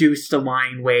reduce the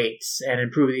line waits and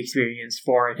improve the experience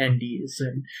for attendees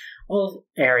in all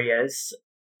areas.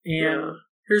 And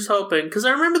here's hoping, because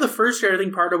I remember the first year, I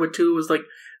think part of it too was like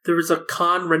there was a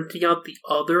con renting out the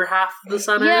other half of the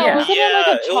center. Yeah, wasn't it like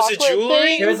a it was a chocolate jewelry.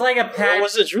 thing? it was like a pet.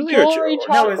 Was it jewelry or Jewelry jewelry?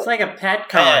 No, it's like a pet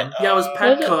con. Yeah, it was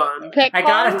PetCon. Pet I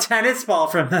got con? a tennis ball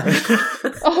from them.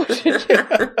 Oh, did you?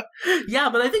 Yeah,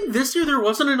 but I think this year there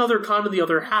wasn't another con in the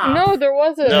other half. No, there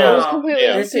wasn't. No. It was completely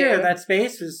Yeah. This empty. year, that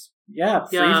space was free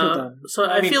for them. So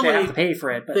I mean, feel they like have to pay for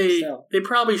it, but they still.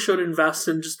 probably should invest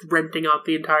in just renting out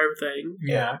the entire thing.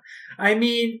 Yeah. I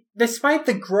mean, despite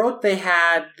the growth they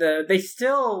had, they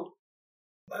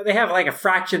have like a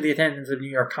fraction of the attendance of New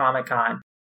York Comic Con.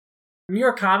 New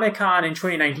York Comic Con in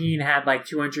 2019 had like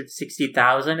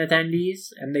 260,000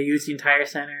 attendees, and they used the entire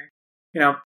center. You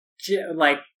know,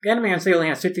 like Anime on Sale only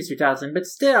has 53,000, but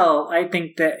still, I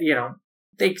think that,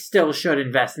 they still should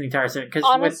invest in the entire center, because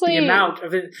with the amount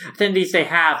of attendees they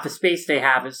have, the space they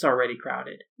have is already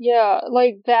crowded. Yeah,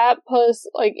 like that, plus,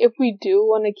 like, if we do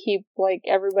want to keep, like,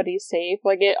 everybody safe,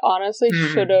 like, it honestly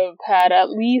should have had at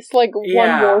least, like,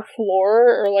 one more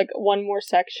floor, or, like, one more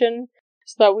section,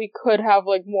 so that we could have,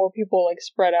 like, more people, like,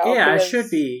 spread out. Yeah, because, it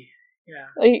should be. Yeah.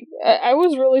 Like, I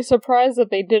was really surprised that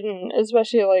they didn't,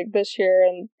 especially, like, this year,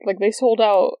 and, like, they sold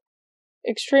out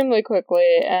extremely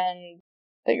quickly, and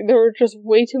like, there were just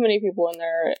way too many people in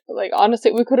there. Like,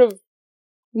 honestly, we could have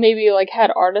maybe, like, had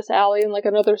Artist Alley in, like,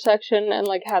 another section and,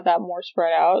 like, had that more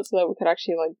spread out so that we could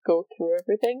actually, like, go through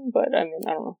everything. But, I mean,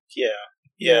 I don't know.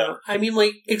 Yeah. I mean,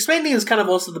 like, expanding is kind of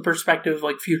also the perspective of,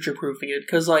 like, future-proofing it.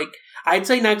 Because, like, I'd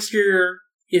say next year,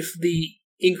 if the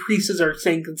increases are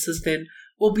staying consistent,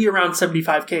 we'll be around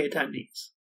 75,000 attendees.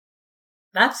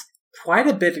 That's quite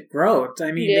a bit of growth.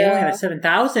 I mean, they only had a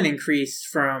 7,000 increase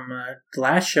from the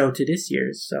last show to this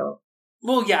year's, so...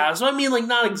 Well, yeah, so I mean, like,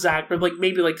 not exact, but, like,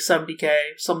 maybe, like, 70,000,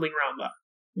 something around that.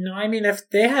 No, I mean, if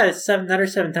they had another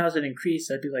 7,000 increase,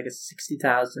 that'd be like a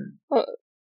 60,000.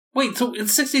 Wait, so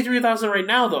it's 63,000 right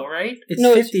now, though, right? It's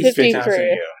No, it's 53,000. 53.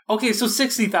 Yeah. Okay, so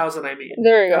 60,000, I mean.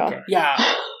 There you go. Okay. Yeah.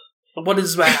 What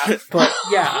is math? But,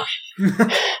 yeah. Is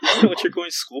that what you're going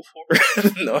to school for?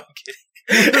 No, I'm kidding.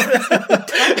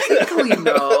 Technically,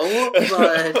 no,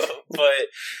 but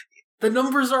the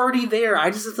number's already there. I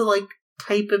just have to, like,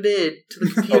 type them in to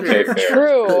the computer. Okay, fair.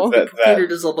 True. The computer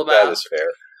does all the math. That is fair.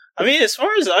 I mean, as far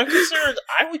as I'm concerned,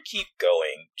 I would keep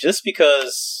going, just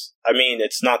because, I mean,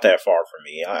 it's not that far from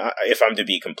me, if I'm to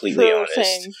be completely honest.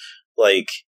 Same. Like,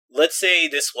 let's say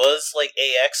this was, like,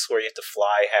 AX, where you have to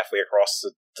fly halfway across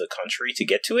the country to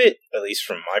get to it, at least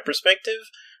from my perspective.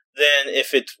 Then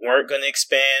if it weren't going to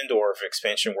expand, or if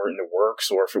expansion weren't in the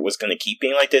works, or if it was going to keep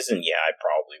being like this, then yeah, I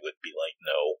probably would be like,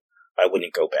 no, I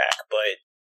wouldn't go back. But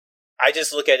I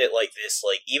just look at it like this,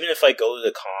 like, even if I go to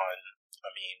the con,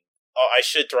 I mean, I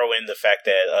should throw in the fact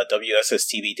that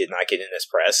WSS-TV did not get in this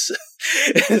press.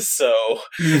 So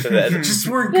that just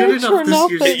weren't good enough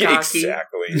this year, Stocky.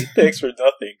 Exactly. Thanks for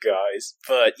nothing, guys.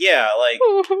 But yeah, like,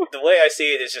 the way I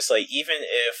see it is just like, even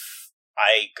if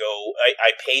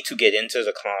I pay to get into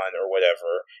the con or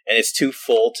whatever, and it's too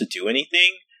full to do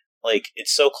anything, like,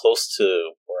 it's so close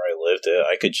to where I live that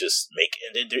I could just make,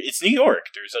 and it's New York,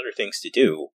 there's other things to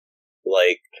do.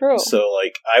 Like, True. So,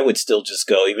 like, I would still just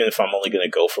go, even if I'm only going to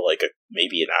go for, like, a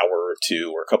maybe an hour or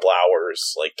two or a couple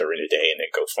hours, like, during the day and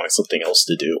then go find something else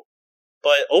to do.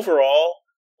 But overall,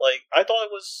 like, I thought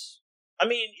it was, I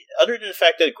mean, other than the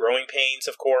fact that growing pains,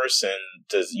 of course, and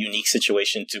the unique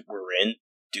situation we're in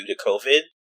due to COVID,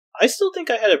 I still think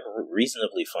I had a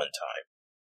reasonably fun time.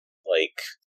 Like,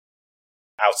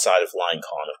 outside of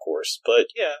LineCon, of course. But,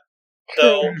 yeah.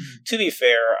 Though, to be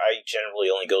fair, I generally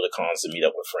only go to cons to meet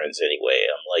up with friends anyway.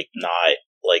 I'm, like, not,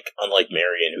 like, unlike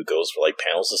Marion, who goes for, like,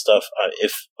 panels and stuff,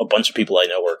 if a bunch of people I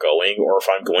know are going, or if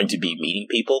I'm going to be meeting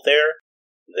people there,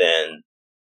 then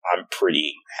I'm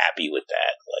pretty happy with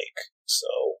that. Like, so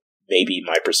maybe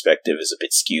my perspective is a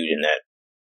bit skewed in that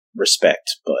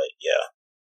respect, but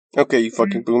yeah. Okay, you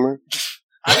fucking boomer.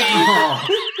 I mean,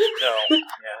 no,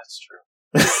 yeah, that's true.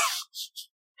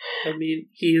 I mean,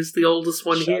 he is the oldest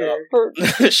one here.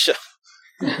 Shut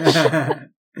I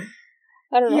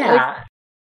don't know. Yeah. Like,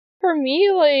 for me,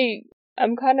 like,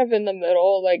 I'm kind of in the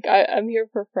middle. Like, I'm here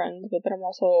for friends, but then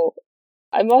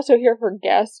I'm also here for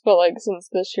guests. But like, since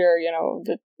this year, you know,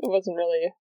 it wasn't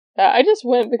really that. I just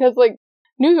went because like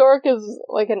New York is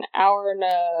like an hour and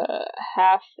a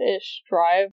half-ish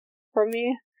drive from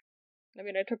me. I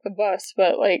mean, I took the bus,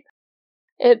 but like,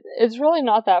 it's really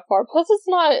not that far. Plus, it's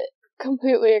not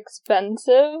completely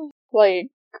expensive. Like,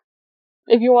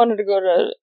 if you wanted to go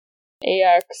to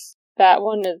AX, that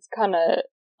one is kind of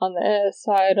on the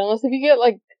side, unless if you get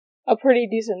like a pretty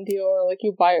decent deal or like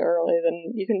you buy early,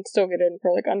 then you can still get in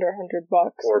for like under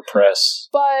 $100. Or press.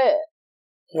 But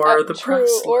or the true,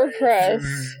 press. or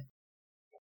press.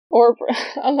 Or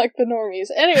unlike the normies.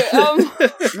 Anyway,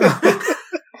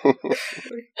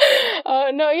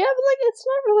 no, yeah, but like it's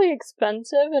not really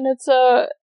expensive, and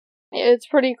it's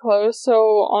pretty close.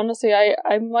 So honestly,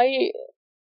 I might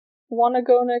want to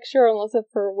go next year, unless if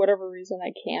for whatever reason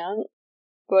I can't.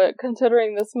 But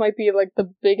considering this might be like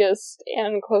the biggest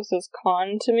and closest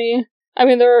con to me, I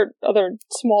mean there are other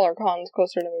smaller cons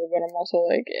closer to me, but I'm also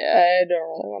like I don't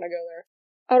really want to go there.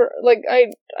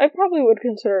 I probably would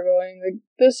consider going. Like,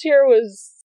 this year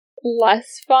was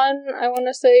less fun, I want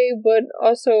to say, but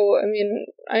also, I mean,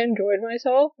 I enjoyed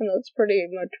myself, and that's pretty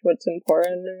much what's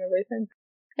important and everything.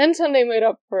 And Sunday made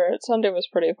up for it. Sunday was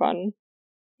pretty fun.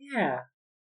 Yeah,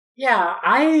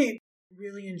 I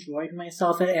really enjoyed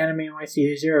myself at Anime NYC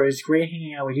this year. It was great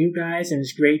hanging out with you guys, and it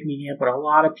was great meeting up with a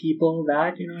lot of people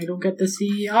that, you know, I don't get to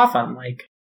see often, like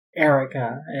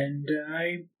Erica, and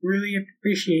I really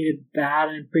appreciated that,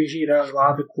 and appreciated a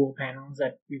lot of the cool panels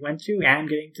that we went to, and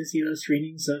getting to see those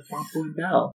screenings of Wampu and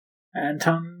Bell, and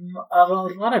of a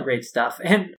lot of great stuff.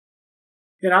 And,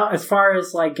 you know, as far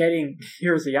as like getting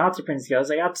Heroes of Yatsu prints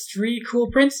goes, I got 3 cool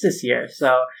prints this year,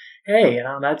 so hey, you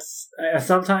know, that's,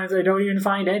 sometimes I don't even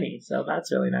find any, so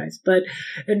that's really nice. But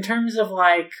in terms of,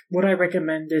 like, would I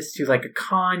recommend this to, like, a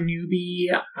con newbie,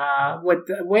 with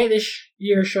the way this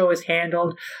year's show is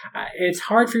handled, it's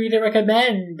hard for me to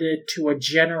recommend it to a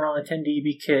general attendee,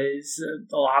 because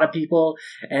a lot of people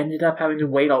ended up having to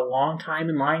wait a long time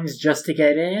in lines just to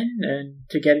get in, and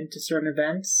to get into certain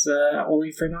events,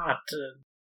 only for not.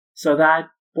 So that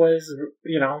was,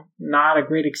 you know, not a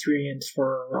great experience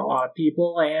for a lot of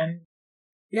people. And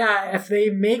yeah, if they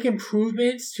make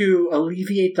improvements to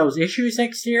alleviate those issues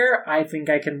next year, I think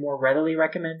I can more readily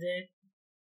recommend it.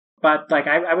 But like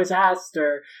I was asked,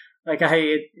 or like I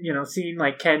had, you know, seen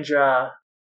like Kendra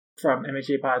from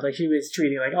MHA Pod, like she was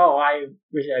tweeting like, oh, I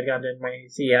wish I had gone to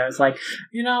NYC. I was like,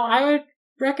 you know, I would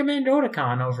recommend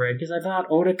Otakon over it, because I thought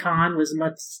Otakon was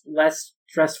much less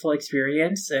stressful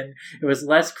experience, and it was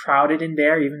less crowded in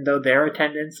there, even though their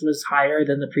attendance was higher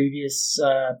than the previous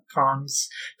cons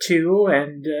too,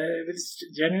 and it was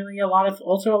generally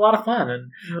also a lot of fun, and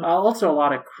also a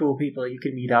lot of cool people you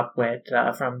can meet up with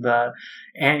from the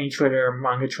Annie Twitter,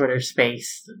 manga Twitter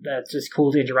space. That's just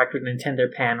cool to interact with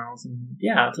Nintendo panels, and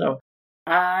yeah, so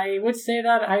I would say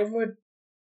that I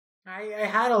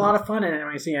had a lot of fun at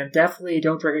NYC, and definitely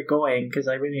don't regret going, because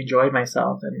I really enjoyed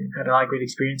myself and had a lot of great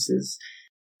experiences.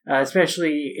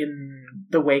 Especially in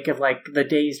the wake of like the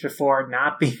days before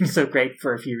not being so great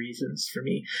for a few reasons for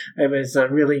me. It was a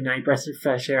really nice breath of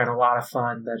fresh air and a lot of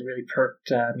fun that really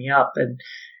perked me up. And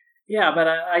yeah, but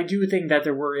I do think that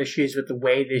there were issues with the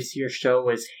way this year's show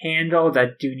was handled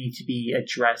that do need to be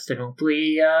addressed, and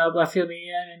hopefully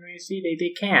Blasphemia and NYC,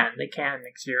 they can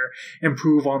next year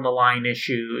improve on the line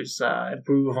issues,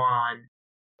 improve on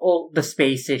all the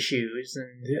space issues,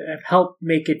 and help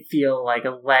make it feel like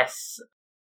a less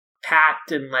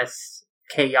packed and less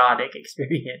chaotic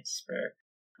experience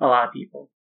for a lot of people.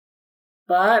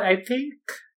 But I think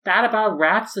that about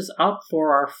wraps us up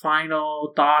for our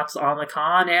final thoughts on the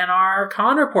con and our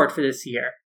con report for this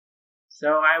year.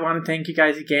 So I want to thank you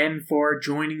guys again for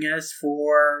joining us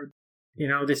for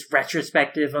this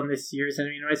retrospective on this year's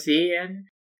Anime NYC, and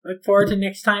look forward to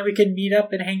next time we can meet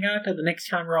up and hang out, or the next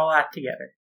time we're all out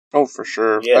together. Oh, for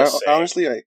sure. Yes, honestly,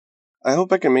 I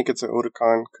hope I can make it to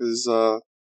Otakon, because I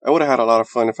would have had a lot of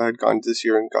fun if I had gone this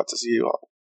year and got to see you all.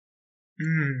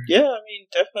 Yeah, I mean,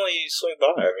 definitely swing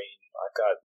by. I mean, I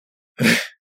got,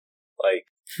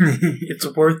 it's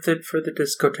worth it for the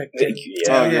discotheque thing. Yeah.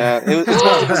 Oh, yeah. It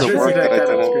was a work that I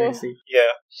didn't.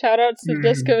 Yeah. Shout out to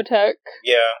Discotheque.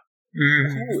 Yeah.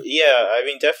 Cool. Yeah, I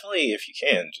mean, definitely, if you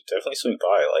can, definitely swing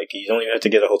by. You don't even have to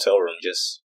get a hotel room,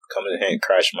 just come in and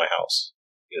crash my house,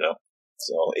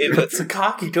 So,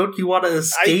 Sakaki, don't you want to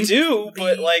escape? I do,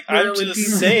 but, I'm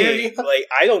just saying,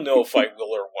 I don't know if I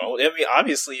will or won't. I mean,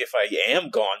 obviously, if I am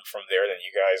gone from there, then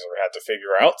you guys will have to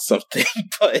figure out something,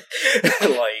 but,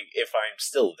 if I'm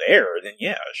still there, then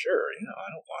yeah, sure, I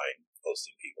don't mind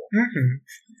hosting people.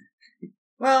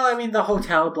 Well, I mean, the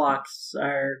hotel blocks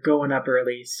are going up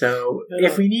early, so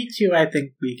if we need to, I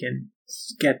think we can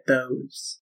get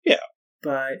those. Yeah.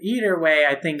 But either way,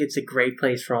 I think it's a great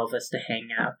place for all of us to hang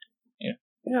out.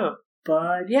 Yeah.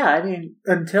 But yeah, I mean,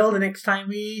 until the next time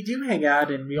we do hang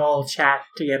out and we all chat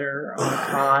together on the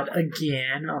pod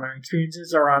again on our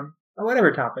experiences or on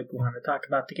whatever topic we want to talk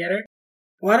about together,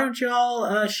 why don't you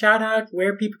all shout out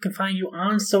where people can find you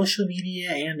on social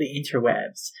media and the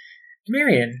interwebs?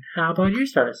 Marion, how about you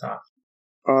start us off?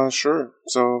 Sure.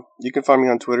 So you can find me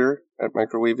on Twitter at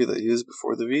Microwavy, that is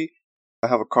before the V. I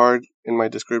have a card in my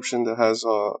description that has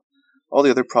all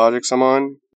the other projects I'm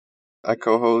on. I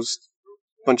co-host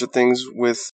a bunch of things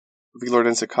with V-Lord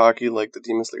and Sakaki, like the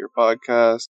Demon Slayer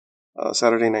podcast,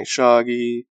 Saturday Night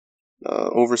Shaggy,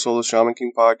 Over Solo Shaman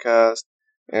King podcast,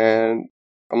 and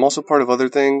I'm also part of other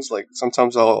things.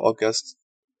 Sometimes I'll guest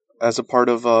as a part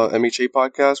of MHA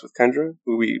podcast with Kendra,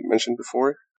 who we mentioned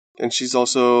before, and she's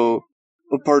also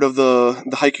a part of the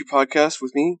Haikyuu podcast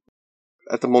with me.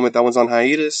 At the moment, that one's on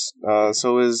hiatus.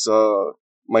 So is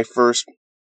my first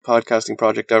podcasting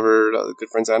project ever, the Good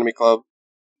Friends Anime Club.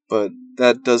 But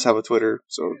that does have a Twitter,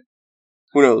 so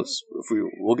who knows if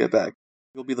we'll get back.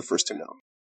 You'll be the first to know.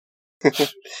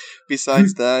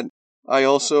 Besides that, I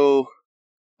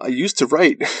used to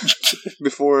write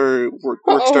before work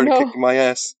started kicking my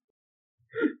ass.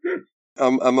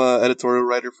 I'm a editorial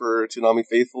writer for Toonami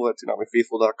Faithful at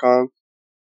ToonamiFaithful.com.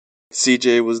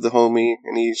 CJ was the homie,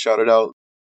 and he shouted out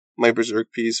my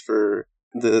Berserk piece for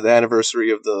the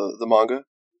anniversary of the manga.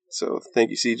 So thank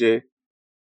you, CJ.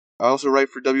 I also write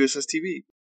for WSS TV,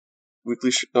 Weekly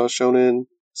Shonen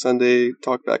Sunday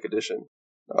Talkback Edition,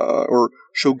 or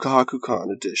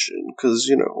Shogakukan Edition, because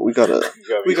we gotta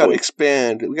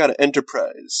expand, we gotta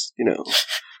enterprise, Yeah,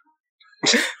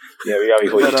 we gotta be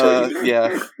hoity-toity.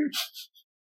 Yeah.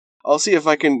 I'll see if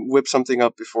I can whip something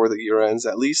up before the year ends.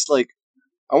 At least, I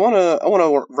wanna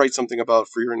write something about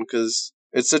Frieren, because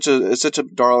it's such a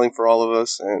darling for all of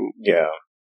us, and yeah,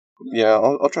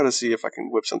 I'll try to see if I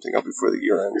can whip something up before the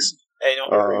year ends. Hey,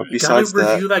 don't worry. Besides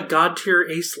gotta review that god tier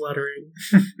ace lettering.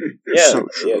 Yeah, so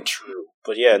true. Yeah, true.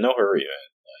 But yeah, no hurry,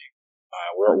 man.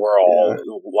 We're all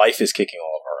life is kicking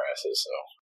all of our asses. So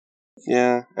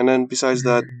yeah, and then besides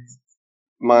that,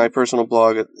 my personal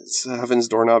blog at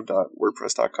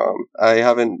heavensdoorknob.wordpress.com. I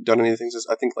haven't done anything since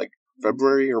I think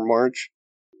February or March,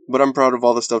 but I'm proud of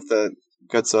all the stuff that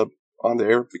gets up on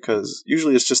there, because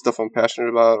usually it's just stuff I'm passionate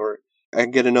about, or I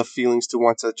get enough feelings to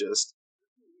want to just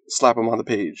slap them on the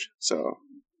page. So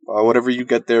whatever you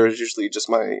get there is usually just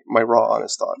my raw,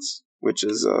 honest thoughts, which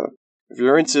is, if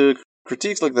you're into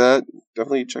critiques like that,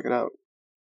 definitely check it out.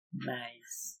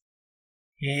 Nice.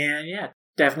 And yeah,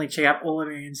 definitely check out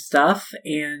Oliverian's stuff.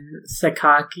 And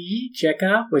Sakaki,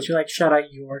 Jekka, would you like to shout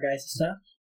out your guys' stuff?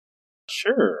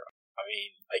 Sure. I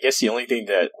mean, I guess the only thing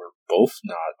that we're both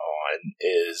not on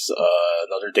is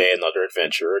Another Day, Another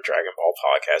Adventure, a Dragon Ball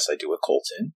podcast I do with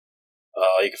Colton.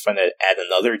 You can find it at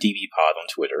Another DB Pod on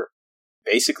Twitter.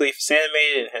 Basically, if it's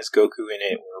animated and has Goku in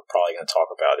it, we're probably going to talk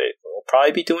about it. We'll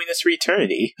probably be doing this for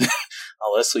eternity,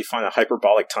 unless we find a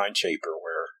hyperbolic time chamber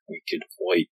where we could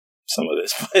avoid some of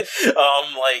this. But,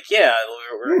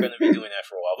 we're going to be doing that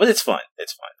for a while. But it's fun.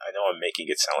 It's fun. I know I'm making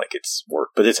it sound like it's work,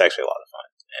 but it's actually a lot of fun.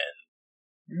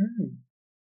 And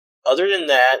other than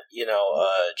that,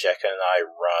 Jekka and I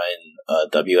run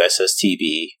WSS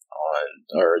TV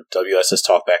or WSS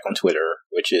Talkback on Twitter,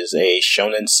 which is a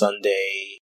Shonen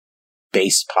Sunday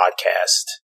based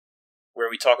podcast where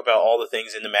we talk about all the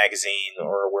things in the magazine,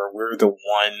 or where we're the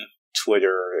one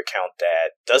Twitter account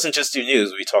that doesn't just do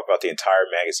news. We talk about the entire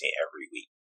magazine every week,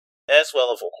 as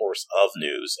well, of course, of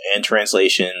news and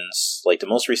translations. Like the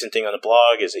most recent thing on the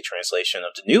blog is a translation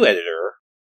of the new editor,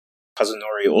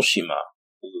 Kazunori Oshima,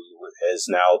 who has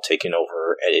now taken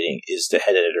over editing, is the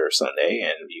head editor of Sunday,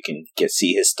 and you can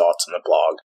see his thoughts on the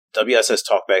blog,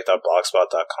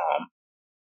 wsstalkback.blogspot.com.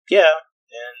 Yeah,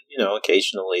 and,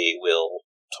 occasionally we'll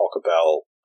talk about,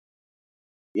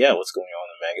 what's going on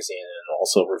in the magazine, and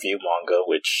also review manga,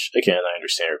 which, again, I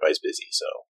understand everybody's busy,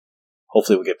 so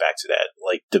hopefully we'll get back to that.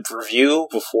 Like, the review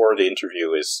before the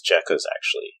interview is Jekka's,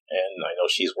 actually, and I know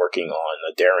she's working on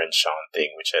a Darren Sean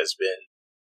thing, which has been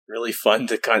really fun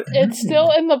to kind of... It's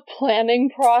still in the planning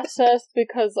process,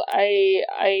 because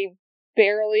I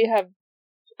barely have...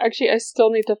 Actually, I still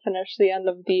need to finish the end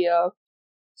of the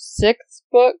 6th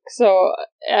book,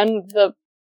 and the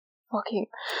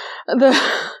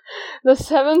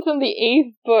 7th and the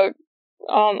 8th book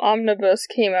omnibus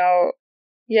came out.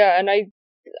 Yeah, and I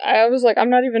was like, I'm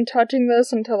not even touching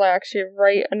this until I actually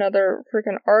write another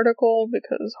freaking article,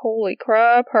 because holy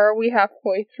crap, how are we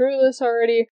halfway through this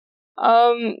already?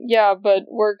 But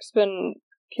work's been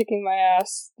kicking my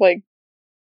ass, like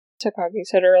Takagi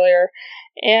said earlier,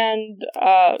 and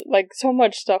so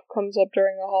much stuff comes up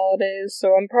during the holidays,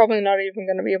 so I'm probably not even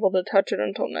going to be able to touch it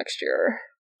until next year.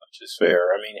 Which is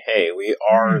fair. I mean, hey, we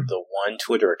are the one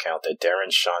Twitter account that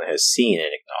Darren Sean has seen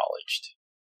and acknowledged.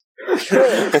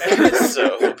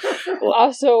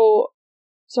 Also,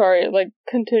 sorry,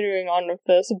 continuing on with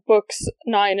this, books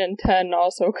 9 and 10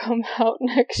 also come out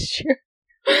next year.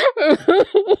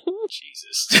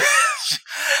 Jesus.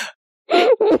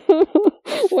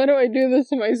 Why do I do this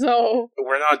to myself?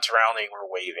 We're not drowning, we're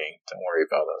waving. Don't worry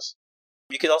about us.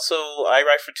 You can also, I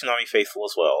write for Toonami Faithful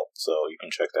as well, so you can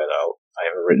check that out. I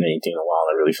haven't written anything in a while,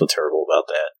 and I really feel terrible about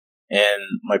that.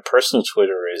 And my personal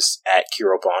Twitter is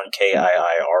 @Kirobon,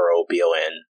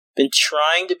 KIIROBON. Been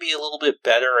trying to be a little bit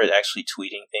better at actually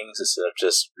tweeting things instead of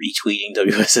just retweeting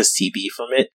WSSTB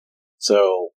from it.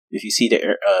 So if you see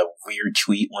the weird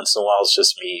tweet once in a while, it's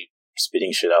just me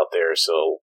spitting shit out there,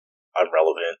 so I'm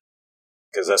relevant.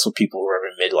 Because that's what people who are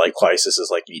in midlife crises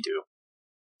like me do.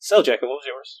 So, Jekka, what was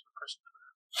yours?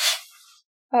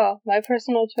 Oh, my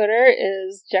personal Twitter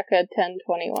is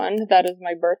Jekka1021. That is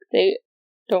my birth date.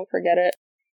 Don't forget it.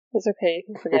 It's okay, you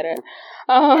can forget it.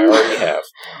 I already have.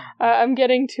 I'm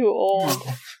getting too old.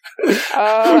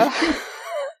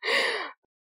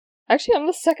 Actually, I'm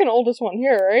the second oldest one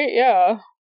here, right? Yeah.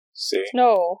 See?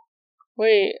 No.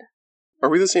 Wait. Are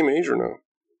we the same age or no?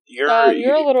 You're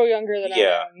a little younger than I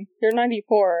am. You're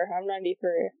 94. I'm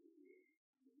 93.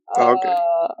 Oh, okay.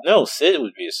 No, Sid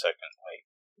would be a second. Wait.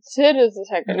 Sid is the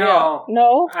second. No. Yeah.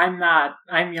 No? I'm not.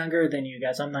 I'm younger than you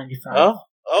guys. I'm 95. Oh,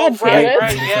 God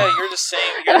right. Yeah, you're the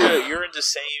same. You're in the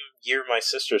same year my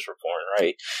sisters were born,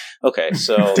 right? Okay,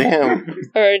 so damn.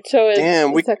 All right, so it's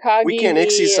Takagi, we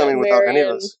can't see something without any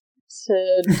of us.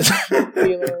 Sid,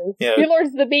 V-Lord. Yeah.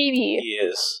 V-Lord's the baby. He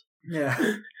is. Yeah,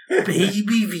 baby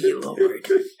V-Lord.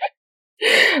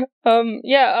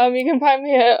 You can find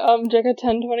me at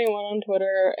Jekka1021 on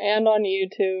Twitter and on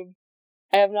YouTube.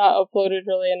 I have not uploaded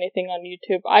really anything on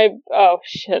YouTube. Oh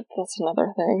shit, that's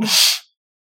another thing.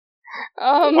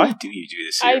 Why do you do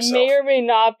this to yourself? I may or may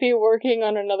not be working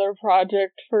on another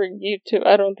project for YouTube.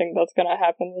 I don't think that's gonna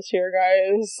happen this year,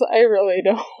 guys. I really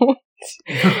don't.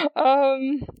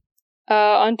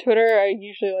 On Twitter, I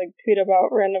usually tweet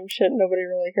about random shit nobody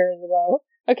really cares about.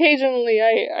 Occasionally,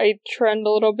 I trend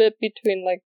a little bit between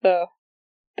the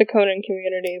Conan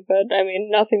community, but I mean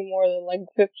nothing more than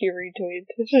 50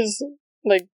 retweets, which is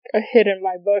a hit in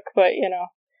my book. But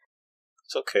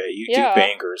it's okay. You do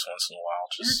bangers once in a while.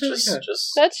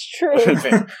 Just. That's true.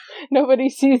 Nobody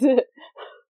sees it.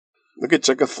 Look at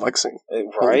Jekka flexing,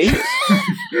 right? I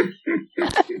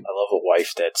love a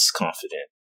wife that's confident.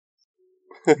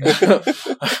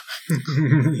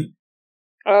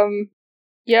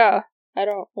 Yeah, I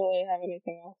don't really have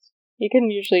anything else. You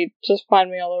can usually just find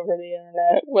me all over the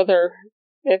internet, whether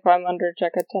if I'm under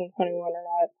Jekka1021 or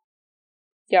not.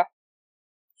 Yeah.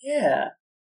 Yeah.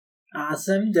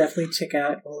 Awesome. Definitely check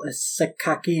out all the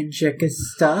Sakaki and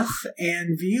Jekka's stuff.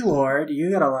 And V-Lord, you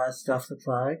got a lot of stuff to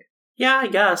plug. Yeah, I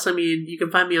guess. I mean, you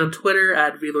can find me on Twitter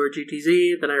at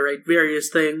VLordGTZ. Then I write various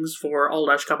things for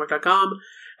all-comic.com,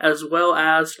 as well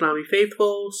as Toonami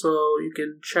Faithful, so you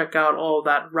can check out all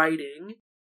that writing.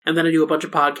 And then I do a bunch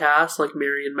of podcasts, like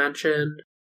Marion mentioned.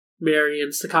 Marion,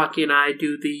 Sakaki, and I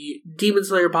do the Demon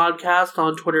Slayer podcast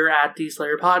on Twitter at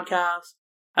DSlayerPodcast,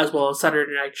 as well as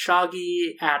Saturday Night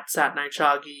Shoggy at Sat Night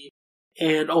Shoggy,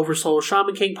 and Oversoul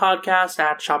Shaman King podcast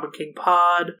at Shaman King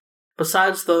Pod.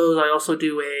 Besides those, I also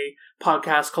do a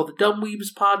podcast called the Dumb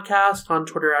Weebs Podcast on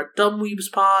Twitter at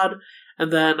DumbWeebsPod,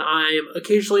 and then I'm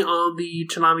occasionally on the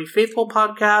Toonami Faithful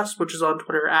Podcast, which is on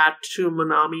Twitter at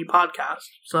Toonami Podcast.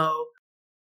 So,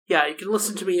 yeah, you can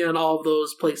listen to me on all of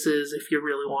those places if you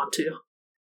really want to.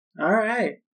 All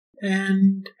right.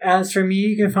 And as for me,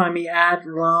 you can find me at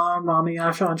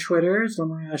LaMamiasha on Twitter. So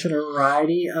LaMamiasha in a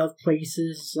variety of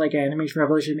places like Animation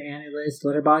Revolution, AniList,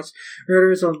 Letterboxd,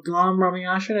 Reuters, or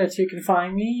LaMamiasha. That's where you can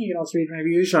find me. You can also read my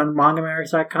reviews on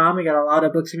mangamerix.com. We got a lot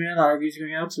of books coming out, a lot of reviews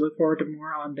going out, so look forward to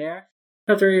more on there.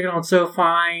 That's where you can also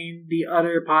find the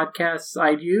other podcasts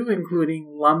I do, including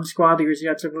Lum Squad, the Grizzly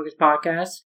Episode Focus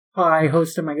podcast. I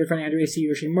hosted my good friend Andrea C.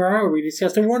 Yoshimura, where we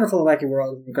discussed the wonderful wacky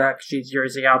world of Garakushi's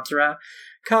Yurusei Yatsura,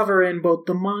 covering both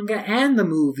the manga and the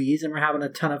movies, and we're having a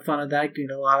ton of fun with that,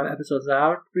 getting a lot of episodes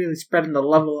out, really spreading the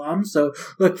love of them, so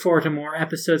look forward to more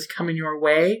episodes coming your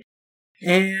way.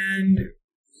 And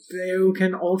you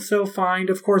can also find,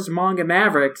 of course, Manga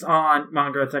Mavericks on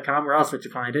manga.com, where else would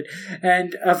you find it?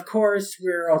 And, of course,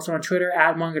 we're also on Twitter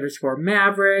at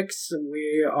manga_Mavericks.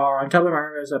 We are on Tumblr,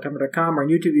 manga.tumblr.com, or on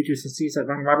YouTube,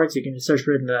 YouTube.com/Manga Mavericks. You can just search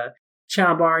for it in the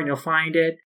channel bar and you'll find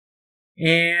it.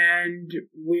 And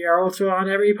we are also on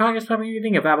every podcast platform you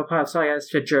think of, Apple Podcasts,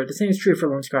 Stitcher. The same is true for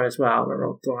Lone Squad as well. We're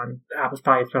also on Apple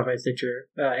Podcasts, Spotify, Stitcher,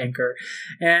 Anchor.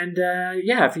 And,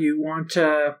 if you want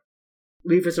to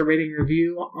leave us a rating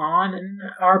review on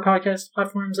our podcast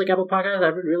platforms like Apple Podcasts,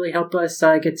 that would really help us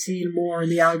get seen more in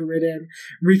the algorithm,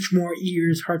 reach more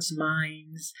ears, hearts, and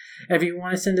minds. If you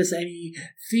want to send us any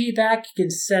feedback, you can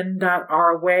send that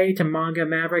our way to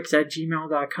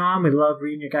mangamavericks@gmail.com. We love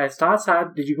reading your guys' thoughts. How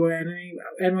did you go to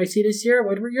NYC this year?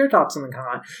 What were your thoughts on the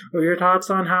con? What were your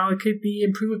thoughts on how it could be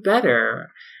improved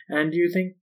better? And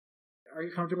are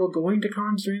you comfortable going to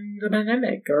cons during the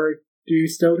pandemic? Or do you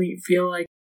still feel like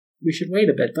we should wait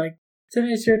a bit?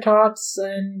 Send us your thoughts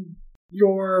and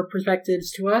your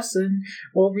perspectives to us, and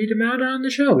we'll read them out on the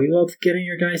show. We love getting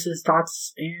your guys'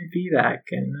 thoughts and feedback,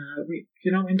 and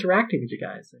interacting with you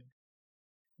guys.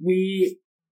 We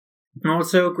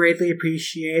also greatly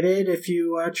appreciate it if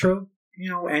you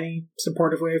any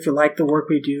supportive way. If you like the work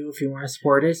we do, if you want to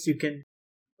support us, you can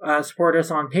support us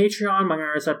on Patreon.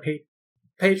 Manga at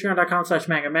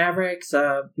patreon.com/Manga Mavericks.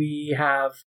 We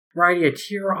have variety of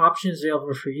tier options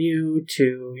available for you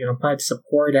to, pledge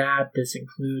support at. This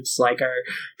includes our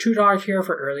 $2 tier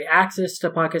for early access to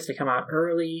podcasts to come out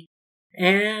early,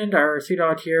 and our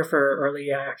 $3 tier for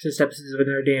early access to episodes of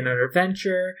Another Day, Another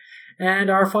Adventure, and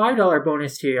our $5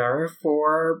 bonus tier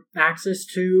for access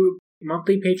to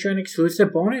monthly Patreon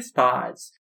exclusive bonus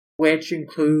pods, which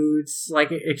includes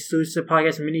exclusive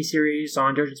podcast miniseries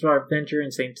on JoJo's Bizarre Adventure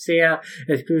and Saint Seiya,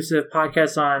 exclusive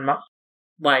podcasts on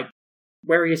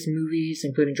various movies,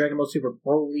 including Dragon Ball Super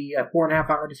Broly, a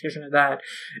 4.5-hour discussion of that.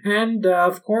 And,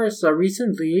 of course,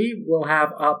 recently we'll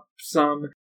have up some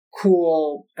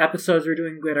cool episodes we're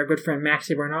doing with our good friend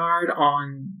Maxie Bernard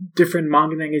on different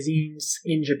manga magazines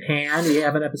in Japan. We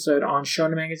have an episode on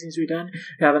Shonen magazines we've done.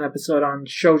 We have an episode on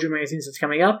Shoujo magazines that's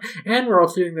coming up. And we're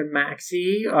also doing with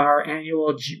Maxie our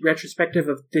annual retrospective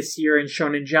of this year in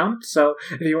Shonen Jump. So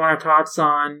if you want our thoughts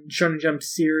on Shonen Jump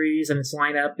series and its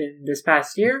lineup in this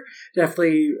past year,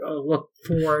 definitely look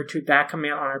forward to that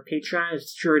coming out on our Patreon.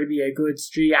 It's sure to be a good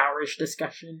 3-hour-ish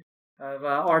discussion of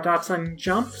our thoughts on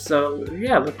Jump, so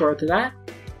look forward to that.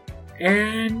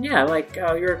 And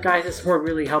your guys' support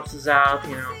really helps us out,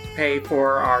 pay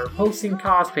for our hosting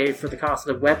costs, pay for the cost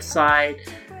of the website.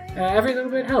 Every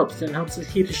little bit helps, and helps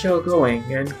us keep the show going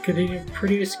and continue to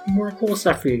produce more cool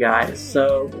stuff for you guys.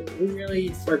 So we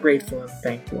really are grateful and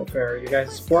thankful for your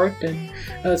guys' support, and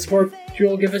support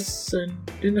you'll give us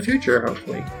in the future,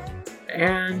 hopefully.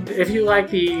 And if you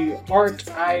like the art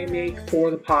I make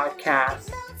for the podcast,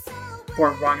 for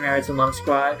Manga Mavericks and Lum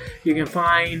Squad, you can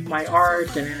find my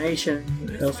art and animation,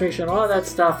 illustration, all of that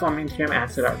stuff on Instagram at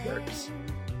 @artworks.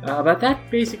 But that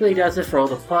basically does it for all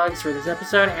the plugs for this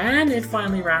episode, and it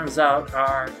finally rounds out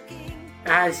our,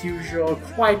 as usual,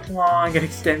 quite long and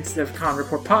extensive Con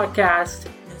Report podcast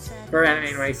for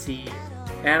Anime NYC.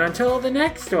 And until the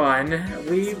next one,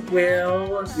 we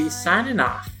will be signing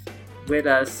off with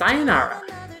a sayonara.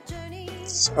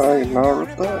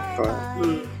 Sayonara,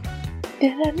 bye-bye.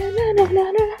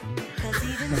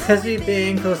 Because we've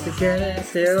been close together,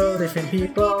 still different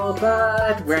people,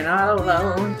 but we're not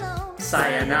alone.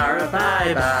 Sayonara,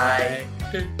 bye-bye.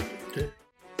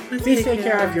 Please take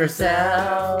care of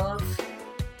yourself.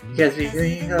 Because we've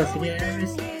been close together,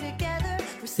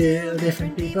 still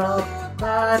different people,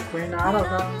 but we're not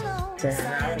alone.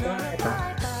 Sayonara,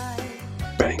 bye-bye.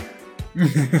 Bang.